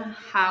learned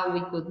how we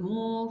could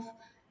move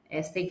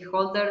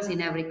stakeholders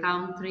in every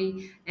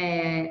country.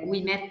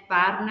 We met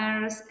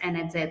partners and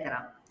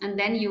etc. And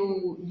then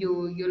you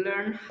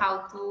learn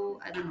how to,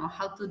 I don't know,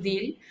 how to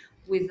deal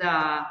with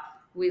the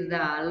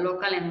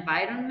local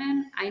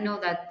environment. I know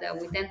that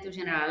we tend to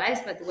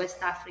generalize, but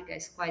West Africa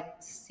is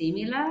quite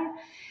similar.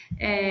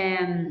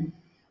 And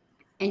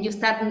you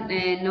start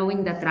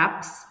knowing the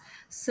traps.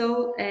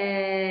 So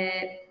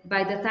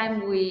by the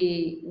time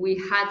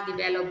we had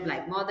developed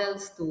like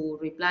models to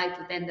reply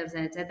to tenders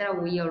and etc.,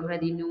 we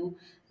already knew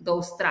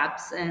those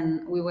traps,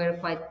 and we were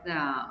quite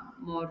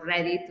more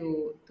ready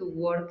to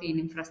work in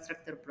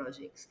infrastructure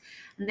projects.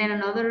 And then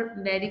another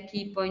very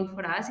key point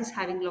for us is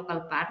having local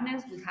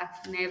partners. We have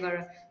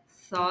never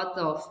thought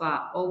of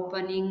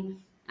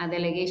opening a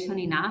delegation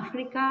in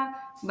Africa,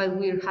 but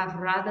we have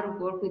rather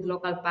worked with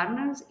local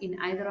partners in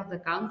either of the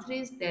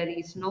countries. There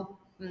is no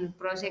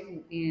project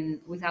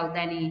without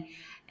any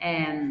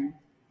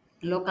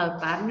local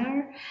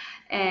partner.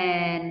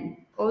 And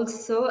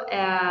also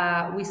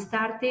we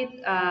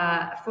started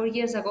 4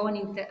 years ago an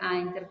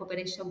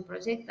intercooperation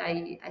project.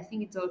 I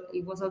think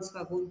it was also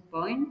a good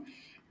point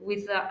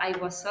with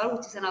IWASOL,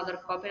 which is another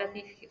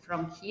cooperative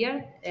from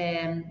here.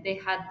 They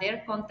had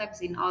their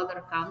contacts in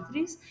other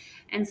countries,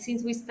 and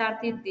since we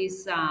started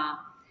this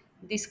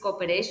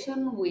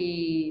cooperation,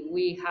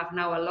 we have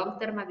now a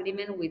long-term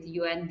agreement with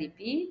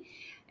UNDP,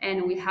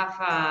 and we have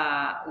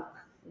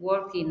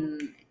worked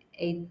in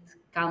 8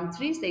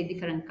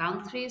 different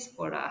countries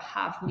for a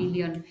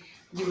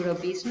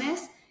 €500,000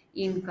 business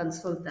in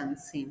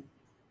consultancy.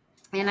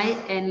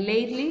 And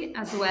lately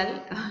as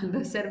well,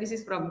 the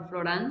services from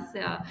Florence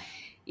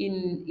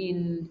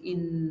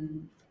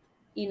in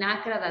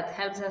Accra that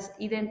helps us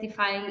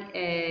identifying,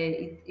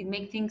 it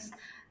makes things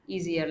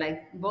easier,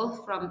 like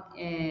both from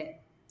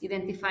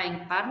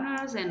identifying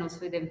partners and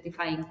also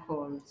identifying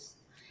calls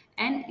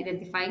and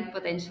identifying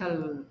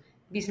potential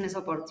business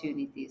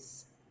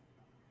opportunities.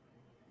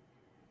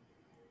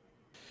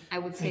 I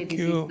would say this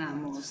is the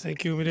most.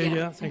 Thank you, Mireia.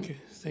 Yeah.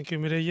 Thank you,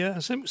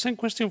 Mireia. Same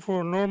question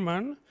for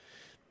Norman.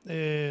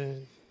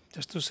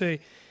 Just to say,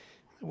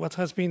 what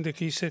has been the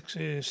key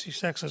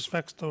success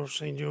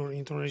factors in your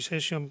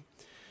internationalization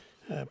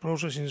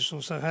process in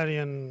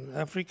sub-Saharan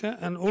Africa?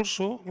 And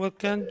also, what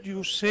can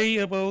you say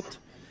about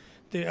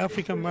the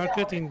African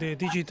market in the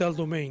digital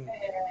domain?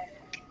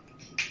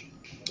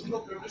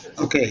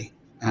 Okay,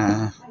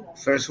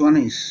 first one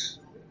is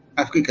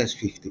Africa is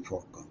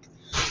 54 countries.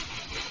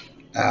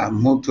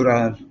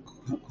 Multiple,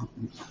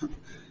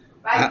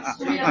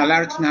 a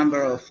large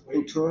number of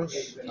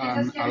cultures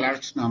and a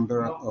large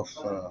number of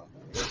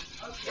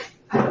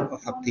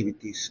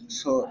activities.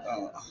 So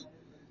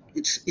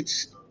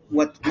it's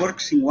what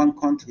works in one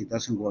country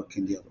doesn't work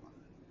in the other one.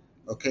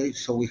 Okay,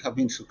 so we have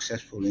been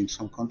successful in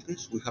some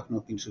countries. We have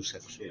not been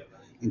successful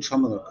in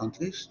some other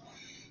countries.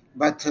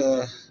 But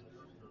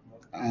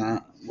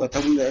what I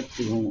would like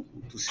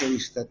to say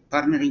is that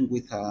partnering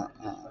with a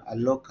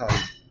local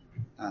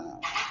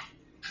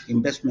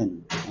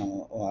investment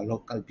or a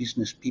local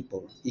business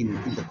people in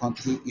the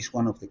country is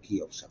one of the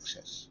key of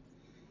success.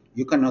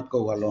 You cannot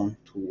go alone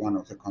to one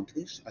of the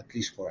countries, at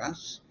least for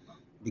us,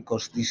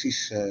 because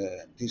this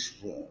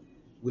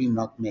will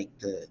not make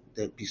the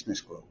business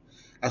grow.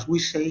 As we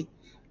say,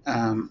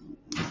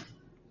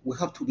 we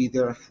have to be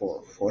there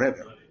for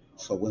forever.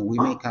 So when we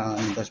make an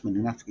investment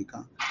in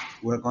Africa,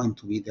 we're going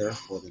to be there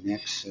for the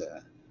next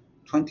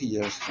 20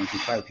 years,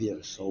 25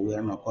 years. So we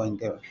are not going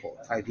there for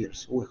 5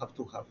 years. So we have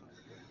to have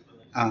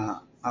an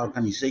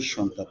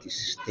organization that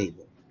is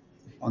stable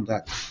on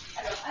that.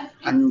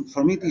 And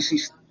for me, this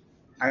is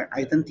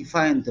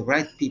identifying the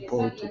right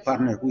people to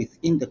partner with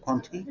in the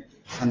country,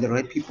 and the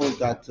right people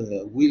that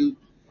will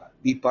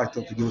be part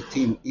of your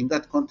team in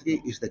that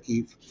country is the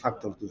key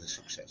factor to the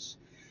success.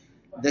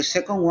 The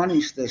second one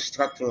is the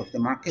structure of the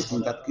market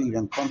in that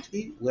given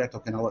country. We are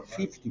talking about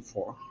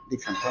 54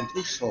 different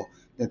countries, so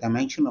the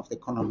dimension of the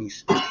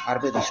economies are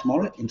very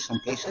small in some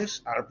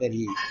cases, are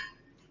very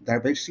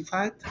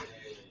diversified,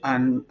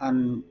 and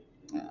in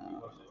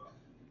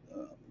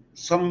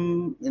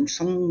some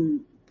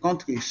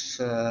countries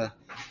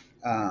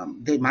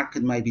the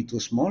market might be too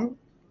small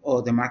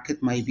or the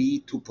market might be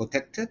too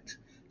protected.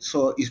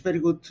 So it's very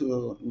good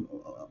to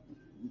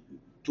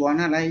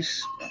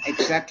analyze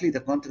exactly the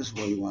countries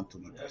where you want to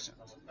be present.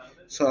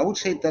 So I would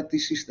say that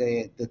this is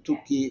the two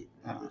key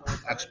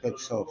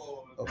aspects of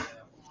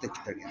the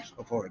experience,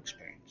 of our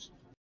experience.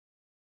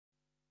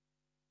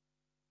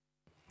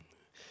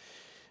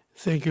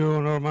 Thank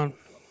you, Norman.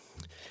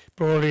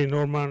 Probably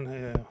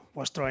Norman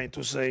was trying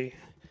to say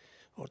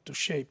or to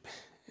shape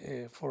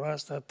for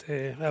us that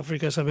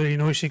Africa is a very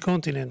noisy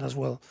continent as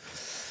well.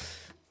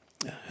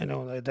 I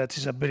know that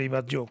is a very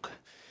bad joke,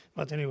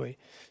 but anyway.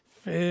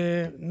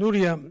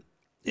 Nuria,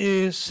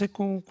 a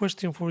second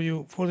question for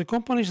you. For the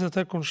companies that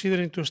are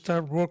considering to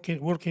start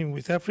working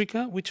with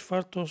Africa, which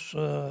factors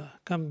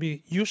can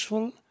be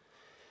useful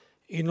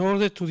in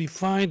order to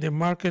define the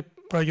market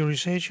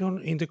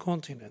prioritization in the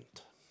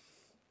continent?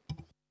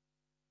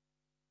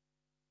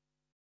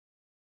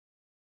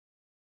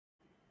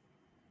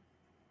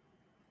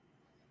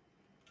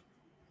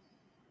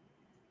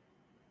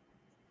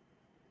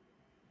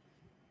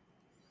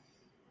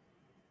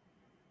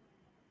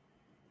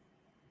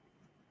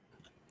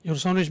 Your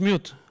sound is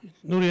mute,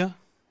 Nuria.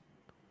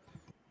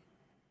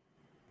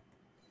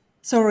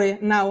 Sorry,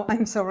 now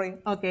I'm sorry.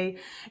 Okay.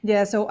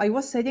 Yeah, so I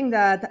was saying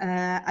that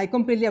I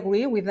completely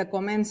agree with the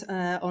comments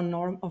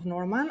of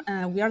Norman.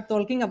 We are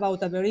talking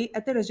about a very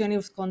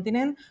heterogeneous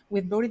continent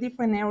with very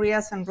different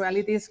areas and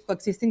realities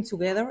coexisting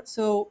together.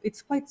 So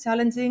it's quite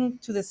challenging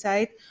to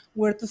decide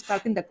where to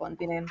start in the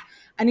continent.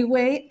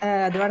 Anyway,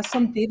 there are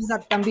some tips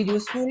that can be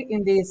useful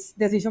in this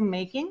decision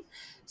making.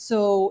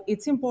 So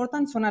it's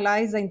important to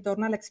analyze the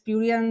internal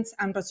experience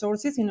and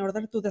resources in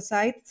order to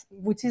decide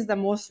which is the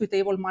most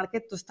suitable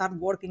market to start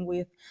working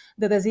with.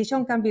 The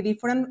decision can be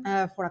different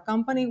for a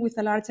company with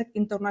a large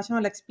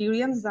international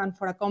experience than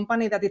for a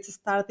company that is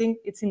starting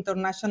its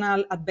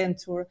international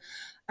adventure.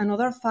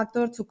 Another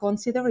factor to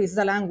consider is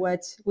the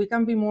language. We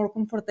can be more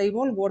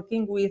comfortable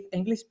working with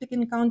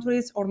English-speaking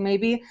countries, or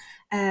maybe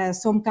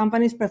some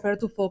companies prefer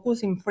to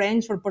focus in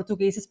French or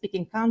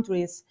Portuguese-speaking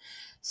countries.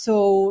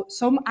 So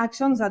some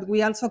actions that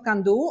we also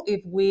can do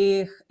if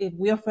we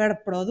offer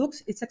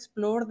products is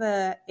explore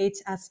the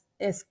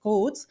HSS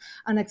codes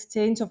and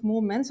exchange of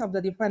movements of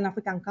the different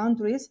African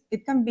countries.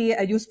 It can be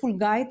a useful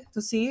guide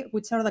to see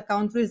which are the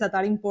countries that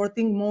are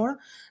importing more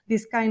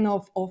this kind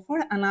of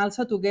offer, and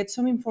also to get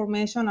some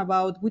information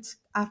about which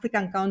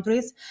African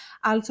countries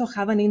also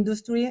have an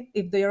industry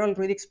if they are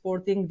already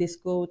exporting these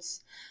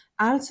goods.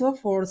 Also,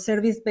 for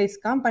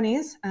service-based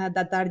companies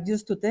that are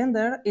used to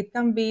tender, it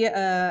can be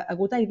a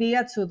good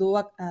idea to do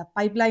a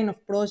pipeline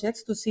of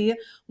projects to see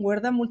where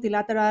the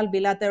multilateral,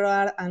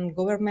 bilateral, and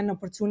government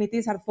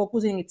opportunities are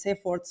focusing its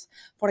efforts.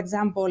 For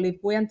example, if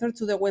we enter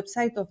to the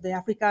website of the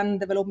African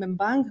Development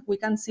Bank, we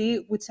can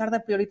see which are the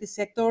priority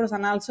sectors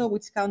and also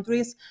which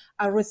countries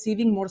are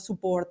receiving more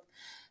support.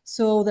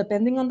 So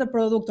depending on the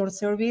product or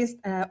service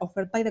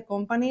offered by the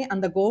company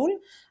and the goal,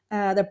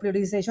 the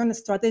prioritization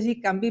strategy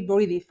can be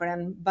very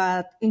different.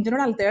 But in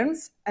general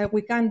terms,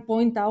 we can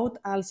point out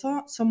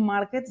also some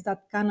markets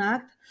that can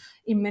act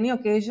in many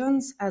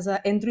occasions as an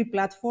entry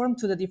platform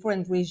to the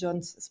different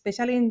regions,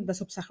 especially in the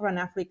sub-Saharan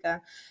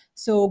Africa.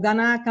 So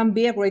Ghana can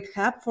be a great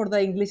hub for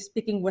the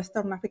English-speaking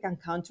Western African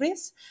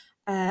countries.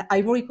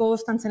 Ivory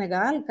Coast and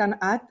Senegal can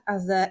act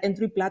as the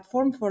entry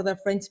platform for the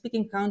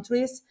French-speaking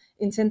countries.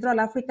 In Central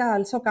Africa,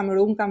 also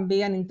Cameroon can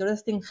be an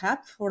interesting hub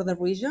for the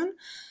region.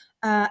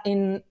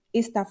 In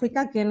East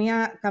Africa,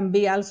 Kenya can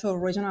be also a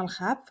regional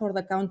hub for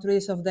the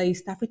countries of the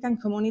East African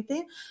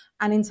community.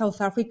 And in South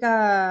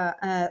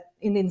Africa,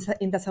 in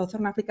the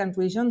Southern African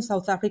region,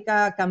 South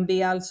Africa can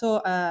be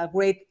also a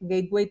great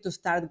gateway to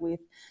start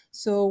with.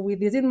 So with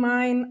this in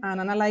mind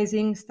and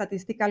analyzing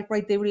statistical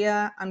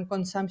criteria and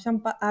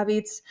consumption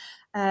habits,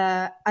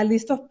 a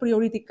list of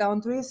priority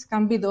countries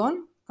can be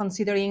done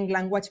considering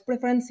language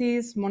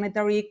preferences,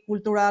 monetary,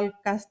 cultural,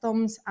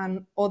 customs,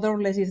 and other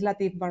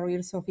legislative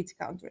barriers of each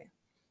country.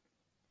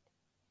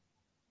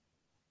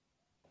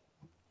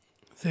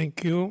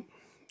 Thank you.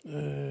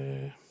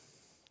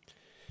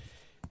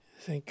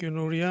 Thank you,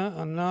 Nuria.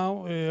 And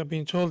now I've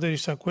been told there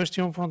is a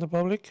question from the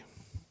public.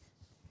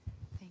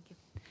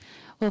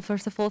 Well,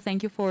 first of all,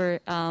 thank you for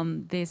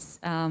this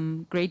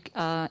great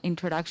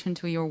introduction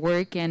to your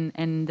work and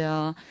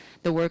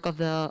the work of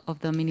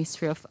the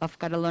Ministry of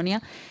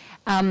Catalonia.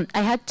 I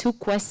had two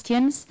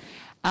questions.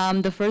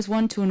 The first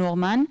one to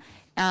Norman.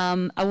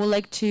 I would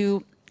like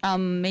to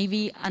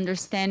maybe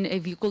understand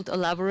if you could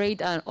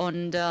elaborate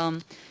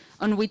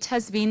on which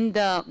has been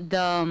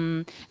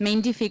the main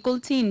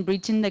difficulty in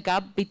bridging the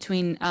gap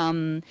between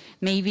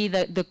maybe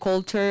the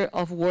culture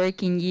of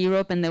work in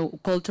Europe and the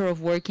culture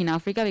of work in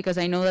Africa, because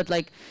I know that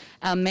like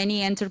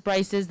many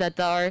enterprises that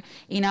are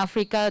in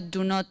Africa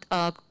do not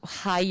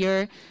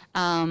hire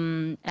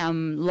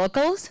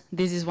locals.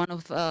 This is one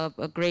of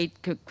a great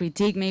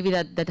critique maybe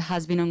that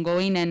has been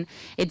ongoing, and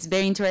it's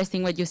very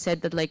interesting what you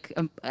said that like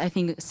I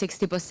think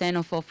 60%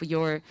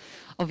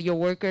 of your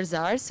workers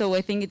are. So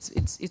I think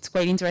it's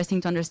quite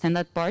interesting to understand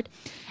that part.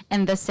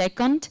 And the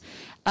second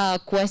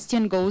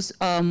question goes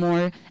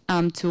more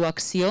to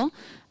Axio.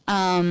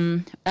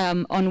 On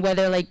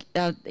whether like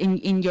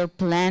in your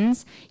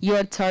plans you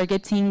are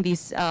targeting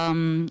this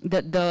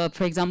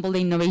for example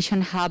the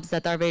innovation hubs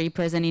that are very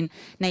present in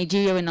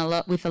Nigeria and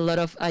with a lot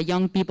of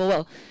young people.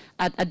 Well,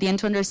 at the end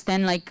to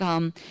understand like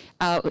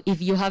if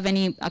you have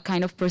any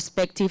kind of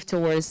perspective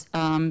towards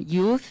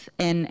youth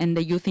and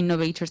the youth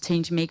innovators,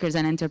 change makers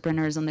and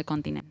entrepreneurs on the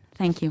continent.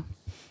 Thank you.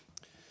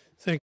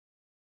 Thank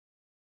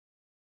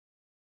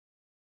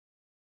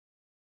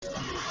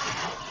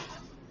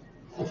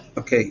you.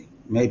 Okay.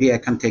 Maybe I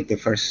can take the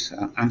first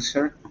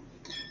answer.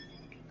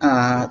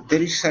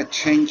 There is a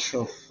change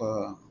of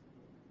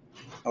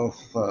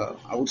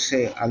I would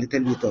say, a little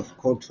bit of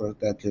culture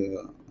that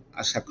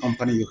as a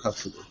company you have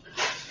to do.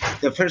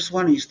 The first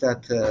one is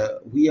that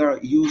we are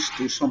used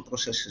to some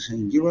processes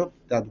in Europe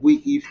that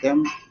we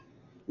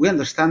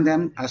understand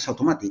them as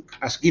automatic,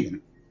 as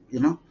given, you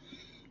know.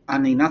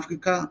 And in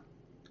Africa,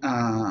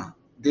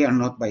 they are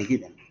not by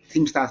given.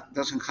 Things that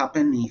doesn't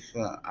happen if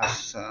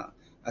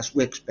as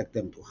we expect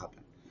them to happen.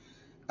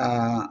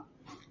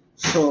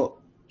 So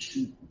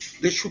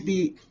there should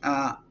be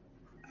a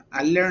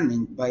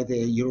learning by the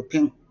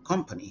European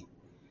company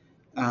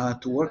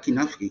to work in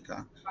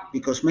Africa,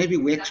 because maybe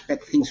we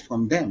expect things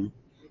from them,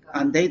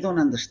 and they don't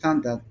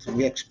understand that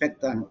we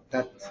expect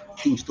that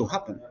things to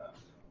happen,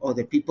 or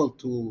the people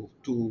to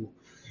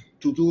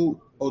do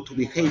or to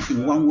behave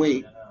in one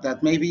way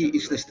that maybe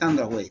is the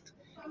standard way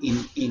in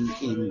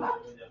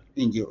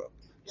Europe.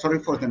 Sorry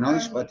for the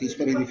noise, but it's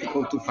very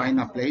difficult to find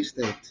a place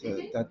that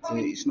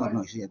is not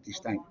noisy at this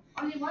time.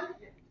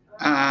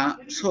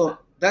 So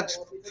that's,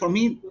 for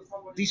me,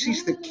 this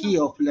is the key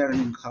of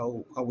learning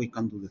how we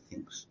can do the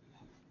things.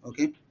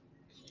 Okay.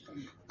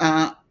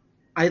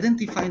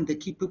 Identifying the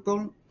key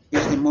people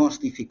is the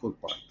most difficult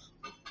part.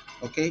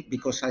 Okay,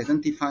 because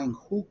identifying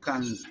who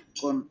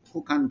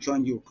can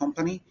join your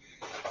company,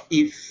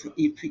 if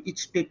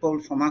it's people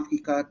from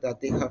Africa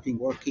that they have been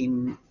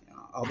working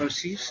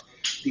overseas,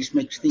 this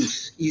makes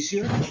things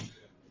easier.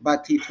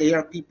 But if they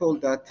are people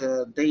that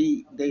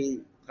they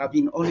have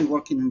been only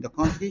working in the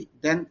country,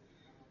 then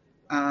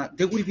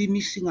they will be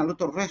missing a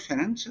lot of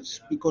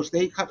references because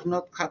they have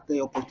not had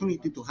the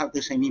opportunity to have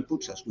the same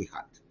inputs as we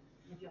had.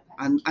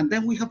 And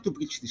then we have to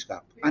bridge this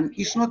gap. And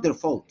it's not their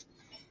fault.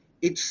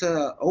 It's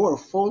our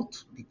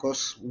fault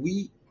because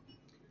we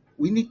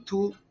need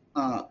to,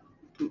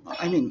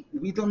 I mean,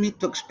 we don't need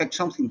to expect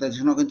something that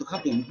is not going to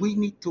happen. We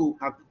need to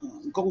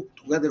go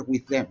together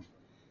with them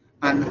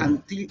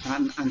and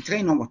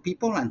train our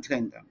people and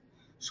train them.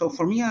 So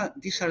for me,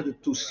 these are the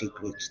two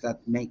secrets that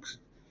makes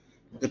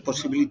the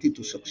possibility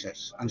to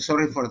success. I'm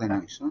sorry for the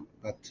noise, huh?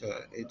 But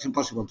it's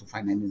impossible to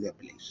find any other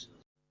place.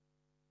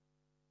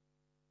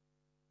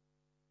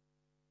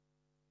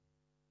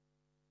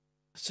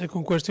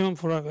 Second question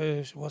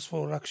was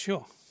for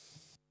Axio.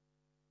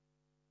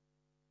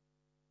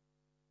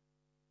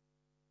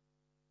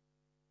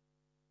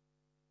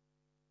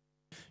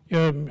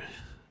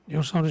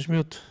 Your sound is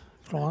mute,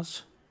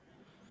 Florence.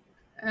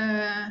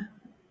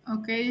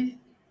 Okay.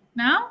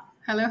 Now?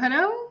 Hello,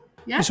 hello?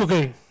 Yes? It's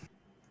okay.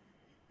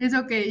 It's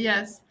okay,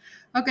 yes.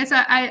 Okay,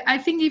 so I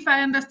think if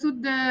I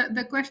understood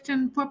the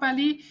question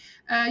properly,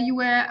 you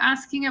were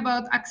asking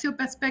about Axio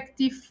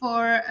perspective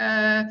for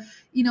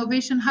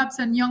innovation hubs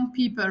and young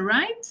people,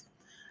 right?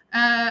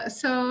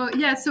 So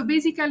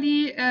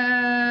basically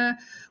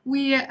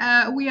we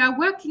are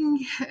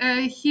working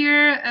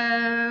here,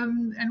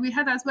 and we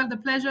had as well the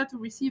pleasure to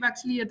receive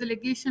actually a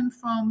delegation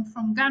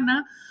from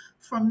Ghana,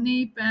 from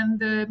NAPE and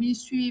the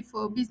Ministry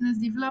for Business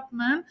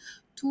Development,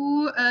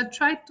 to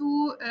try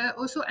to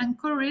also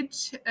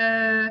encourage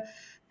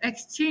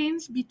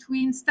exchange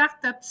between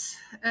startups,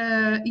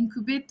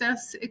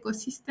 incubators,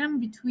 ecosystem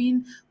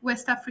between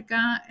West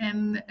Africa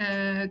and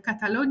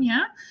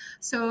Catalonia.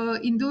 So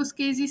in those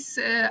cases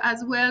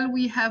as well,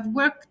 we have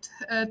worked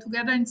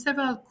together in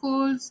several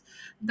calls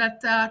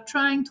that are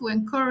trying to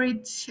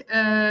encourage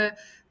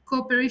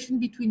cooperation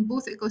between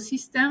both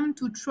ecosystems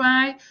to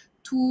try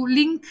to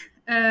link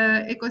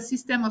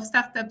ecosystem of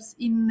startups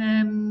in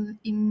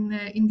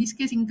this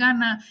case in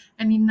Ghana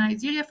and in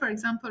Nigeria, for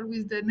example,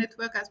 with the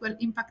network as well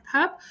Impact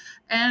Hub,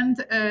 and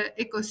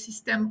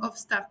ecosystem of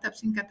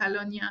startups in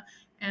Catalonia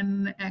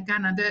and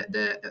Ghana.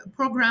 The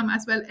program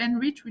as well,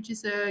 Enrich, which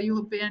is a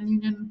European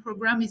Union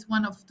program, is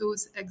one of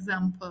those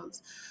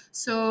examples.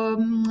 So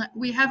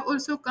we have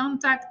also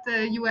contact,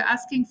 you were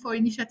asking for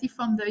initiative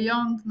from the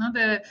young, no?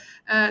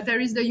 There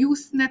is the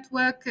youth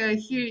network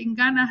here in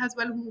Ghana as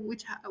well, who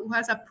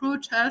has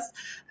approached us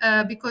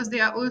because they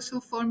are also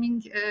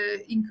forming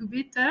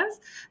incubators,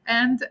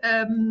 and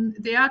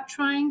they are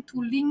trying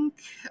to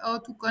link or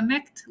to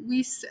connect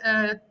with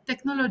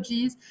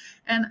technologies,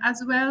 and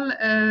as well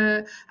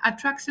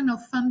attraction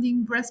of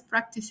funding best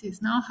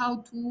practices. Now,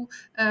 how to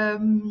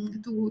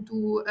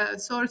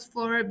source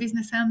for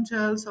business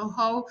angels, or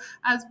how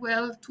as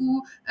well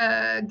to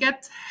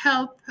get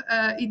help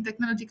in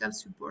technological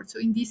support. So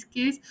in this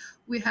case,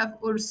 we have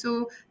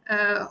also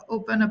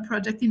opened a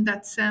project in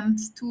that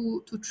sense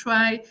to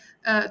try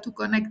to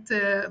connect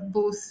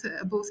both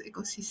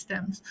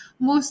ecosystems.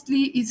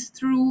 Mostly it's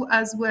through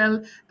as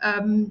well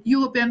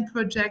European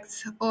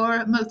projects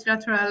or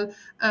multilateral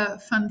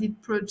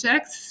funded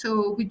projects.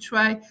 So we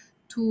try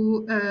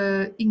to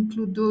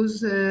include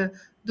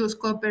those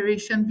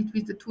cooperation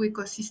between the two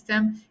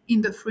ecosystems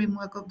in the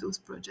framework of those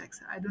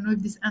projects. I don't know if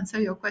this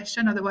answers your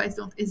question. Otherwise,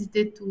 don't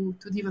hesitate to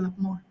develop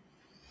more.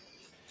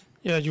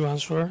 Yeah, you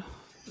answer.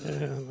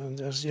 And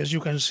as you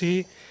can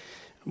see,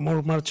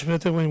 much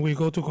better when we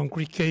go to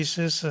concrete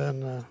cases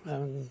and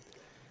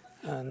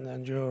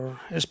your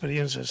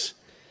experiences.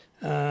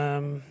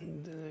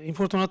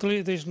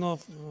 Unfortunately, there's no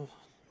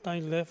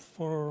time left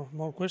for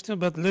more questions,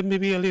 but let me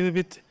be a little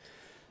bit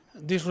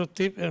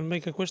disruptive and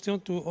make a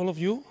question to all of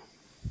you.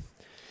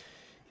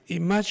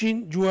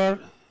 Imagine you are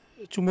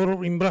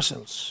tomorrow in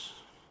Brussels.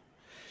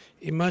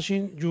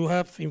 Imagine you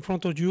have in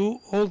front of you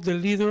all the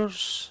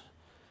leaders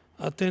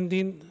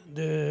attending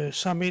the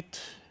summit,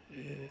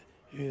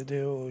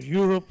 the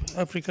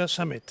Europe-Africa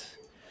summit.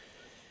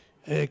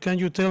 Can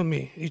you tell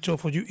me, each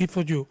of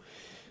you,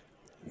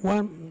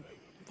 one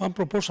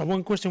proposal,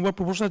 one question, what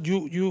proposal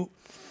you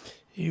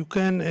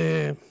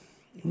can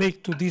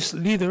make to these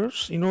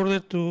leaders in order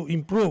to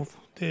improve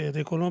the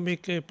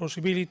economic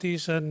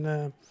possibilities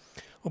and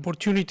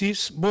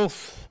opportunities,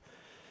 both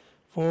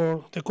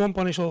for the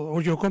companies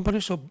or your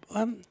companies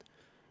and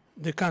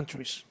the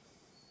countries.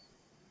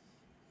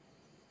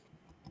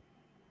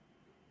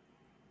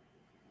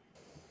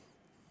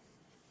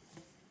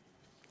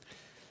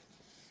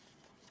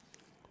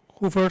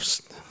 Who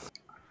first?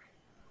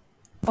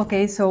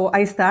 Okay, so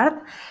I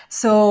start.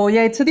 So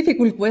yeah, it's a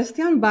difficult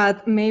question,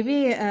 but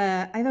maybe,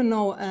 I don't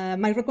know,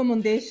 my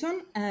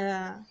recommendation,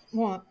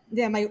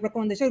 my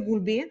recommendation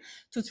would be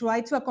to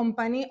try to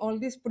accompany all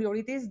these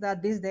priorities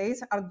that these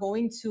days are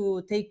going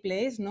to take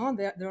place. No,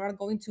 there are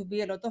going to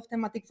be a lot of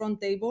thematic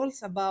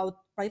roundtables about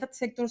private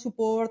sector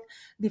support,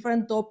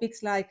 different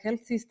topics like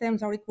health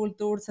systems,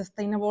 agriculture,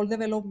 sustainable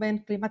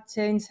development, climate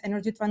change,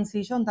 energy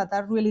transition that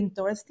are really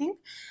interesting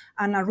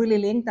and are really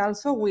linked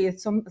also with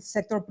some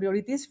sector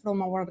priorities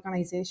from our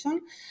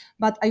organization.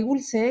 But I will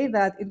say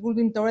that it will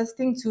be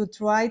interesting to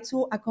try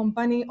to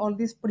accompany all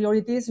these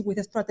priorities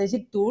with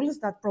strategic tools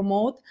that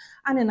promote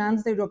and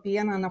enhance the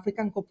European and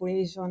African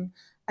cooperation.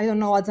 I don't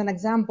know, as an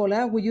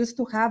example, we used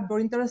to have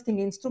very interesting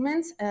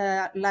instruments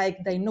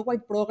like the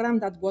Innovate program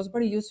that was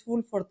very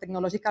useful for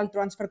technological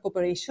transfer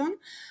cooperation,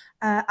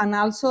 and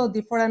also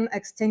different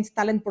exchange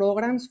talent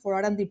programs for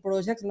R&D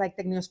projects like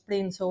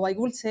TechnoSprint. So I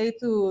would say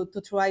to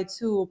try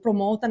to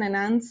promote and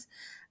enhance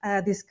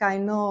this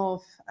kind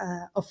of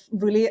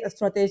really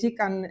strategic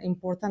and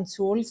important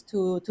tools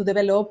to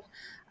develop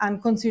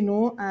and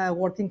continue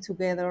working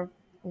together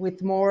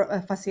with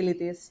more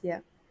facilities. Yeah.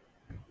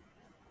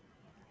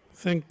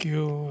 Thank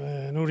you,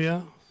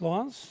 Nuria.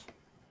 Florence?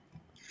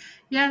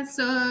 Yeah,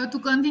 so to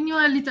continue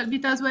a little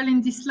bit as well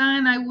in this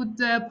line, I would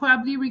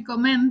probably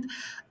recommend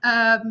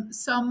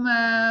some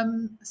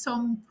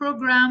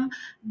program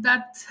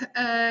that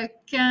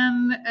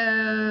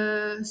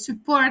can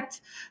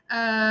support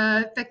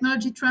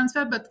technology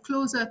transfer, but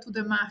closer to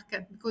the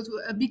market, because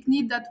a big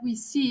need that we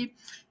see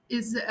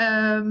is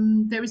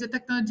there is a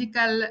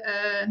technological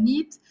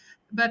need,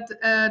 but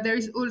there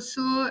is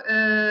also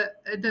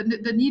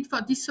the need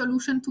for this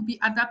solution to be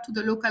adapted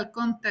to the local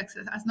context.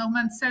 As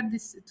Norman said,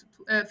 this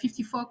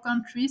 54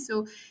 countries,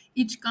 so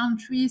each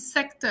country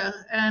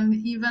sector and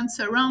even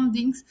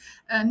surroundings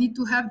need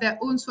to have their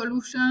own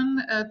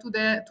solution to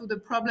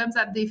the problems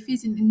that they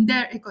face in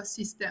their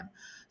ecosystem.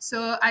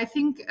 So I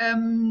think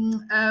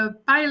a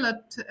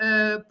pilot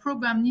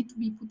program need to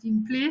be put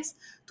in place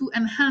to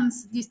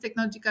enhance this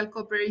technological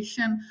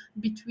cooperation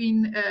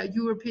between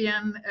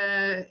European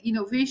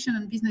innovation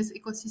and business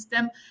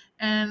ecosystem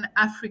and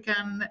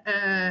African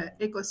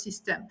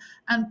ecosystem.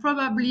 And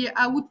probably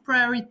I would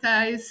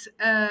prioritize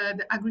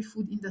the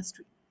agri-food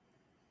industry.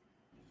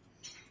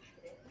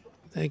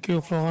 Thank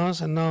you,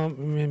 Florence. And now,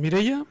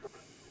 Mireia?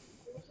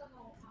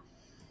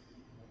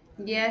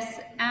 Yes,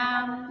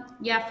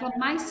 yeah, from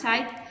my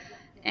side,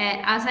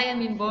 as I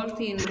am involved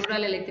in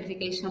rural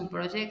electrification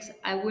projects,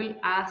 I would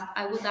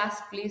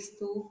ask please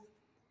to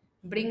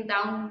bring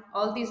down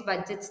all these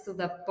budgets to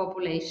the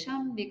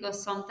population,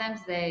 because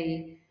sometimes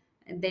they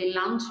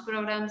launch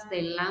programs,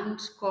 they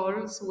launch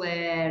calls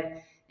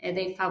where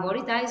they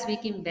favoritize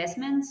big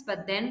investments,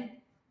 but then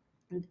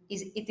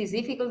it is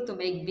difficult to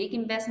make big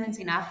investments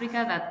in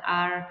Africa that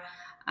are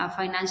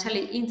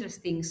financially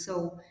interesting.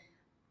 So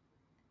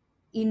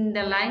in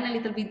the line a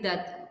little bit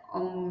that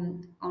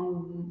on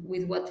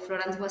with what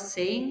Florence was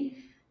saying,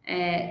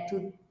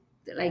 to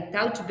like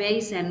touch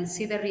base and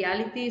see the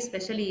reality,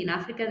 especially in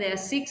Africa. There are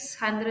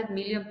 600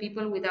 million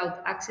people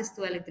without access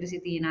to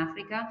electricity in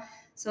Africa.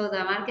 So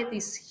the market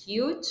is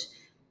huge,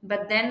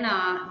 but then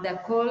the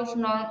calls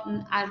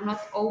are not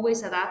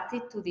always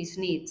adapted to these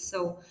needs.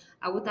 So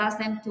I would ask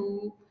them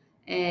to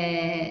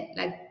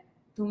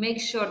to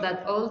make sure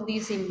that all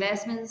these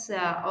investments,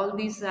 all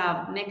these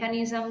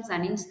mechanisms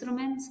and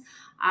instruments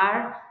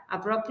are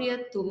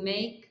appropriate to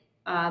make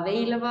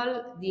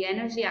available the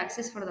energy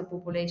access for the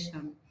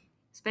population,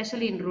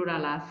 especially in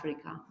rural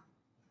Africa.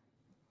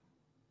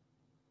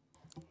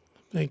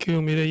 Thank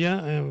you,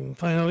 Mireia. And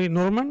finally,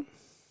 Norman?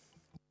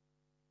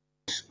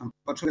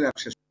 Unfortunately,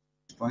 access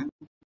point.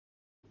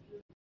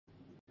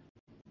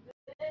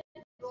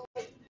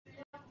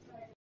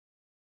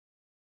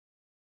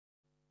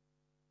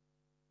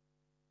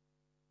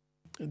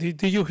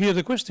 Did you hear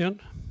the question?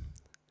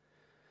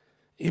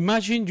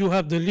 Imagine you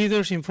have the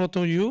leaders in front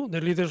of you, the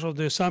leaders of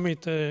the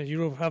summit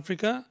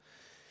Europe-Africa,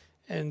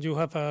 and you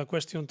have a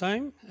question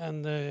time,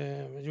 and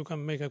you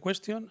can make a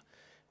question.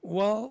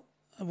 Well,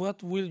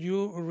 what will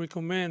you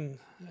recommend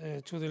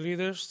to the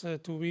leaders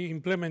to be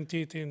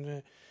implemented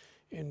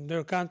in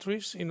their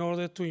countries in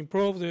order to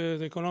improve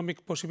the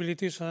economic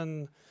possibilities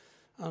and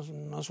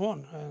so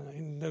on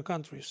in their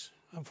countries,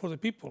 and for the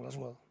people as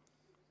well,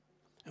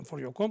 and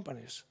for your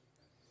companies?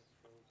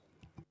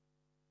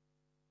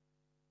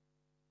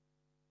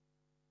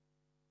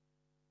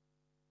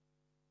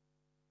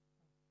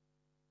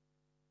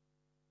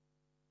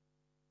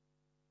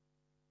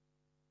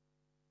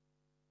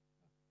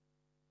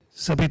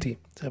 It's a pity,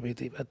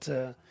 but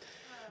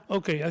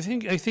okay. I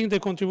think the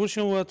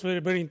contribution was very,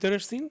 very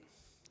interesting.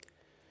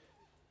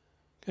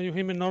 Can you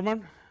hear me,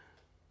 Norman?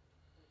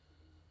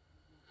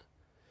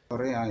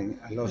 Sorry, I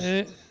lost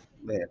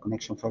the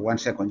connection for 1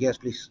 second. Yes,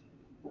 please.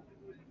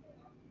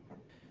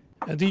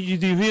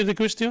 Did you hear the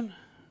question?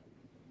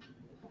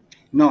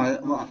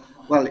 No,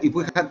 well, if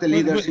we had the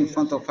leaders in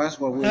front of us,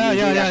 what we will be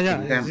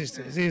asking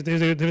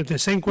them? The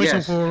same question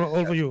Yes. for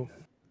all of you.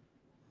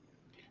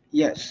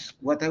 Yes,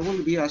 what I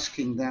will be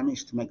asking them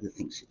is to make the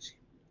things easy,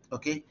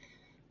 okay?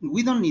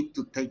 We don't need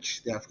to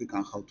teach the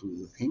African how to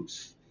do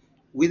things.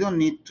 We don't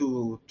need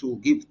to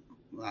give,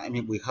 I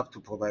mean, we have to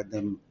provide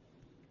them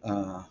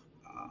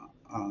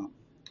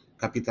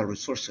capital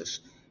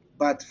resources.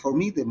 But for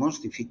me, the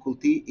most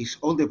difficulty is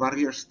all the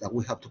barriers that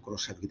we have to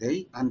cross every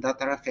day and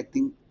that are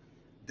affecting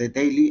the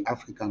daily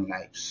African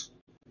lives,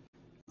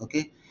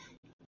 okay?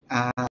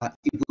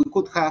 If we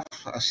could have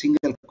a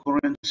single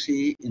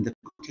currency in the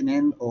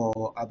continent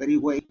or a very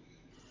way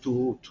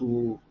to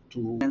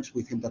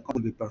within the country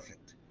would be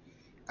perfect.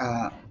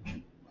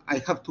 I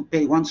have to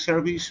pay one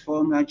service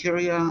for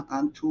Nigeria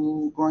and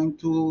to going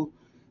to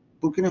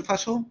Burkina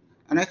Faso,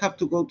 and I have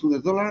to go to the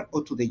dollar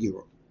or to the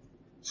euro.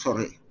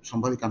 Sorry,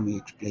 somebody can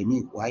explain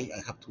me why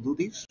I have to do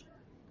this?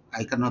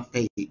 I cannot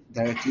pay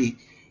directly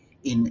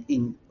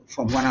in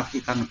from one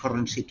African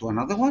currency to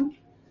another one.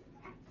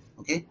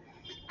 Okay,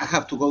 I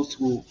have to go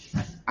through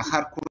a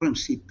hard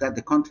currency that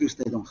the countries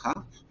they don't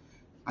have,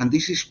 and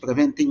this is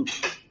preventing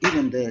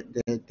even the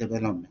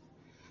development.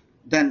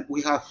 Then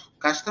we have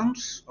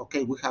customs.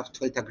 Okay, we have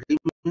trade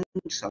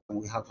agreements,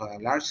 and we have a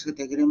large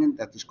trade agreement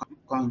that is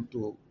going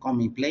to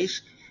come in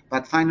place.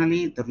 But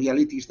finally, the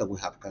reality is that we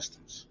have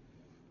customs,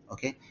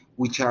 okay,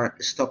 which are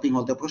stopping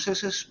all the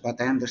processes.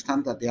 But I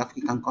understand that the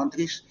African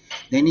countries,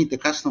 they need the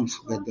customs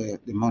to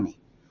get the money.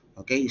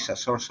 Okay, it's a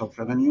source of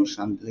revenues,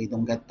 and they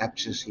don't get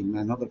taxes in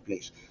another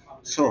place.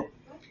 So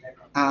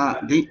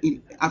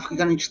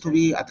Africa needs to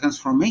be a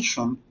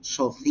transformation,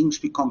 so things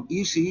become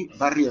easy,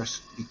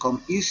 barriers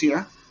become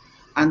easier,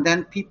 and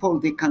then people,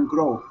 they can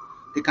grow,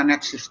 they can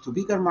access to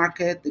bigger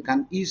market, they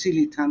can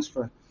easily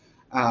transfer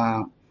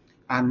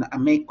and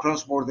make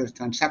cross-border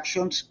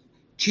transactions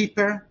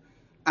cheaper,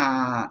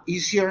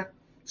 easier.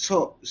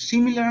 So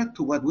similar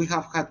to what we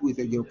have had with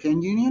the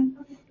European Union,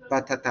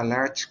 but at a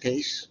large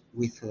case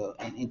with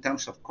in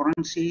terms of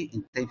currency,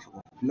 in terms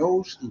of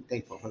laws, in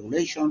terms of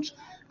regulations,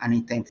 and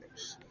in terms of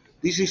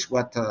this is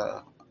what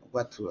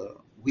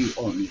we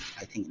all need,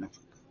 I think, in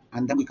Africa,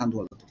 and then we can do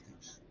a lot of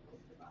things.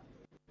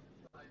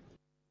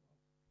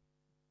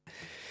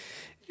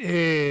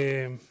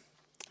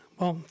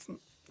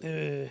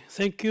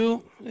 Thank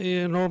you,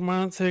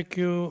 Norman. Thank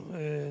you,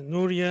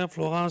 Nuria,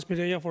 Florence,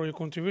 Mireia, for your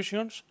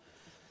contributions,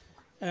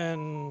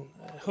 and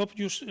I hope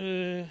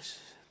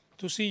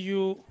to see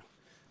you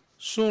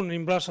soon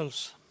in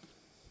Brussels.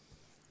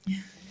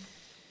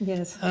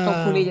 Yes,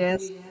 hopefully,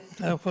 yes.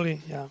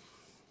 Hopefully, yeah.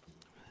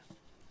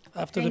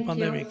 After the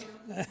pandemic.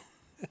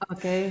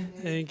 Okay.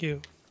 Thank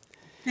you.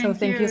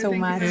 Thank you so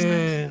much.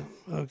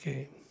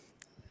 Okay.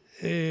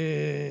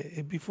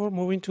 Before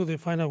moving to the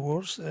final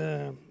words,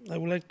 I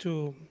would like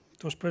to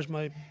express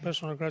my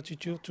personal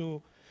gratitude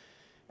to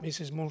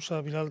Mrs.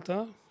 Moussa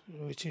Vilalta,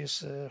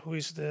 who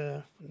is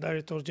the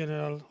Director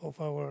General of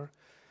our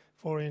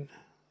Foreign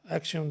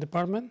Action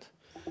Department,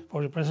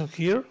 for your presence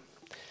here.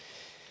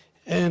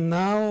 And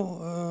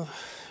now,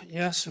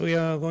 yes, we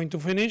are going to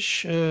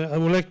finish. I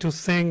would like to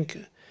thank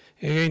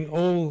again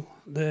all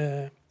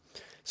the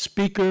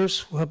speakers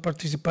who have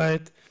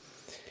participated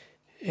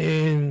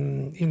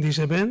in this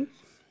event.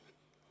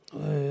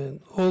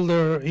 All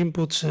their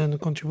inputs and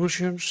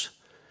contributions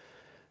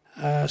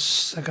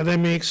as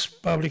academics,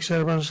 public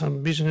servants,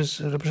 and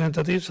business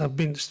representatives have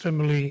been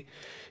extremely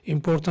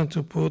important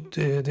to put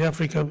the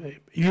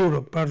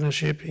Africa-Europe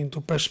partnership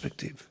into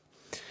perspective.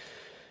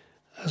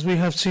 As we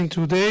have seen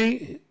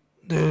today,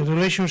 the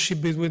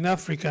relationship between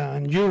Africa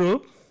and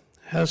Europe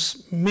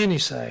has many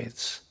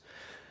sides,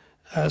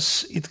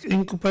 as it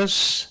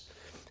encompasses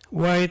a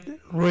wide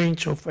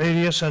range of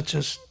areas such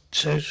as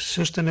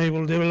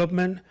sustainable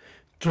development,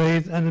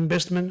 trade and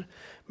investment,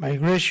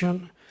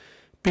 migration,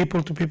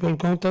 people-to-people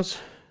contacts,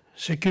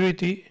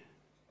 security,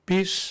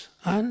 peace,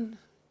 and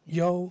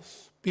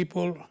youth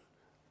people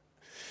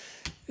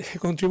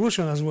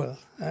contribution as well.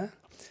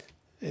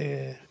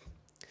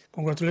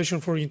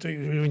 Congratulations for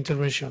your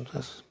intervention,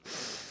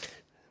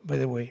 by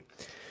the way.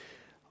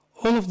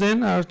 All of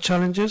them are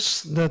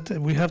challenges that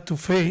we have to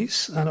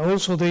face, and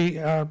also they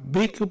are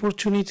big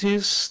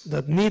opportunities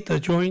that need a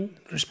joint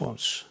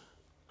response.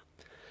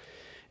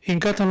 In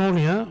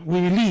Catalonia,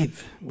 we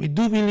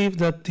do believe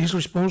that this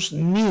response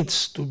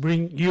needs to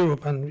bring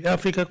Europe and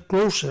Africa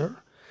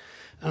closer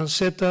and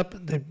set up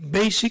the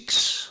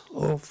basics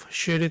of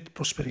shared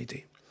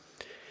prosperity.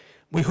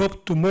 We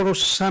hope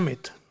tomorrow's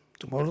summit,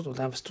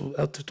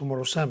 after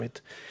tomorrow's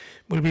summit,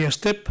 will be a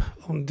step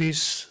on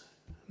this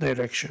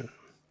direction.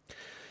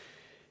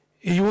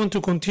 If you want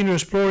to continue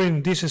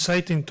exploring this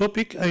exciting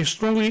topic, I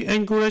strongly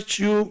encourage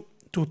you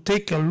to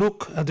take a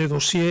look at the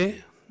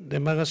dossier, the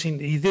magazine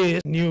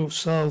IDEES, New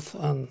South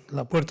and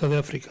La Puerta de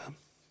Africa.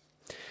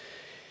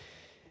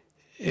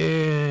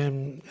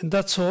 And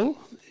that's all.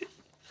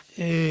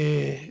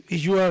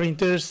 if you are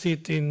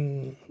interested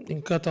in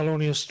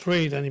Catalonia's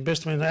trade and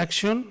investment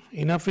action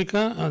in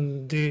Africa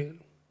and the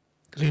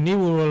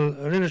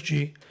renewable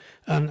energy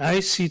and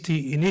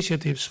ICT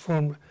initiatives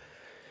from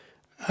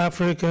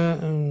Africa,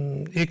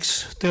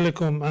 X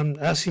Telecom and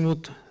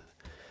Azimuth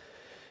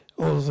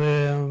of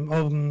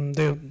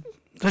the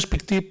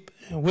respective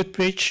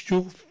webpage,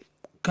 you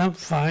can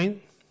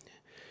find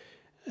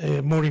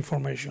more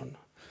information.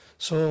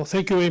 So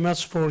thank you very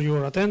much for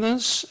your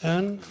attendance,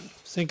 and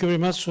thank you very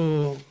much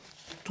to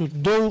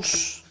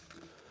those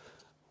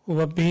who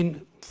have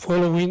been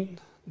following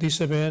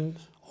this event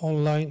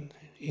online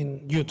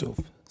in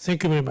YouTube.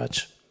 Thank you very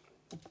much.